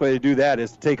zone. The best way to do that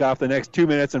is to take off the next 2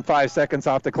 minutes and 5 seconds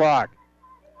off the clock.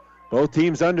 Both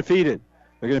teams undefeated.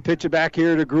 They're going to pitch it back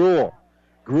here to Gruel.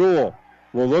 Gruel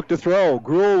will look to throw.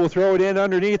 Gruel will throw it in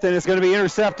underneath, and it's going to be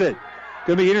intercepted.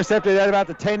 Going to be intercepted at about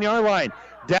the 10-yard line.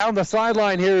 Down the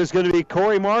sideline here is going to be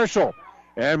Corey Marshall.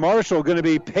 And Marshall going to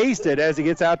be pasted as he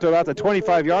gets out to about the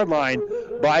 25-yard line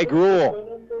by Gruel.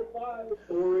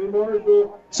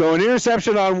 So an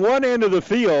interception on one end of the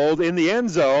field in the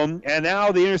end zone, and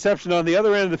now the interception on the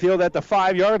other end of the field at the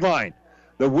 5-yard line.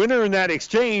 The winner in that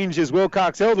exchange is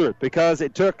Wilcox-Hildreth because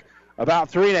it took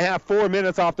about 4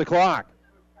 minutes off the clock.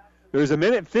 There's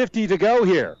 1:50 to go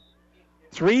here.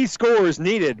 3 scores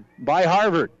needed by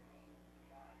Harvard.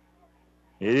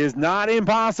 It is not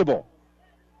impossible.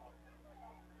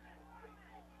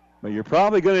 But you're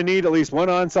probably going to need at least one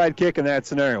onside kick in that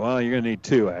scenario. Well, you're going to need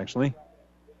 2, actually.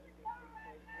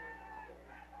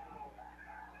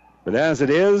 But as it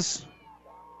is,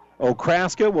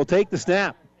 Okraska will take the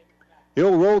snap.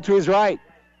 He'll roll to his right,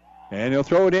 and he'll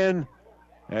throw it in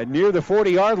at near the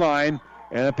 40-yard line,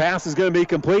 and the pass is going to be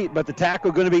complete, but the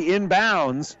tackle going to be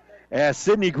inbounds as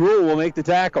Sidney Gruel will make the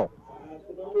tackle.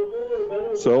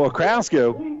 So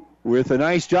Okraska with a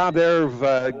nice job there of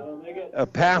a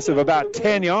pass of about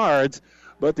 10 yards,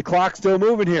 but the clock's still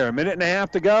moving here. 1.5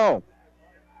 minutes to go.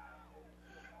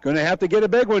 Going to have to get a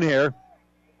big one here.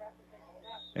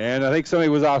 And I think somebody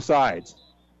was offsides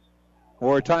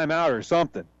or a timeout or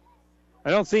something.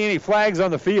 I don't see any flags on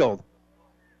the field.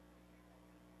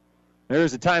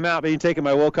 There's a timeout being taken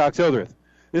by Wilcox-Hildreth.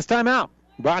 This timeout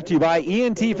brought to you by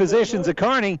ENT Physicians at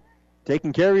Kearney,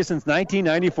 taking care of you since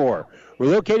 1994. We're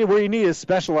located where you need us,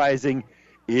 specializing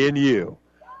in you.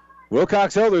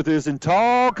 Wilcox-Hildreth is in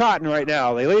tall cotton right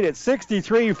now. They lead at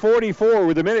 63-44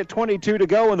 with 1:22 to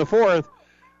go in the fourth.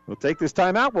 We'll take this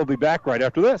time out. We'll be back right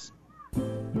after this.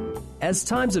 As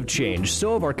times have changed,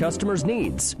 so have our customers'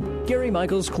 needs. Gary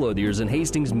Michaels Clothiers in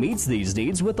Hastings meets these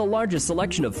needs with the largest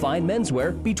selection of fine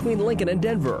menswear between Lincoln and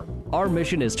Denver. Our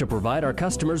mission is to provide our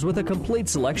customers with a complete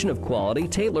selection of quality,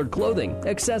 tailored clothing,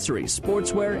 accessories,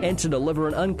 sportswear, and to deliver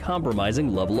an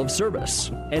uncompromising level of service.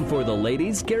 And for the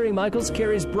ladies, Gary Michaels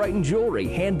carries Brighton jewelry,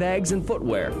 handbags, and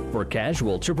footwear. For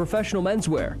casual to professional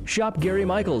menswear, shop Gary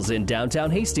Michaels in downtown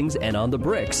Hastings and on the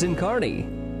Bricks in Kearney.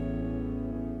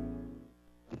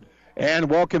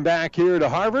 And welcome back here to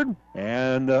Harvard.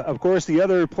 And, of course, the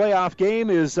other playoff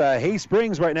game is Hay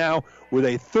Springs right now with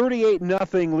a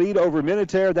 38-0 lead over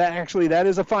Minutair. That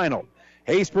is a final.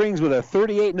 Hay Springs with a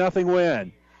 38-0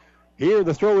 win. Here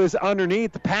the throw is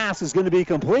underneath. The pass is going to be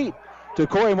complete to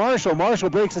Corey Marshall. Marshall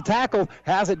breaks the tackle,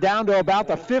 has it down to about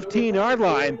the 15-yard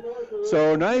line.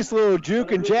 So nice little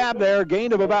juke and jab there.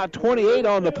 Gained of about 28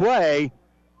 on the play.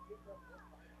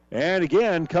 And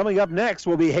again, coming up next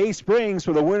will be Hay Springs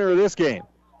for the winner of this game.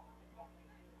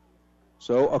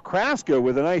 So Okraska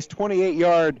with a nice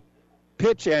 28-yard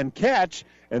pitch and catch.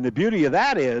 And the beauty of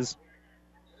that is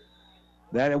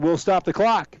that it will stop the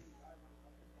clock.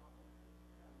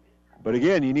 But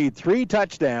again, you need 3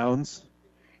 touchdowns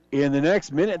in the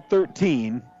next minute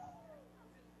 13.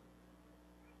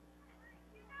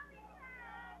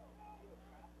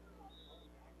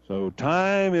 So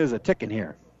time is a ticking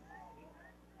here.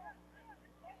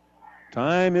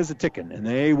 Time is a ticking, and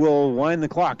they will wind the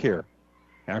clock here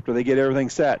after they get everything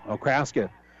set. Okraska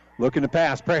looking to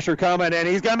pass, pressure coming, and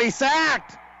he's going to be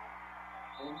sacked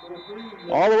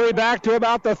all the way back to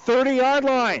about the 30-yard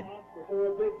line.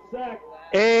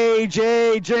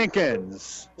 A.J.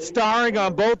 Jenkins, starring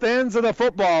on both ends of the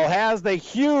football, has the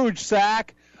huge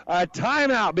sack. A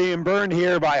timeout being burned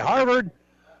here by Harvard.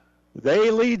 They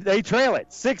trail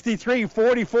it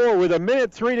 63-44 with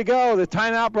 1:03 to go. The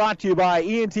timeout brought to you by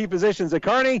ENT Physicians at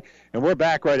Kearney, and we're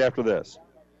back right after this.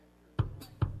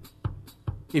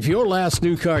 If your last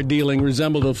new car dealing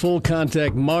resembled a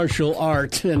full-contact martial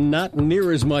art and not near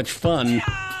as much fun,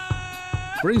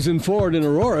 Friesen Ford in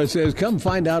Aurora says come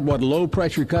find out what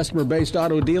low-pressure customer-based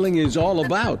auto dealing is all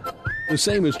about. The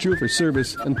same is true for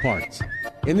service and parts.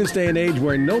 In this day and age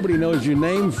where nobody knows your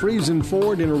name, Friesen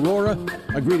Ford in Aurora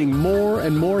are greeting more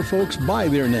and more folks by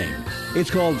their name. It's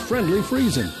called Friendly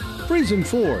Friesen. Friesen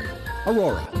Ford,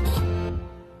 Aurora.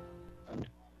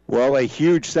 Well, a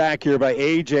huge sack here by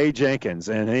A.J. Jenkins,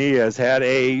 and he has had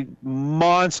a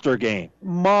monster game,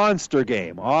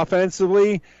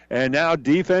 offensively and now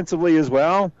defensively as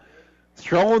well.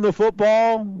 Throwing the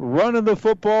football, running the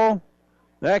football.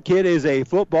 That kid is a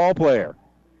football player.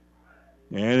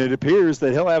 And it appears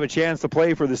that he'll have a chance to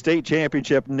play for the state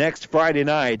championship next Friday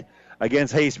night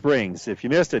against Hay Springs. If you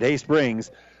missed it, Hay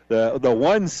Springs, the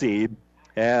 1 seed,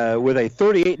 with a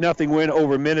 38-0 win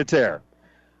over Minutair.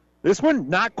 This one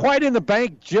not quite in the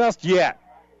bank just yet.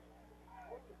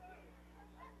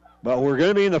 But we're going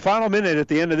to be in the final minute at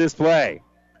the end of this play.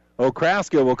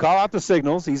 Okraska will call out the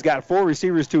signals. He's got 4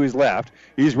 receivers to his left.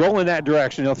 He's rolling that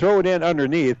direction. He'll throw it in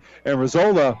underneath, and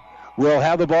Rizzola will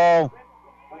have the ball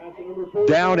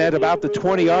down at about the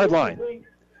 20-yard line.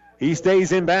 He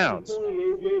stays in bounds.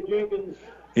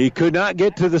 He could not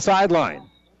get to the sideline.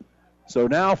 So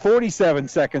now 47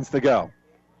 seconds to go.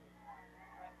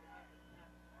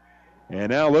 And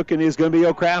now looking is going to be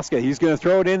Okraska. He's going to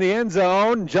throw it in the end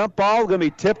zone. Jump ball going to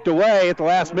be tipped away at the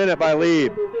last minute by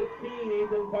Lieb.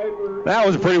 That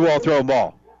was a pretty well thrown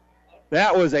ball.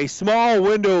 That was a small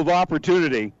window of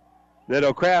opportunity that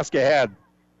Okraska had.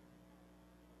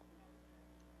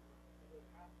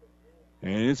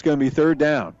 And it's going to be 3rd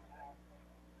down.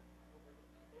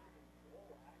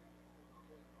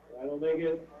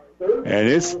 And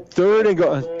it's 3rd and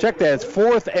goal. Check that. It's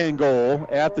 4th and goal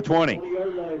at the 20.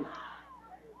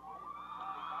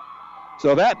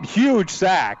 So that huge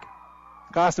sack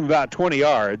cost him about 20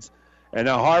 yards. And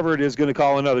now Harvard is going to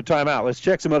call another timeout. Let's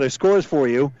check some other scores for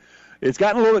you. It's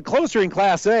gotten a little bit closer in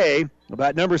Class A.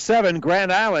 About number 7,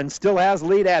 Grand Island, still has the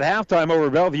lead at halftime over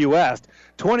Bellevue West,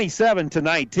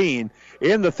 27-19.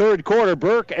 In the third quarter,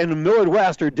 Burke and Millard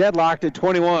West are deadlocked at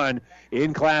 21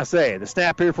 in Class A. The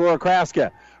snap here for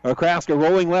Okraska. Okraska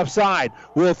rolling left side.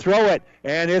 Will throw it,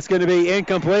 and it's going to be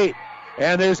incomplete.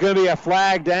 And there's going to be a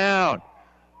flag down.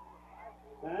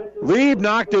 Lieb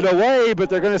knocked it away, but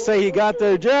they're going to say he got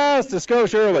there just a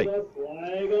skosh early.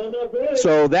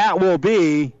 So that will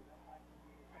be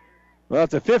Well,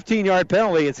 it's a 15-yard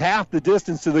penalty. It's half the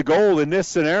distance to the goal in this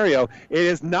scenario. It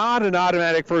is not an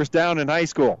automatic first down in high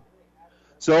school.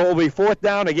 So it will be fourth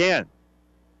down again.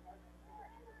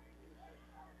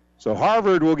 So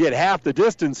Harvard will get half the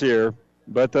distance here,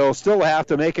 but they'll still have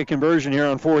to make a conversion here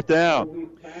on fourth down.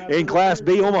 In Class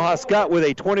B, Omaha Skutt with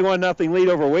a 21-0 lead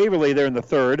over Waverly there in the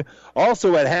third.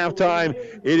 Also at halftime,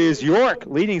 it is York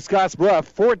leading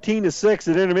Scottsbluff 14-6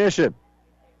 at intermission.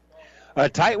 A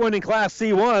tight one in Class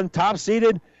C1,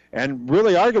 top-seeded, and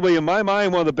really arguably, in my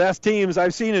mind, one of the best teams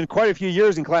I've seen in quite a few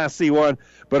years in Class C1.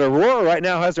 But Aurora right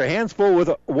now has their hands full with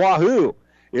Wahoo.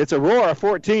 It's Aurora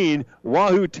 14,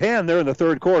 Wahoo 10 there in the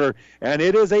third quarter, and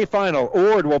it is a final.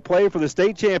 Ord will play for the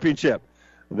state championship.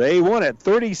 They won it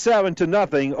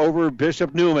 37-0 over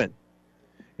Bishop Neumann.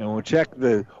 And we'll check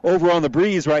the over on the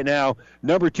breeze right now.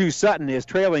 Number 2 Sutton is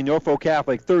trailing Norfolk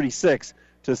Catholic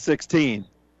 36-16.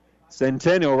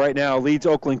 Centennial right now leads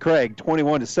Oakland Craig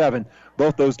 21-7.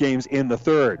 Both those games in the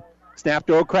third. Snap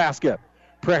to Okraska.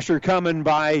 Pressure coming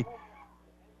by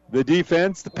the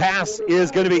defense. The pass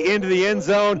is going to be into the end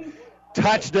zone.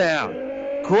 Touchdown.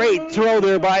 Great throw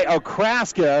there by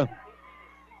Okraska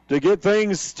to get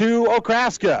things to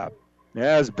Okraska,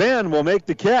 as Ben will make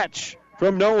the catch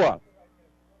from Noah.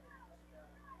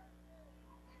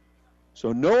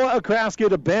 So Noah Okraska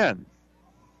to Ben.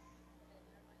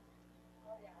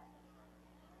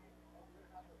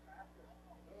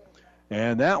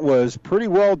 And that was pretty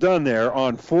well done there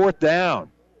on fourth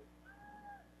down.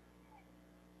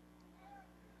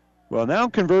 Well, now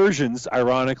conversions,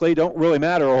 ironically, don't really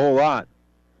matter a whole lot.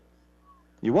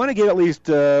 You want to get at least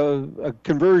a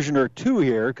conversion or two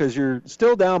here because you're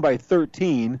still down by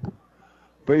 13,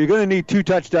 but you're going to need 2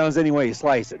 touchdowns anyway you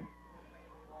slice it.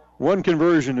 One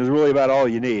conversion is really about all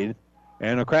you need.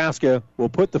 And Okraska will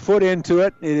put the foot into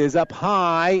it. It is up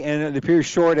high, and it appears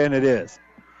short, and it is.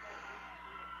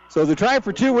 So the try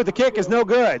for 2 with the kick is no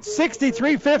good.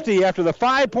 63-50 after the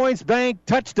 5 points bank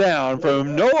touchdown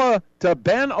from Noah to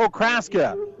Ben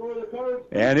Okraska.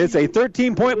 And it's a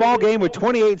 13-point ball game with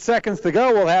 28 seconds to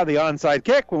go. We'll have the onside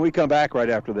kick when we come back right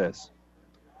after this.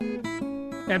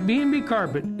 At B&B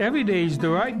Carpet, every day is the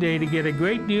right day to get a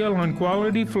great deal on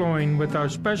quality flooring with our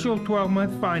special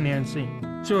 12-month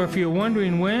financing. So if you're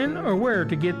wondering when or where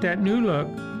to get that new look,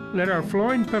 let our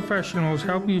flooring professionals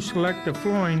help you select the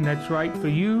flooring that's right for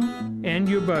you and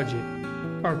your budget.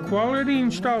 Our quality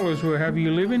installers will have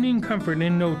you living in comfort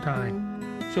in no time.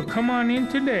 So come on in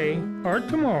today or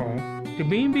tomorrow to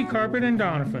B&B Carpet in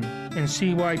Donovan and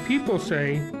see why people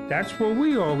say that's where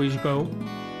we always go.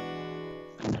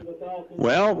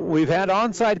 Well, we've had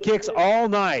onside kicks all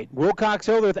night.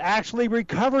 Wilcox-Hildreth actually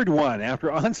recovered one after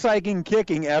onside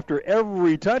kicking after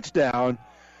every touchdown.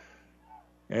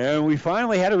 And we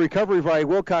finally had a recovery by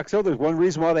Wilcox-Hildreth. One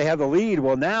reason why they have the lead.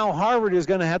 Well, now Harvard is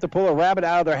going to have to pull a rabbit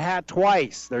out of their hat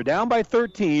twice. They're down by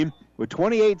 13 with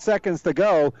 28 seconds to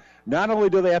go. Not only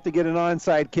do they have to get an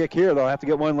onside kick here, they'll have to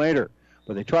get one later.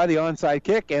 But they try the onside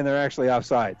kick, and they're actually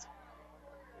offsides.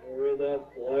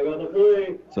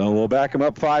 So we'll back them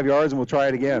up 5 yards, and we'll try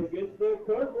it again.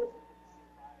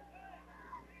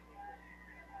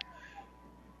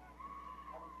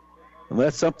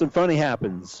 Unless something funny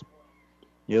happens.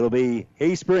 It'll be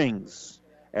Hay Springs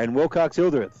and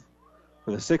Wilcox-Hildreth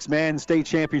for the 6-man state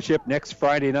championship next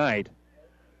Friday night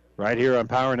right here on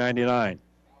Power 99.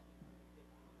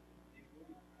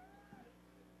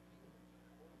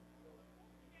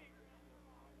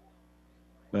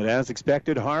 But as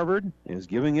expected, Harvard is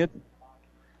giving it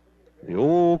the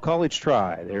old college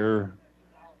try. They're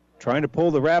trying to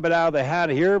pull the rabbit out of the hat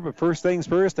here, but first things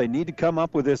first, they need to come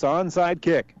up with this onside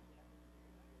kick.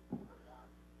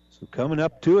 So coming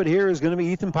up to it here is going to be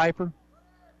Ethan Piper.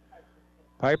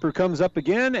 Piper comes up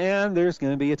again, and there's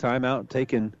going to be a timeout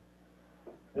taken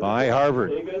by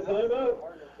Harvard.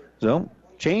 So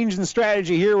change in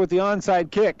strategy here with the onside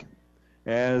kick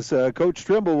as Coach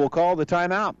Trimble will call the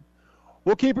timeout.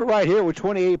 We'll keep it right here with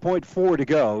 28.4 to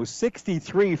go.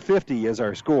 63-50 is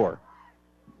our score.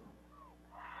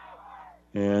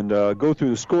 And go through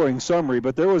the scoring summary,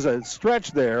 but there was a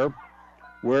stretch there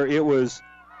where it was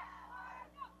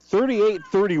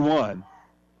 38-31.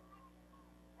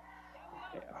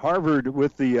 Harvard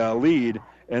with the lead,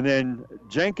 and then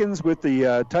Jenkins with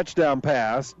the touchdown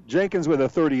pass. Jenkins with a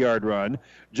 30-yard run.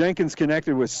 Jenkins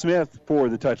connected with Smith for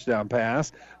the touchdown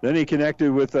pass. Then he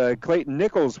connected with Clayton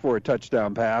Nichols for a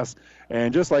touchdown pass.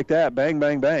 And just like that, bang,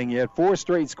 bang, bang, you had 4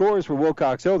 straight scores for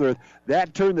Wilcox-Hildreth.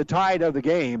 That turned the tide of the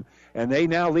game, and they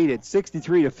now lead it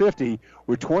 63-50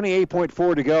 with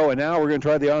 28.4 to go. And now we're going to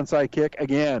try the onside kick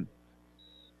again.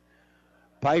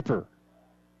 Piper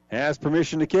has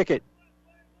permission to kick it.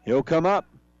 He'll come up.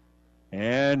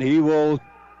 And he will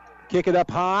kick it up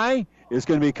high. It's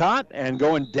going to be caught, and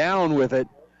going down with it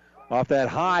off that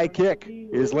high kick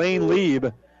is Lane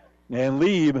Lieb. And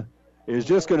Lieb is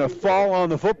just going to fall on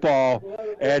the football.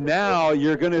 And now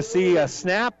you're going to see a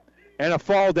snap and a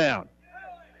fall down.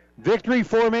 Victory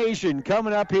formation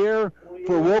coming up here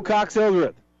for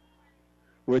Wilcox-Hildreth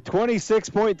with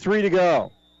 26.3 to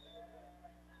go.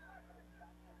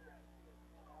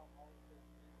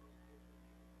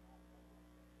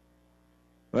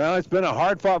 Well, it's been a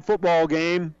hard-fought football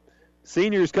game.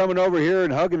 Seniors coming over here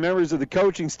and hugging members of the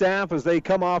coaching staff as they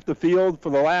come off the field for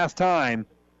the last time.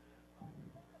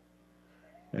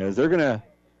 As they're going to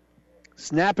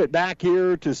snap it back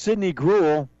here to Sidney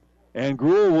Gruel. And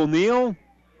Gruel will kneel.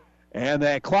 And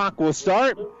that clock will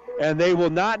start. And they will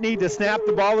not need to snap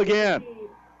the ball again.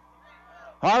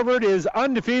 Harvard is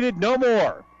undefeated no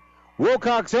more.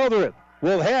 Wilcox-Hildreth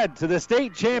will head to the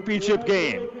state championship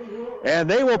game. And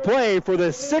they will play for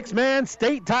the six-man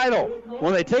state title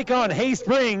when they take on Hay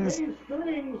Springs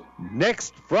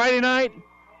next Friday night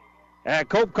at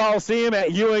Cope Coliseum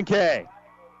at UNK.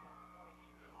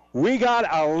 We got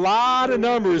a lot of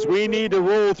numbers we need to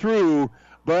roll through,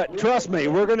 but trust me,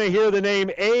 we're going to hear the name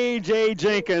A.J.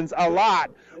 Jenkins a lot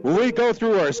when we go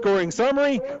through our scoring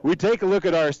summary, we take a look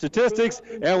at our statistics,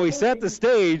 and we set the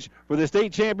stage for the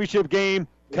state championship game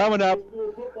coming up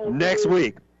next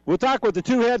week. We'll talk with the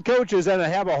two head coaches and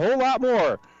have a whole lot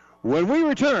more when we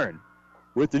return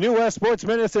with the New West Sports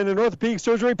Medicine and Orthopedic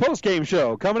Surgery postgame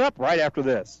show coming up right after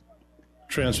this.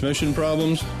 Transmission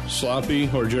problems, sloppy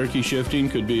or jerky shifting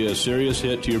could be a serious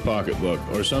hit to your pocketbook,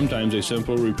 or sometimes a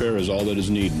simple repair is all that is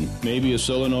needed. Maybe a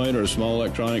solenoid or a small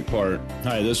electronic part.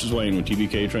 Hi, this is Wayne with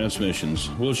TBK Transmissions.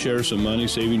 We'll share some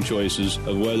money-saving choices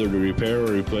of whether to repair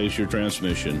or replace your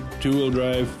transmission. Two-wheel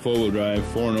drive, four-wheel drive,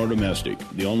 foreign or domestic.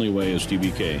 The only way is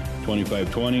TBK.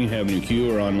 2520 Avenue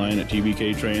Q or online at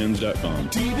tbktrans.com.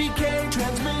 TBK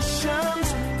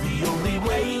Transmissions, the only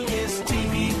way is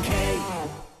TBK.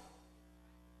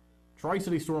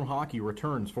 Tri-City Storm Hockey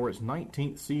returns for its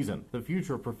 19th season. The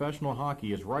future of professional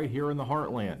hockey is right here in the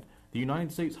heartland. The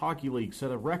United States Hockey League set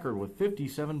a record with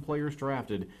 57 players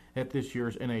drafted at this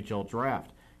year's NHL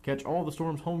Draft. Catch all the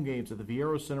Storm's home games at the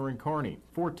Viero Center in Kearney.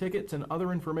 For tickets and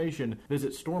other information,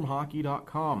 visit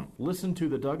stormhockey.com. Listen to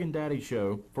the Doug and Daddy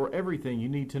Show for everything you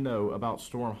need to know about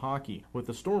Storm Hockey with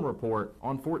the Storm Report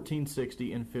on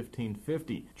 1460 and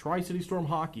 1550. Tri-City Storm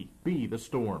Hockey, be the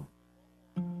Storm.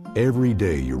 Every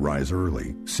day you rise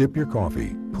early, sip your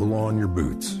coffee, pull on your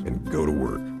boots, and go to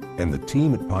work. And the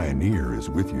team at Pioneer is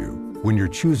with you. When you're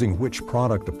choosing which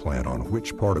product to plant on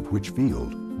which part of which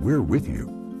field, we're with you.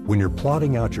 When you're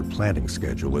plotting out your planting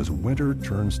schedule as winter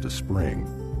turns to spring,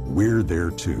 we're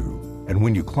there too. And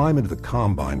when you climb into the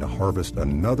combine to harvest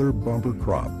another bumper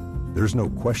crop, there's no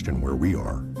question where we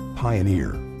are.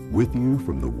 Pioneer, with you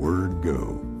from the word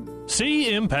go.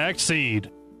 See Impact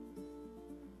Seed.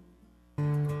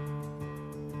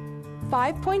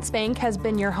 5 Points Bank has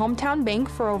been your hometown bank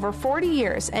for over 40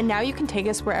 years, and now you can take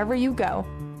us wherever you go.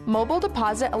 Mobile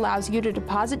Deposit allows you to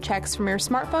deposit checks from your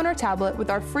smartphone or tablet with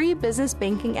our free business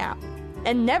banking app.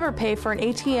 And never pay for an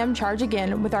ATM charge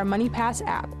again with our MoneyPass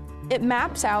app. It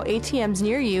maps out ATMs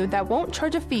near you that won't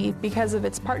charge a fee because of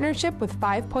its partnership with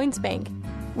 5 Points Bank.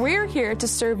 We're here to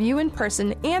serve you in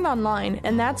person and online,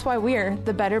 and that's why we're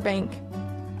the better bank.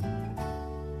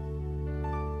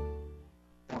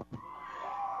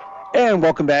 And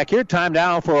welcome back here. Time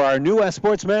now for our New West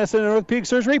Sports Medicine and Orthopedic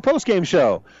Surgery postgame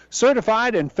show.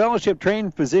 Certified and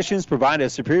fellowship-trained physicians provide a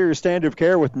superior standard of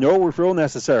care with no referral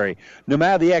necessary. No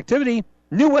matter the activity,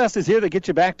 New West is here to get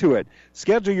you back to it.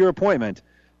 Schedule your appointment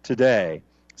today.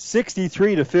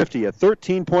 63-50, a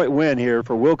 13-point win here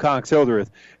for Wilcox-Hildreth,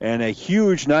 and a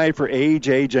huge night for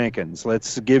A.J. Jenkins.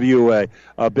 Let's give you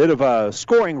a bit of a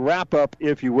scoring wrap-up,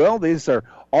 if you will. These are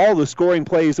all the scoring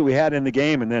plays that we had in the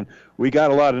game, and then we got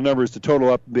a lot of numbers to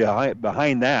total up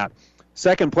behind that.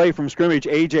 Second play from scrimmage,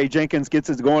 A.J. Jenkins gets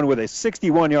us going with a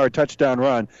 61-yard touchdown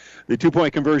run. The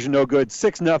two-point conversion no good,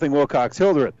 6-0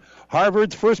 Wilcox-Hildreth.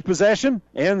 Harvard's first possession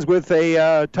ends with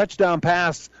a touchdown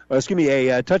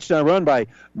run by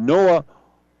Noah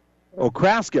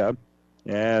Okraska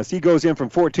as he goes in from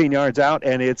 14 yards out,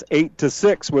 and it's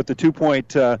 8-6 with the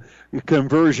two-point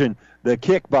conversion, the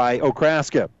kick by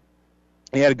Okraska.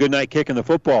 He had a good night kicking the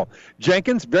football.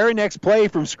 Jenkins, very next play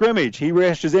from scrimmage, he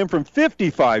rushes in from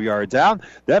 55 yards out.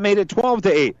 That made it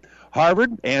 12-8.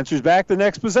 Harvard answers back the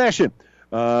next possession.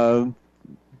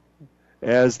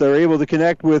 As they're able to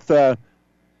connect with, it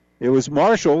was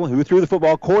Marshall who threw the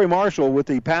football, Corey Marshall, with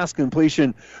the pass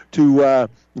completion to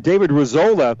David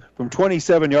Rizzola from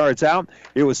 27 yards out.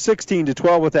 It was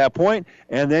 16-12 at that point,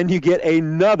 and then you get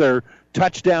another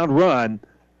touchdown run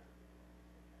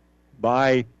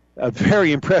by a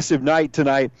very impressive night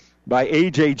tonight by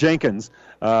A.J. Jenkins.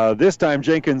 This time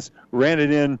Jenkins ran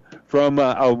it in from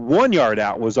a 1 yard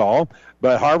out was all,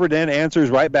 but Harvard then answers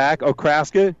right back.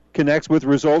 Okraska connects with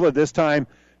Rizzola. This time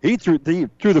he threw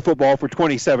the football for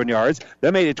 27 yards.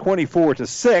 That made it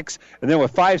 24-6. And then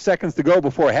with 5 seconds to go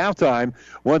before halftime,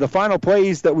 one of the final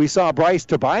plays that we saw Bryce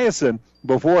Tobiasen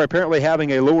before apparently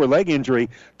having a lower leg injury,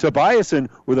 Tobiasen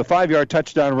with a 5-yard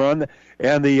touchdown run,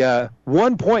 and the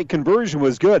 1-point conversion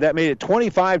was good. That made it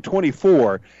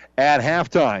 25-24 at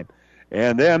halftime.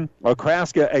 And then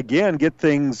Okraska again get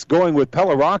things going with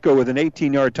Pelaraco with an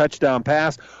 18-yard touchdown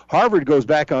pass. Harvard goes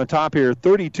back on top here,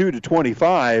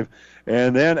 32-25.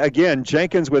 And then again,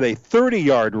 Jenkins with a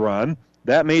 30-yard run.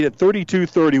 That made it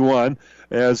 32-31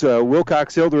 as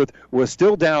Wilcox-Hildreth was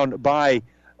still down by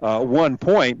 1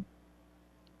 point.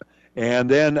 And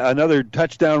then another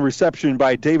touchdown reception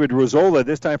by David Rizzola,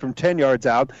 this time from 10 yards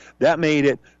out. That made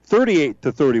it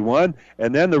 38-31.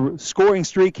 And then the scoring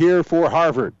streak here for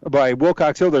Harvard, by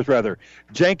Wilcox-Hildreth rather.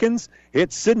 Jenkins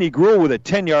hit Sidney Gruhl with a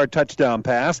 10-yard touchdown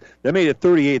pass. That made it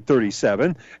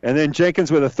 38-37. And then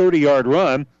Jenkins with a 30-yard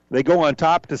run. They go on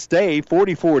top to stay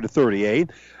 44-38.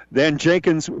 Then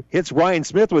Jenkins hits Ryan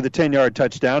Smith with a 10-yard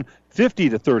touchdown,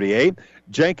 50-38.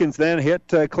 Jenkins then hit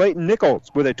Clayton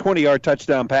Nichols with a 20-yard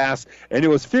touchdown pass, and it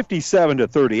was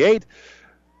 57-38.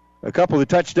 A couple of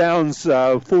touchdowns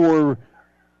for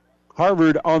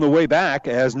Harvard on the way back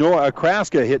as Noah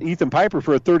Okraska hit Ethan Piper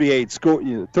for a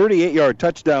 38-yard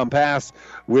touchdown pass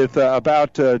with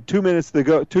about 2 minutes to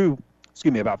go.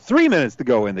 About 3 minutes to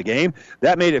go in the game.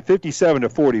 That made it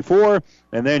 57-44.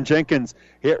 And then Jenkins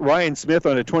hit Ryan Smith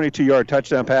on a 22-yard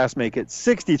touchdown pass, make it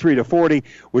 63-40.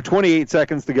 With 28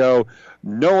 seconds to go,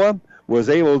 Noah was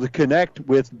able to connect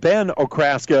with Ben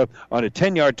Okraska on a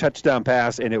 10-yard touchdown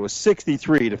pass, and it was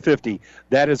 63-50.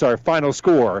 That is our final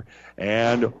score.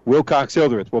 And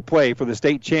Wilcox-Hildreth will play for the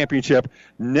state championship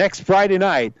next Friday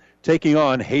night, taking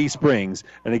on Hay Springs.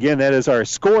 And again, that is our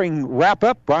scoring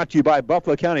wrap-up, brought to you by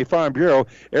Buffalo County Farm Bureau.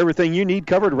 Everything you need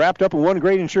covered, wrapped up in one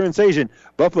great insurance agent,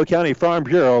 Buffalo County Farm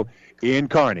Bureau in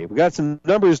Kearney. We've got some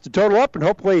numbers to total up and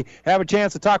hopefully have a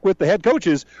chance to talk with the head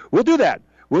coaches. We'll do that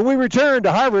when we return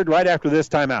to Harvard right after this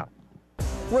timeout.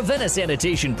 Ravenna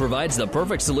Sanitation provides the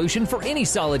perfect solution for any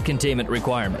solid containment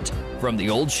requirement. From the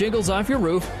old shingles off your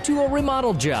roof to a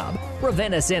remodel job,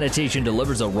 Ravenna Sanitation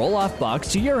delivers a roll-off box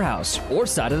to your house or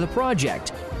side of the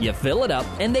project. You fill it up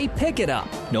and they pick it up.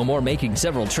 No more making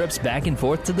several trips back and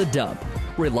forth to the dump.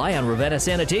 Rely on Ravenna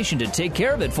Sanitation to take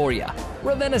care of it for you.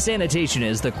 Ravenna Sanitation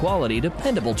is the quality,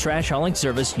 dependable trash hauling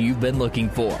service you've been looking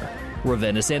for.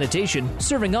 Ravenna Sanitation,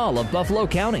 serving all of Buffalo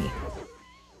County.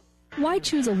 Why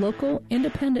choose a local,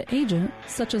 independent agent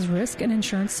such as Risk and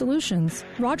Insurance Solutions?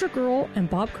 Roger Girl and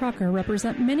Bob Crocker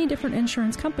represent many different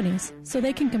insurance companies, so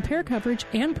they can compare coverage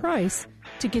and price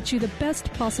to get you the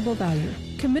best possible value.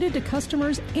 Committed to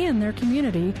customers and their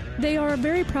community, they are a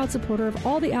very proud supporter of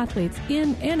all the athletes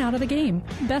in and out of the game.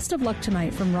 Best of luck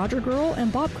tonight from Roger Girl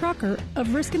and Bob Crocker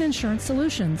of Risk and Insurance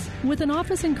Solutions, with an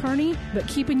office in Kearney, but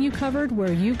keeping you covered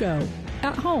where you go,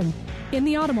 at home, in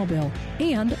the automobile,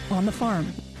 and on the farm.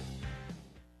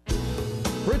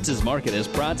 Fritz's Market is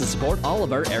proud to support all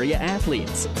of our area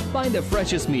athletes. Find the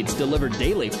freshest meats delivered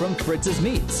daily from Fritz's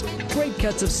Meats. Great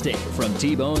cuts of steak, from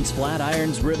T-bones, flat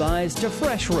irons, ribeyes, to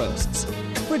fresh roasts.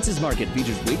 Fritz's Market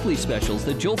features weekly specials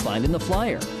that you'll find in the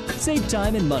flyer. Save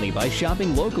time and money by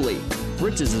shopping locally.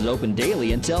 Fritz's is open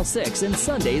daily until 6 and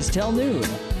Sundays till noon.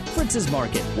 Fritz's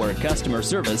Market, where customer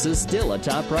service is still a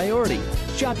top priority.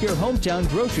 Shop your hometown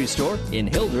grocery store in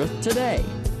Hildreth today.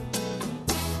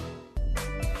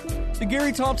 The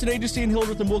Gary Thompson Agency in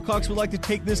Hildreth and Wilcox would like to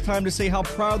take this time to say how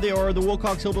proud they are of the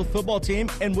Wilcox-Hildreth football team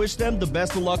and wish them the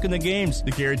best of luck in the games. The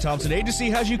Gary Thompson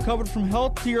Agency has you covered from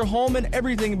health to your home and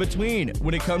everything in between.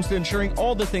 When it comes to ensuring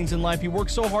all the things in life you work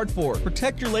so hard for,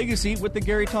 protect your legacy with the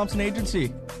Gary Thompson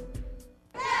Agency.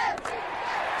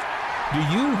 Do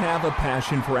you have a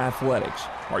passion for athletics?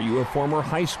 Are you a former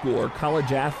high school or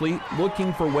college athlete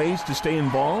looking for ways to stay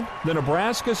involved? The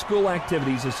Nebraska School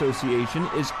Activities Association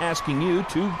is asking you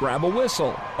to grab a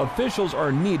whistle. Officials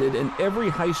are needed in every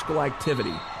high school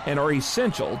activity and are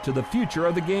essential to the future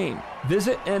of the game.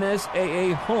 Visit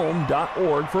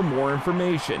nsaahome.org for more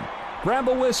information. Grab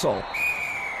a whistle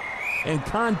and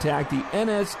contact the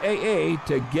NSAA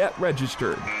to get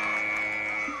registered.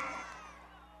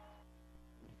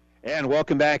 And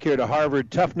welcome back here to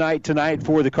Harvard. Tough night tonight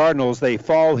for the Cardinals. They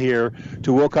fall here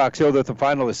to Wilcox-Hildreth. The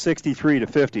final is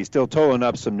 63-50. Still totaling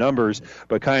up some numbers,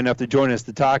 but kind enough to join us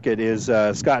to talk it is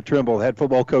Scott Trimble, head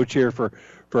football coach here for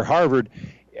Harvard.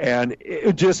 and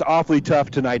it just awfully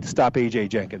tough tonight to stop A.J.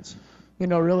 Jenkins.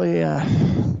 Really,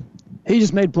 he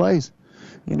just made plays.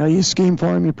 You scheme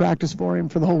for him, you practice for him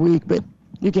for the whole week, but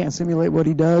you can't simulate what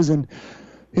he does. And,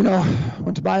 when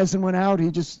Tobiasen went out,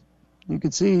 you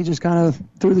could see he just kind of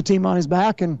threw the team on his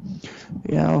back, and,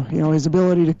 his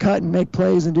ability to cut and make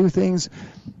plays and do things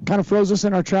kind of froze us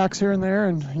in our tracks here and there.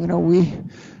 And,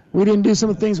 we didn't do some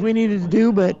of the things we needed to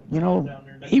do, but,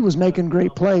 he was making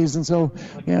great plays. And so,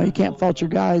 you can't fault your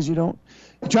guys. You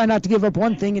try not to give up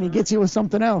one thing, and he gets you with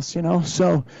something else,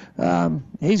 So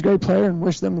he's a great player, and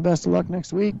wish them the best of luck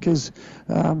next week because,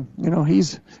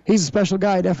 he's a special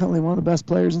guy, definitely one of the best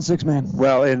players in six-man.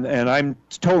 Well, and I'm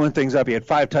totaling things up. He had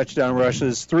 5 touchdown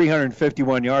rushes,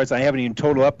 351 yards. I haven't even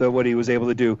totaled up what he was able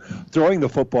to do throwing the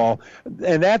football,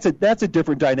 and that's a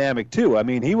different dynamic too. I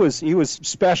mean, he was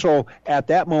special at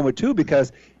that moment too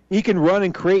because he can run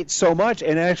and create so much,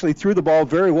 and actually threw the ball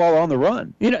very well on the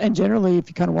run. And generally, if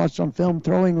you kind of watched on film,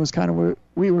 throwing was kind of where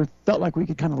we felt like we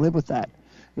could kind of live with that,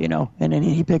 And then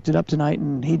he picked it up tonight,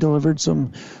 and he delivered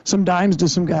some dimes to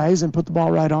some guys and put the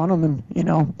ball right on them.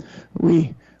 And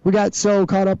we got so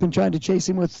caught up in trying to chase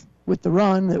him with the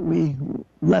run that we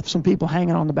left some people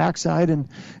hanging on the backside. And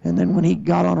then when he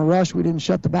got on a rush, we didn't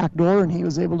shut the back door, and he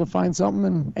was able to find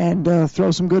something and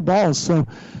throw some good balls. So,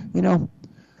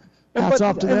 hats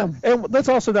off to them. And let's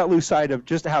also not lose sight of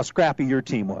just how scrappy your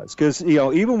team was. Because,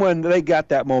 even when they got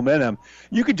that momentum,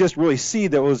 you could just really see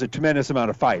there was a tremendous amount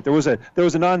of fight. There was an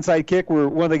onside kick where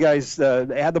one of the guys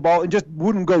had the ball and just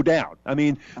wouldn't go down. I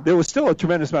mean, there was still a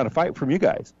tremendous amount of fight from you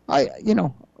guys.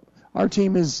 Our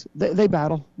team they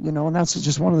battle, and that's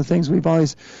just one of the things we've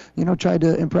always, tried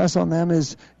to impress on them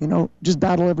is, just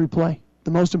battle every play.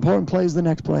 The most important play is the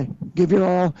next play. Give your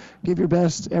all, give your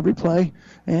best every play.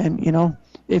 And,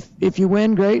 if you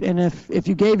win, great. And if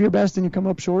you gave your best and you come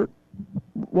up short,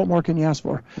 what more can you ask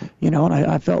for? And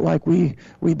I felt like we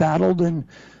battled, and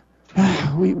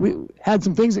we had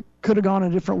some things that could have gone a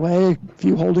different way. A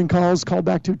few holding calls, called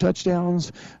back 2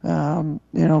 touchdowns,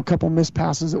 a couple missed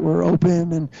passes that were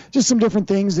open, and just some different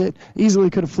things that easily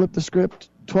could have flipped the script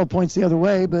 12 points the other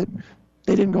way, but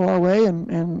they didn't go our way,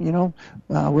 and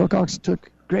Wilcox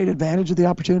took great advantage of the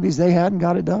opportunities they had and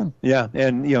got it done. Yeah,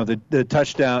 and the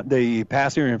touchdown, the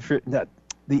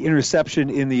the interception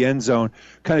in the end zone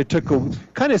kind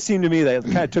of seemed to me that it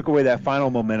kind of took away that final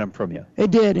momentum from you.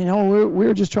 It did. We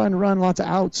were just trying to run lots of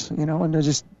outs, and they're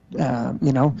just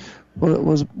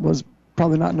was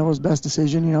probably not Noah's best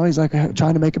decision. He's like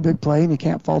trying to make a big play, and you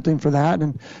can't fault him for that.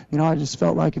 And, I just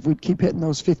felt like if we'd keep hitting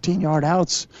those 15-yard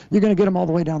outs, you're going to get them all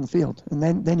the way down the field. And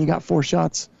then you got 4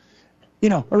 shots,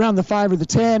 around the 5 or the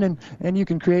 10, and you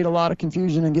can create a lot of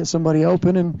confusion and get somebody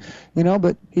open. And,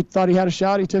 but he thought he had a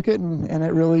shot. He took it, and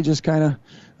it really just kind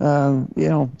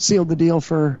of, sealed the deal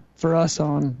for us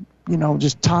on,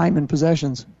 just time and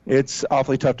possessions. It's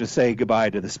awfully tough to say goodbye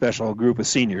to the special group of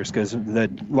seniors because of the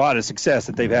lot of success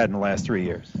that they've had in the last 3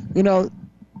 years.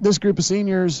 This group of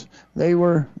seniors, they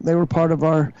were part of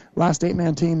our last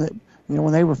 8-man team that,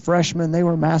 when they were freshmen, they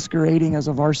were masquerading as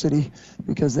a varsity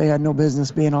because they had no business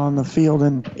being on the field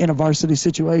and in a varsity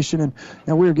situation.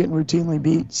 And we were getting routinely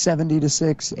beat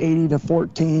 70-6,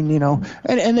 80-14,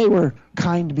 and they were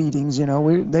kind beatings,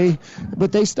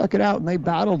 but they stuck it out and they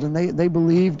battled and they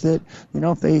believed that,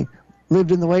 if they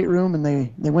lived in the weight room and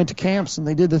they went to camps and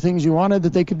they did the things you wanted,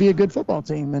 that they could be a good football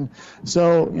team. And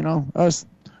so, us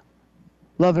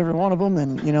love every one of them.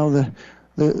 And,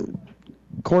 the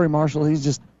Corey Marshall,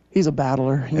 he's a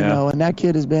battler, you know, and that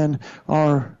kid has been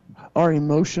our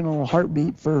emotional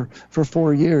heartbeat for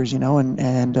 4 years,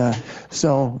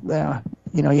 so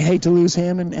you hate to lose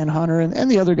him and Hunter and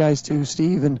the other guys too,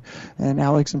 Steve and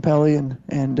Alex and Pelly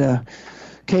and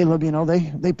Caleb.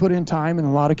 They put in time, and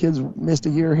a lot of kids missed a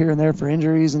year here and there for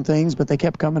injuries and things, but they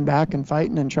kept coming back and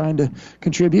fighting and trying to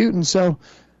contribute. And so,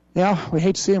 we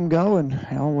hate to see them go, and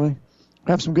we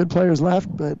have some good players left,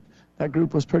 but that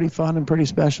group was pretty fun and pretty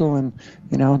special, and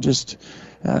you hope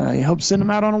to send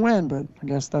them out on a win, but I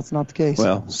guess that's not the case.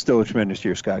 Well, still a tremendous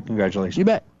year, Scott. Congratulations. You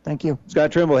bet. Thank you.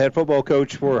 Scott Trimble, head football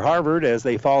coach for Harvard, as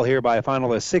they fall here by a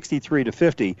final of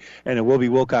 63-50, and it will be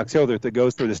Wilcox-Hildreth that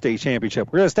goes through the state championship.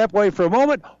 We're going to step away for a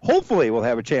moment. Hopefully we'll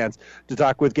have a chance to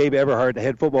talk with Gabe Eberhardt, the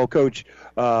head football coach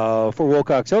for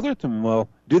Wilcox-Hildreth, and we'll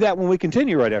do that when we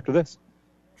continue right after this.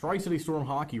 Tri-City Storm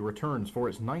Hockey returns for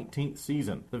its 19th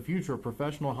season. The future of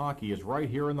professional hockey is right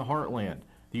here in the Heartland.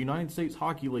 The United States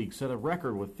Hockey League set a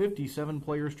record with 57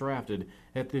 players drafted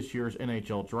at this year's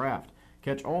NHL Draft.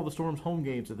 Catch all the Storm's home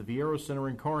games at the Viero Center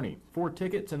in Kearney. For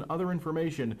tickets and other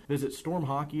information, visit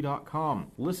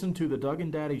stormhockey.com. Listen to the Doug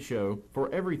and Daddy Show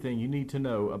for everything you need to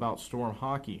know about Storm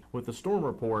hockey with the Storm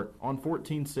Report on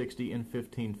 1460 and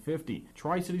 1550.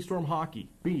 Tri-City Storm Hockey.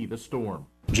 Be the Storm.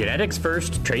 Genetics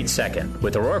first, traits second.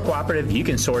 With Aurora Cooperative, you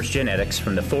can source genetics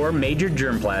from the 4 major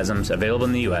germplasms available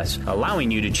in the U.S., allowing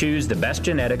you to choose the best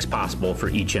genetics possible for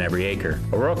each and every acre.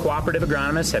 Aurora Cooperative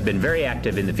agronomists have been very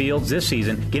active in the fields this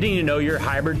season, getting to know your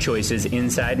hybrid choices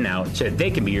inside and out so that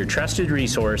they can be your trusted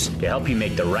resource to help you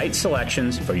make the right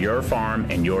selections for your farm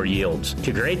and your yields.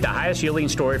 To create the highest yielding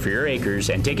story for your acres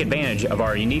and take advantage of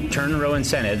our unique turn and row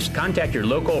incentives, contact your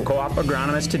local co-op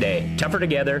agronomist today. Tougher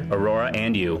together, Aurora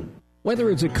and you.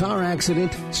 Whether it's a car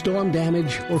accident, storm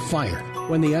damage, or fire,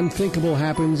 when the unthinkable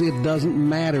happens, it doesn't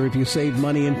matter if you save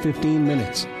money in 15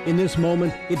 minutes. In this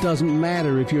moment, it doesn't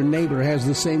matter if your neighbor has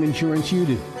the same insurance you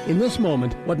do. In this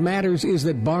moment, what matters is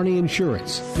that Barney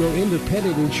Insurance, your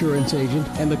independent insurance agent,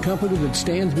 and the company that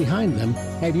stands behind them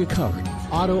have you covered.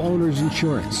 Auto Owners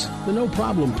Insurance, the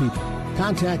no-problem people.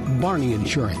 Contact Barney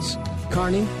Insurance.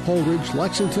 Kearney, Holdridge,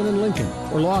 Lexington, and Lincoln,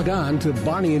 or log on to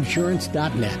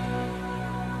barneyinsurance.net.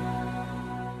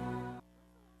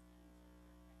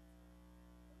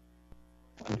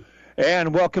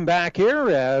 And welcome back here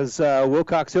as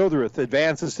Wilcox-Hildreth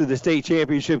advances to the state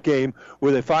championship game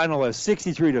with a final of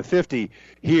 63-50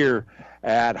 here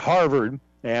at Harvard.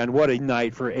 And what a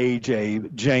night for A.J.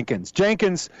 Jenkins.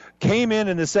 Jenkins came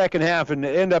in the second half and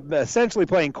ended up essentially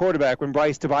playing quarterback when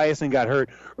Bryce Tobiasen got hurt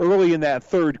early in that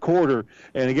third quarter.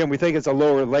 And again, we think it's a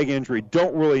lower leg injury.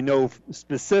 Don't really know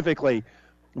specifically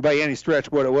by any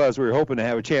stretch what it was. We were hoping to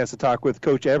have a chance to talk with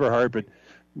Coach Everhart, but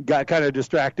got kind of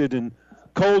distracted, and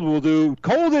cold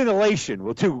inhalation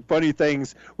will do funny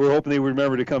things. We're hoping they would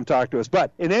remember to come talk to us.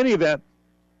 But in any event,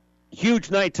 huge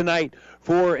night tonight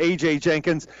for A.J.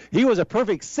 Jenkins. He was a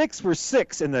perfect 6 for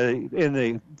 6 in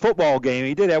the football game.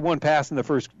 He did have one pass in the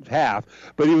first half,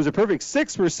 but he was a perfect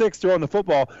 6 for 6 throwing the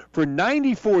football for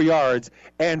 94 yards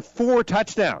and 4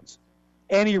 touchdowns.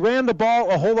 And he ran the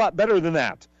ball a whole lot better than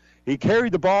that. He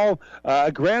carried the ball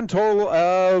a grand total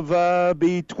of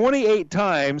 28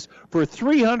 times for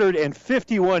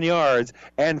 351 yards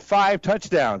and 5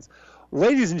 touchdowns.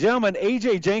 Ladies and gentlemen,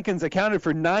 A.J. Jenkins accounted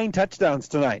for 9 touchdowns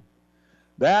tonight.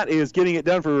 That is getting it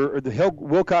done for the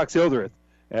Wilcox-Hildreth.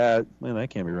 Man,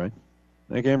 that can't be right.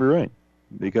 That can't be right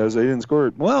because they didn't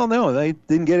score. Well, no, they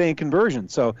didn't get any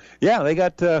conversions. So, yeah, they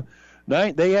got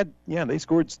 9. They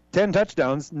scored 10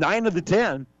 touchdowns. 9 of the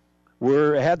 10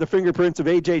 had the fingerprints of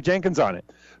A.J. Jenkins on it.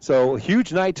 So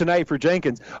huge night tonight for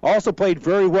Jenkins. Also played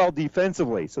very well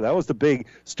defensively. So that was the big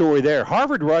story there.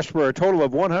 Harvard rushed for a total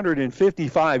of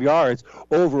 155 yards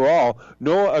overall.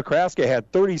 Noah Okraska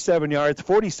had 37 yards,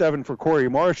 47 for Corey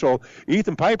Marshall.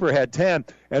 Ethan Piper had 10.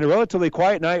 And a relatively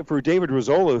quiet night for David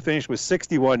Rizzolo, who finished with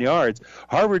 61 yards.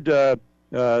 Harvard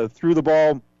threw the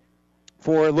ball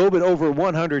for a little bit over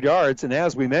 100 yards, and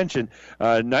as we mentioned,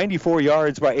 94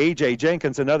 yards by A.J.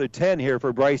 Jenkins, another 10 here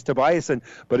for Bryce Tobiasen.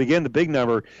 But again, the big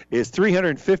number is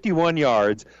 351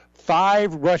 yards,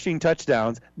 5 rushing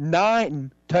touchdowns,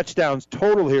 9 touchdowns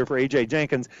total here for A.J.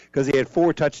 Jenkins because he had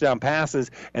 4 touchdown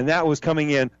passes, and that was coming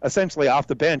in essentially off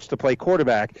the bench to play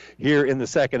quarterback here in the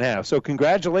second half. So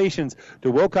congratulations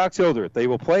to Wilcox-Hildreth. They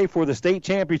will play for the state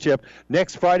championship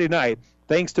next Friday night.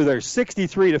 Thanks to their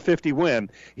 63-50 win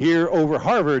here over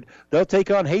Harvard, they'll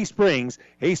take on Hay Springs.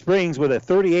 Hay Springs with a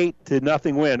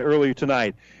 38-0 win earlier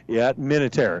tonight at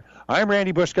Minutair. I'm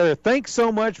Randy Bushcutter. Thanks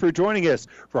so much for joining us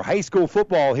for high school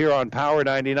football here on Power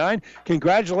 99.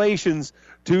 Congratulations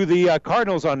to the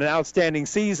Cardinals on an outstanding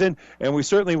season, and we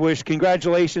certainly wish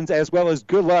congratulations as well as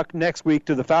good luck next week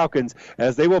to the Falcons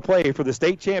as they will play for the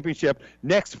state championship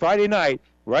next Friday night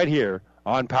right here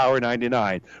on Power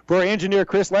 99. For our engineer,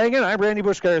 Chris Langan, I'm Randy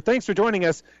Bushcutter. Thanks for joining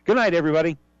us. Good night,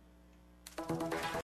 everybody.